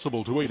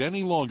impossible to wait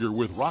any longer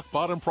with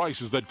rock-bottom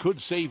prices that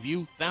could save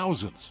you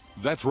thousands.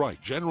 That's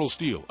right, General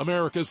Steel,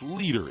 America's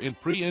leader in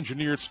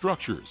pre-engineered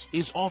structures,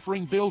 is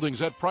offering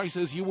buildings at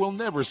prices you will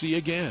never see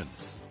again.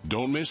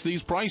 Don't miss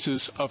these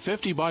prices. A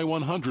 50 by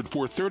 100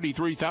 for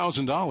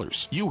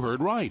 $33,000. You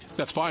heard right.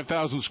 That's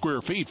 5,000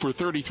 square feet for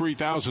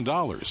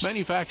 $33,000.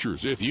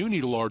 Manufacturers, if you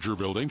need a larger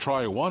building,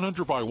 try a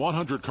 100 by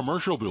 100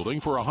 commercial building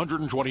for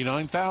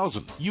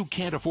 $129,000. You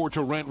can't afford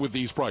to rent with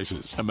these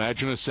prices.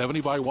 Imagine a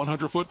 70 by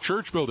 100 foot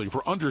church building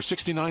for under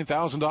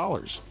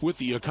 $69,000. With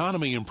the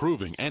economy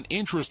improving and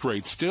interest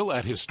rates still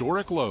at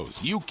historic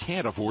lows, you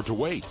can't afford to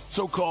wait.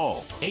 So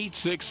call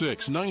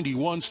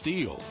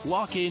 866-91-STEEL.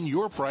 Lock in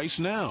your price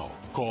now.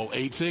 Call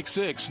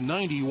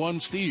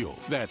 866-91-STEEL.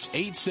 That's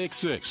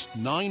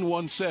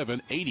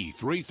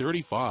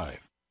 866-917-8335.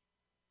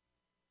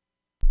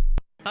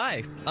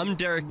 Hi, I'm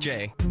Derek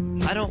J.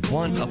 I don't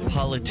want a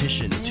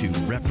politician to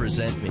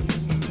represent me.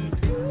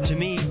 To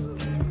me,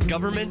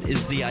 government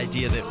is the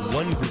idea that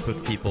one group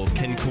of people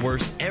can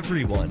coerce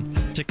everyone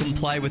to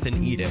comply with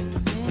an edict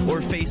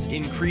or face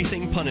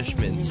increasing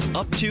punishments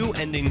up to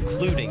and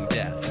including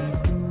death.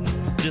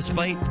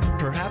 Despite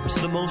perhaps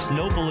the most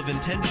noble of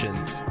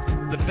intentions,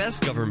 the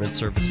best government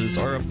services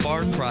are a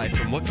far cry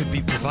from what could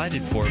be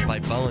provided for by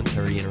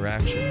voluntary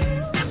interactions.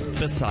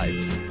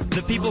 Besides,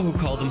 the people who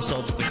call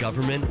themselves the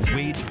government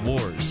wage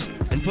wars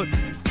and put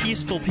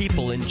peaceful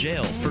people in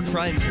jail for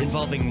crimes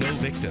involving no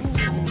victims.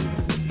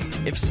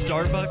 If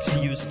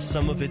Starbucks used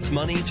some of its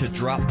money to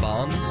drop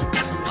bombs,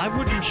 I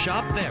wouldn't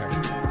shop there.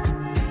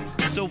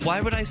 So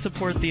why would I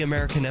support the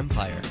American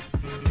empire?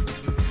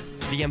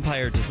 The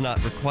empire does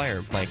not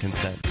require my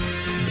consent.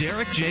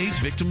 Derek J's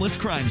Victimless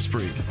Crime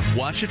Spree.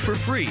 Watch it for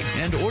free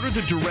and order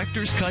the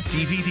Director's Cut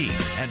DVD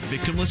at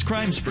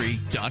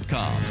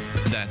victimlesscrimespree.com.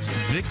 That's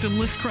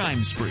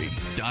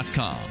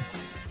victimlesscrimespree.com.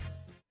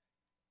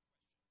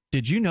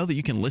 Did you know that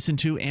you can listen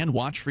to and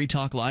watch Free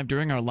Talk Live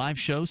during our live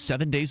show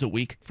 7 days a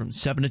week from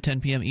 7 to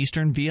 10 p.m.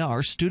 Eastern via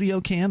our studio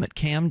cam at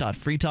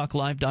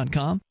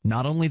cam.freetalklive.com?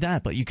 Not only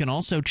that, but you can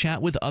also chat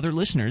with other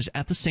listeners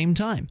at the same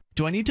time.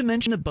 Do I need to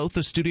mention that both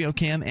the studio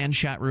cam and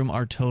chat room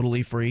are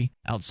totally free?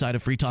 Outside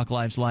of Free Talk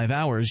Live's live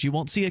hours, you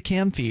won't see a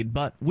cam feed,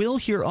 but we'll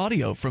hear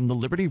audio from the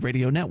Liberty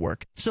Radio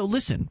Network. So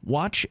listen,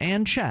 watch,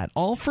 and chat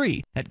all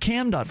free at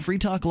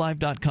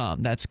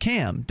cam.freetalklive.com. That's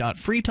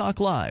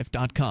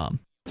cam.freetalklive.com.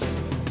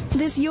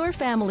 This Your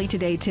Family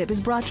Today tip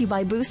is brought to you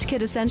by Boost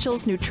Kid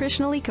Essentials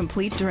Nutritionally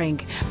Complete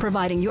Drink,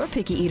 providing your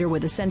picky eater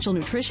with essential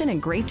nutrition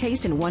and great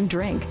taste in one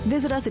drink.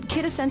 Visit us at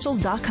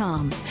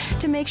kidessentials.com.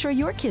 To make sure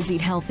your kids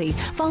eat healthy,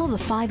 follow the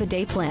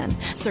 5-a-day plan.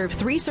 Serve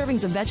 3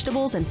 servings of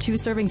vegetables and 2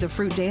 servings of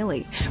fruit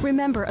daily.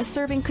 Remember, a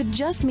serving could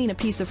just mean a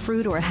piece of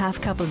fruit or a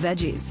half cup of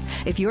veggies.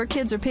 If your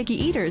kids are picky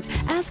eaters,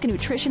 ask a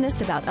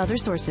nutritionist about other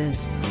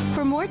sources.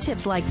 For more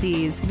tips like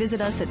these, visit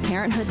us at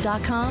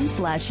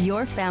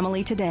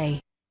parenthood.com/yourfamilytoday.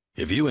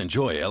 If you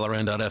enjoy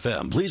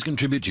LRN.FM, please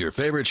contribute to your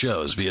favorite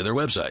shows via their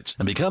websites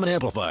and become an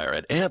amplifier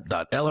at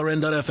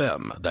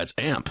amp.lrn.fm. That's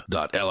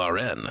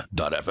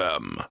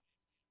amp.lrn.fm.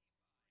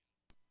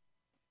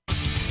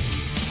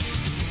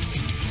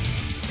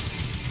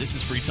 This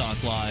is Free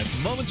Talk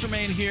Live. Moments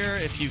remain here.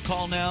 If you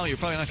call now, you're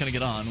probably not going to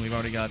get on. We've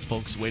already got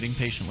folks waiting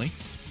patiently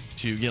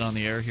to get on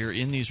the air here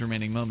in these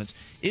remaining moments.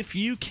 If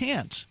you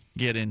can't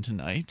get in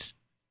tonight,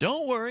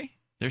 don't worry.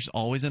 There's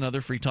always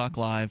another Free Talk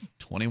Live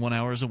 21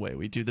 hours away.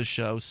 We do the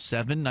show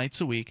 7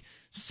 nights a week.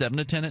 7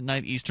 to 10 at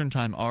night Eastern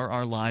Time are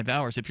our live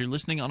hours. If you're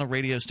listening on a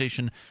radio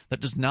station that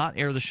does not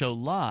air the show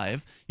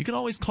live, you can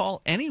always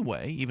call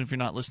anyway, even if you're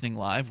not listening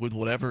live, with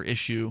whatever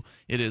issue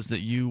it is that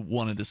you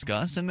want to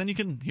discuss, and then you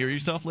can hear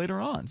yourself later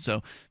on.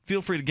 So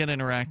feel free to get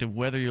interactive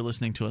whether you're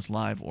listening to us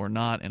live or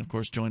not, and of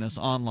course join us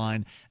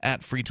online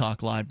at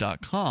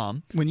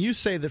freetalklive.com. When you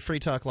say that Free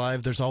Talk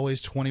Live, there's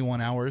always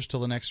 21 hours till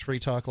the next Free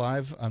Talk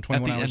Live. 21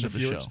 at the hours end or of the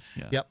fewer. show.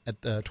 Yeah. Yep,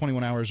 at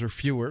 21 hours or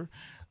fewer.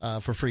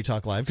 For Free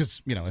Talk Live,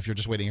 because if you're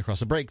just waiting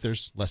across a break,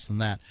 there's less than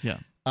that. Yeah.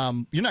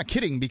 You're not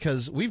kidding,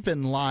 because we've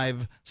been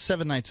live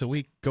 7 nights a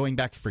week going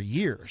back for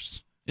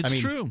years.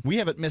 It's true. We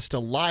haven't missed a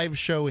live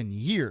show in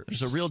years.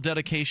 There's a real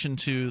dedication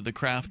to the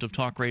craft of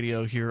talk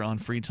radio here on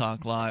Free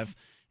Talk Live,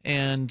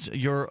 and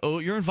you're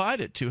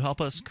invited to help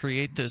us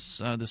create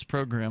this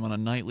program on a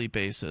nightly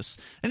basis.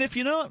 And if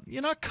you're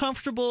not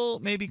comfortable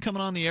maybe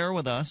coming on the air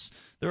with us,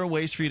 there are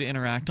ways for you to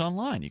interact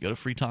online. You go to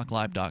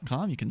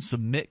freetalklive.com. You can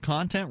submit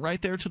content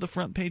right there to the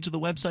front page of the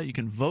website. You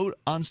can vote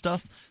on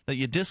stuff that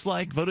you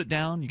dislike, vote it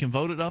down. You can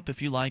vote it up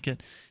if you like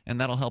it,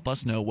 and that'll help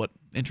us know what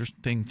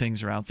interesting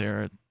things are out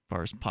there as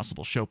far as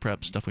possible show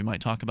prep stuff we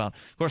might talk about.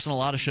 Of course, on a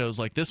lot of shows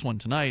like this one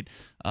tonight,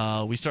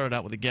 we started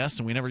out with a guest,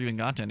 and we never even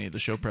got to any of the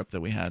show prep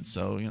that we had.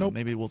 So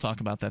maybe we'll talk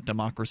about that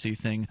democracy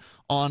thing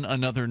on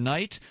another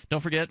night.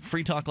 Don't forget,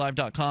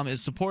 freetalklive.com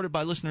is supported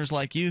by listeners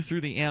like you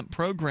through the AMP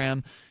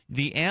program.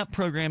 The AMP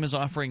program is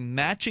offering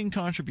matching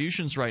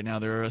contributions right now.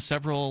 There are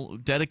several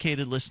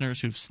dedicated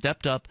listeners who've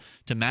stepped up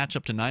to match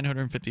up to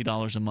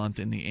 $950 a month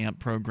in the AMP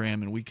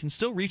program, and we can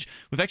still reach.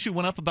 We've actually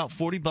went up about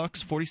 $40,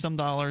 $40-some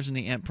dollars in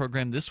the AMP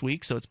program this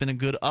week, so it's been a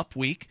good up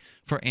week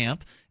for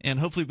AMP, and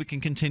hopefully we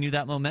can continue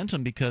that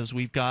momentum, because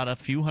we've got a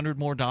few $100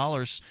 more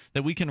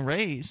that we can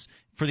raise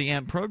for the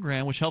AMP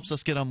program, which helps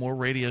us get on more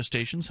radio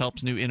stations,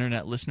 helps new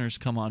internet listeners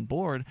come on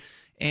board.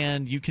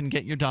 And you can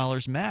get your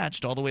dollars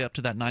matched all the way up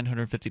to that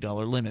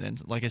 $950 limit.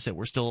 And like I said,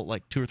 we're still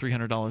like $200 or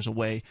 $300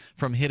 away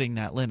from hitting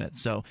that limit.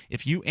 So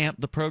if you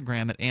amp the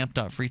program at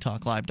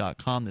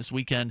amp.freetalklive.com this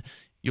weekend,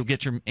 you'll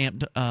get your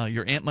AMP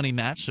money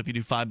matched. So if you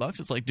do $5,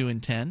 it's like doing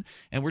 10.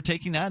 And we're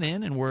taking that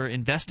in and we're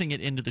investing it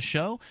into the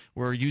show.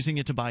 We're using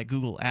it to buy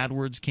Google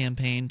AdWords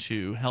campaign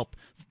to help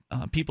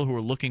people who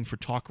are looking for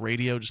talk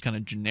radio, just kind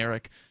of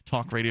generic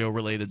talk radio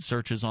related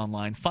searches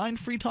online, find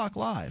Free Talk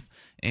Live.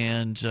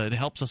 And it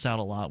helps us out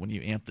a lot when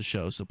you amp the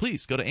show. So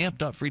please go to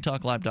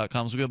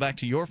amp.freetalklive.com as we go back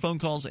to your phone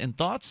calls and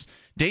thoughts.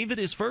 David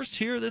is first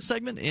here this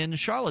segment in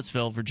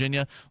Charlottesville,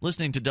 Virginia,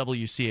 listening to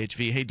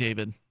WCHV. Hey,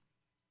 David.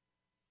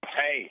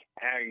 Hey,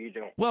 how are you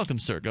doing? Welcome,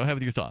 sir. Go ahead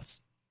with your thoughts.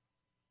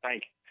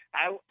 Thank you.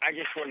 I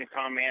just want to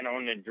comment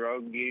on the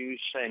drug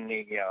use and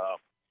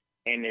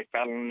the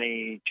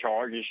felony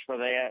charges for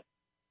that.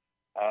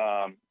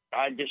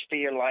 I just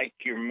feel like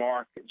your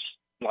markets,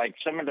 like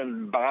some of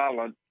the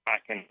violent, I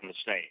can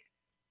understand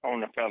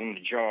on the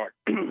felony charge,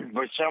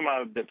 but some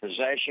of the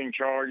possession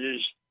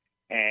charges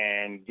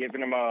and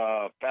giving them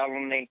a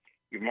felony,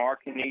 you're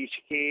marking these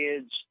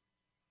kids,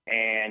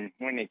 and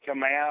when they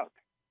come out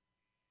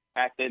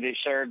after they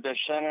serve their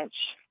sentence,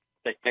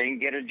 they can't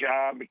get a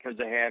job because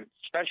they have,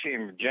 especially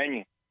in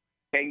Virginia,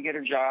 can't get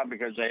a job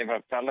because they have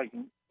a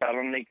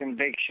felony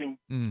conviction.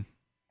 Mm.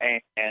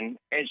 And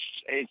it's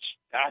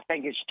I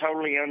think it's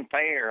totally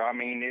unfair. I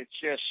mean, it's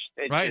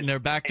right, and they're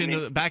back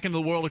into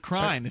the world of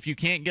crime. If you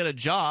can't get a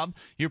job,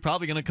 you're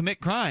probably going to commit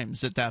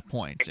crimes at that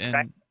point.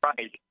 Exactly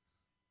right.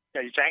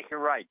 Exactly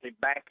right. They're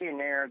back in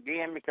there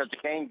again because they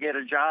can't get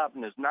a job,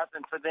 and there's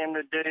nothing for them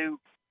to do.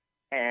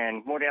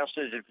 And what else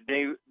is it for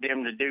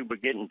them to do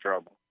but get in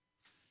trouble?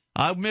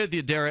 I'm with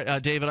you,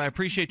 David. I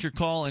appreciate your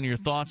call and your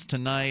thoughts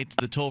tonight.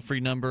 The toll-free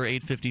number,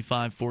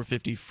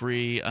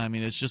 855-450-FREE. I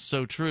mean, it's just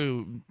so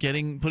true.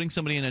 Putting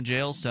somebody in a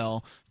jail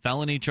cell,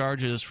 felony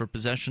charges for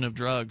possession of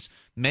drugs,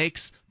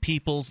 makes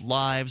people's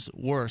lives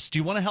worse. Do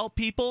you want to help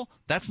people?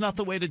 That's not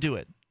the way to do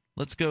it.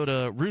 Let's go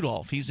to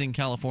Rudolph. He's in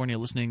California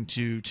listening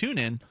to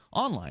TuneIn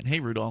online.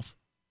 Hey, Rudolph.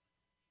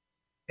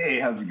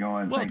 Hey, how's it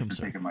going? Welcome, Thanks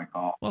for sir. taking my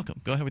call.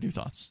 Welcome. Go ahead with your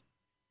thoughts.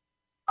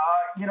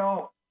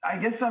 I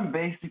guess I'm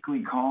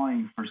basically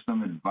calling for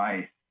some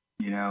advice.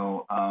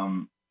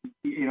 I'm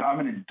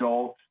an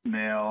adult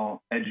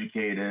male,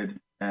 educated,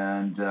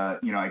 and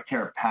I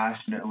care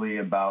passionately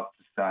about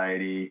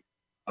society,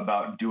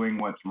 about doing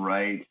what's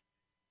right,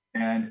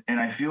 and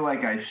I feel like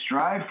I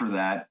strive for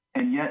that,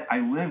 and yet I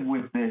live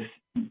with this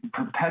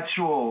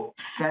perpetual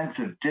sense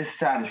of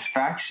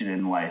dissatisfaction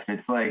in life.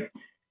 It's like,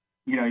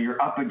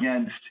 you're up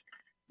against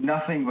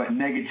nothing but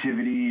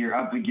negativity. You're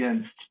up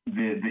against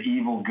the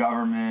evil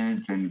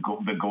government and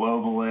the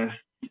globalists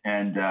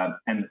and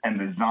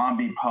the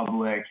zombie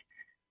public.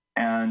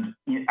 And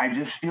I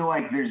just feel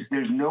like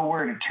there's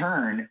nowhere to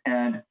turn.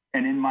 And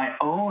in my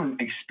own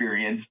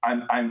experience,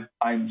 I'm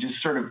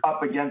just sort of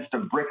up against a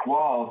brick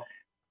wall,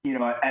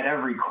 at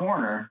every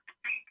corner.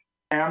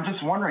 And I'm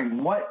just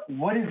wondering, what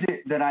is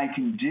it that I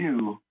can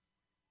do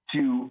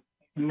to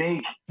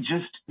make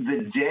just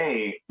the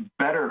day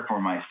better for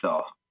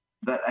myself?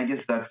 I guess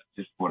that's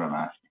just what I'm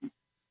asking.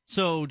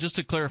 So, just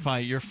to clarify,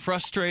 you're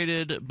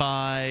frustrated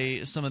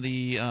by some of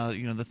the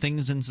the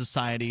things in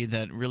society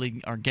that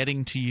really are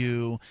getting to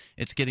you.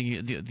 It's getting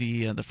you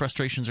the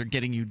frustrations are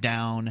getting you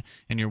down,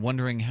 and you're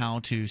wondering how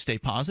to stay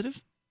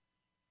positive.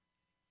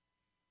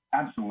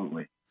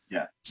 Absolutely.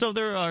 Yeah. So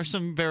there are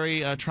some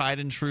very tried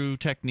and true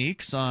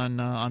techniques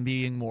on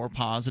being more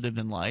positive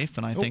in life,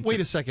 and I think. Wait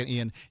a second,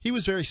 Ian. He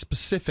was very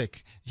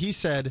specific. He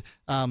said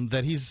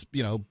that he's,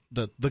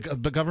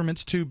 the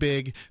government's too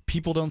big.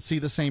 People don't see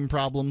the same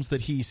problems that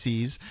he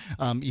sees.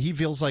 He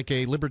feels like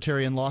a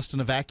libertarian lost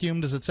in a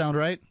vacuum. Does it sound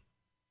right?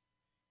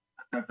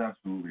 That's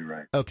absolutely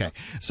right. Okay,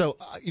 so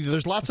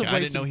there's lots of ways. I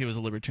didn't know he was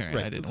a libertarian.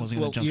 Right. I wasn't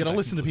going to jump. You got to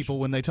listen to people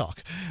when they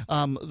talk.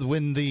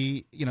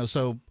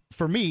 So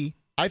for me,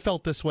 I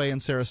felt this way in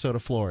Sarasota,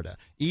 Florida.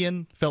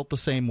 Ian felt the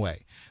same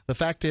way. The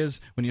fact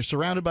is, when you're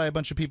surrounded by a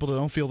bunch of people that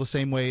don't feel the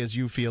same way as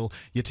you feel,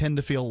 you tend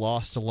to feel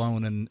lost,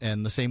 alone,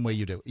 and the same way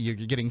you do. You're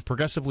getting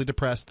progressively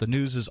depressed. The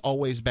news is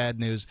always bad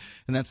news,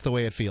 and that's the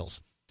way it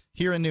feels.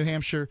 Here in New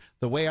Hampshire,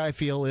 the way I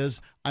feel is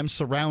I'm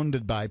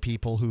surrounded by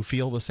people who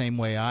feel the same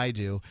way I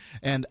do,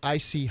 and I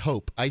see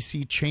hope. I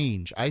see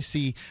change. I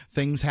see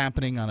things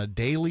happening on a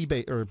daily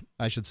or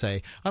I should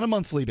say on a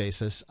monthly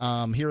basis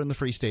here in the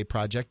Free State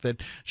Project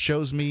that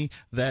shows me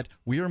that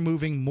we are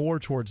moving more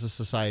towards a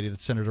society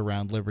that's centered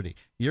around liberty.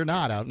 You're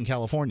not out in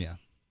California.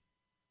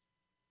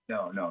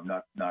 No,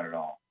 not at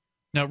all.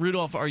 Now,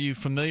 Rudolph, are you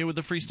familiar with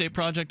the Free State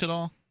Project at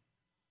all?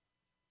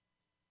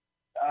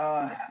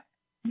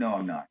 No,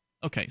 I'm not.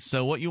 Okay,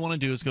 so what you want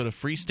to do is go to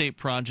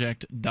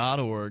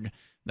freestateproject.org.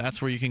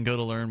 That's where you can go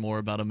to learn more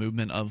about a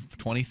movement of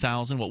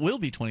 20,000, what will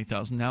be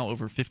 20,000, now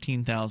over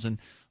 15,000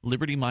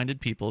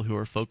 liberty-minded people who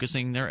are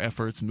focusing their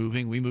efforts,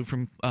 moving. We moved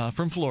from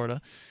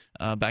Florida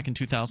back in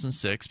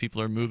 2006.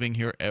 People are moving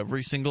here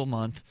every single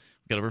month.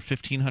 We've got over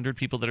 1,500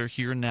 people that are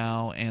here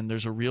now, and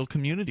there's a real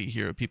community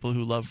here of people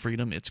who love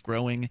freedom. It's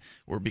growing.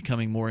 We're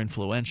becoming more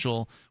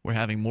influential. We're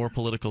having more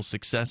political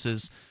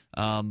successes.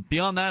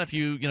 Beyond that, if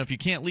you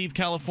can't leave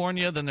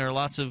California, then there are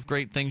lots of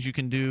great things you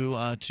can do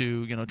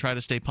to try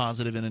to stay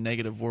positive in a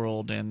negative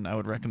world. And I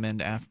would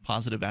recommend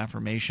positive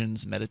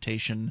affirmations,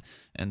 meditation,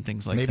 and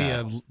things like that.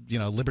 Maybe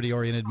a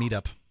liberty-oriented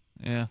meetup.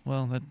 Yeah,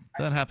 well,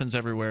 that happens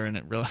everywhere, and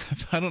it really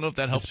I don't know if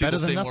that helps people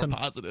stay more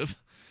positive.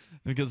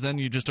 Because then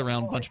you're just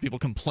around a bunch of people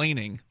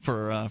complaining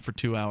for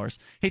 2 hours.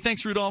 Hey,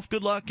 thanks, Rudolph.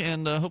 Good luck,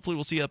 and hopefully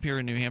we'll see you up here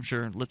in New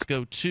Hampshire. Let's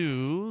go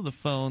to the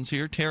phones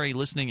here. Terry,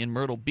 listening in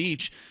Myrtle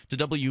Beach to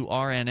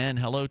WRNN.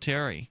 Hello,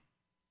 Terry.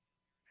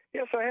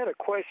 Yes, I had a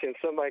question.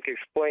 Somebody could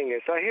explain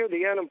this. I hear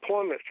the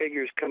unemployment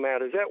figures come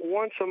out. Is that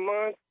once a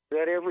month? Is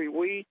that every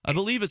week? I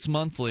believe it's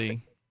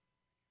monthly.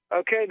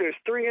 Okay, there's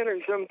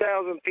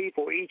 300,000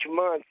 people each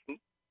month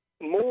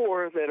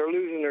more that are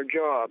losing their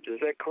jobs. Is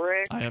that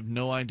correct? I have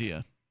no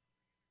idea.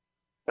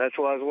 That's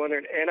what I was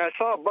wondering. And I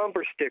saw a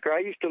bumper sticker. I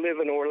used to live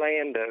in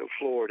Orlando,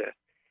 Florida.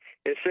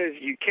 It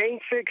says, "You can't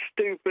fix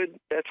stupid.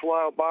 That's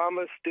why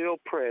Obama's still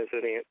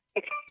president."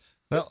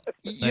 Well,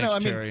 Thanks,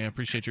 Terry. I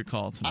appreciate your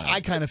call tonight.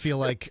 I kind of feel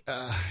like,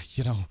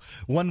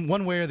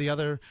 one way or the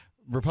other,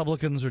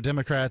 Republicans or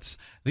Democrats,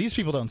 these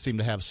people don't seem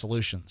to have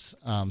solutions.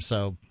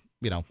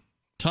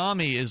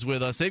 Tommy is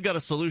with us. They've got a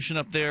solution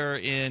up there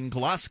in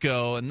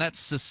Glasgow, and that's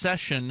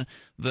secession.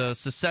 The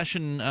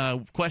secession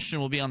question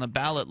will be on the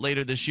ballot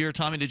later this year.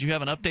 Tommy, did you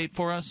have an update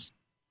for us?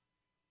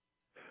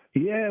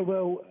 Yeah,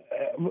 well,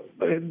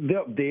 the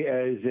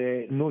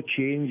update is no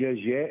change as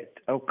yet.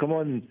 I'll come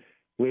on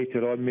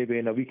later on, maybe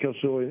in a week or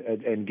so,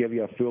 and give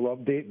you a full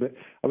update. But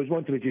I was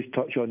wanting to just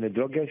touch on the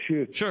drug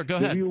issue. Sure, go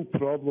ahead. The real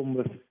problem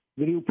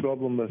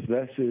with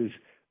this is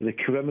the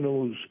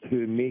criminals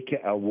who make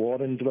it a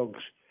war on drugs.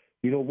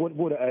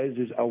 What it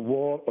is a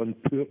war on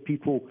poor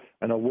people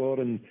and a war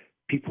on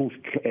people's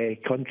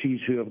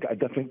countries who have got a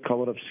different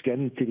color of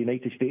skin to the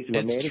United States of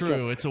America. It's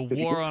true. It's a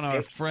war on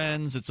our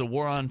friends. It's a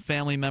war on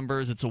family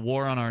members. It's a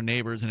war on our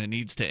neighbors, and it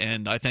needs to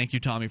end. I thank you,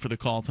 Tommy, for the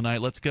call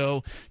tonight. Let's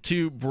go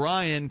to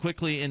Brian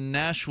quickly in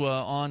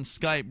Nashua on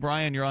Skype.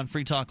 Brian, you're on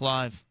Free Talk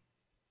Live.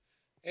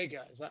 Hey,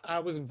 guys. I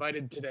was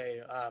invited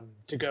today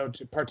to go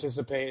to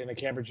participate in a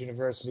Cambridge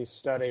University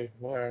study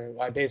where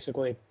I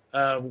basically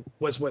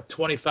was with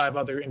 25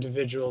 other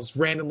individuals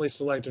randomly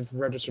selected from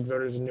registered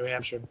voters in New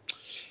Hampshire.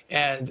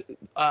 And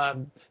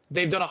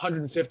they've done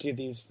 150 of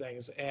these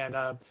things. And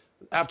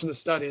after the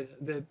study,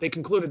 they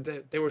concluded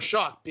that they were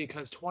shocked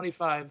because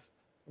 25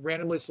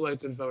 randomly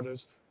selected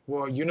voters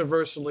were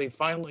universally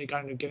finally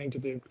kind of getting to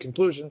the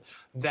conclusion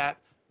that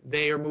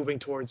they are moving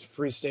towards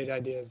free state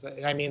ideas.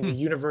 I mean, they're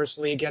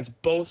universally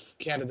against both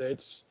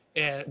candidates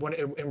in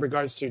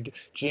regards to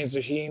Gene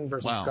Zaheen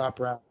versus Scott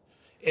Brown.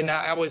 And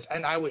I was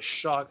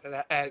shocked.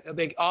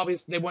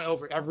 They went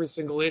over every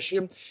single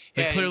issue.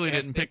 They clearly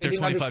didn't pick their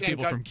 25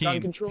 people from Keene.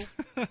 Gun control.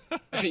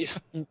 This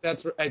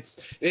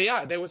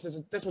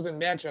was in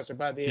Manchester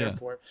by the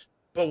airport.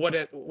 But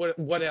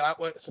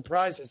what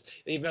surprises,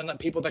 even the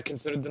people that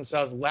considered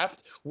themselves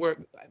left were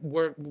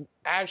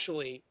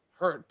actually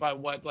hurt by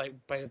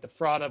by the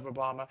fraud of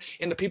Obama.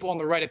 And the people on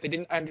the right, if they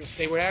didn't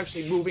understand, they were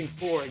actually moving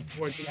forward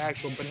towards an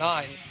actual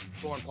benign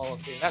foreign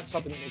policy. And that's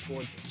something to move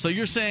forward. So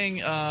you're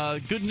saying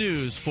good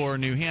news for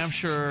New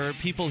Hampshire.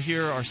 People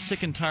here are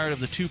sick and tired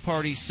of the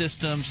two-party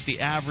systems, the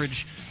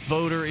average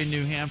voter in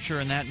New Hampshire,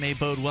 and that may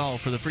bode well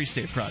for the Free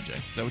State Project.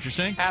 Is that what you're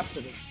saying?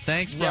 Absolutely.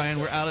 Thanks, Brian.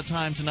 Yes, we're out of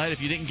time tonight.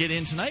 If you didn't get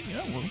in tonight,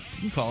 you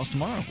can call us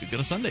tomorrow. We've got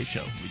a Sunday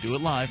show. We do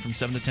it live from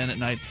 7 to 10 at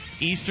night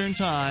Eastern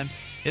Time.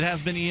 It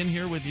has been Ian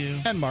here with you.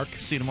 And Mark.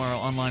 See you tomorrow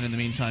online in the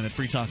meantime at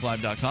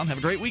freetalklive.com. Have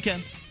a great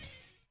weekend.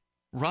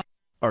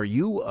 Are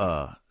you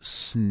a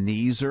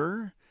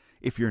sneezer?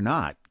 If you're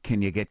not,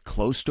 can you get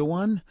close to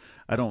one?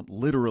 I don't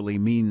literally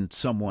mean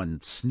someone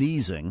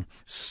sneezing.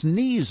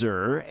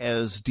 Sneezer,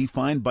 as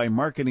defined by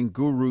marketing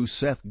guru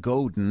Seth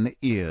Godin,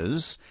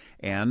 is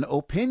an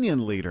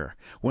opinion leader.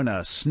 When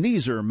a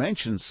sneezer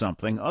mentions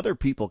something, other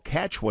people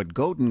catch what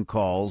Godin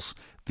calls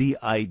the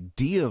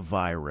idea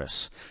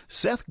virus.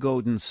 Seth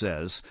Godin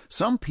says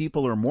some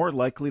people are more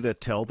likely to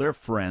tell their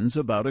friends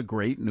about a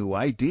great new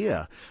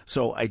idea.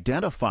 So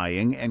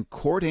identifying and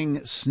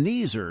courting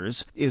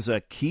sneezers is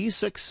a key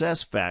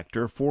success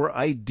factor for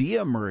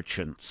idea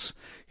merchants.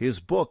 His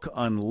book,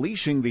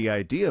 Unleashing the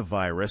Idea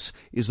Virus,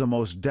 is the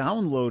most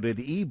downloaded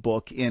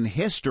ebook in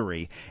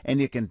history, and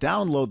you can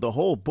download the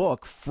whole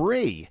book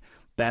free.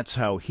 That's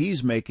how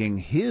he's making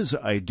his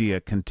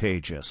idea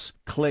contagious.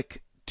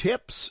 Click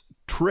tips,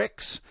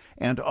 tricks,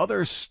 and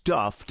other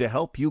stuff to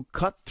help you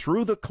cut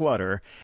through the clutter